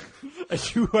patient.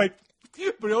 And you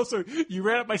but also you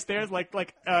ran up my stairs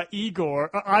like Igor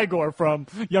from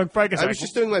Young Frankenstein. I was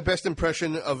just doing my best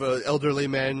impression of an elderly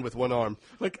man with one arm.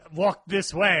 Walk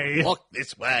this way. Walk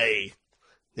this way.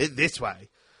 This way.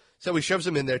 So he shoves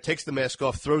him in there, takes the mask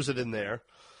off, throws it in there.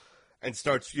 and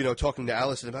starts, talking to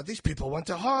Allison about these people want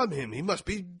to harm him. He must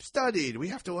be studied. We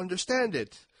have to understand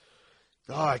it.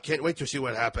 Oh, I can't wait to see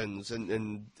what happens.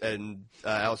 And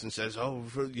Allison says,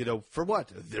 for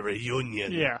what? The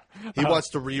reunion. Yeah. He wants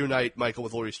to reunite Michael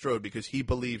with Laurie Strode because he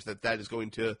believes that is going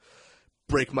to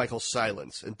break Michael's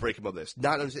silence and break him of this.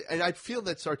 And I feel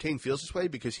that Sartain feels this way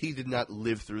because he did not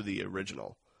live through the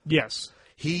original. Yes.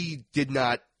 He did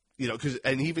not,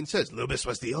 and he even says, Lubis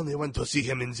was the only one to see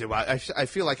him in the wild. I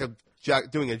feel like I'm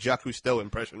doing a Jacques Cousteau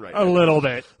impression right now. A little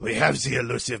bit. We have the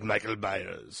elusive Michael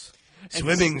Myers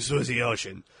swimming through the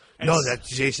ocean. No, that's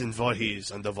Jason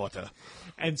Voorhees underwater.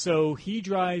 And so he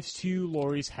drives to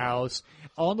Laurie's house.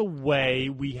 On the way,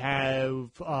 we have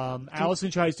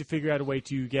Allison tries to figure out a way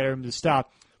to get him to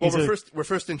stop. Well, we're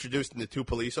first introduced to the two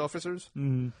police officers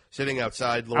sitting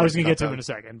outside. I was going to get to him in a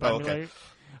second. But, okay.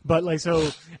 So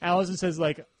Allison says,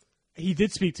 he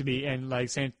did speak to me, and,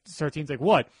 Sartain's like,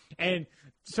 what? And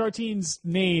Sartain's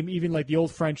name, even, the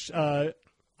old French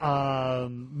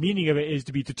meaning of it is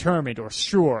to be determined or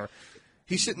sure.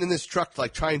 He's sitting in this truck,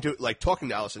 talking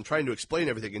to Allison, trying to explain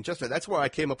everything. And that's where I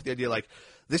came up with the idea,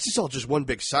 this is all just one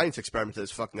big science experiment to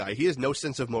this fucking guy. He has no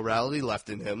sense of morality left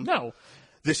in him. No.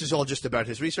 This is all just about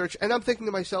his research. And I'm thinking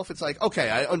to myself, it's okay,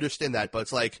 I understand that.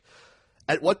 But it's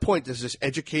at what point does this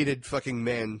educated fucking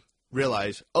man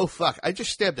realize, oh, fuck, I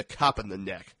just stabbed a cop in the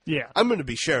neck. Yeah. I'm going to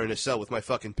be sharing a cell with my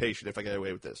fucking patient if I get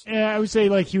away with this. Yeah, I would say,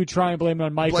 he would try and blame it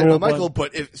on Michael.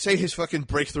 But say his fucking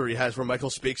breakthrough he has where Michael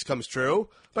speaks comes true,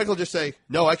 Michael just say,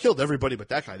 no, I killed everybody but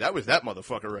that guy. That was that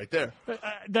motherfucker right there.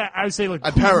 I would say,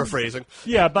 I'm paraphrasing.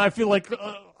 Yeah, but I feel I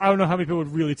don't know how many people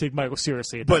would really take Michael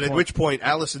seriously at that point. At which point,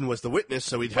 Allison was the witness,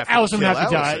 so he'd have to Allison kill would have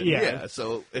to Allison. die, yeah.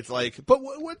 So it's but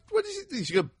what is he?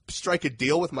 He's going to strike a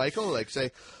deal with Michael?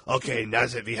 Say, okay, now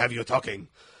that we have you talking,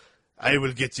 I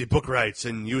will get the book rights,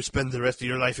 and you spend the rest of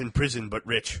your life in prison, but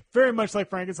rich. Very much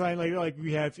like Frankenstein, like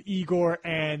we have Igor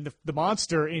and the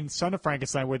monster in Son of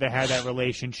Frankenstein, where they had that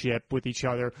relationship with each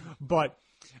other. But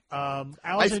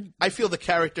Allison, I feel the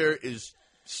character is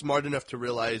smart enough to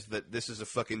realize that this is a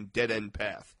fucking dead end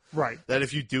path. Right. That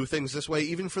if you do things this way,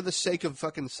 even for the sake of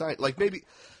fucking science, maybe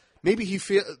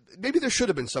there should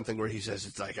have been something where he says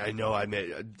it's I know I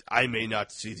may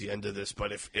not see the end of this,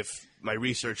 but if my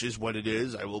research is what it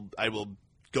is, I will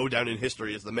go down in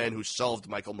history as the man who solved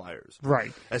Michael Myers.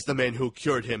 Right. As the man who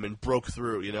cured him and broke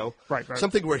through, Right.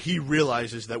 Something where he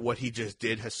realizes that what he just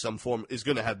did has some form is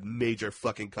going to have major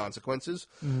fucking consequences,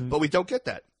 but we don't get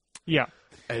that. Yeah.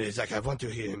 And it's I want to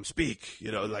hear him speak,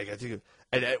 I think.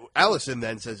 And Allison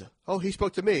then says, oh, he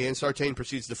spoke to me, and Sartain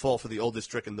proceeds to fall for the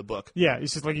oldest trick in the book. Yeah,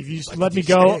 it's just if you just let me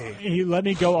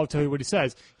go, I'll tell you what he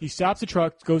says. He stops the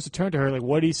truck, goes to turn to her,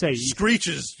 what did he say?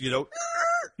 Screeches,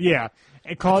 Yeah,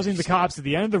 and causing the cops at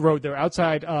the end of the road, they're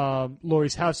outside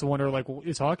Laurie's house to wonder,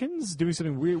 is Hawkins doing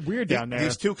something weird down there?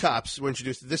 These two cops were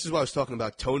introduced. This is why I was talking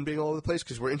about tone being all over the place,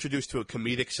 because we're introduced to a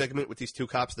comedic segment with these two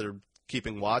cops that are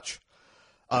keeping watch.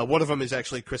 One of them is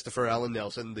actually Christopher Allen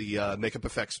Nelson, the makeup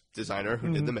effects designer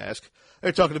who did the mask.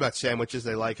 They're talking about sandwiches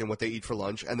they like and what they eat for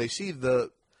lunch, and they see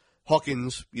the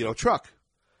Hawkins, truck.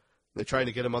 They're trying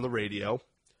to get him on the radio.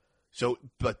 So,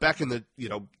 but back in the,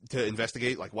 to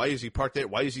investigate, why is he parked there?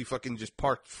 Why is he fucking just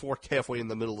parked halfway in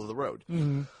the middle of the road?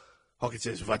 Mm-hmm. Hawkins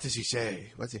says, what does he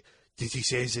say? Did he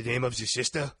say the name of the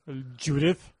sister?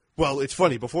 Judith? Well, it's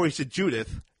funny. Before he said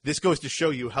Judith, this goes to show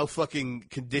you how fucking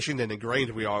conditioned and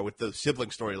ingrained we are with the sibling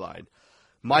storyline.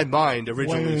 My mind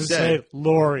originally said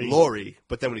Laurie,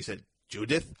 but then when he said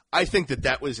Judith, I think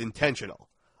that was intentional.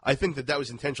 I think that was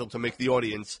intentional to make the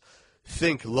audience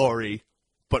think Laurie,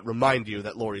 but remind you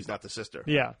that Laurie's not the sister.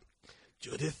 Yeah.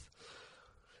 Judith?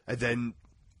 And then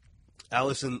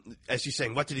Allison, as she's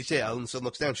saying, what did he say? Allison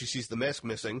looks down. She sees the mask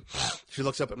missing. She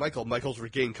looks up at Michael. Michael's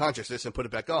regained consciousness and put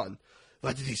it back on.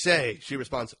 What did he say? She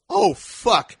responds, oh,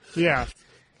 fuck. Yeah.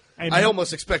 And I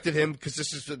almost expected him, because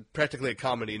this is practically a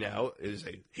comedy now,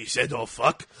 he said, oh,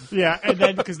 fuck. Yeah, and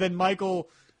then, because then Michael...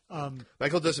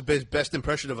 Michael does his best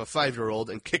impression of a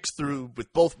 5-year-old and kicks through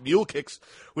with both mule kicks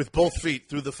with both feet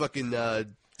through the fucking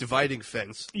dividing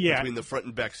fence between the front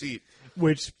and back seat.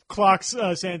 Which clocks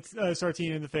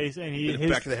Sartain in the face, and in the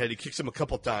back of the head. He kicks him a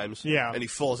couple times, and he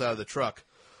falls out of the truck.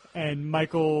 And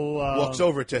Michael... walks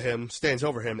over to him, stands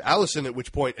over him. Allison, at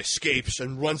which point, escapes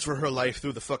and runs for her life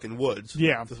through the fucking woods.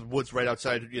 Yeah. The woods right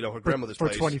outside, her grandmother's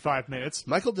place. For 25 minutes.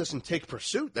 Michael doesn't take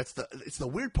pursuit. It's the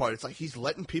weird part. It's he's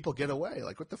letting people get away.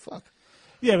 What the fuck?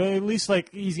 Yeah, but at least,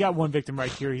 he's got one victim right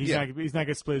here. He's not going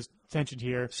to split his attention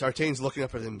here. Sartain's looking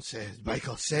up at him and says,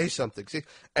 Michael, say something. See?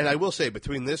 And I will say,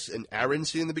 between this and Aaron's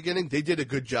scene in the beginning, they did a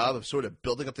good job of sort of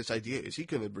building up this idea. Is he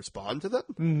going to respond to them?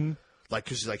 Mm-hmm. Like,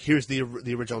 because like, here's the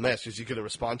original mask. Is he going to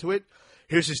respond to it?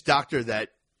 Here's this doctor that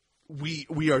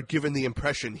we are given the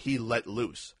impression he let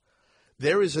loose.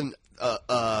 There is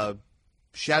a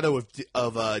shadow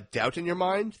of doubt in your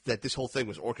mind that this whole thing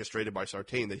was orchestrated by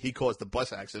Sartain, that he caused the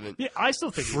bus accident. Yeah, I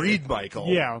still think freed Michael.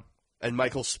 Yeah. And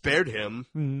Michael spared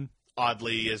him,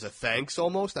 oddly, as a thanks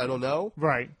almost. I don't know.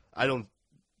 Right. I don't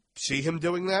see him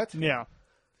doing that. Yeah.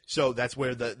 So that's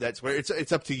where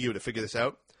it's up to you to figure this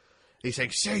out. He's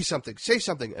saying, say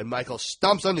something, and Michael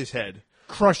stomps on his head.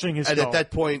 Crushing his skull. And at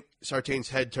that point, Sartain's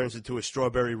head turns into a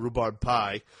strawberry rhubarb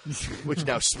pie, which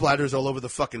now splatters all over the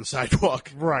fucking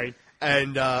sidewalk. Right.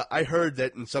 And I heard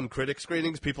that in some critic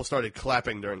screenings, people started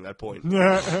clapping during that point.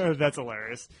 That's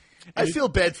hilarious. I feel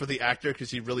bad for the actor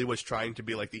because he really was trying to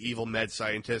be like the evil mad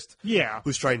scientist. Yeah.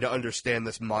 Who's trying to understand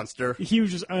this monster. He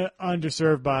was just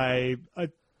underserved by a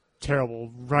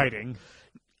terrible writing.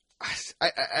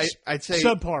 I'd say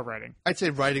subpar writing. I'd say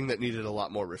writing that needed a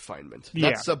lot more refinement. Yeah.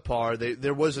 Not subpar.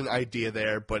 There was an idea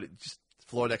there, but it just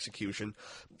flawed execution.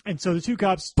 And so the two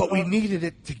cops... But we needed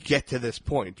it to get to this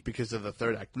point because of the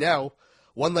third act. Now,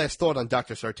 one last thought on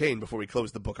Dr. Sartain before we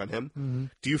close the book on him. Mm-hmm.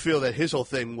 Do you feel that his whole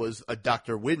thing was a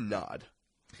Dr. Wynn nod?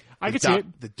 I could see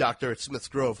it. The doctor at Smith's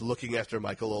Grove looking after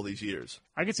Michael all these years.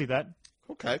 I could see that.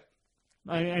 Okay.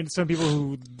 And some people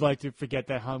who like to forget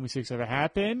that Halloween 6 ever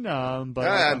happened. But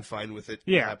I'm fine with it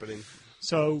happening.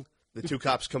 So the two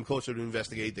cops come closer to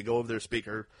investigate. They go over their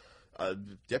speaker.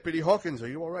 Deputy Hawkins, are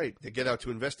you all right? They get out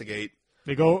to investigate.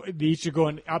 They each go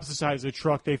on opposite sides of the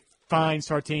truck. They find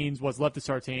what's left of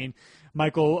Sartain.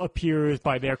 Michael appears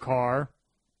by their car.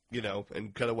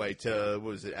 And cut away to,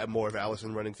 what was it, more of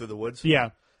Allison running through the woods? Yeah.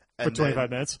 For 25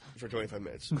 minutes. For 25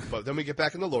 minutes. But then we get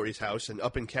back into Laurie's house, and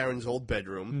up in Karen's old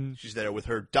bedroom, she's there with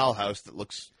her dollhouse that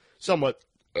looks somewhat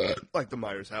like the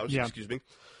Myers house, excuse me.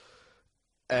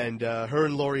 And her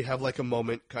and Laurie have like a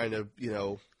moment, kind of,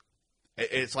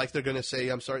 it's like they're going to say,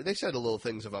 I'm sorry. They said a little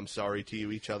things of I'm sorry to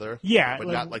you, each other. Yeah. But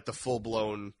not like the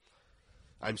full-blown,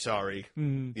 I'm sorry,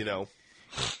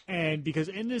 And because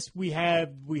in this, we have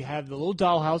the little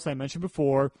dollhouse I mentioned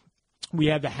before. We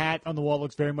have the hat on the wall. It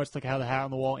looks very much like how the hat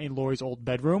on the wall in Laurie's old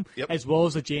bedroom, as well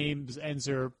as the James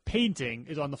Ensor painting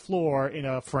is on the floor in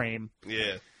a frame.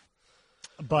 Yeah.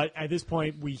 But at this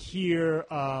point, we hear,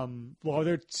 while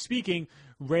they're speaking,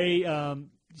 Ray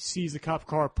sees the cop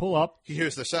car pull up. He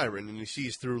hears the siren, and he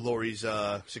sees through Laurie's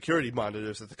security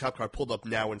monitors that the cop car pulled up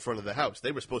now in front of the house.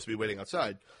 They were supposed to be waiting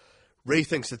outside. Ray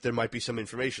thinks that there might be some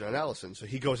information on Allison, so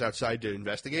he goes outside to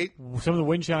investigate. Some of the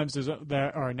wind chimes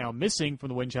that are now missing from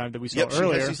the wind chime that we saw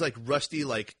earlier. She has these like rusty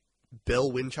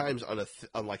bell wind chimes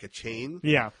on like a chain.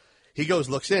 Yeah. He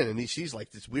looks in, and he sees like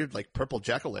this weird like purple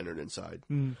jack-o'-lantern inside.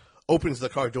 Opens the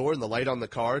car door, and the light on the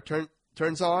car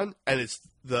turns on, and it's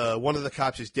one of the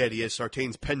cops is dead. He has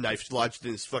Sartain's penknife lodged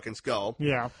in his fucking skull.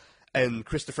 Yeah. And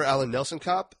Christopher Allen Nelson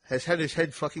cop has had his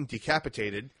head fucking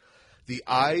decapitated. The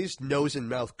eyes, nose, and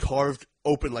mouth carved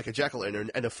open like a jack-o'-lantern,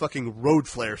 and a fucking road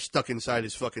flare stuck inside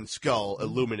his fucking skull,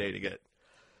 illuminating it.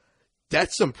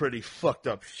 That's some pretty fucked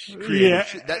up creative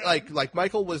shit. That, like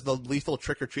Michael was the lethal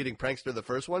trick-or-treating prankster the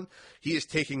first one. He is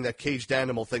taking that caged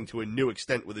animal thing to a new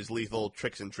extent with his lethal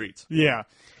tricks and treats. Yeah.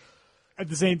 At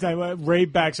the same time, Ray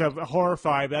backs up,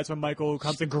 horrified. That's when Michael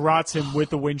comes and garrots him with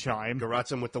the wind chime.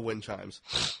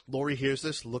 Laurie hears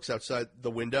this, looks outside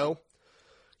the window.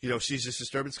 Sees this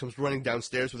disturbance, comes running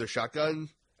downstairs with her shotgun,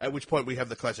 at which point we have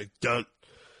the classic dun,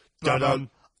 dun, dun.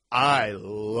 I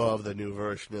love the new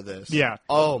version of this. Yeah.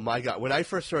 Oh, my God. When I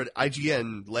first heard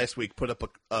IGN last week put up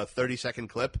a 30-second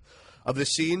clip of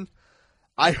this scene,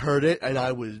 I heard it, and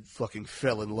I fucking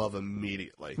fell in love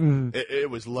immediately.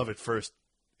 It was love at first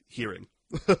hearing.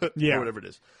 Yeah. Or whatever it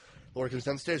is. Laurie comes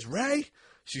downstairs. Ray!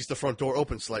 Sees the front door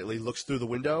open slightly, looks through the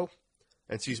window,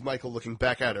 and sees Michael looking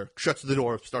back at her. Shuts the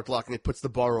door, starts locking it, puts the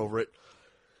bar over it.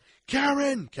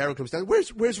 Karen comes down.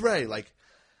 Where's Ray? Like,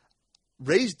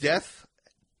 Ray's death,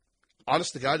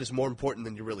 honest to God, is more important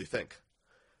than you really think.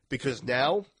 Because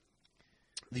now,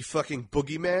 the fucking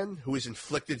boogeyman who has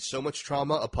inflicted so much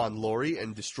trauma upon Laurie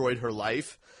and destroyed her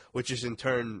life, which has in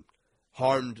turn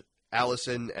harmed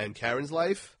Allison and Karen's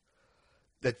life,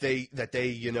 that they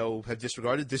have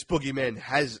disregarded. This boogeyman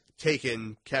has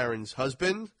taken Karen's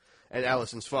husband and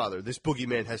Allison's father. This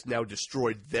boogeyman has now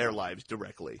destroyed their lives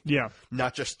directly. Yeah.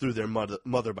 Not just through their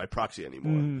mother by proxy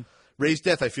anymore. Ray's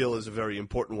death, I feel, is a very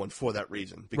important one for that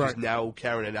reason. Because now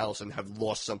Karen and Allison have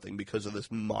lost something because of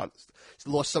this monster.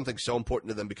 Lost something so important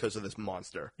to them because of this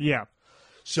monster. Yeah.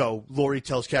 So Laurie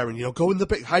tells Karen, go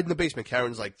hide in the basement.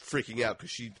 Karen's like freaking out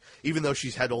because even though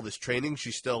she's had all this training,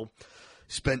 she still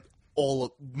spent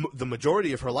the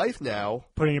majority of her life now,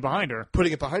 Putting it behind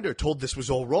her. told this was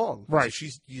all wrong. Right. So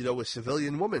she's, a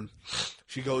civilian woman.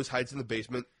 She goes, hides in the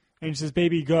basement. And she says,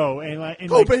 "Baby, go!"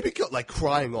 Baby, go! Like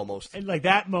crying almost. And like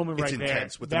that moment It's right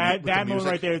intense there, with the that moment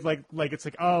music. right there is like it's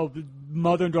like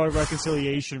mother and daughter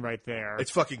reconciliation right there.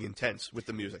 It's fucking intense with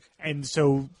the music. And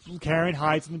so Karen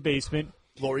hides in the basement,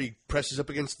 Laurie presses up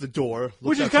against the door,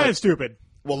 which is outside, kind of stupid.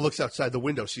 Well, looks outside the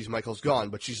window, sees Michael's gone,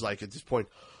 but she's like, at this point,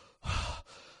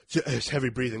 it's heavy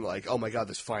breathing, like, oh my god,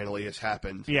 this finally has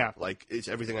happened. Yeah. Like, it's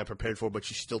everything I prepared for, but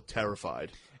she's still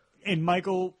terrified. And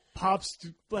Michael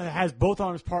has both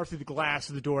arms parted through the glass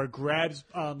of the door, grabs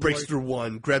Breaks Laurie. through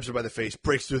one, grabs her by the face,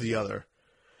 breaks through the other,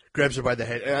 grabs her by the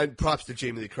head. And props to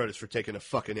Jamie Lee Curtis for taking a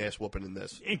fucking ass whooping in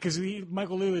this. Because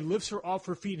Michael literally lifts her off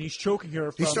her feet and he's choking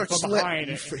her He from behind.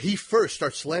 He first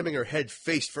starts slamming her head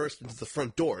face first into the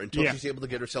front door until Yeah. she's able to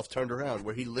get herself turned around,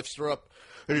 where he lifts her up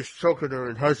and he's choking her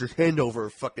and has his hand over her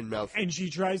fucking mouth. And she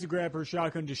tries to grab her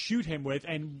shotgun to shoot him with,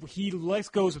 and he lets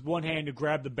go with one hand to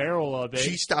grab the barrel of it.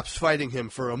 She stops fighting him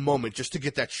for a moment just to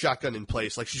get that shotgun in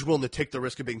place, like she's willing to take the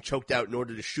risk of being choked out in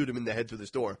order to shoot him in the head through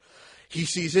this door. He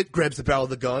sees it, grabs the barrel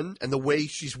of the gun, and the way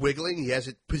she's wiggling, he has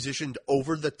it positioned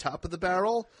over the top of the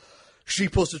barrel. She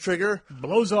pulls the trigger.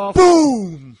 Blows off.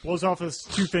 Boom! Blows off his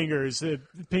two fingers,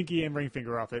 pinky and ring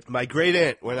finger off it. My great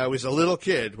aunt, when I was a little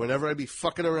kid, whenever I'd be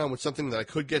fucking around with something that I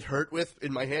could get hurt with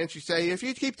in my hand, she'd say, if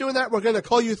you keep doing that, we're going to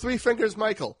call you Three Fingers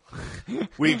Michael.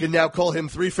 We can now call him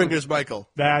Three Fingers Michael.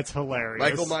 That's hilarious.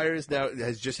 Michael Myers now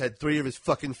has just had 3 of his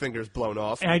fucking fingers blown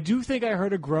off. And I do think I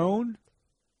heard a groan.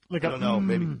 Like I don't know,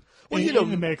 maybe. Well,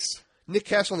 in the mix. Nick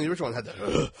Castle in the original one had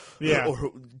that. Yeah.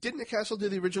 Or didn't Nick Castle do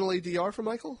the original ADR for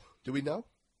Michael? Do we know?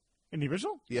 In the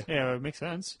original? Yeah. Yeah, it makes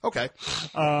sense. Okay.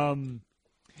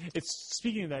 It's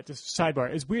speaking of that, just sidebar.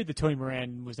 It's weird that Tony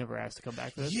Moran was never asked to come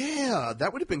back to this. Yeah,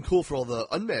 that would have been cool for all the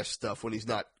unmasked stuff when he's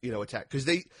not, attacked. Because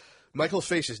Michael's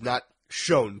face is not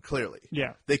shown clearly.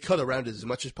 Yeah. They cut around it as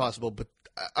much as possible, but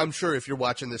I'm sure if you're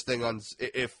watching this thing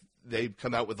if they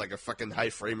come out with like a fucking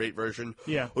high frame rate version,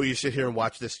 Yeah. or you sit here and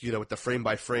watch this, with the frame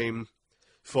by frame,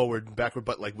 forward and backward,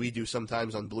 but like we do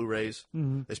sometimes on Blu-rays,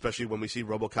 especially when we see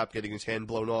RoboCop getting his hand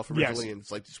blown off originally, Yes. and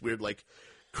it's like this weird, like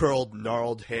curled,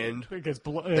 gnarled hand. It gets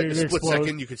Like a split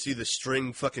second, you could see the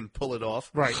string fucking pull it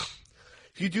off. Right.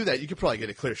 If you do that, you could probably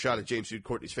get a clear shot of James Jude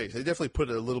Courtney's face. They definitely put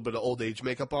a little bit of old age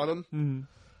makeup on him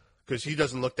because he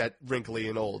doesn't look that wrinkly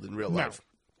and old in real life.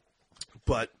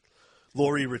 But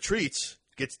Laurie retreats,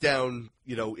 gets down,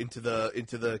 into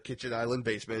the kitchen island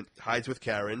basement, hides with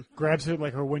Karen. Grabs it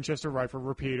like her Winchester rifle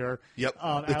repeater. Yep.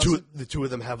 The two of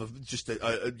them have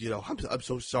I'm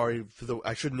so sorry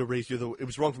I shouldn't have raised you it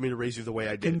was wrong for me to raise you the way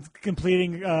I did. In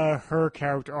completing her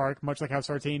character arc, much like how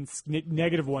Sartain's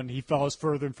negative one, he falls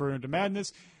further and further into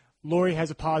madness. Laurie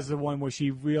has a positive one where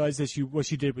she realized that what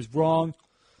she did was wrong,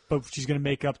 but she's going to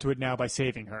make up to it now by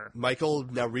saving her. Michael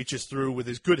now reaches through with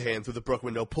his good hand through the brook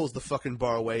window, pulls the fucking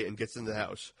bar away, and gets in the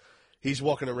house. He's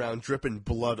walking around dripping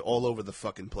blood all over the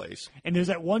fucking place. And there's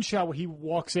that one shot where he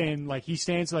walks in, like he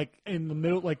stands like in the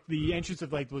middle, like the entrance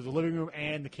of like the living room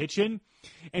and the kitchen,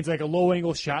 and it's like a low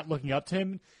angle shot looking up to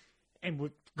him,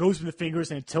 and goes from the fingers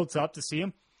and it tilts up to see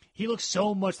him. He looks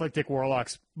so much like Dick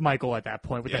Warlock's Michael at that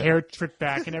point, with the hair tricked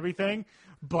back and everything.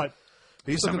 But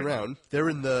he's looking around. They're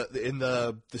in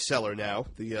the cellar now,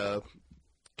 the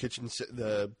kitchen,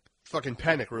 the fucking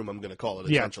panic room. I'm going to call it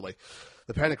essentially,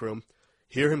 the panic room.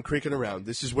 Hear him creaking around.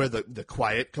 This is where the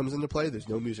quiet comes into play. There's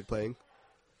no music playing.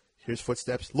 Here's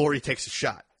footsteps. Laurie takes a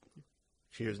shot.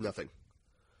 She hears nothing.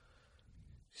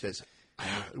 She says,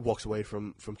 walks away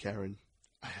from Karen.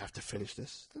 I have to finish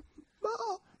this.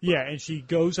 Mom. Yeah, and she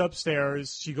goes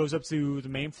upstairs. She goes up to the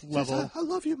main level. Says, I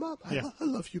love you, Mom. Yeah. I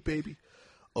love you, baby.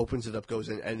 Opens it up, goes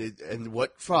in, and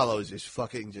what follows is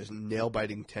fucking just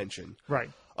nail-biting tension. Right.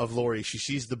 Of Laurie. She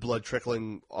sees the blood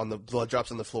trickling on the blood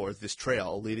drops on the floor. This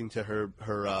trail leading to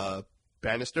her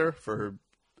banister for her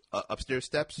upstairs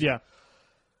steps. Yeah.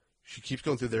 She keeps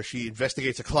going through there. She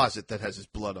investigates a closet that has his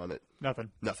blood on it.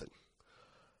 Nothing.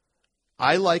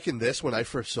 I liken this when I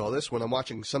first saw this. When I'm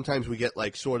watching, sometimes we get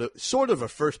like sort of a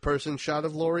first person shot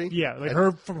of Laurie. Yeah, like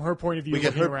her from her point of view. We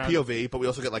get her around. POV, but we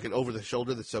also get like an over the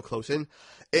shoulder that's so close in.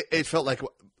 It felt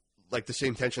like the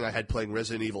same tension I had playing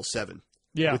Resident Evil 7.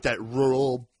 Yeah. With that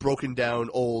rural, broken down,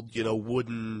 old,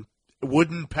 wooden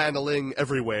paneling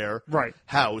everywhere. Right.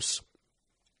 House,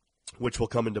 which will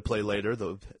come into play later.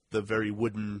 The very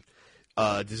wooden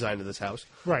design of this house.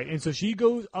 Right, and so she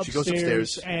goes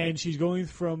upstairs, and she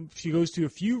goes to a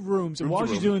few rooms, and while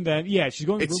she's doing that, she's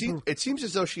going. It seems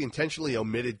as though she intentionally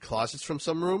omitted closets from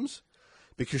some rooms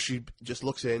because she just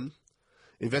looks in,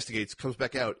 investigates, comes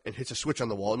back out, and hits a switch on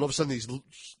the wall, and all of a sudden these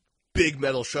big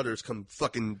metal shutters come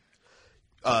fucking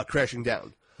crashing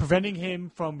down. Preventing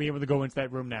him from being able to go into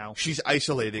that room now. She's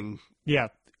isolating Yeah.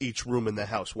 each room in the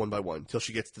house one by one until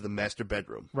she gets to the master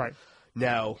bedroom. Right.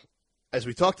 Now, as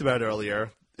we talked about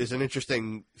earlier, there's an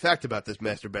interesting fact about this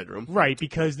master bedroom. Right,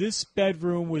 because this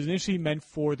bedroom was initially meant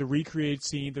for the recreated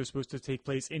scene that was supposed to take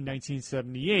place in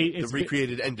 1978. The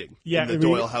recreated ending Yeah, in the the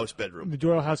Doyle House bedroom. The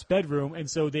Doyle House bedroom, and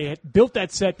so they had built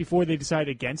that set before they decided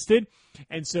against it.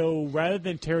 And so rather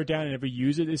than tear it down and never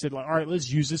use it, they said, all right, let's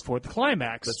use this for the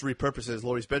climax. Let's repurpose it as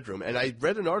Laurie's bedroom. And I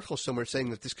read an article somewhere saying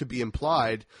that this could be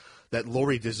implied that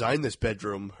Laurie designed this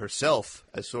bedroom herself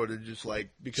as sort of just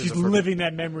like because She's of her, living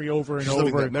that memory over and she's over.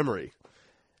 living that memory.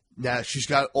 Now she's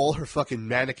got all her fucking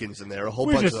mannequins in there, a whole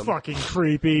Which bunch is of them. fucking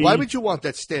creepy. Why would you want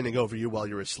that standing over you while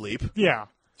you're asleep? Yeah.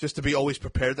 Just to be always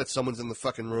prepared that someone's in the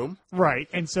fucking room? Right.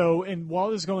 And so, and while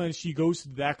this is going on, she goes to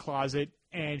that closet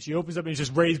and she opens up and it's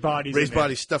just raised bodies. Raised in there.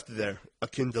 bodies stuffed in there,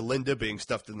 akin to Linda being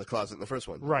stuffed in the closet in the first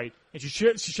one. Right. And she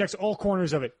checks all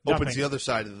corners of it. Opens Nothing. the other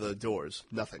side of the doors.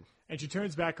 Nothing. And she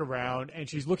turns back around and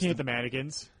she's looking at the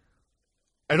mannequins.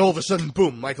 And all of a sudden,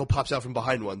 boom, Michael pops out from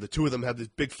behind one. The two of them have this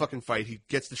big fucking fight. He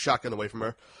gets the shotgun away from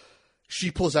her. She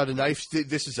pulls out a knife.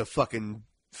 This is a fucking,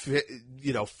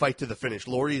 fight to the finish.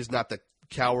 Laurie is not the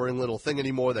cowering little thing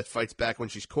anymore that fights back when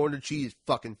she's cornered. She is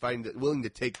fucking willing to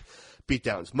take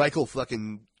beatdowns. Michael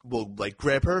fucking will,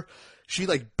 grab her. She,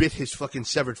 bit his fucking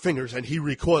severed fingers, and he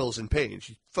recoils in pain.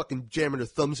 She's fucking jamming her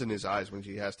thumbs in his eyes when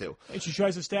she has to. And she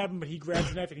tries to stab him, but he grabs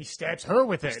the knife and he stabs her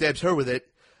with it. Stabs her with it.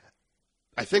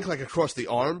 I think, across the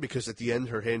arm, because at the end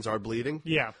her hands are bleeding.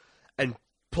 Yeah. And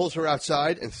pulls her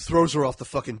outside and throws her off the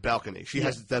fucking balcony. She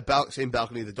has the same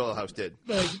balcony the Doyle House did.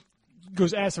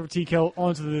 Goes ass over tea kettle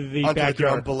onto the Onto backyard. the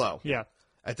ground below. Yeah.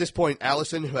 At this point,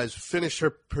 Allison, who has finished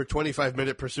her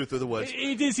 25-minute pursuit through the woods,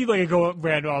 It did seem like it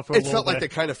ran off for a it little felt like bit.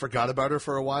 they kind of forgot about her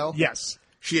for a while. Yes.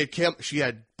 She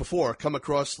had before come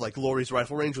across Laurie's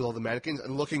rifle range with all the mannequins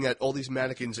and looking at all these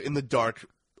mannequins in the dark,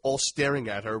 all staring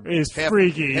at her. It is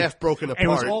freaky. Half broken apart. And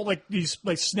it was all these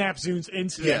snap zooms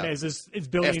into them as it's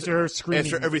building into her screaming.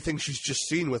 After everything she's just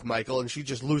seen with Michael, and she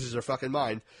just loses her fucking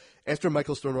mind. After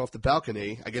Michael's thrown her off the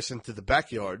balcony, I guess into the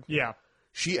backyard, Yeah.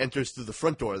 she enters through the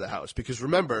front door of the house. Because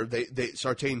remember,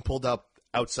 Sartain pulled up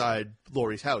outside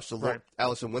Laurie's house. So Right.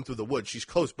 Allison went through the woods. She's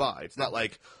close by. It's not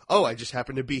like, oh, I just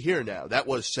happen to be here now. That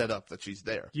was set up that she's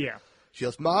there. Yeah. She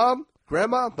yells, Mom,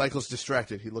 Grandma. Michael's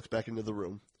distracted. He looks back into the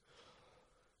room.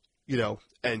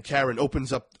 And Karen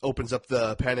opens up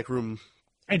the panic room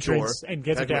Entrance door. and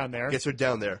gets her Panic room, down there. Gets her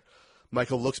down there.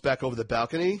 Michael looks back over the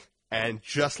balcony, and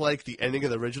just like the ending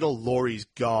of the original, Laurie's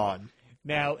gone.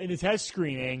 Now, in his test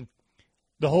screening,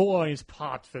 the whole audience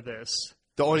popped for this.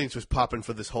 The audience was popping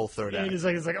for this whole third And act.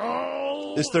 it's like,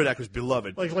 oh! This third act was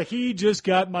beloved. Like he just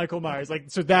got Michael Myers.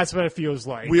 So that's what it feels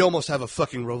like. We almost have a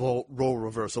fucking role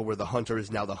reversal where the hunter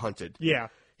is now the hunted. Yeah.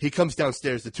 He comes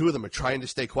downstairs. The two of them are trying to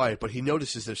stay quiet, but he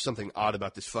notices there's something odd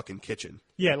about this fucking kitchen.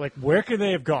 Yeah, where could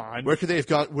they have gone? Where could they have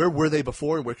gone? Where were they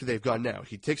before, and where could they have gone now?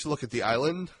 He takes a look at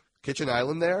the kitchen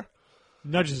island there,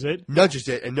 Nudges it. nudges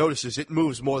it, and notices it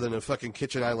moves more than a fucking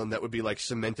kitchen island that would be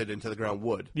cemented into the ground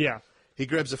wood. Yeah. He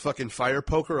grabs a fucking fire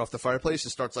poker off the fireplace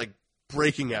and starts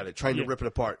breaking at it, trying to Yeah. rip it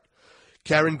apart.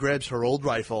 Karen grabs her old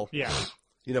rifle, Yeah.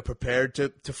 prepared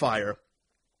to fire.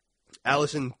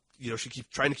 Allison, she keeps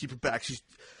trying to keep it back.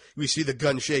 We see the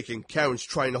gun shaking. Karen's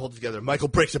trying to hold it together. Michael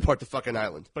breaks apart the fucking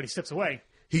island. But he steps away.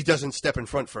 He doesn't step in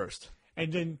front first.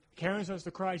 And then Karen starts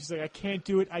to cry. She's like, I can't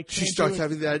do it. I can't She starts do it.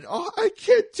 having that, oh, I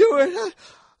can't do it.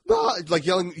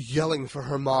 Mom, yelling for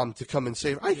her mom to come and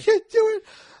save her. I can't do it.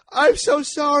 I'm so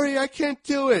sorry. I can't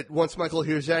do it. Once Michael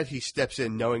hears that, he steps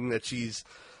in, knowing that she's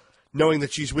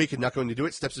weak and not going to do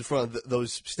it, steps in front of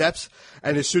those steps,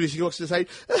 and as soon as he looks to the side,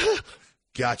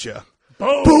 gotcha.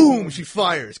 Boom! Boom! She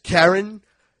fires. Karen,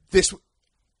 this was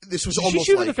Did she almost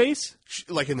shoot him in the face?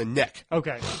 in the neck.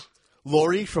 Okay.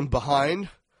 Laurie from behind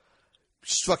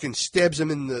fucking stabs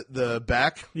him in the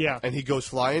back. Yeah. And he goes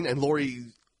flying, and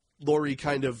Laurie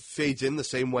kind of fades in the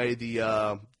same way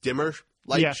the dimmer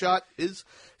light shot is.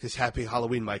 His Happy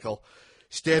Halloween Michael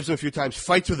stabs him a few times,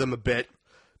 fights with him a bit,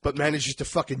 but manages to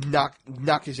fucking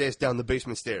knock his ass down the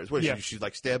basement stairs. What, she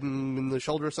stab him in the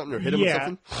shoulder or something, or hit him with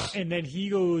something? And then he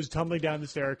goes tumbling down the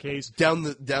staircase.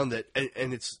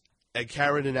 And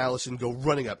Karen and Allison go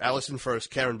running up. Allison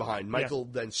first, Karen behind. Michael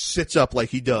then sits up like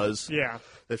he does. Yeah.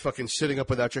 That fucking sitting up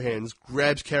without your hands,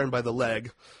 grabs Karen by the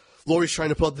leg. Laurie's trying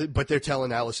to pull, but they're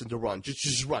telling Allison to run.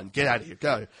 Just run. Get out of here.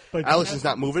 Go. But Allison's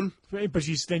not moving. But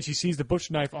she sees the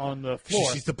butcher knife on the floor.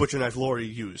 She sees the butcher knife Laurie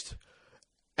used.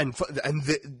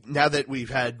 Now that we've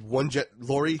had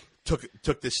Laurie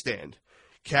took this stand.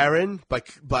 Karen,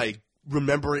 by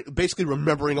basically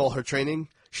remembering all her training,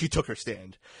 she took her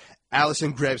stand.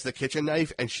 Allison grabs the kitchen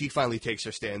knife, and she finally takes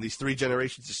her stand. These 3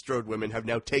 generations of Strode women have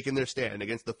now taken their stand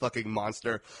against the fucking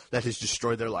monster that has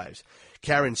destroyed their lives.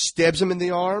 Karen stabs him in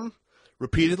the arm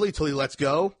repeatedly till he lets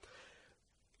go.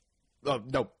 Oh,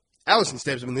 no. Allison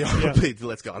stabs him in the arm repeatedly.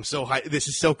 Let's go. I'm so hyped. This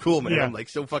is so cool, man. Yeah. I'm like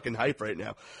so fucking hyped right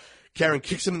now. Karen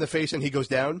kicks him in the face, and he goes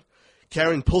down.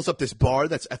 Karen pulls up this bar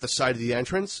that's at the side of the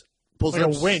entrance. Pulls Like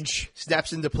it up, a winch.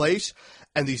 snaps into place,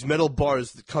 and these metal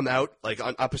bars that come out like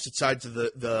on opposite sides of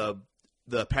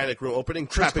the panic room opening,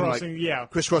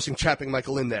 crisscrossing, trapping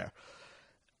Michael in there.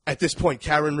 At this point,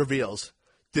 Karen reveals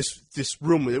this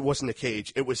room. It wasn't a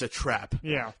cage; it was a trap.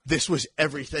 Yeah. This was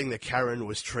everything that Karen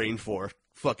was trained for.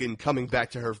 Fucking coming back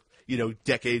to her,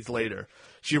 decades later,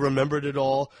 she remembered it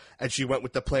all, and she went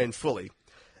with the plan fully.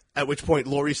 At which point,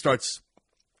 Laurie starts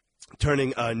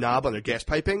turning a knob on her gas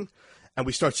piping. And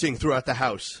we start seeing throughout the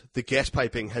house, the gas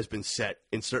piping has been set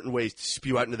in certain ways to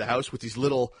spew out into the house with these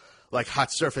little, like,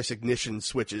 hot surface ignition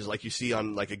switches like you see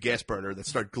on, like, a gas burner that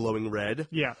start glowing red.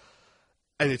 Yeah.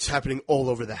 And it's happening all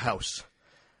over the house.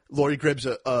 Laurie grabs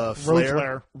a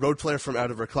road flare from out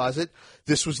of her closet.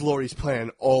 This was Laurie's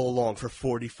plan all along for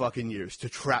 40 fucking years, to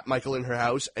trap Michael in her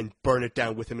house and burn it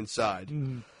down with him inside.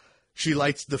 Mm. She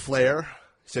lights the flare,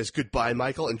 says goodbye,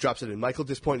 Michael, and drops it in. Michael, at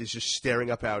this point, is just staring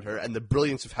up at her, and the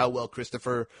brilliance of how well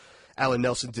Christopher Alan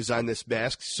Nelson designed this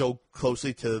mask so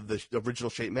closely to the original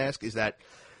shape mask is that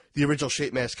the original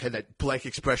shape mask had that blank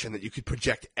expression that you could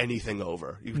project anything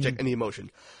over. You could project any emotion.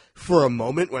 For a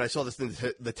moment, when I saw this in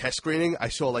the test screening, I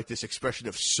saw, like, this expression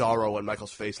of sorrow on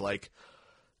Michael's face, like,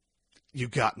 you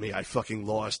got me, I fucking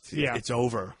lost, it's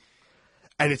over.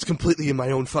 And it's completely in my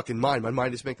own fucking mind. My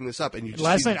mind is making this up. And you just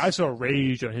Last night I saw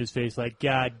rage on his face, like,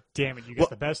 God damn it, you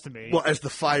got the best of me. Well, as the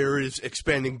fire is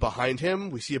expanding behind him,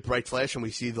 we see a bright flash, and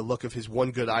we see the look of his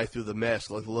one good eye through the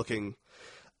mask, like looking.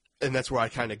 And that's where I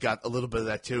kind of got a little bit of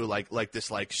that too, like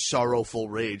this, like sorrowful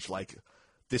rage, like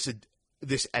this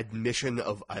admission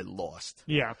of I lost.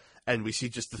 Yeah. And we see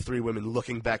just the 3 women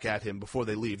looking back at him before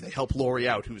they leave. They help Laurie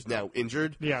out, who's now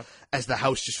injured. Yeah. As the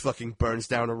house just fucking burns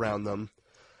down around them.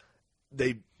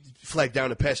 They flag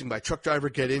down a passing by truck driver,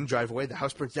 get in, drive away. The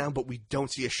house burns down, but we don't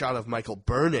see a shot of Michael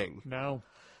burning. No.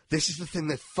 This is the thing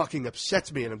that fucking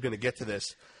upsets me, and I'm going to get to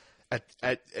this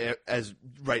as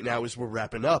right now as we're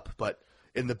wrapping up. But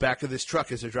in the back of this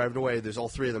truck, as they're driving away, there's all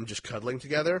 3 of them just cuddling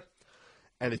together.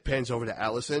 And it pans over to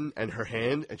Allison and her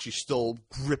hand, and she's still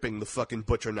gripping the fucking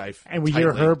butcher knife. And we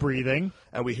tightly. hear her breathing.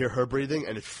 And we hear her breathing,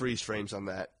 and it freeze frames on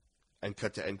that. And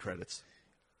cut to end credits.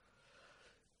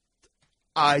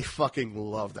 I fucking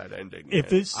love that ending.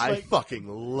 I fucking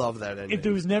love that ending. If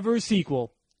there was never a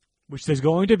sequel, which there's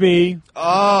going to be,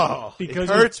 it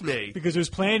hurts me. Because it was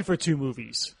planned for 2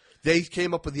 movies. They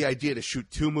came up with the idea to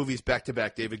shoot 2 movies back to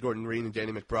back, David Gordon Green and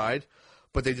Danny McBride,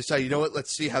 but they decided, you know what,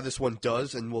 let's see how this one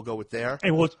does, and we'll go with there.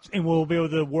 And we'll be able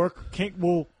to work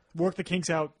the kinks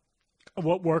out,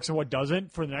 what works and what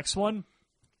doesn't for the next one.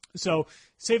 So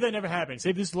save that never happened.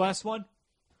 Save this last one.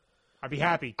 I'd be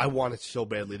happy. I want it so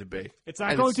badly to be. It's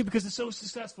not going to because it's so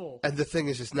successful. And the thing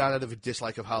is, it's not out of a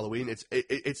dislike of Halloween.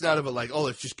 It's not of a like, oh,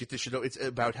 let's just get this shit out. It's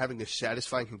about having a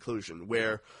satisfying conclusion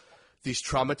where these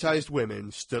traumatized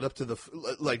women stood up to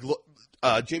the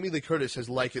Jamie Lee Curtis has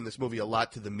likened this movie a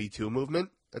lot to the Me Too movement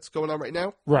that's going on right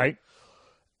now. Right.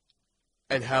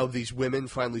 And how these women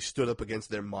finally stood up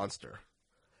against their monster.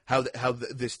 How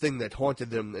this thing that haunted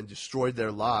them and destroyed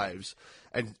their lives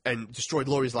and destroyed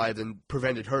Laurie's life and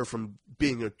prevented her from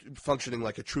functioning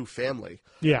like a true family.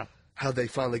 Yeah. How they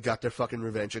finally got their fucking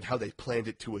revenge and how they planned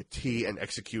it to a T and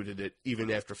executed it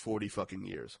even after 40 fucking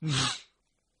years.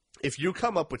 If you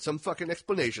come up with some fucking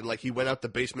explanation like he went out the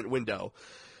basement window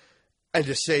and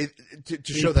just say to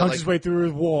show that, he punched his way through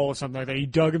his wall or something like that. He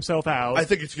dug himself out. I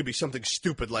think it's going to be something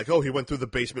stupid like, oh, he went through the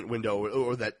basement window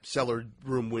or that cellar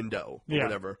room window or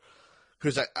whatever.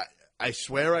 Because I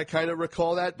swear I kind of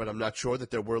recall that, but I'm not sure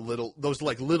that there were those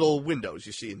little windows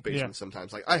you see in basements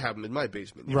sometimes. Like I have them in my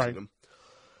basement. You've seen them.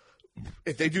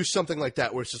 If they do something like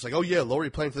that where it's just like, oh yeah, Laurie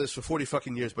planned for this for 40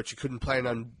 fucking years, but you couldn't plan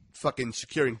on fucking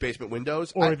securing basement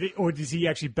windows. Or does he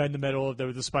actually bend the metal of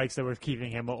the spikes that were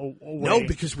keeping him away? No,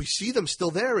 because we see them still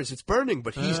there as it's burning,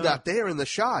 but he's not there in the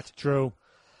shot. True.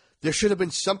 There should have been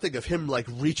something of him like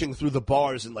reaching through the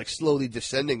bars and like slowly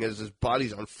descending as his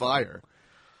body's on fire.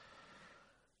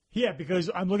 Yeah,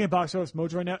 because I'm looking at Box Office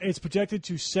Mojo right now. It's projected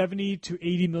to $70 to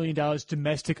 $80 million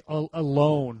domestic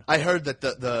alone. I heard that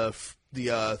the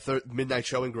midnight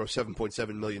showing grossed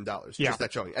 $7.7 million. Just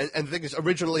that showing. And the thing is,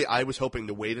 originally I was hoping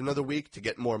to wait another week to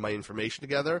get more of my information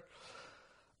together.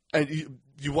 And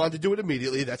you wanted to do it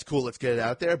immediately. That's cool. Let's get it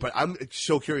out there. But I'm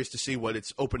so curious to see what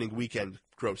its opening weekend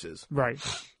gross is. Right.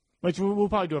 Which we'll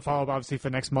probably do a follow-up, obviously,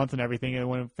 for next month and everything, and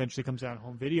when it eventually comes out on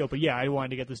home video. But yeah, I wanted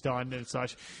to get this done and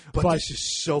such. But this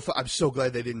is so fun. I'm so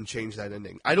glad they didn't change that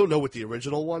ending. I don't know what the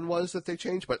original one was that they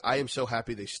changed, but I am so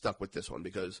happy they stuck with this one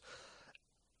because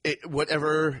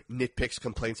whatever nitpicks,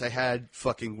 complaints I had,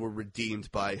 fucking were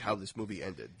redeemed by how this movie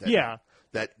ended.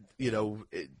 That,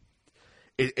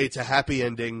 it's a happy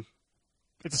ending.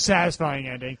 It's a satisfying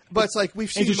ending. But it's like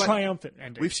it's a triumphant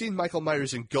ending. We've seen Michael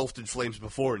Myers engulfed in flames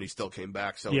before, and he still came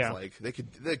back. So it's like they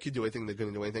could do anything. They're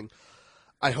going to do anything.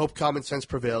 I hope common sense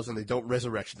prevails and they don't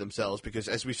resurrect themselves because,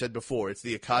 as we said before, it's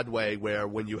the Akkad way where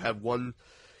when you have one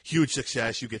huge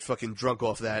success, you get fucking drunk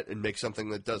off that and make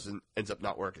something that ends up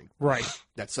not working. Right.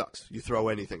 That sucks. You throw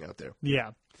anything out there.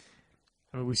 Yeah.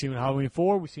 I mean, we've seen it with Halloween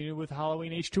 4. We've seen it with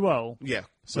Halloween H2O. Yeah.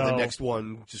 So the next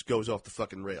one just goes off the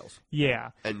fucking rails. Yeah.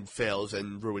 And fails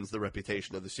and ruins the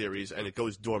reputation of the series, and it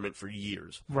goes dormant for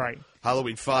years. Right.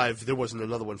 Halloween 5, there wasn't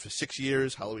another one for 6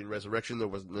 years. Halloween Resurrection, there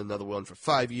wasn't another one for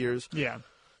 5 years. Yeah.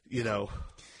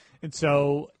 And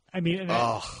so, I mean...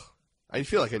 I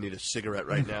feel like I need a cigarette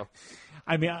right now.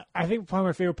 I mean, I think probably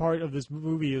my favorite part of this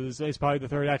movie is probably the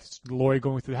third act, Laurie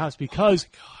going through the house, because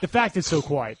the fact it's so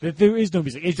quiet, that there is no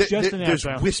music. It's just an There's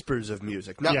background. whispers of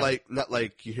music, not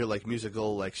like you hear like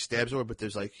musical like stabs or, but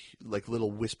there's like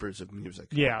little whispers of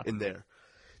music. In there.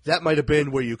 That might have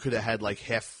been where you could have had like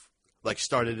half, like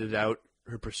started it out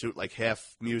her pursuit like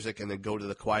half music and then go to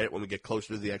the quiet when we get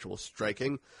closer to the actual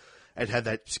striking, and had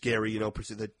that scary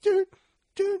pursuit that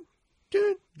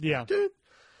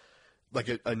like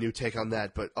a new take on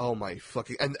that, but oh my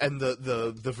fucking and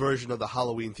the version of the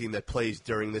Halloween theme that plays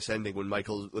during this ending when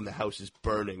the house is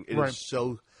burning. It is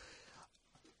so.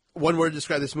 One word to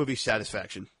describe this movie: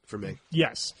 satisfaction for me.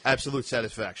 Yes, absolute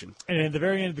satisfaction. And at the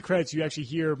very end of the credits, you actually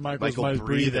hear Michael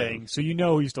breathing, so you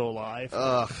know he's still alive.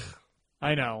 Ugh,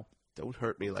 I know. Don't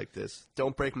hurt me like this.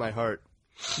 Don't break my heart.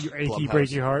 You achy,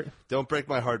 break your heart. Don't break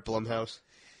my heart, Blumhouse.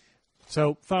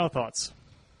 So, final thoughts.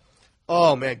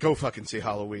 Oh man, go fucking see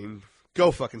Halloween.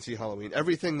 Go fucking see Halloween.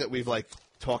 Everything that we've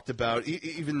talked about,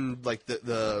 even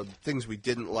the things we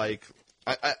didn't like.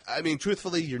 I mean,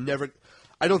 truthfully, you're never.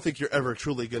 I don't think you're ever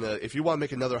truly gonna. If you want to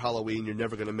make another Halloween, you're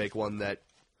never gonna make one that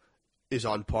is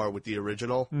on par with the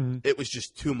original. Mm-hmm. It was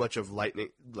just too much of lightning,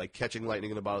 like catching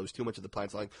lightning in a bottle. It was too much of the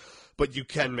planets flying. But you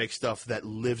can make stuff that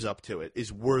lives up to it,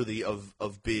 is worthy of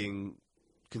being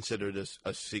considered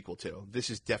a sequel to. This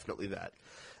is definitely that.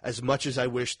 As much as I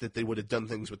wish that they would have done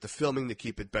things with the filming to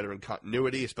keep it better in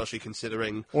continuity, especially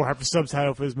considering... Or have a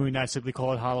subtitle for this movie, not simply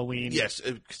call it Halloween. Yes,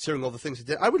 considering all the things it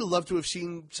did. I would have loved to have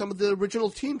seen some of the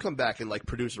original team come back in,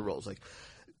 producer roles.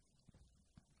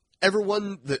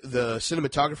 Everyone, the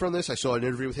cinematographer on this, I saw an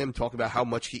interview with him talking about how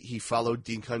much he followed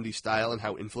Dean Cundy's style and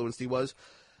how influenced he was.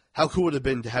 How cool would it have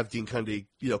been to have Dean Cundy,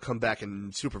 come back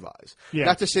and supervise? Yeah.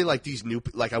 Not to say these new,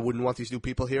 I wouldn't want these new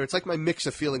people here. It's like my mix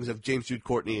of feelings of James Jude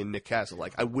Courtney and Nick Castle.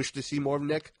 I wish to see more of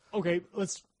Nick. Okay,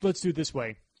 let's do it this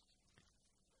way.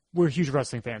 We're huge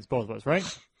wrestling fans, both of us, right?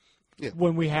 Yeah.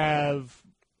 When we have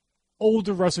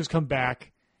older wrestlers come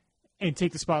back and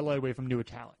take the spotlight away from newer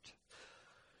talent.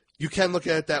 You can look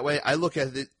at it that way. I look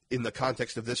at it in the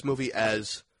context of this movie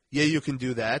as, yeah, you can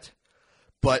do that.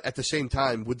 But at the same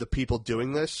time, would the people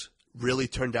doing this really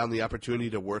turn down the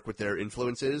opportunity to work with their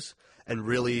influences and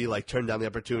really turn down the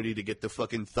opportunity to get the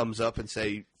fucking thumbs up and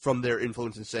say, from their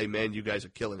influence and say, man, you guys are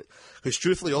killing it? Because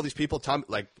truthfully, all these people,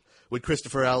 would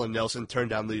Christopher Allen Nelson turn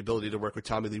down the ability to work with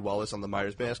Tommy Lee Wallace on the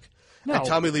Myers Mask? No. And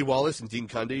Tommy Lee Wallace and Dean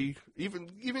Cundy,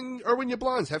 even Erwin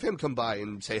Yablans, have him come by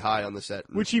and say hi on the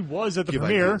set. Which he was at the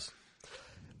premiere.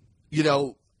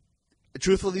 Ideas.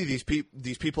 Truthfully,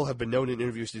 these people have been known in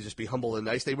interviews to just be humble and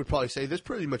nice. They would probably say, there's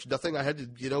pretty much nothing I had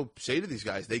to, say to these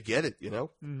guys. They get it,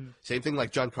 Mm-hmm. Same thing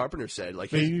like John Carpenter said.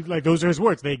 Those are his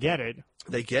words. They get it.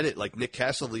 They get it. Nick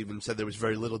Castle even said there was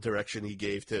very little direction he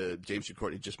gave to James Jude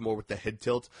Courtney, just more with the head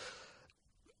tilt.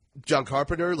 John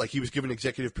Carpenter, he was given an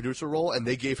executive producer role, and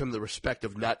they gave him the respect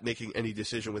of not making any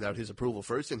decision without his approval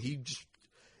first, and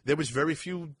there was very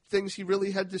few things he really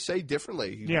had to say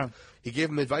differently. He gave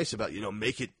him advice about,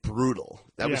 make it brutal.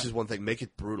 That was his one thing, make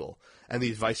it brutal. And the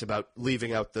advice about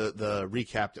leaving out the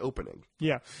recapped opening.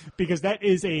 Yeah, because that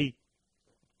is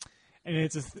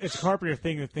it's a Carpenter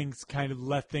thing that things kind of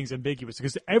left things ambiguous.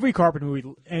 Because every Carpenter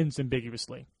movie ends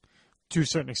ambiguously to a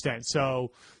certain extent.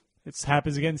 So it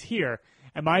happens again here.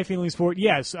 And my feelings for it,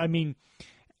 yes, I mean,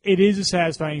 it is a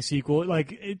satisfying sequel.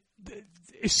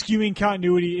 Skewing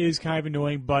continuity is kind of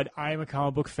annoying, but I'm a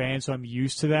comic book fan, so I'm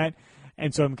used to that,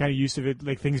 and so I'm kind of used to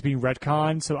it, things being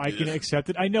retconned, so I can accept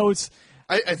it. I know it's.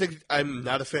 I think I'm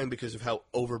not a fan because of how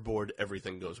overboard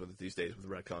everything goes with it these days with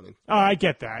retconning. Oh, I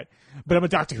get that. But I'm a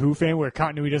Doctor Who fan where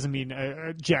continuity doesn't mean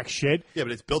jack shit. Yeah,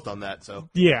 but it's built on that, so.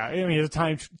 Yeah, I mean, it's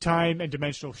a time and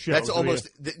dimensional show. That's so almost,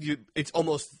 it's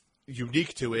almost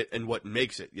unique to it and what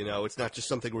makes it, you know? It's not just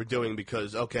something we're doing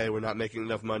because, okay, we're not making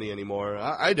enough money anymore.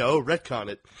 I know, retcon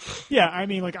it. Yeah, I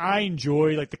mean, like, I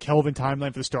enjoy, like, the Kelvin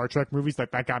timeline for the Star Trek movies.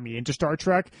 Like, that got me into Star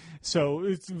Trek. So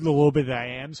it's a little bit that I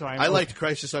am. So I liked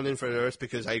Crisis on Infinite Earths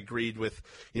because I agreed with,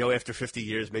 you know, after 50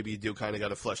 years, maybe you do kind of got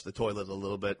to flush the toilet a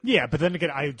little bit. Yeah, but then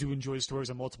again, I do enjoy stories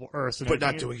on multiple Earths. And but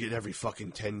not doing it every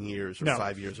fucking 10 years or No.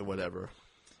 5 years or whatever.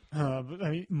 I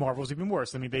mean, Marvel's even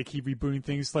worse. I mean, they keep rebooting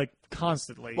things, like,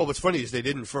 constantly. Well, what's funny is they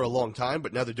didn't for a long time,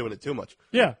 but now they're doing it too much.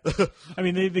 Yeah, I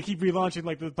mean they keep relaunching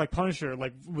like Punisher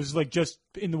was just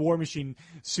in the War Machine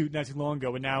suit not too long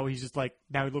ago, and now he's just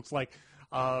now he looks like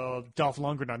Dolph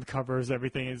Lundgren on the covers,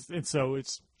 everything and so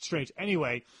it's strange.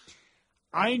 Anyway,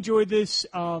 I enjoyed this.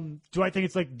 Do I think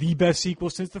it's like the best sequel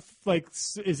since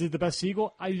is it the best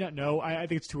sequel? I do not know. I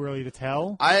think it's too early to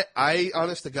tell. I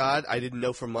honest to God, I didn't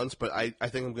know for months, but I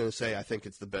think I'm going to say I think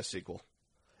it's the best sequel.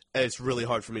 And it's really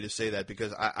hard for me to say that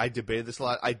because I debated this a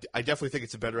lot. I definitely think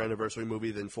it's a better anniversary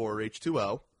movie than 4 or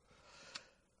H2O.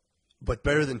 But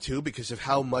better than 2 because of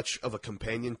how much of a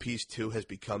companion piece 2 has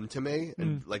become to me.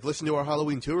 And listen to our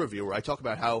Halloween 2 review where I talk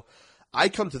about how I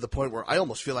come to the point where I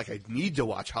almost feel like I need to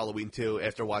watch Halloween 2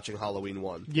 after watching Halloween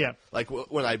 1. Yeah. Like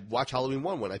when I watch Halloween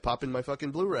 1, when I pop in my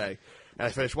fucking Blu-ray and I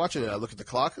finish watching it, I look at the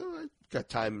clock, I got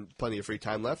plenty of free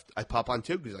time left. I pop on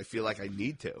 2 because I feel like I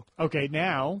need to. Okay,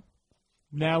 now,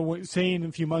 say in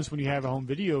a few months when you have a home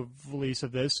video release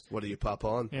of this. What do you pop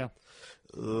on? Yeah.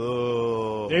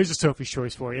 Oh. There's a Sophie's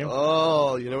Choice for you.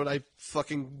 Oh, you know what I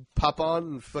fucking pop on?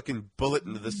 And fucking bullet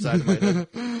into this side of my head.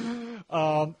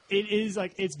 It is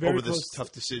it's very over close. this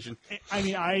tough decision. I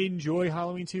mean, I enjoy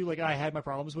Halloween 2. Like, I had my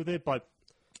problems with it, but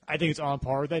I think it's on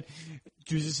par with that.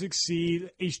 Does it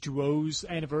succeed H2O's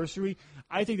anniversary?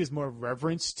 I think there's more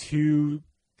reverence to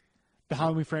the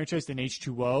Halloween franchise than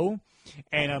H2O,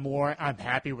 and I'm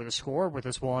happy with the score with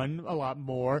this one a lot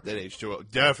more. Then H2O,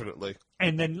 definitely.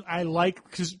 And then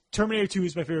because Terminator 2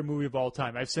 is my favorite movie of all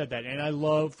time. I've said that. And I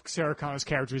love Sarah Connor's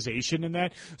characterization in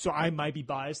that. So I might be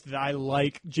biased that I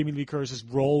like Jamie Lee Curtis's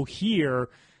role here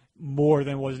more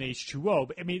than was in H2O.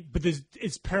 But, I mean,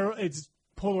 it's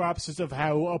polar opposites of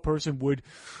how a person would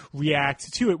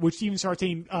react to it, which Stephen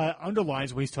Sartain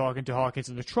underlines when he's talking to Hawkins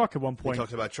in the truck at one point. He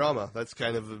talks about trauma. That's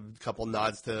kind of a couple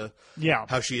nods to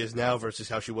how she is now versus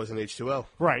how she was in H2O.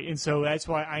 Right, and so that's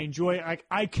why I enjoy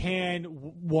I can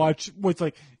watch what's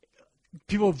like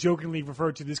people have jokingly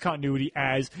referred to this continuity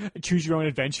as choose your own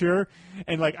adventure,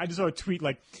 and I just saw a tweet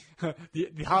the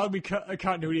Halloween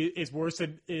continuity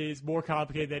is more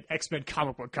complicated than X-Men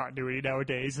comic book continuity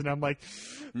nowadays, and I'm like,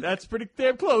 that's pretty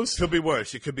damn close. Could be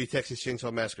worse. It could be Texas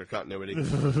Chainsaw Massacre continuity,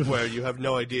 where you have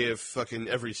no idea if fucking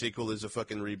every sequel is a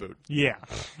fucking reboot. Yeah,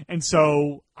 and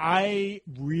so I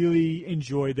really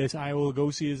enjoyed this. I will go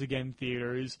see this again in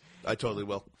theaters. I totally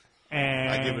will. And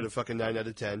I give it a fucking 9 out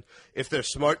of 10. If they're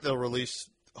smart, they'll release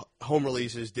home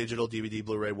releases, digital, DVD,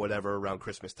 Blu-ray, whatever, around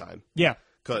Christmas time. Yeah.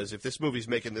 Because if this movie's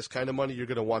making this kind of money, you're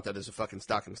going to want that as a fucking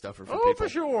stocking stuffer for people. people. For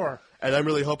sure. And I'm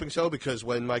really hoping so, because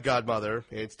when my godmother,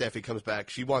 Aunt Steffi, comes back,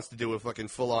 she wants to do a fucking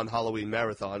full-on Halloween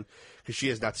marathon, because she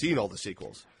has not seen all the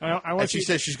sequels. And she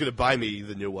says she's going to buy me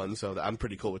the new one, so I'm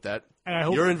pretty cool with that. And I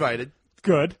hope you're invited.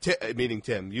 Good. Meaning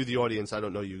Tim. You, the audience, I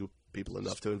don't know you people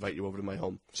enough to invite you over to my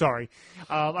home. Sorry.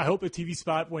 I hope the TV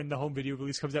spot when the home video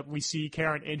release comes up, we see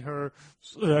Karen in her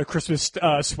Christmas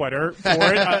sweater for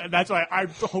it. That's why I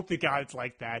hope to God it's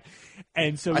like that.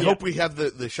 And so I hope we have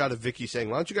the shot of Vicky saying,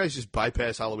 "Why don't you guys just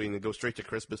bypass Halloween and go straight to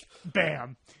Christmas?"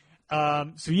 Bam.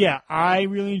 So yeah, I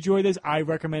really enjoyed this. I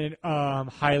recommend it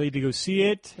highly to go see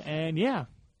it. And yeah,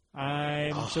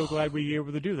 I'm so glad we were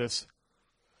able to do this.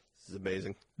 This is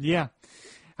amazing. Yeah.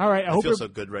 All right. I feel so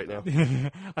good right now.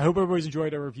 I hope everybody's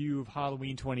enjoyed our review of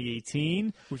Halloween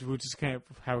 2018, which is kind of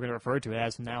how we're going to refer to it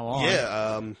as from now on.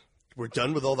 Yeah, we're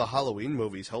done with all the Halloween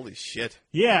movies. Holy shit.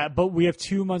 Yeah, but we have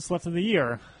 2 months left of the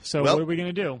year. So what are we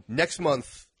going to do? Next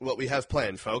month, what we have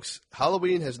planned, folks,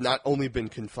 Halloween has not only been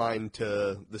confined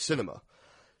to the cinema.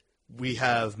 We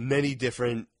have many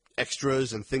different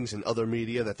extras and things in other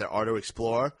media that there are to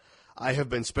explore. I have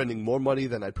been spending more money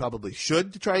than I probably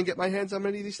should to try and get my hands on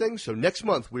many of these things. So next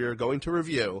month we are going to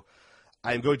review.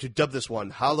 I am going to dub this one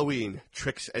Halloween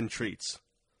Tricks and Treats.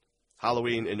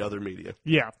 Halloween in other media.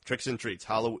 Yeah. Tricks and Treats.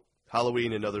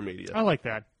 Halloween in other media. I like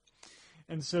that.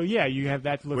 And so, yeah, you have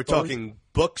that to look We're forward talking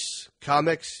books,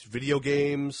 comics, video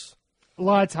games. A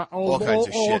lot of all kinds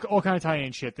of shit. All kinds of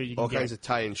tie-in shit that you can all get. Kinds of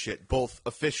tie-in shit, both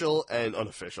official and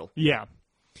unofficial. Yeah.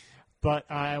 But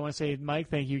I want to say, Mike,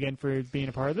 thank you again for being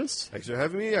a part of this. Thanks for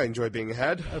having me. I enjoy being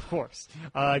ahead. Of course.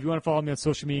 If you want to follow me on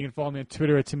social media, you can follow me on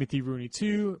Twitter at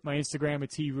TimothyRooney2, my Instagram at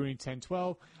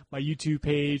TRooney1012, my YouTube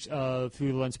page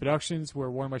Through the Lens Productions, where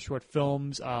one of my short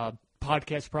films,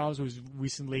 Podcast Problems, was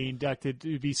recently inducted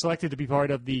to be selected to be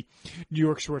part of the New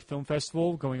York Short Film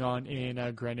Festival going on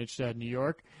in Greenwich, New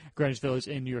York, Greenwich Village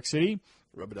in New York City.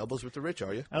 Rubbing elbows with the rich,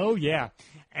 are you? Oh, yeah.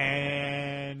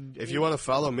 And if you want to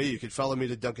follow me, you can follow me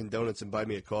to Dunkin' Donuts and buy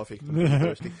me a coffee. I'm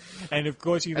thirsty. And, of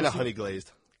course, you can and a honey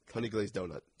glazed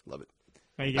donut. Love it.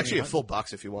 Actually, a full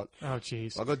box if you want. Oh,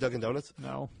 jeez. I'll go Dunkin' Donuts.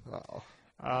 No.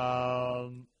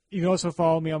 Oh. You can also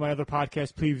follow me on my other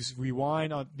podcast, Please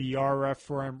Rewind, on the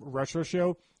RF4M Retro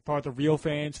Show, part of the Real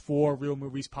Fans for Real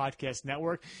Movies Podcast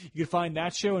Network. You can find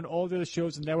that show and all the other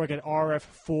shows in the network at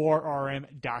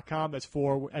rf4rm.com. That's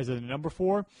 4 as in the number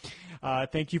 4.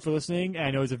 Thank you for listening.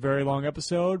 I know it's a very long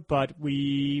episode, but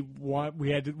we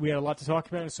had a lot to talk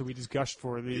about, so we just gushed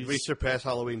for these. Did we surpass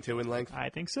Halloween 2 in length? I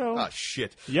think so. Oh,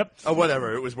 shit. Yep. Oh,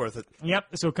 whatever. It was worth it.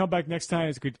 Yep. So come back next time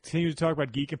as we continue to talk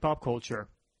about geek and pop culture.